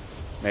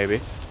 Maybe.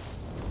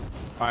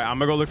 All right, I'm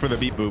gonna go look for the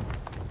beep boop.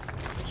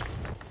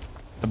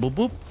 The boop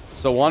boop.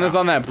 So one is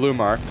on that blue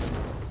mark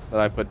that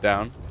I put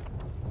down.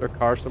 Is there a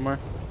car somewhere?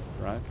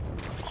 Right.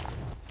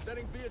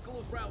 Setting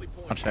vehicles rally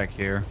point. I'll check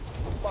here.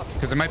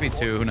 Because there might be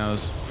 2. Who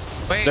knows?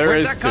 Wait, There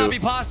where's is that 2. copy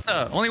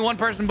pasta? Only one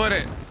person put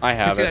it. I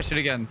have See it. that shit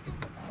again.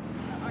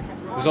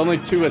 There's only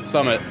 2 at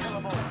Summit.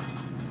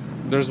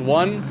 There's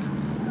one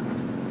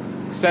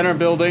center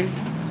building.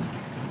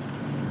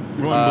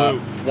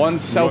 One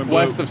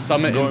southwest of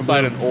Summit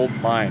inside an old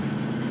mine.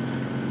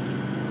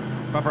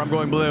 Buffer, I'm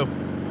going blue.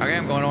 Okay,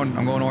 I'm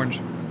going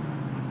orange.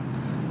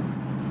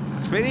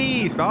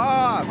 Smitty,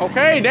 stop!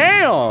 Okay,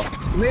 damn!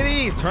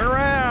 Smitty, turn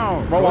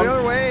around! Bro, Go the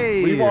other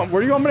way!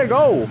 Where do you want me to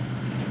go?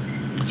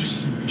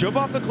 Just jump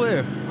off the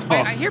cliff.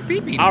 Wait, I hear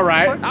beeping. All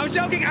right. I was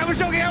joking! I was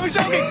joking! I was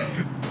joking!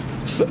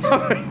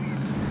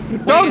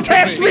 Don't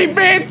test me,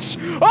 bitch!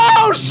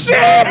 Oh,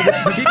 shit!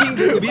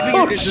 The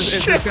beeping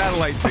is the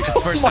satellite.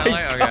 It's for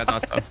satellite? Okay, I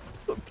thought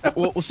so.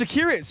 Well,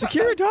 secure it.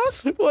 Secure it, dog.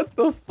 What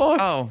the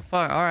fuck? Oh,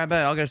 fuck. All right, I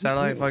bet. I'll get a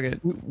satellite. Fuck it.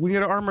 We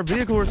got an armored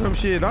vehicle or some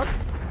shit, dog.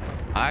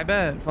 I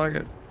bet. Fuck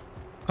it.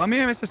 Come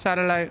here, Mr.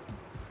 Satellite.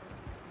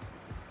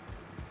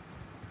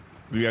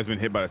 Have you guys been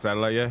hit by a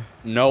satellite yet?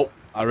 Nope.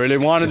 I really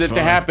wanted it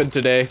to happen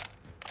today.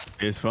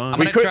 It's fun. I'm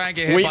gonna try and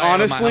get hit by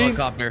honestly, my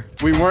helicopter.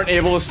 We weren't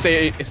able to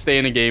stay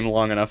in a game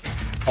long enough.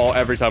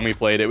 Every time we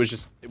played, it was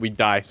just we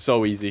die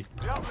so easy.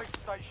 The uplink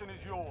station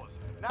is yours.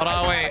 Hold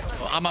on, wait.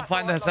 I'm gonna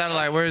find the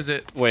satellite. Where is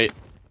it? Wait.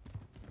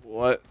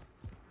 What?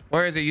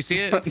 Where is it? You see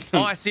it?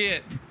 Oh, I see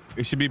it.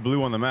 It should be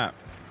blue on the map.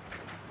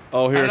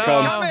 Oh, here it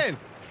comes.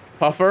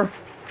 Puffer.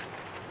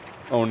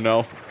 Oh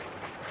no.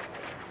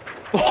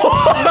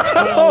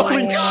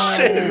 Holy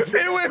shit!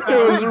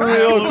 It was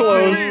real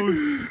close.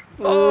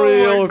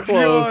 Real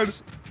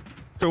close.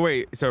 So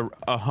wait, so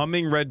a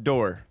humming red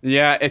door.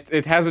 Yeah,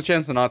 it has a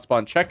chance to not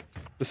spawn. Check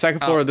the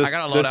second floor of this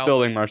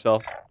building,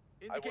 Marcel.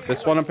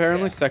 This one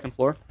apparently, second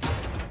floor.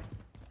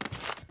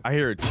 I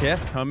hear a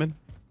chest humming.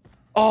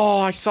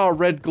 Oh, I saw a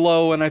red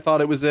glow and I thought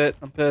it was it.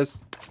 I'm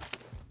pissed.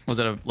 Was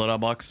it a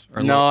loadout box?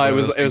 Or no, it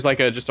was like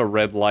just a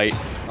red light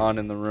on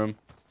in the room.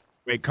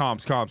 Wait,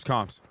 comms. Shut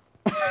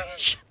the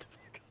fuck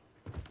up.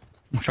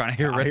 I'm trying to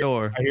hear red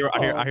door.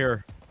 I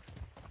hear.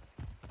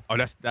 Oh,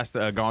 that's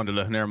the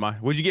gondola. Never mind.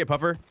 What'd you get,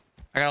 Puffer?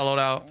 I got a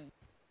loadout.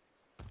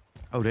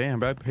 Oh damn,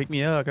 bro. Pick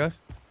me up, guys.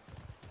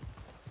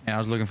 Yeah, I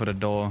was looking for the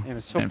door. Damn,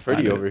 it's so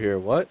pretty over here.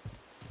 What?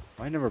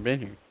 Why never been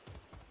here?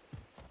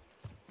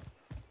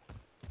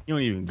 You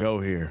don't even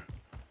go here.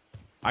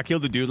 I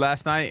killed a dude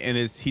last night, and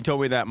he told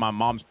me that my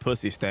mom's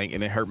pussy stank,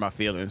 and it hurt my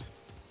feelings.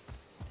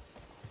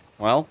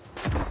 Well,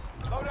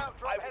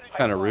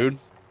 kind of rude.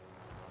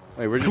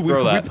 Wait, where'd you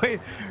throw that?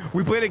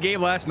 We played a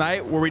game last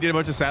night where we did a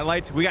bunch of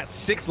satellites. We got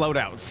 6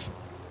 loadouts.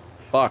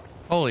 Fuck.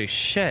 Holy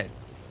shit.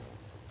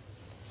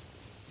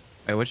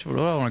 Wait, what do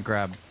I want to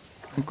grab?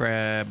 I'll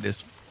grab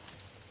this.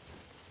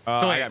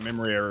 I got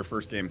memory error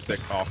first game,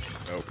 6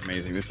 off. So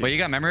amazing. This game. Wait, you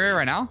got memory error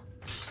right now?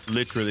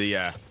 Literally,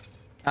 yeah.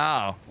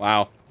 Oh.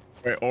 Wow.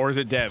 Wait, or is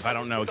it Dev? I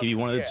don't know. Give you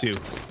one of the two.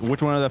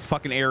 Which one of the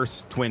fucking Air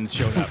twins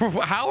showed up?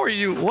 How are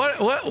you? What?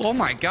 Oh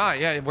my god.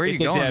 Yeah, where are you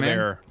going, man?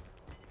 Error.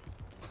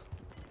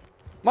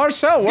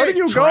 Marcel, where are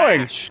you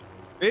going?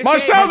 This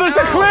Marcel, there's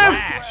a cliff!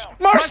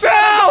 Marcel!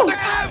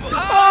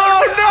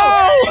 Oh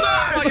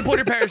no! Oh, you pulled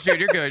your parachute.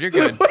 You're good. You're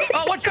good.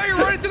 Oh, watch out! You're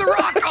running to the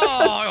rock.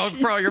 Oh,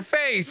 bro, your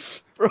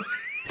face.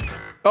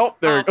 Oh,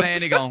 there it goes.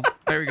 Man, he gone.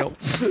 There we go.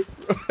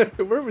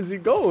 Where was he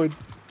going?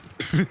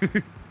 All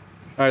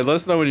right, let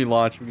us know when you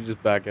launch. We can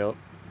just back out.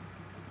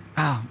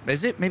 Oh,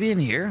 is it maybe in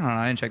here? I don't know.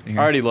 I didn't check in here.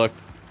 I already looked.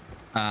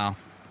 Oh.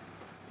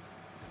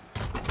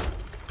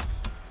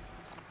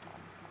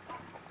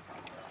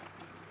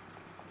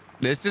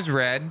 This is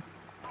red,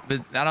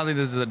 but I don't think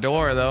this is a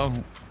door though.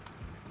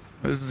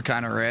 This is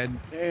kind of red.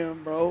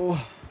 Damn, bro.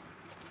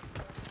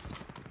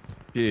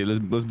 Yeah,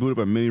 let's boot up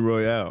a mini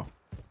royale.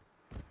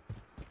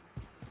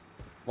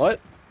 What?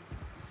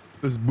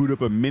 Let's boot up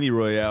a mini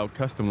royale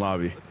custom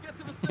lobby.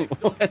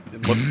 What?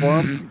 Look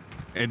for him.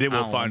 And then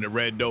we'll find a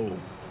red door.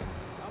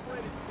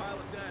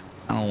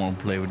 I don't want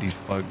to play with these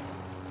fuck.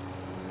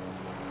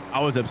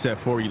 I was upset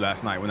for you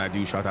last night when that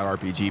dude shot that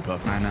RPG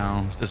puff. I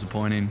know, it's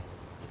disappointing.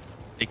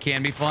 It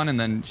can be fun, and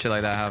then shit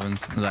like that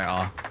happens. It's like,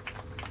 oh.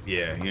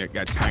 Yeah, you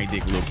got tiny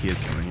dick little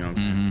kids coming, you know.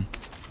 Mm-hmm.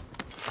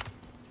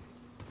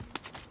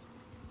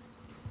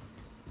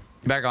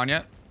 You back on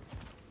yet?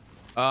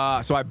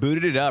 So I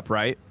booted it up,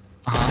 right?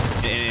 Uh-huh.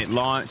 And it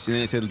launched, and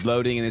then it said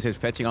loading, and it said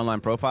fetching online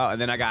profile,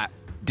 and then I got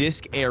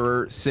disk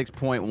error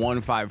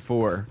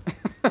 6.154.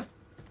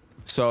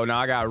 So now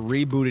I got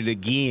rebooted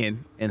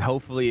again, and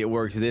hopefully it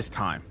works this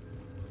time.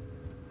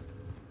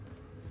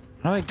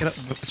 How do I get up?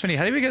 SMii,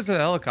 how do we get to the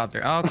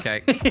helicopter? Oh,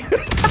 okay.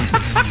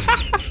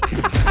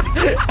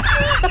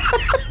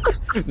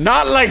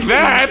 Not like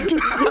that.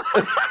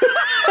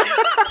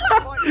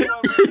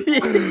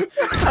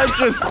 I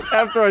just,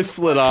 after I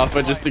slid off,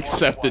 I just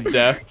accepted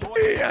death.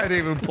 Yeah, I didn't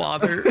even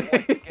bother.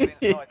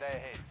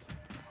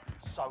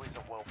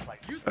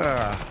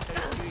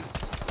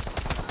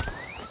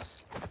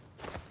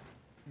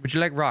 Would you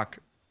like rock?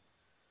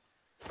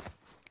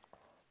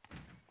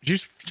 Did you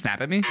snap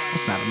at me? Don't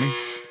snap at me.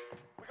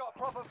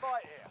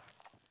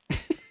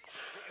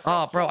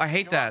 Oh, bro, I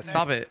hate that.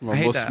 Stop it. I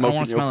hate that. I don't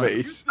want to smell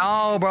it.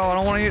 Oh, bro, I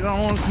don't want to. I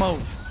don't want to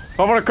smoke.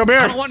 Puffer, come here.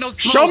 I don't want no smoke.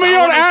 Show me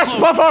your ass,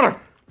 Puffer.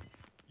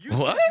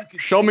 What?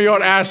 Show me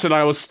your ass, and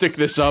I will stick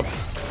this up.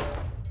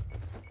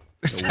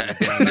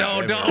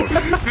 No, don't.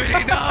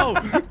 SMii, no.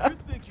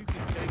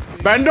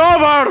 Bend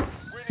over.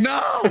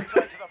 No.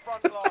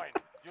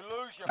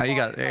 Oh, you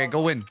got it. There,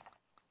 go win.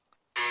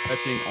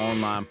 Fetching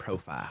online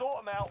profile.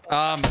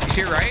 To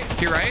your right.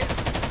 To your right.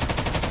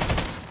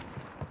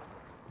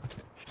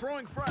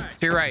 Throwing frag.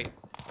 To your right.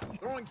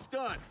 Throwing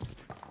stun.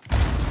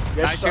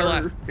 Yes, to your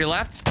left. Your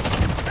left.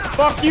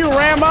 Fuck you,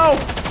 Rambo.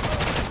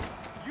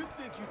 You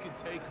think you can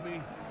take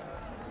me?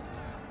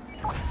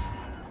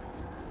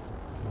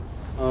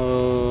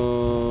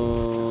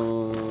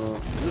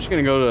 I'm just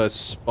gonna go to a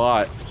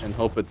spot and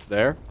hope it's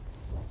there.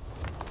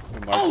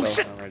 Oh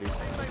shit!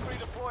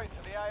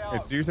 Hey,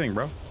 do your thing,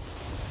 bro.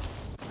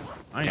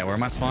 Yeah, where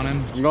am I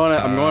spawning? I'm going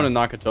to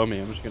Nakatomi.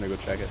 I'm just gonna go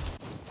check it.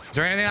 Is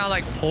there anything out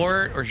like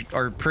port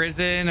or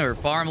prison or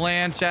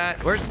farmland,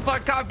 chat? Where's the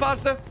fuck cop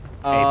pasta?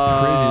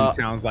 Prison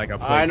sounds like a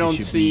place. I don't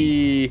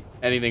see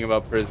anything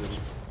about prison.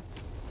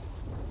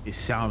 It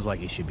sounds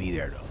like it should be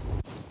there though.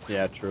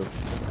 Yeah, true.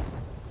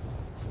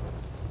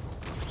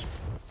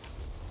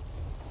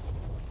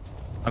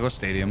 I'll go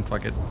stadium.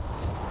 Fuck it.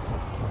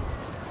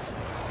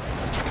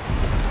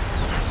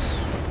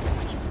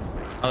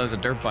 Oh, there's a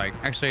dirt bike.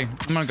 Actually,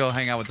 I'm gonna go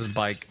hang out with this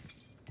bike.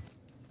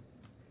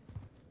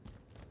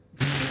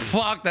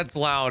 Fuck, that's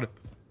loud.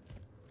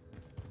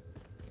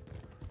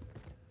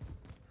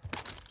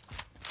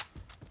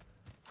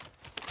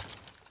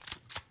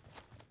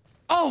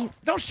 Oh,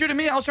 don't shoot at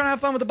me. I was trying to have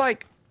fun with the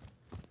bike.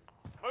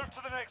 Move to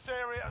the next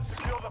area and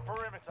secure the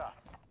perimeter.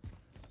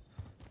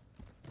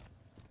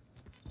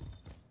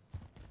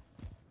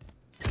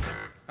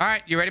 All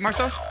right, you ready,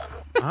 Marcel?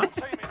 Team is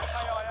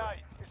KIA.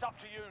 It's up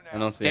to you now. I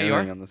don't see Yeah, you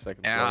anything are? on the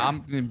second Yeah,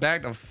 floor. I'm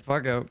back the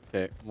fuck up.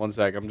 Okay, one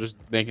sec. I'm just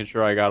making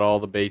sure I got all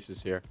the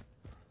bases here.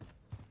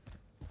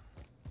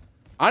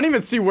 I don't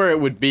even see where it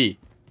would be.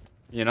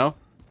 You know?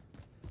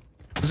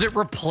 Does it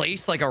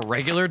replace like a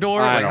regular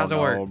door? I Like, don't how's it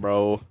know, work?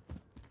 bro.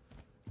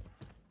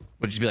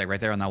 Would it just be like right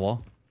there on that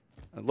wall?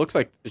 It looks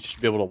like it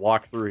should be able to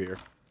walk through here.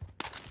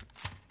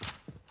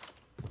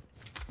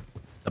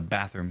 The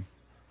bathroom.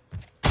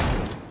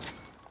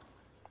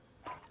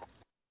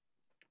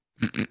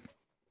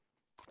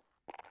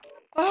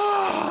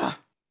 Ah!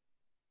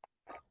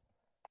 All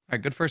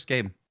right, good first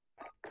game.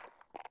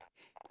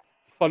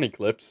 Funny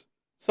clips.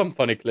 Some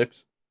funny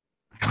clips.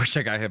 I wish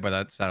I got hit by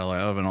that satellite.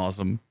 That would have been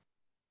awesome.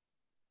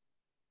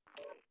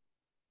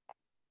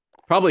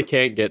 Probably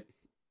can't get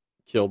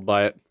killed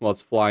by it while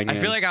it's flying in.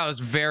 I feel like I was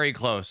very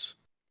close.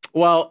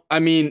 Well, I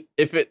mean,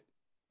 if it...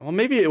 Well,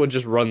 maybe it would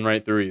just run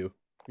right through you.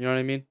 You know what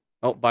I mean?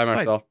 Oh, bye,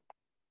 Marcel.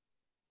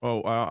 Oh,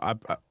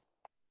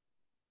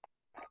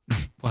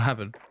 What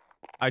happened?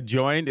 I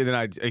joined and then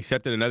I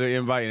accepted another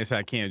invite and it said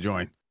I can't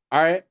join.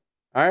 All right.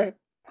 All right.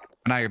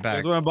 Now you're I back.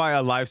 just want to buy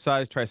a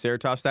life-size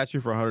Triceratops statue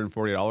for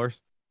 $140.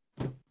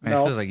 Man,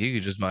 No. It feels like you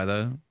could just buy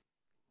that.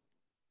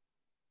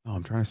 Oh,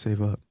 I'm trying to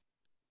save up.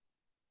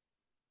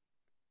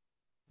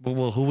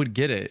 Well, who would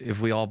get it if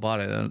we all bought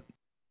it?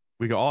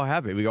 We could all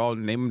have it. We could all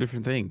name them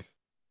different things.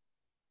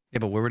 Yeah,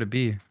 but where would it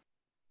be?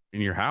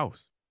 In your house.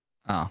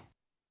 Oh.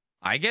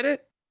 I get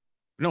it?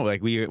 No,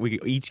 like we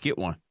each get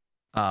one.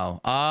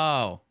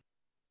 Oh.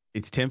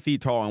 It's 10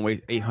 feet tall and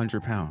weighs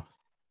 800 pounds.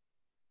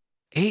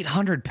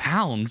 800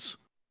 pounds?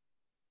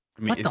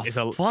 I mean,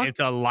 it's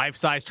a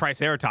life-size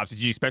Triceratops. Did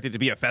you expect it to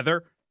be a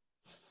feather?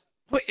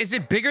 Wait, is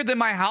it bigger than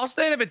my house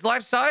then if it's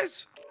life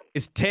size?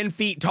 It's 10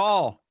 feet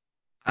tall.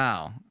 Oh.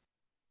 I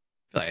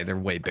feel like they're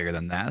way bigger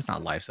than that. It's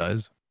not life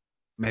size.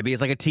 Maybe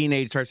it's like a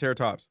teenage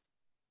Triceratops.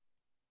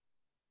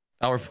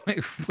 Oh,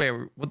 wait,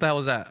 what the hell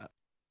was that?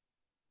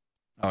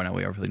 Oh, no,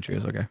 we are playing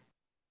trees. Okay.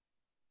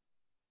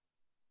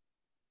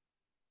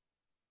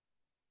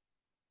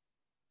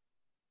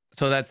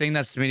 So that thing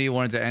that Smitty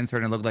wanted to enter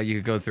and it looked like you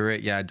could go through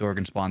it. Yeah, a door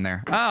can spawn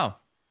there. Oh,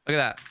 look at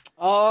that.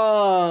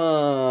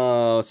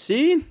 Oh,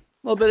 see? A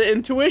little bit of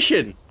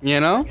intuition, you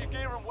know?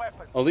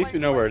 Well, at least we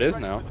know where it is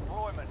now.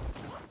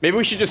 Maybe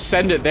we should just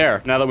send it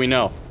there now that we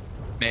know.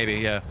 Maybe,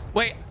 yeah.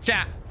 Wait,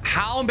 chat.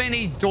 How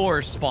many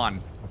doors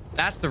spawn?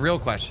 That's the real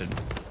question.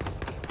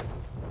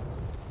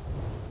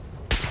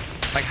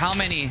 Like how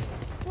many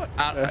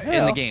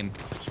in the game?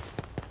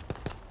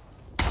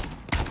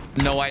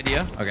 No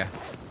idea. Okay.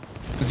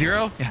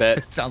 0? Yeah,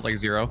 it sounds like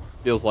 0.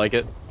 Feels like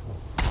it.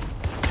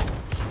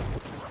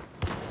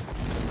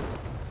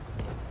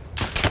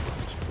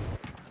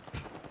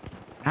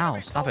 Ow,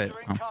 stop it.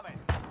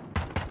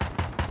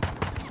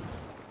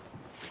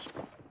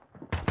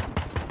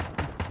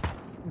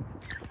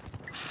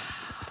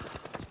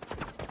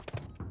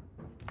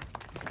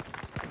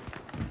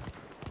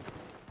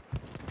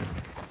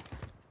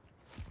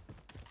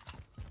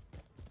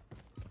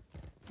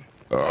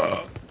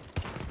 Oh.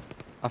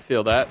 I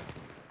feel that.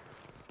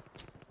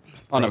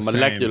 On a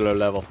molecular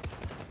level.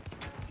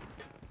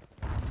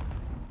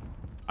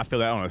 I feel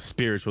that on a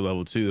spiritual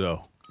level too,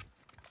 though.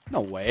 No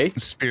way.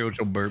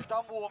 Spiritual burp.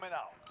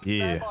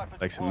 Yeah,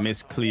 like some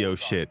Miss Cleo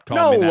shit.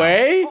 No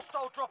way.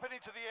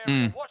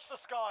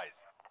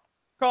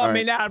 Call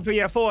me now for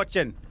your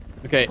fortune.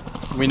 Okay,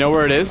 we know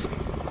where it is.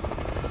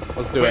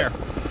 Let's do it.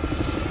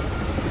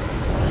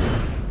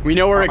 We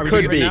know where it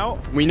could be.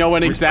 We know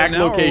an exact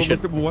location.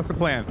 What's the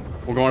plan?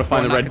 We're going to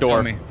find the red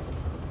door.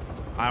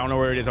 I don't know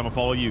where it is. I'm gonna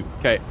follow you.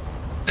 Okay.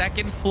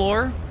 Second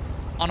floor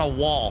on a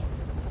wall.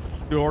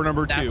 Door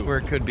number 2. That's where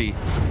it could be.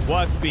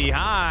 What's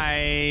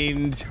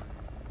behind?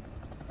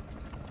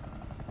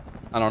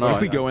 I don't know. What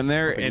if we go in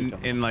there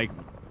and like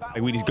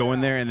we just go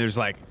in there and there's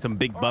like some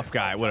big buff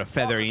guy with a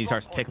feather and he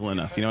starts tickling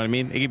us? You know what I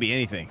mean? It could be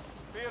anything.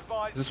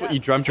 Is this what you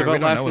dreamt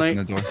about last night?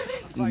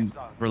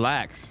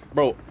 Relax.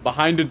 Bro,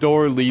 behind a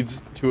door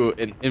leads to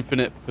an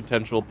infinite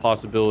potential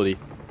possibility.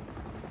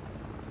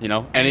 You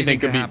know, anything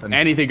could be happen.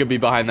 Anything could be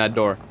behind that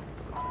door.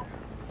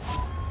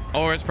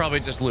 Or it's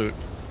probably just loot.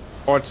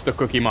 Or it's the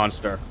Cookie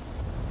Monster.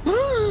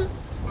 Pull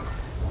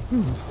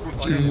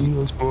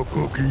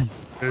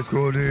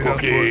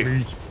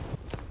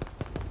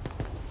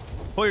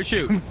your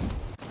chute.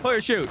 Pull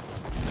your chute.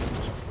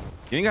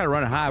 You ain't gotta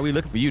run it high. We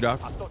looking for you,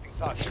 dog.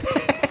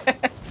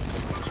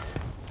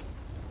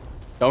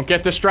 Don't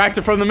get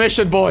distracted from the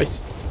mission,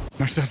 boys.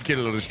 Let's just get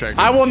a little distracted.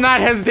 I will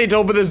not hesitate to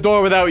open this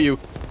door without you.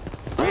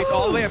 Wait, it's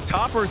all the way up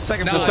top or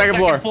second No, floor? The second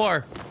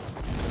floor.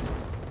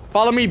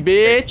 Follow me,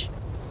 bitch.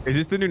 Is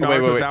this the new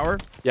Naruto tower?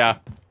 Yeah.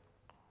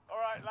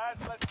 Alright,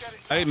 lads, let's get it.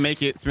 I didn't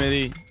make it,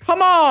 Smitty.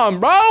 Come on,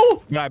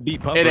 bro. I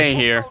beat Puffer. It ain't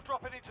here.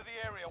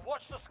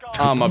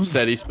 I'm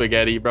upsetty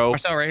spaghetti, bro. I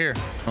saw right here.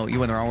 Oh, you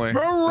went the wrong way.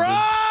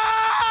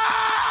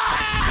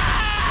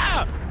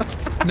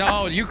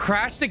 No, you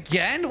crashed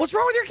again? What's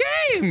wrong with your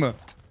game?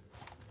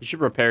 You should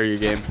repair your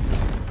game.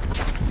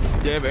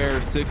 Dev error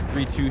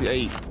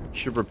 6328. You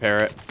should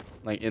repair it,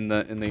 like in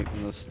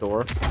the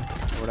store or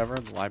whatever,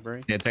 the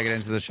library. Yeah, take it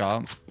into the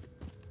shop.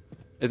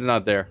 It's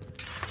not there.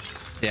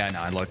 Yeah, I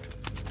know. I looked.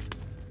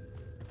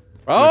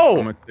 Oh,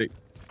 I'm gonna take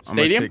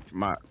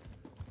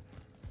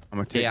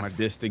my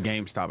disc to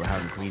GameStop and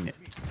have them clean it.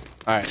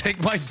 All right.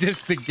 Take my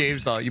disc to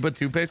GameStop. You put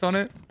toothpaste on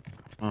it?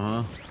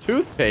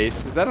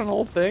 Toothpaste? Is that an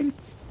old thing?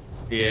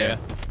 Yeah.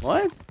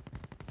 What?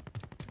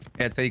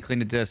 Yeah, it's how you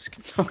clean a disc.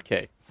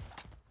 Okay.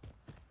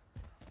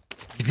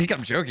 You think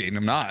I'm joking?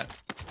 I'm not.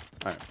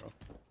 All right, bro.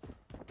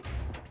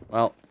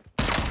 Well.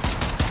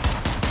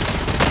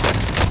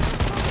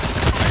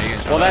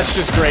 Well, that's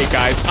just great,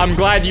 guys. I'm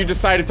glad you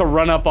decided to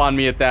run up on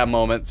me at that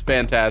moment. It's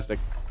fantastic.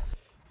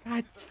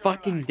 God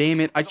fucking damn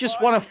it. I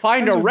just want to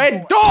find a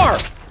red door!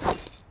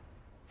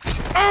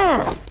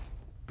 I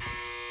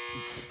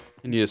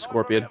need a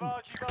scorpion.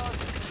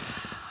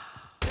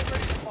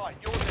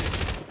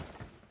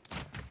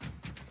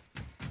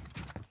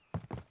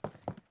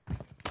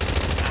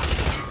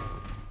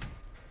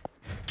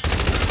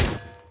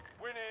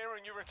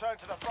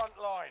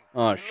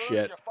 Oh,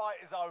 shit.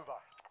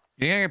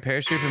 You gonna get a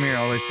parachute from here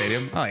all the way to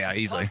stadium? Oh, yeah,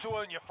 easily.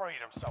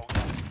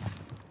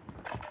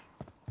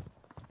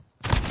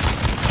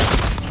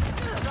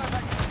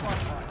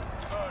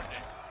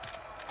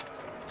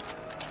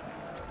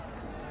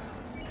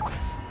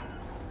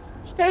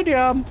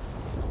 Stadium.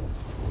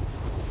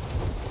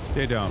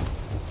 Stadium.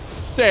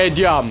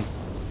 Stadium.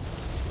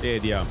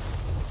 Stadium.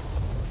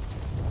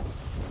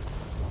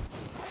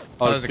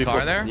 Oh, there's a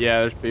car there? Yeah,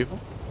 there's people.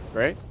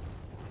 Great.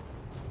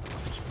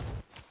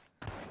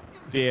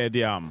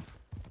 Stadium.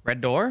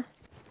 Red door?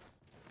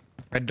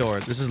 Red door.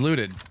 This is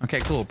looted. Okay,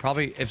 cool.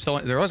 Probably if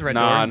someone there was a red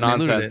nah, door.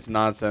 nonsense.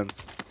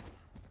 Nonsense.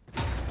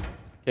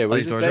 Okay, what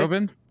these does it doors say?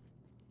 open?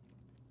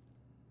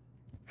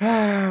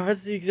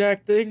 What's the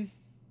exact thing?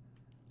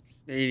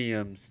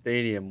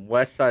 Stadium.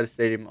 West side of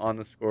stadium on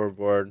the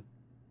scoreboard.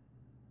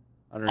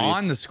 Underneath.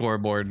 On the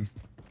scoreboard.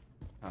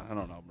 I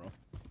don't know, bro.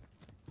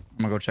 I'm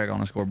gonna go check on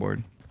the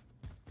scoreboard.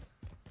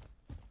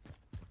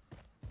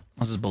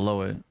 This is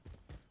below it.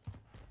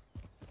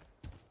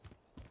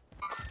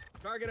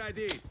 Target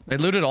ID. They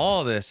looted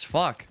all of this.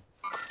 Fuck.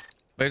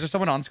 Wait, is there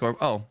someone on score?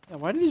 Oh. Yeah,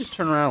 why did he just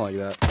turn around like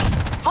that?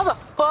 How the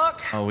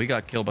fuck? Oh, we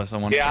got killed by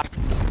someone. Yeah.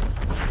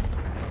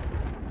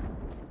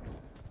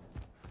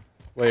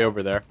 Way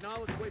over there.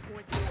 Knowledge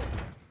waypoint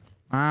yours.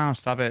 Ow,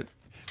 stop it.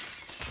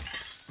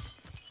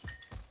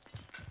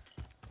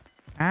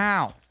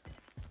 Ow.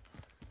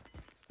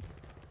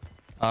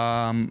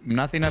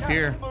 Nothing up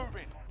here.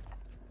 Moving.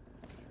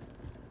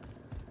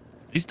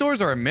 These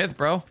doors are a myth,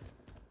 bro.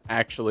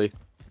 Actually.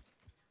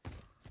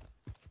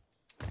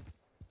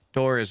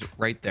 Door is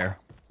right there.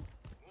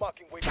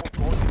 Marking waypoint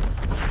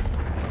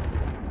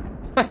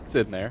yours. It's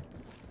in there.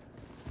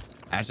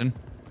 Ashton.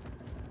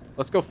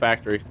 Let's go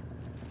factory.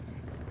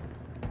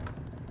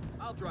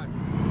 I'll drive.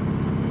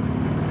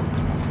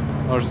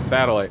 Oh, there's a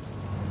satellite.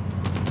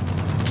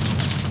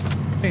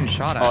 Being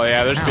shot at. Oh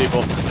yeah, there's Ow.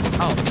 people.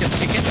 Oh, get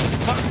the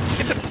fuck.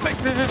 Get the fuck.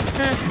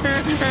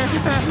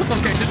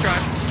 Okay, just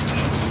drive.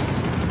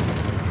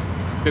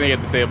 It's gonna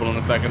get disabled in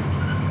a second.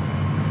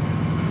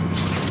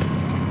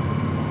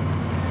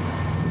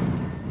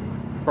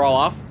 Crawl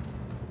off.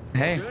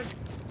 Hey.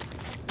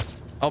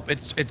 Oh,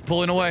 it's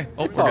pulling away.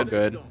 Oh, It's we're all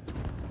good. good.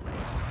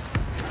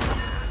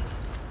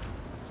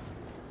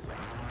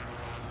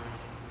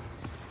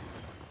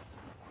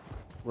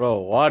 Bro,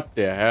 what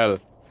the hell? Is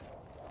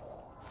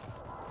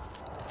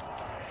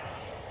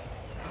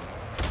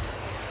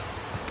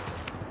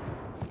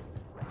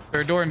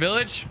there a door in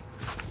village?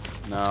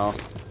 No.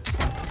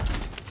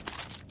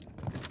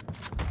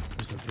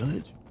 There's a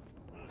village.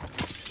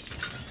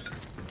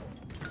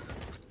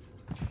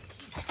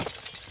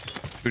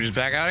 We just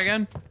back out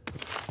again?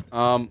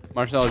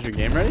 Marcel, is your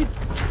game ready?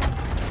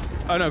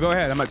 Oh no, go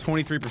ahead. I'm at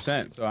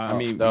 23%. So I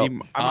mean, dope.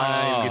 I might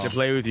not even get to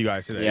play with you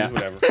guys today. Yeah.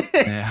 Whatever.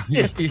 Yeah.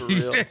 For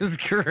real. It's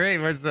great,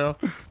 Marcel.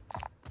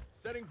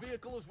 Setting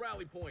vehicle as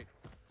rally point.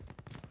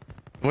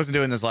 Wasn't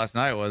doing this last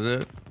night, was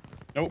it?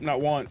 Nope,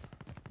 not once.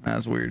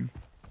 That's weird.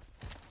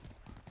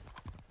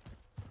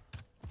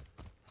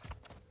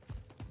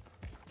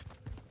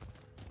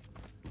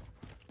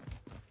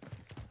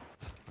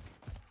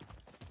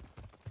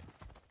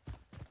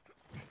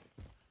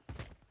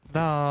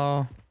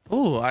 No.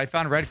 Ooh, I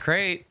found red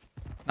crate.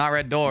 Not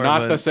red door.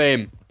 Not but... the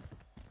same.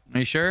 Are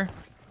you sure?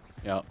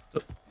 Yep.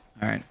 All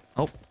right.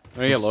 Oh.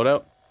 Can we get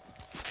loadout?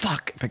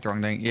 Fuck. Picked the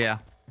wrong thing. Yeah.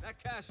 That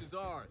cash is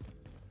ours.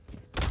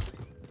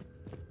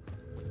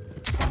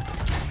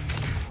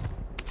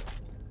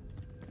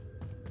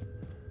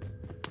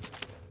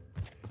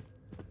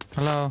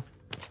 Hello.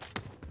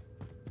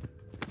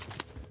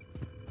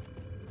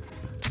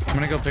 I'm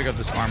gonna go pick up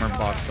this armor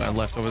box that I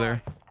left over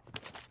there.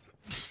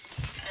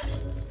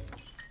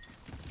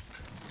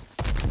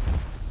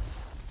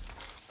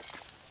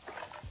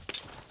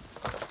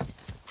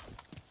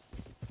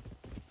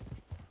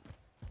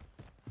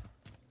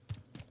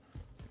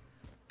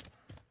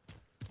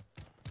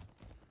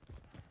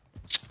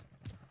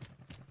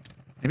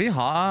 Maybe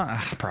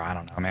bro, I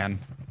don't know, man.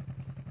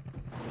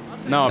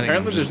 No, I think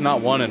apparently I'm there's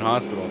not one in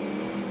hospital.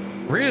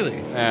 Really?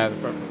 Yeah,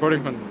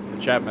 according from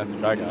the chat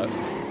message I got.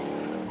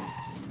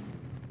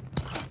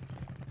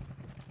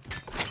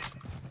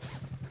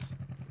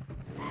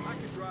 I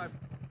can drive.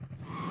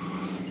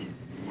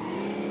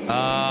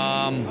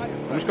 I'm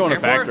just going to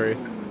airport? factory.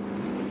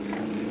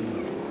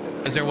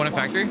 Is there one in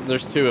factory?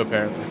 There's two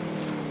apparently.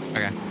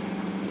 Okay.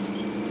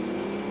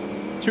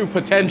 Two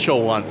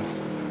potential ones.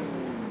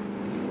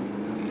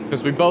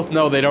 Because we both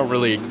know they don't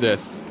really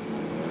exist.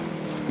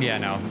 Yeah,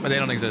 no, but they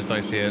don't exist till I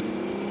see it.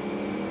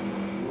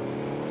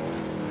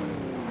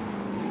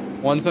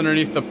 One's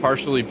underneath the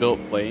partially built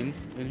plane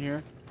in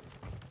here.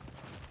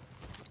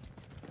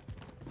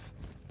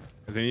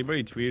 Has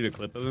anybody tweeted a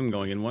clip of him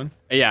going in one?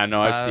 Yeah,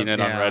 no, I've seen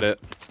it on yeah. Reddit.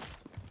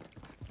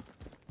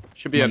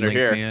 Should be Someone under linked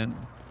here. me in.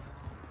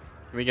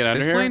 Can we get under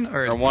This here? plane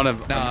or one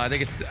of? No, I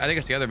think it's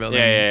the other building.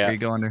 Yeah, yeah, yeah. Where you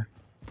go under.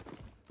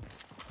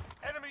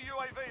 Enemy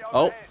UAV Oh.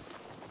 overhead.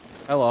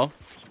 Hello.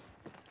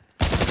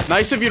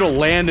 Nice of you to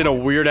land in a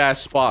weird ass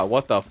spot.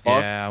 What the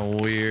fuck? Yeah,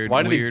 weird.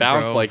 Why did he weird,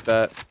 bounce bro. like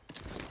that?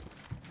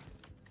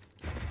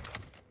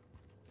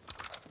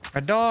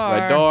 Red door.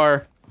 Red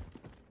door.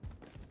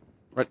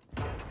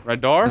 Red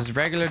door? This is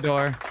regular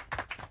door.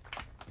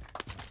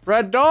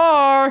 Red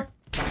door!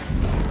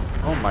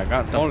 Oh my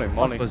god, holy Fuck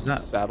moly. was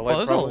that? Satellite Oh,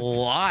 there's probably. a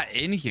lot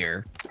in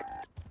here.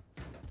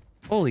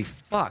 Holy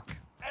fuck.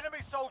 Enemy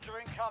soldier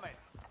incoming.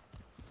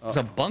 There's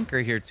a bunker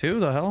here too,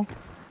 the hell?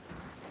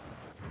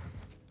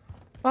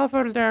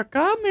 Buffer, they're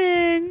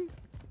coming.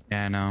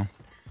 Yeah, I know.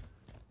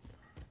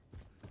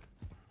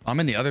 I'm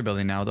in the other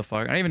building now, what the fuck?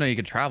 I didn't even know you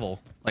could travel.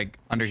 Like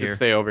under Should here.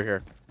 stay over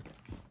here.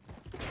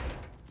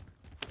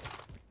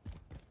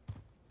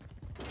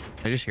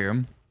 I just hear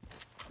him.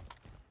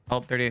 Oh,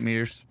 38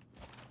 meters.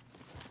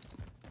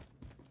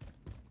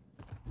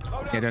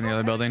 Yeah, they're in the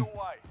other building.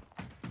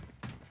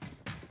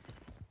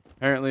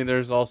 Apparently,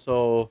 there's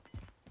also...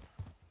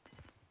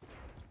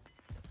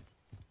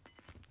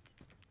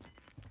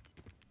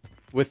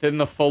 within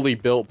the fully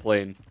built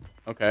plane.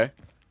 Okay.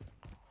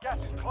 Gas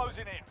is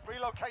closing in.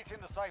 Relocating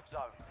the safe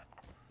zone.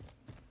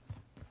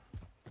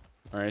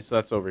 Alright, so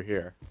that's over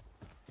here.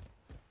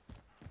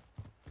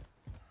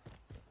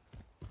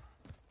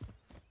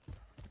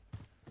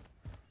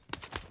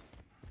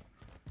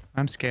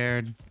 I'm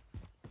scared.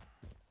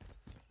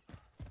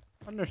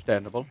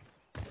 Understandable.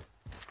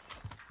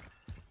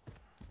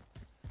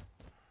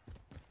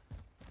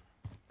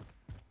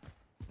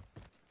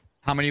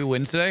 How many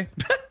wins today?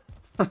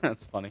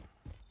 That's funny.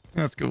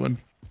 That's a good one.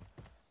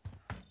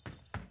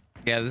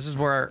 Yeah, this is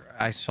where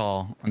I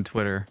saw on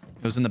Twitter.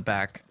 It was in the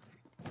back.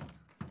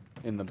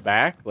 In the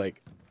back?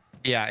 Like...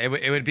 Yeah,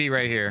 it would be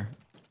right here.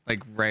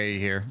 Like, right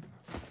here.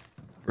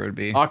 Where it would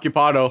be.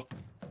 Occupado.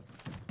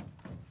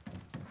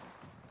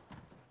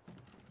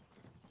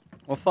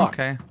 Well, fuck.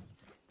 Okay.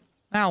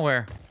 Now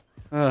where?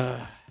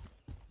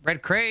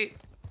 Red crate.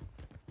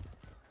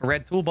 A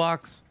red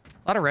toolbox.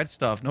 A lot of red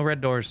stuff. No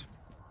red doors.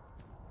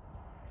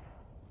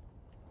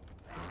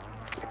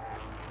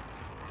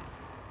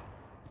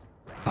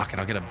 Fuck it,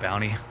 I'll get a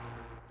bounty.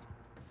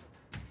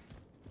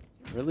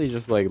 Really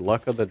just like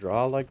luck of the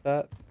draw like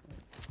that?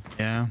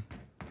 Yeah.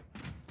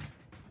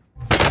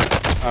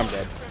 I'm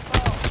dead.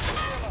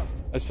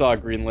 I saw a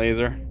green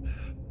laser.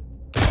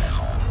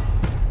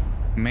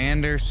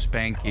 Commander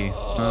Spanky.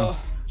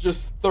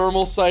 Just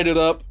thermal sighted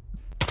up.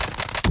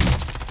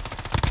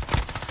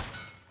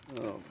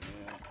 Oh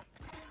man.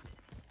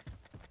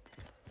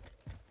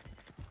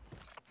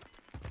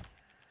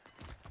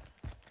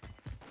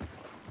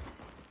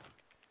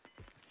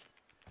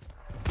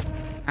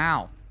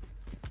 Ow.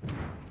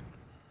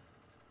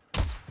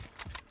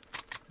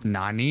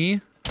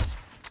 Nani?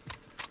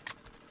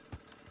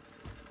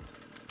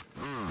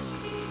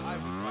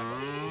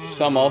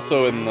 Some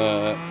also in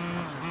the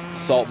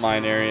salt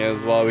mine area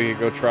as well. We could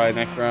go try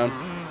next round.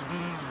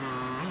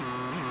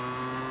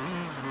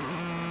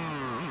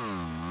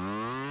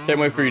 Can't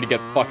wait for you to get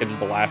fucking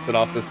blasted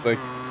off this thing.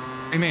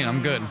 What do you mean?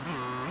 I'm good.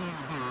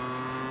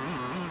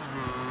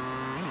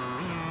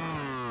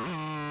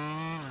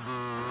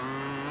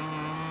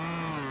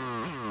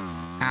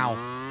 Ow.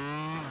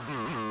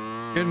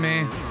 Good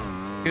me.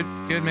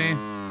 Good me.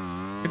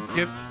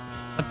 Yep.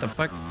 What the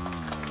fuck?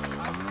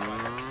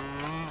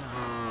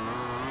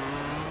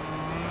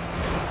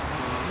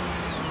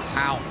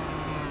 Ow.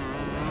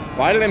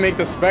 Why do they make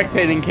the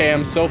spectating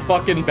cam so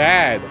fucking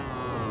bad?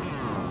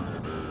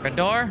 Red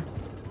door?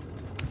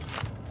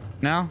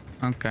 No?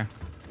 Okay.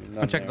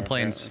 I'll check the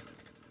planes.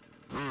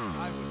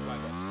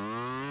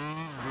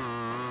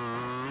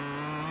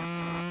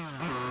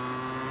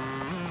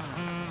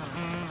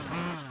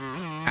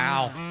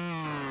 Ow.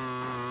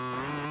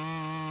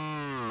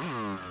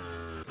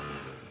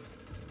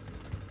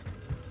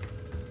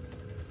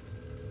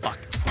 Fuck.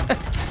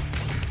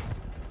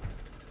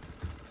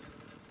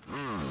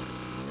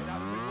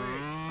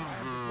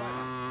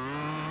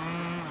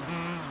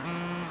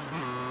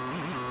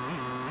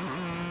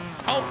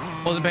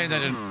 Oh, wasn't paying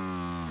attention.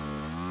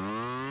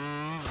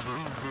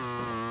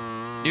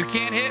 You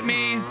can't hit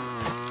me.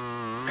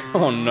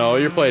 Oh no,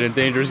 you're playing a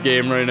dangerous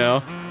game right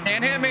now.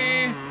 Can't hit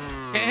me.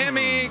 Can't hit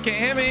me. Can't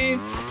hit me.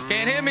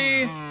 Can't hit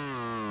me.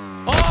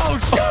 Oh,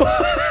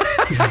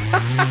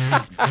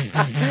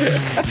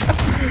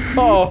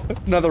 Oh,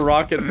 another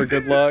rocket for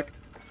good luck.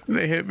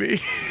 They hit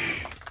me.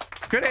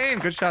 Good aim.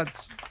 Good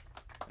shots.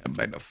 I'm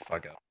back the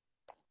fuck up.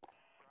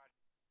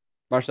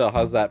 Marcel,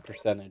 how's that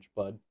percentage,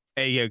 bud?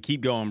 Hey, yo,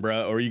 keep going,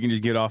 bro. Or you can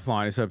just get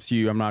offline. It's up to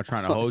you. I'm not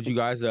trying to hold you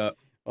guys up.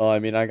 Well, I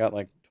mean, I got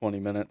like 20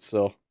 minutes,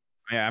 so.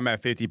 Yeah, I'm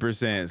at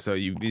 50%. So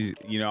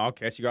you know, I'll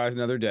catch you guys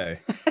another day.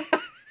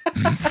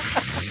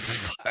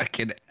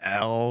 Fucking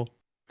L.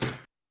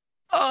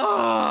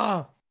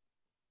 Ah!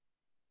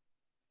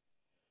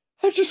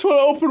 I just want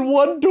to open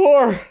one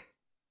door.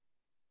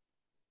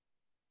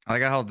 I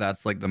like how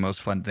that's like the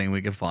most fun thing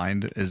we could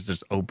find is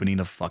just opening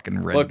a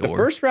fucking red Look, door. the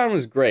first round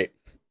was great.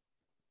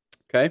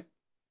 Okay.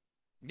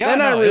 Yeah, then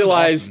no, I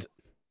realized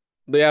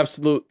the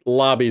absolute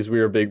lobbies we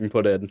were being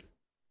put in.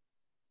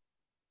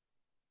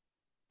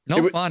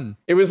 No fun.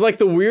 It was like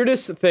the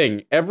weirdest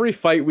thing. Every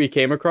fight we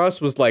came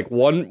across was like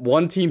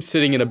one team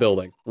sitting in a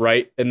building,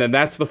 right? And then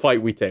that's the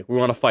fight we take. We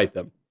want to fight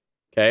them.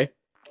 Okay?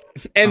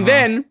 And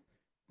then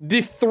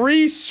the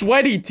three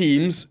sweaty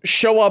teams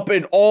show up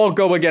and all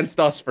go against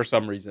us for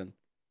some reason.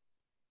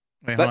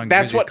 Wait, hold on.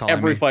 That's Grizzly's what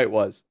every fight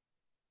was.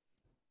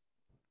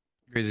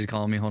 Grizzly's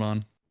calling me. Hold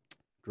on.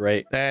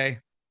 Great. Hey.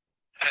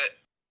 Hey,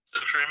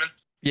 streaming?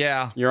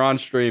 Yeah. You're on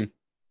stream.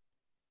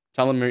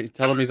 Tell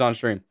him he's on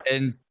stream.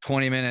 In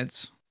 20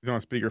 minutes. He's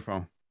on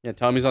speakerphone. Yeah,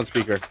 tell him he's on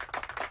speaker.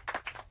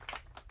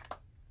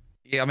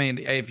 Yeah, I mean,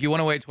 if you want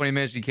to wait 20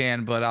 minutes, you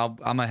can, but I'm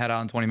gonna head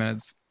out in 20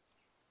 minutes.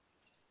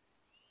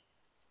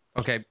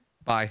 Okay,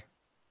 bye.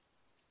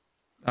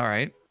 All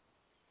right.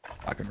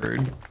 Fucking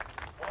rude.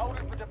 We're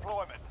holding for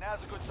deployment.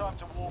 Now's a good time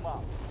to warm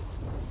up.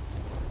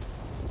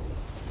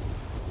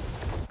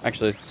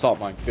 Actually, salt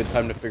mine. Good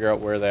time to figure out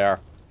where they are.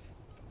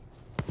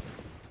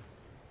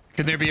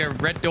 Could there be a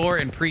red door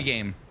in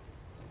pregame?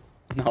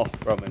 No,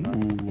 probably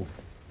not. Ooh.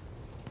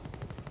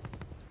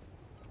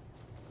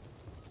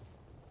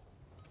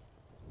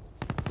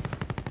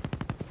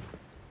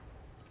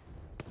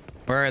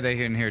 Where are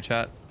they in here,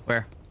 chat?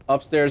 Where?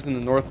 Upstairs in the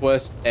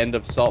northwest end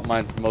of salt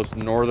mine's most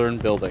northern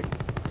building.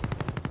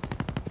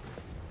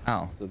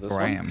 Oh, so this where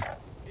one? I am.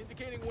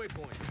 Indicating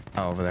waypoint.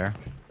 Oh, over there.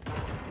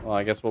 Well,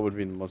 I guess what would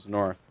be the most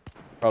north?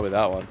 Probably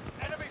that one.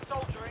 Enemy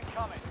soldier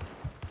incoming.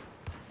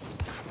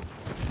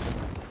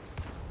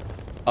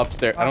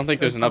 Upstairs. I don't think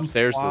there's an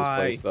upstairs to this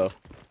place, though.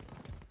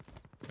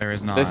 There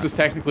is not. This is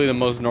technically the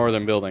most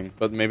northern building,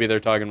 but maybe they're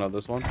talking about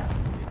this one.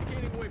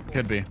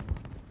 Could be.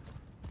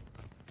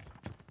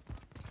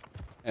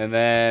 And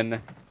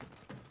then...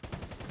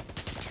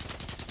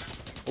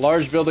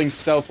 large building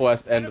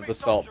southwest end of the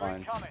salt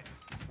mine.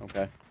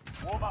 Okay.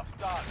 Warm up's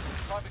done.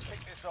 Time to kick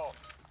this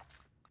off.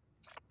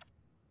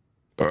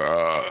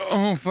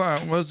 Oh,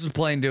 fuck. What's this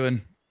plane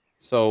doing?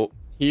 So,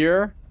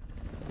 here...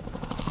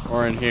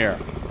 or in here.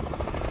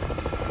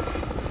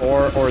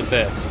 Or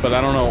this, but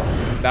I don't know.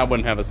 That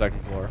wouldn't have a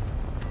second floor.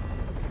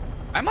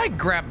 I might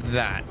grab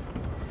that.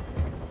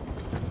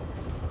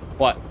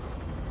 What?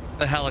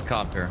 The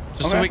helicopter.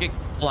 Just so we can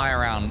fly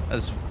around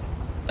as,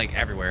 like,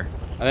 everywhere.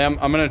 I'm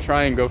gonna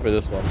try and go for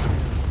this one.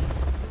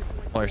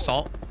 Or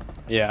salt?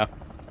 Yeah.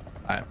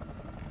 Alright.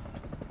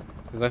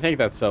 Because I think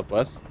that's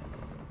southwest.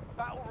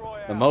 Battle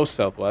Royale. The most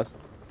southwest.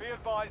 Be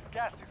advised,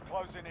 gas is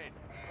closing in.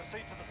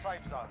 Proceed to the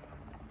safe zone.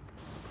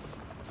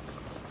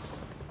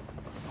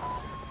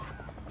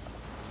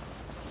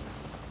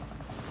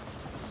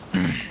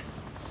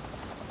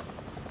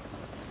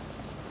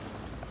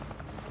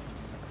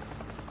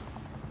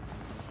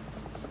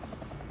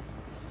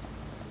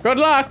 Good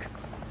luck!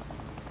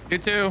 You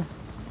too.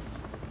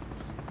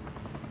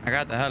 I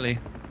got the heli.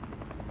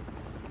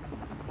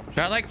 Should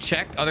I, like,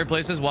 check other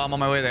places while I'm on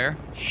my way there?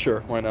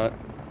 Sure, why not?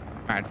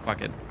 Alright,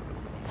 fuck it.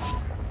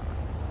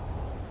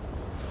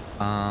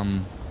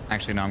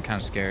 Actually, no, I'm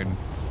kind of scared.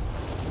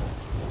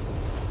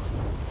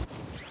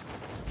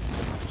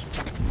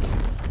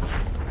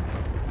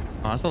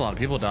 Oh, that's a lot of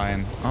people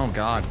dying. Oh,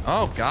 God.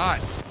 Oh,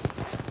 God.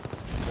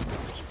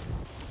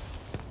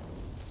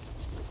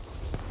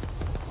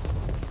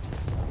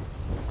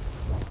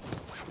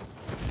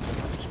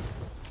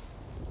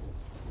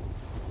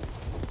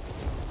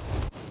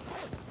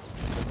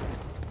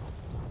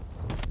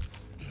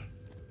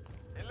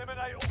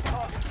 Eliminate all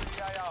targets in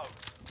the AO.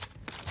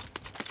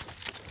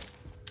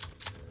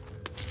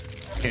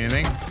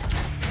 Anything?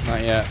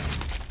 Not yet.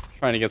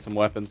 Trying to get some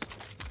weapons.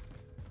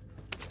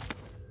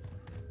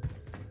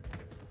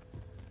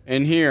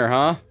 In here,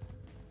 huh?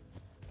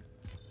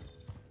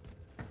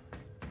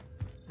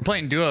 We're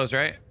playing duos,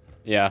 right?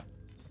 Yeah.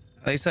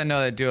 At least I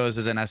know that duos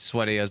isn't as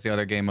sweaty as the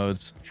other game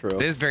modes. True.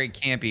 It is very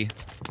campy.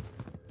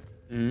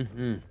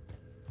 Mm-hmm.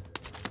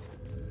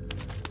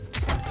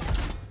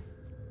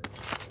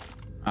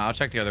 I'll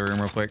check the other room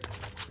real quick.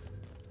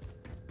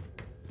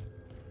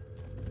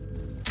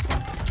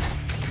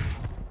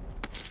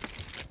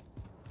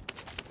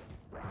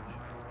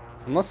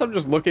 Unless I'm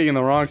just looking in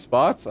the wrong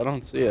spots, I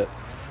don't see it.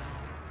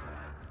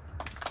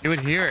 You would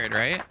hear it,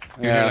 right?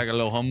 You Yeah. hear like a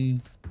little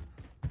hum.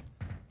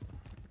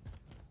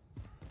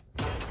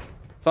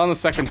 It's on the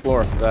second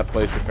floor of that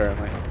place,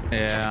 apparently.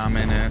 Yeah, I'm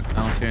in it.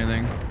 I don't see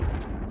anything.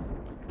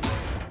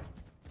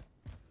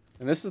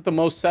 And this is the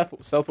most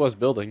southwest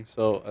building,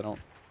 so I don't...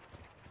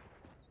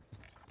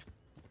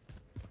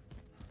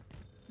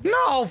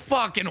 No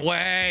fucking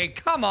way.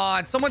 Come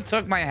on. Someone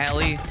took my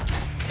heli.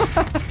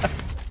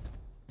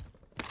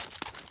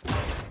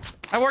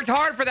 I worked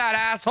hard for that,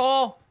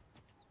 asshole.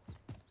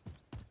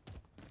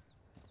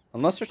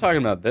 Unless they're talking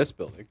about this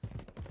building.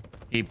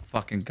 He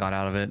fucking got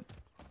out of it.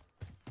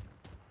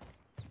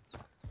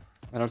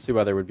 I don't see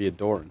why there would be a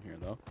door in here,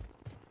 though.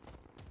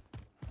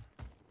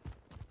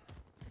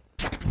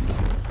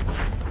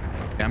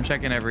 Okay, I'm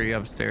checking every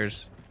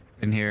upstairs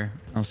in here.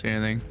 I don't see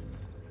anything.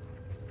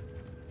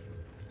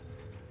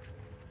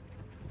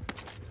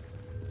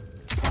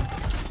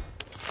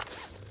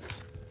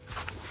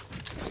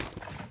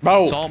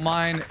 Bro. Salt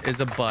mine is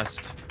a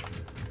bust.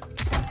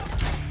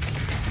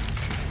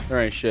 All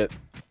right, shit.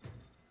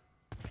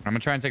 I'm gonna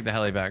try and take the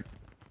heli back.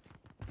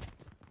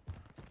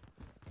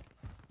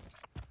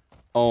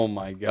 Oh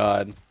my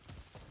god.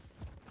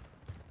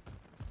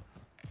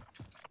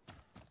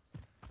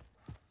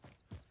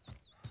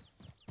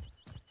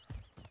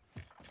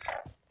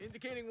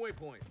 Indicating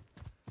waypoint.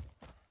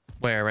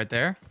 Where? Right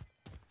there?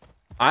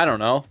 I don't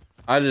know.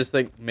 I just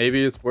think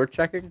maybe it's worth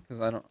checking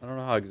because I don't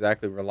know how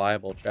exactly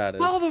reliable chat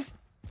is. How the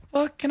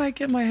fuck can I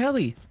get my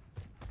heli?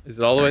 Is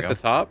it all the way There at we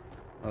the top?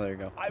 Oh, there you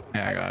go.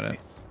 Yeah, I got it.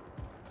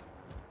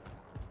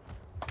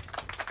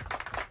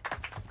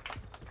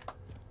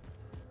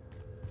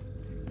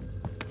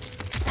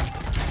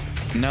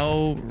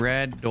 No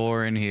red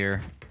door in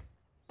here.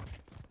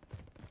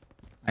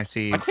 I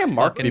see. I can't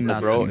mark people,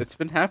 nothing. bro. It's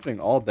been happening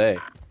all day.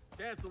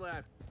 Cancel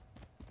that.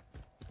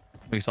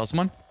 Oh, you saw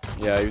someone?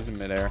 Yeah, he was in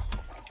midair.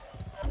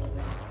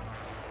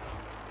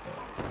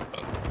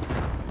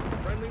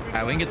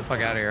 Alright, we can get the fuck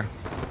out of here.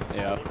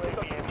 Yeah.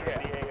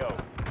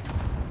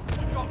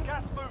 Got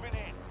gas moving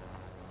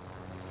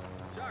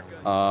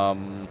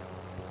in.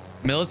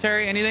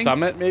 Military, anything?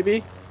 Summit,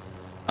 maybe?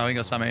 Oh, we can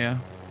go summit, yeah.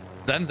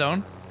 Zen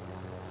zone?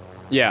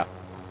 Yeah.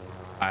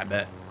 I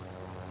bet.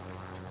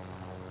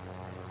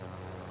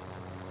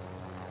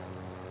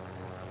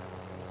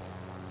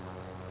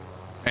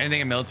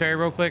 Anything in military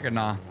real quick or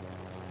nah?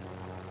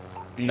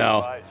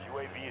 No.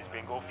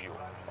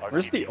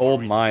 Where's the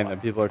old mine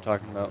that people are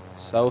talking about?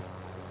 South.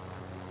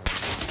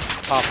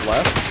 Top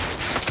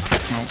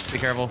left? No, be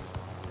careful.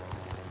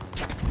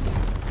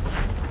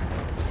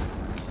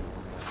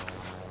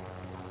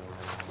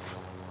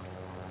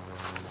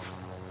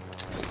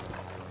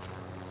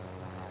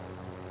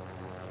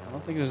 I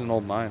don't think there's an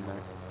old mine there.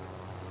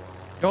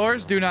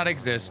 Doors do not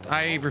exist.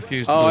 I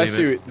refuse to Oh, I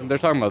believe see. it. They're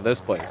talking about this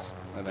place,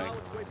 I think.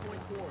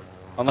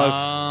 Unless...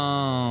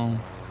 Oh.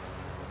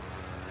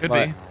 Could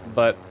be.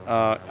 But,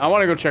 I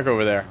want to go check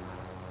over there.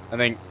 I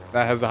think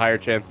that has a higher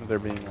chance of there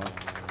being one.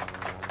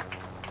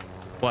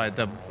 What,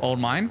 the old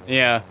mine?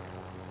 Yeah.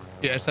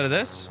 Yeah, instead of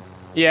this?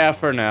 Yeah,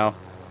 for now.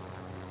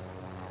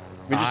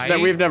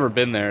 We've never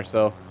been there,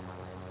 so...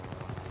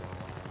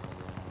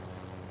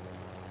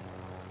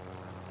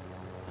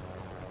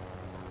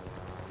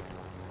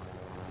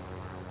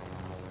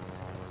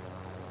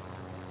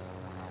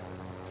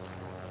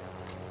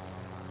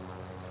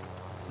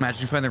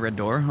 Imagine you find the red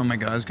door. Oh my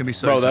god, it's gonna be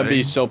so Bro, exciting. that'd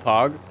be so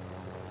pog.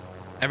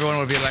 Everyone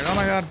would be like, oh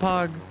my god,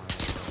 pog.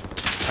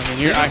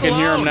 I can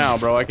hear him now,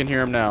 bro. I can hear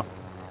him now.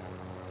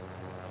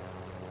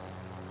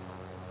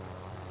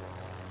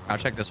 I'll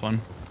check this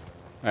one.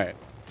 Alright.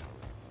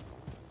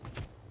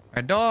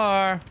 Red door.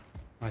 I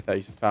thought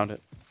you found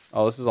it.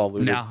 Oh, this is all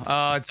looted. No.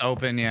 Oh, it's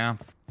open, yeah.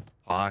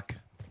 Fuck.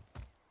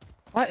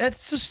 What?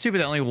 That's so stupid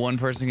that only one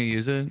person can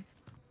use it.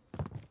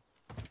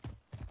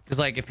 Because,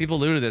 like, if people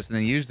looted this and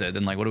then used it,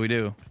 then, like, what do we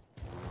do?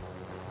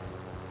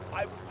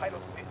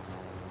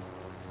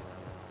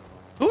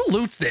 Who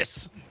loots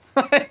this?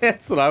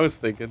 That's what I was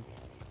thinking.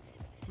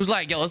 Who's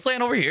like, yo, let's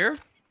land over here.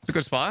 It's a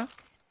good spot.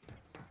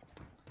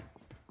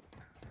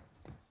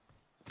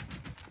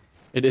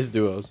 It is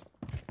duos.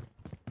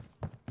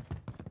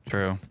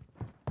 True.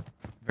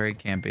 Very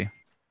campy.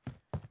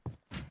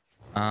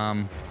 All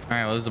right,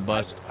 well, this is a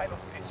bust.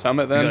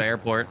 Summit We then? go to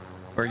airport.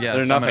 Or yeah,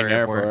 There's Summit nothing or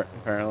airport,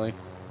 apparently.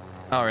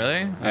 Oh,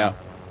 really? Yeah.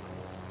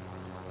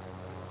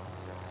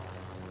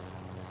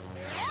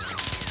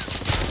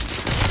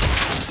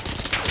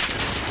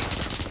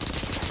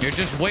 You're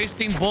just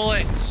wasting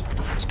bullets.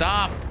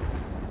 Stop.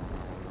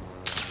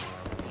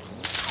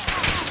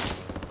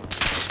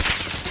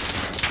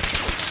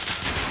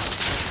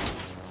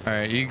 All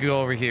right, you go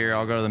over here.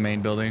 I'll go to the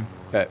main building.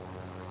 Okay.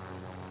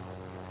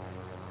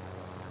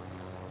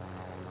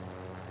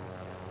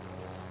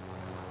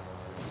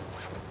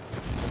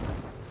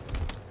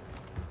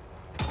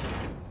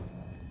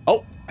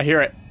 Oh, I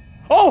hear it.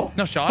 Oh!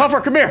 No shot.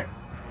 Huffer, come here.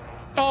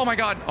 Oh my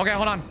god. Okay,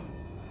 hold on.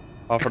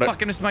 I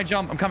fucking missed my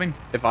jump. I'm coming.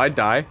 If I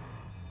die.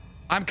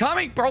 I'm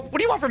coming, bro. What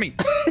do you want from me?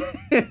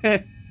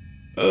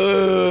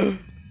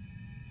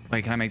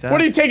 Wait, can I make that? What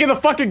are you taking the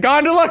fucking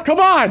gondola? Come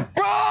on!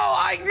 Bro,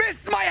 I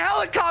missed my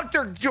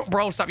helicopter.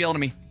 Bro, stop yelling at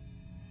me.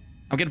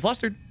 I'm getting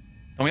flustered.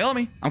 Don't yell at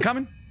me. I'm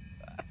coming.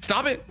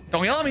 Stop it.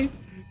 Don't yell at me.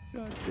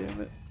 God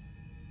damn it.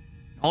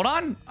 Hold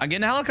on. I'm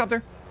getting a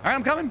helicopter. All right,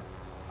 I'm coming.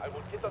 I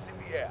will get us in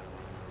the air.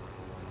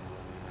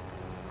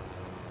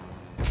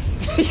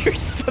 You're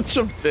such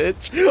a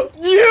bitch.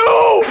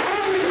 You!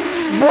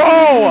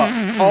 Bro!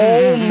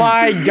 Oh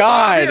my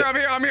god.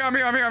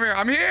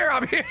 I'm here.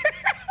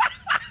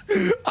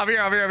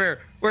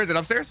 Where is it?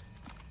 Upstairs?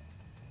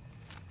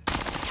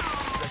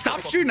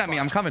 Stop shooting at me.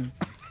 I'm coming.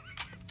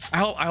 I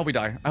hope we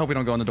die. I hope we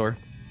don't go in the door.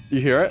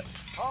 You hear it?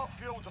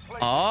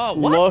 Oh,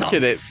 what Look the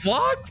at it.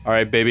 fuck? All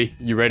right, baby.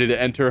 You ready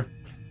to enter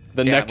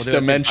the next we'll do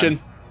this dimension?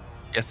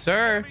 yes,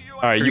 sir.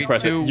 All right, you 3,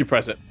 press 2. it. You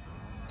press it.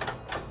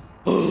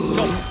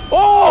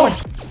 Oh!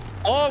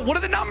 Oh, what do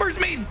the numbers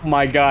mean?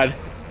 My god.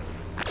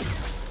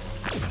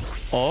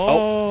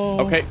 Oh.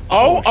 Okay.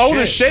 Oh,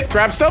 the shit.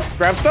 Grab stuff.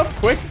 Grab stuff.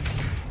 Quick.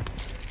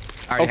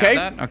 I already Okay.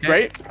 have that. Okay.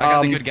 Great. I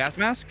got the good gas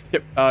mask.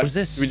 Yep. What is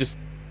this?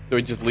 Do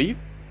we just leave?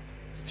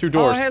 It's 2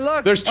 doors. Oh, hey,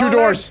 look. There's 2 Oh,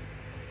 doors.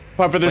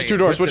 Puffer, there's Wait, 2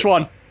 doors. where's Which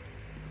one?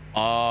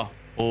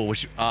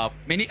 Which,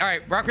 mini. All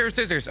right, rock, paper,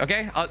 scissors.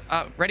 Okay.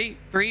 Ready?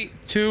 3,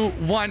 2,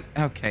 1.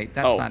 Okay,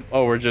 that's not.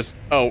 Oh, we're just.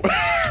 Oh,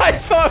 I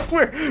thought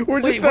we're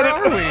just. Wait, where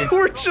are we?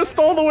 We're just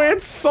all the way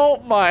at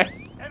Salt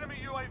Mine. Enemy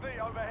UAV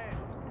overhead.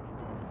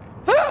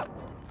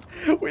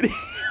 We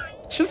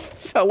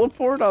just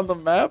teleport on the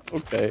map.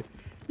 Okay.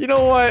 You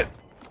know what?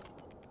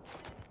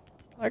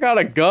 I got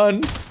a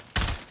gun.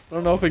 I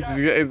don't know if it's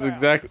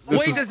exactly.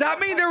 Wait, does that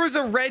mean there was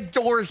a red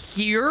door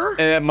here?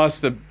 It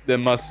must have. It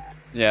must.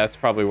 Yeah, it's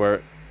probably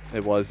where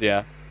it was.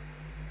 Yeah.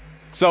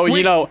 So, Wait.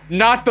 you know,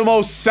 not the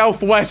most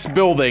southwest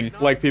building,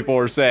 like people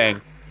were saying.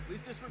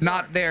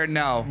 Not there,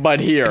 no. But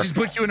here. It just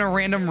puts you in a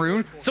random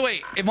room. So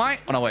wait, am I?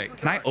 Oh no, wait.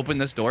 Can I open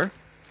this door?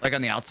 Like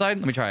on the outside?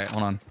 Let me try it.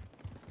 Hold on.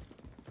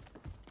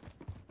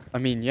 I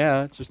mean,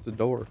 yeah, it's just a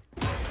door.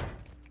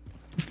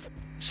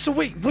 So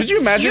wait, could you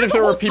imagine if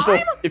there were people?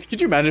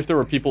 Could you imagine if there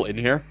were people in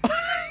here?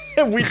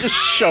 And we just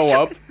show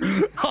up.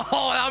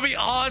 Oh, that'd be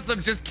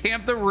awesome. Just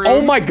camp the room.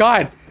 Oh my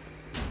god.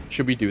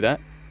 Should we do that?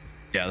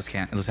 Yeah, let's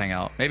hang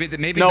out. Maybe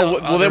no.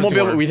 Well, they won't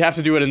be able. We'd have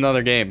to do it in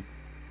another game.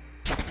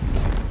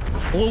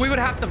 Well, we would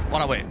have to. Oh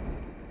no, wait.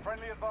 I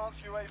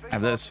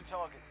have this.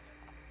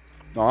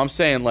 No, I'm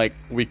saying like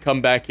we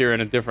come back here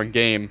in a different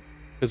game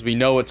because we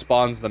know it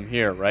spawns them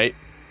here, right?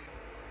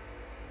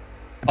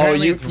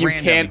 Apparently you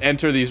can't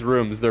enter these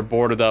rooms. They're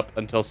boarded up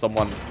until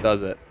someone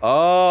does it.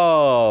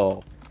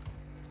 Oh.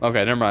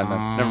 Okay, never mind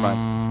then. Never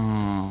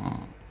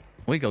mind.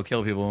 We go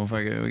kill people. If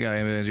we got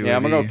yeah,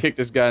 I'm gonna go kick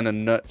this guy in the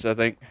nuts, I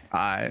think.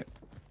 Alright.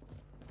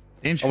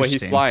 Interesting. Oh wait,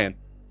 he's flying.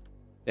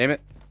 Damn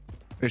it.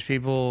 There's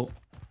people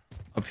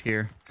up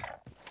here.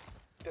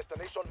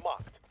 Destination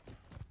marked.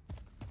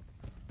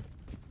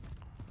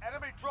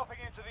 Enemy dropping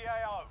into the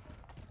AO.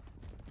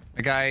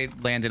 A guy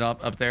landed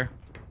up there.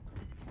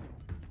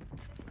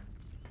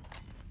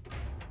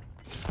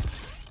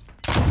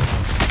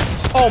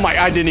 Oh my,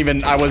 I wasn't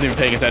even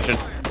paying attention.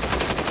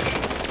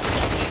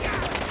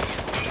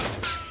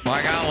 Well,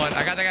 I got one.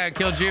 I got the guy who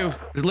killed you.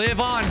 Just live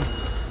on.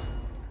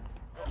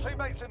 Your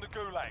teammates in the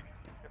gulag.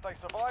 If they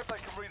survive, they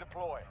can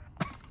redeploy.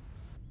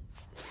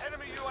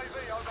 Enemy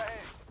UAV overhead.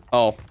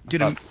 Oh.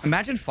 Dude,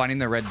 imagine finding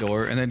the red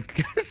door and then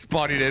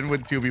spawning in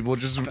with 2 people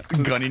just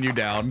gunning you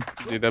down.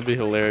 Dude, that'd be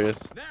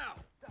hilarious.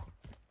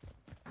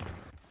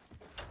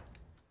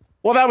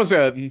 Well, that was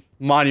a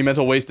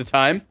monumental waste of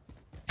time.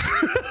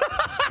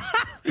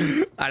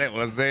 I didn't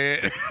want to say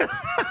it.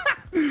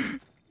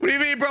 What do you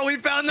mean, bro? We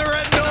found the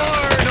red door.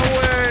 No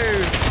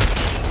way.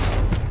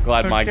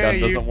 Glad my gun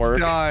doesn't work.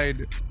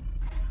 Died.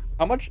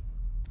 How much?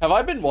 Have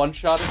I been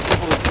one-shotting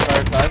people this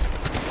entire time?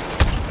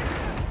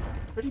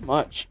 Pretty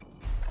much.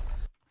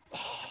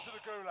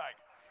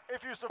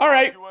 All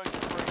right.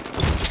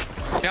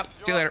 Yep.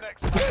 See you later.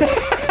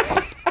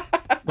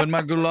 With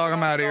my gulag,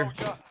 I'm out of here.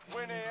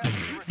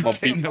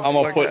 I'm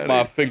gonna put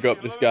my finger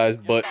up this guy's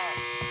butt.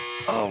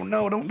 Oh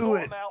no! Don't do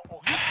it.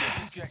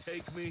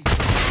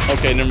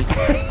 Okay, never.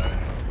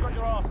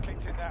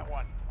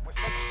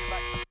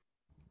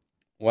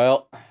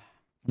 Well.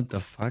 What the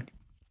fuck?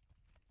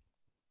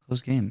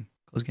 Close game.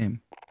 Close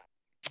game.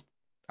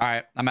 All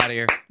right, I'm out of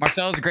here.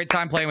 Marcel, it was a great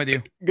time playing with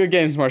you. Good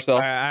games, Marcel.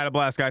 I had a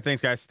blast, guy.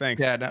 Thanks, guys.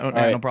 Thanks. Yeah,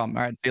 no problem.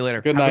 All right, see you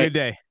later. Good night. Have a good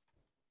day.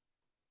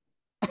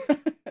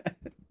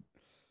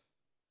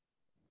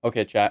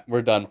 Okay, chat.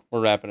 We're done.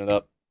 We're wrapping it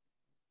up.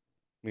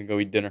 We can go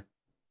eat dinner.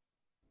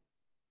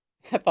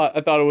 I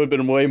thought it would have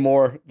been way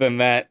more than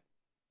that,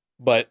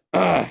 but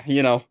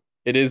you know,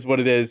 it is what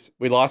it is.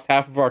 We lost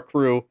half of our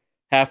crew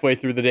halfway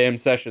through the damn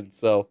session,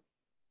 so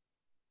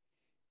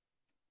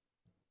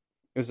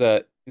it's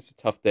a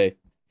tough day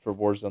for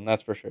Warzone,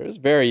 that's for sure. It was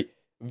very,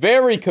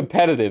 very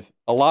competitive.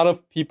 A lot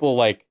of people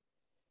like,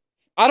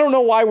 I don't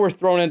know why we're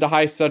thrown into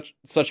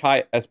such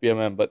high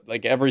SBMM, but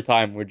like every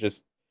time we're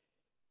just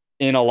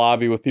in a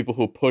lobby with people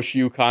who push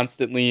you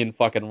constantly and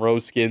fucking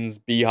rose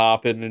skins,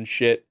 hopping and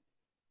shit.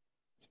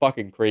 It's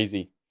fucking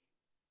crazy.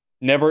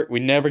 We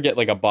never get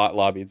like a bot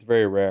lobby. It's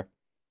very rare.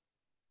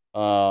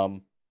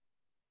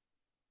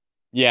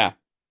 Yeah.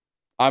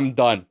 I'm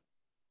done.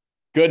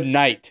 Good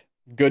night.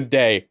 Good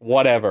day.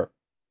 Whatever.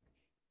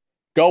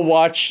 Go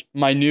watch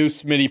my new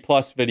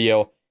SMii7Y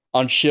video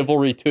on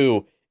Chivalry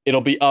 2.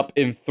 It'll be up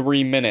in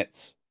 3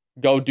 minutes.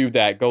 Go do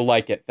that. Go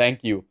like it.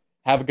 Thank you.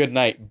 Have a good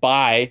night.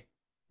 Bye.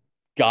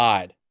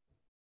 God.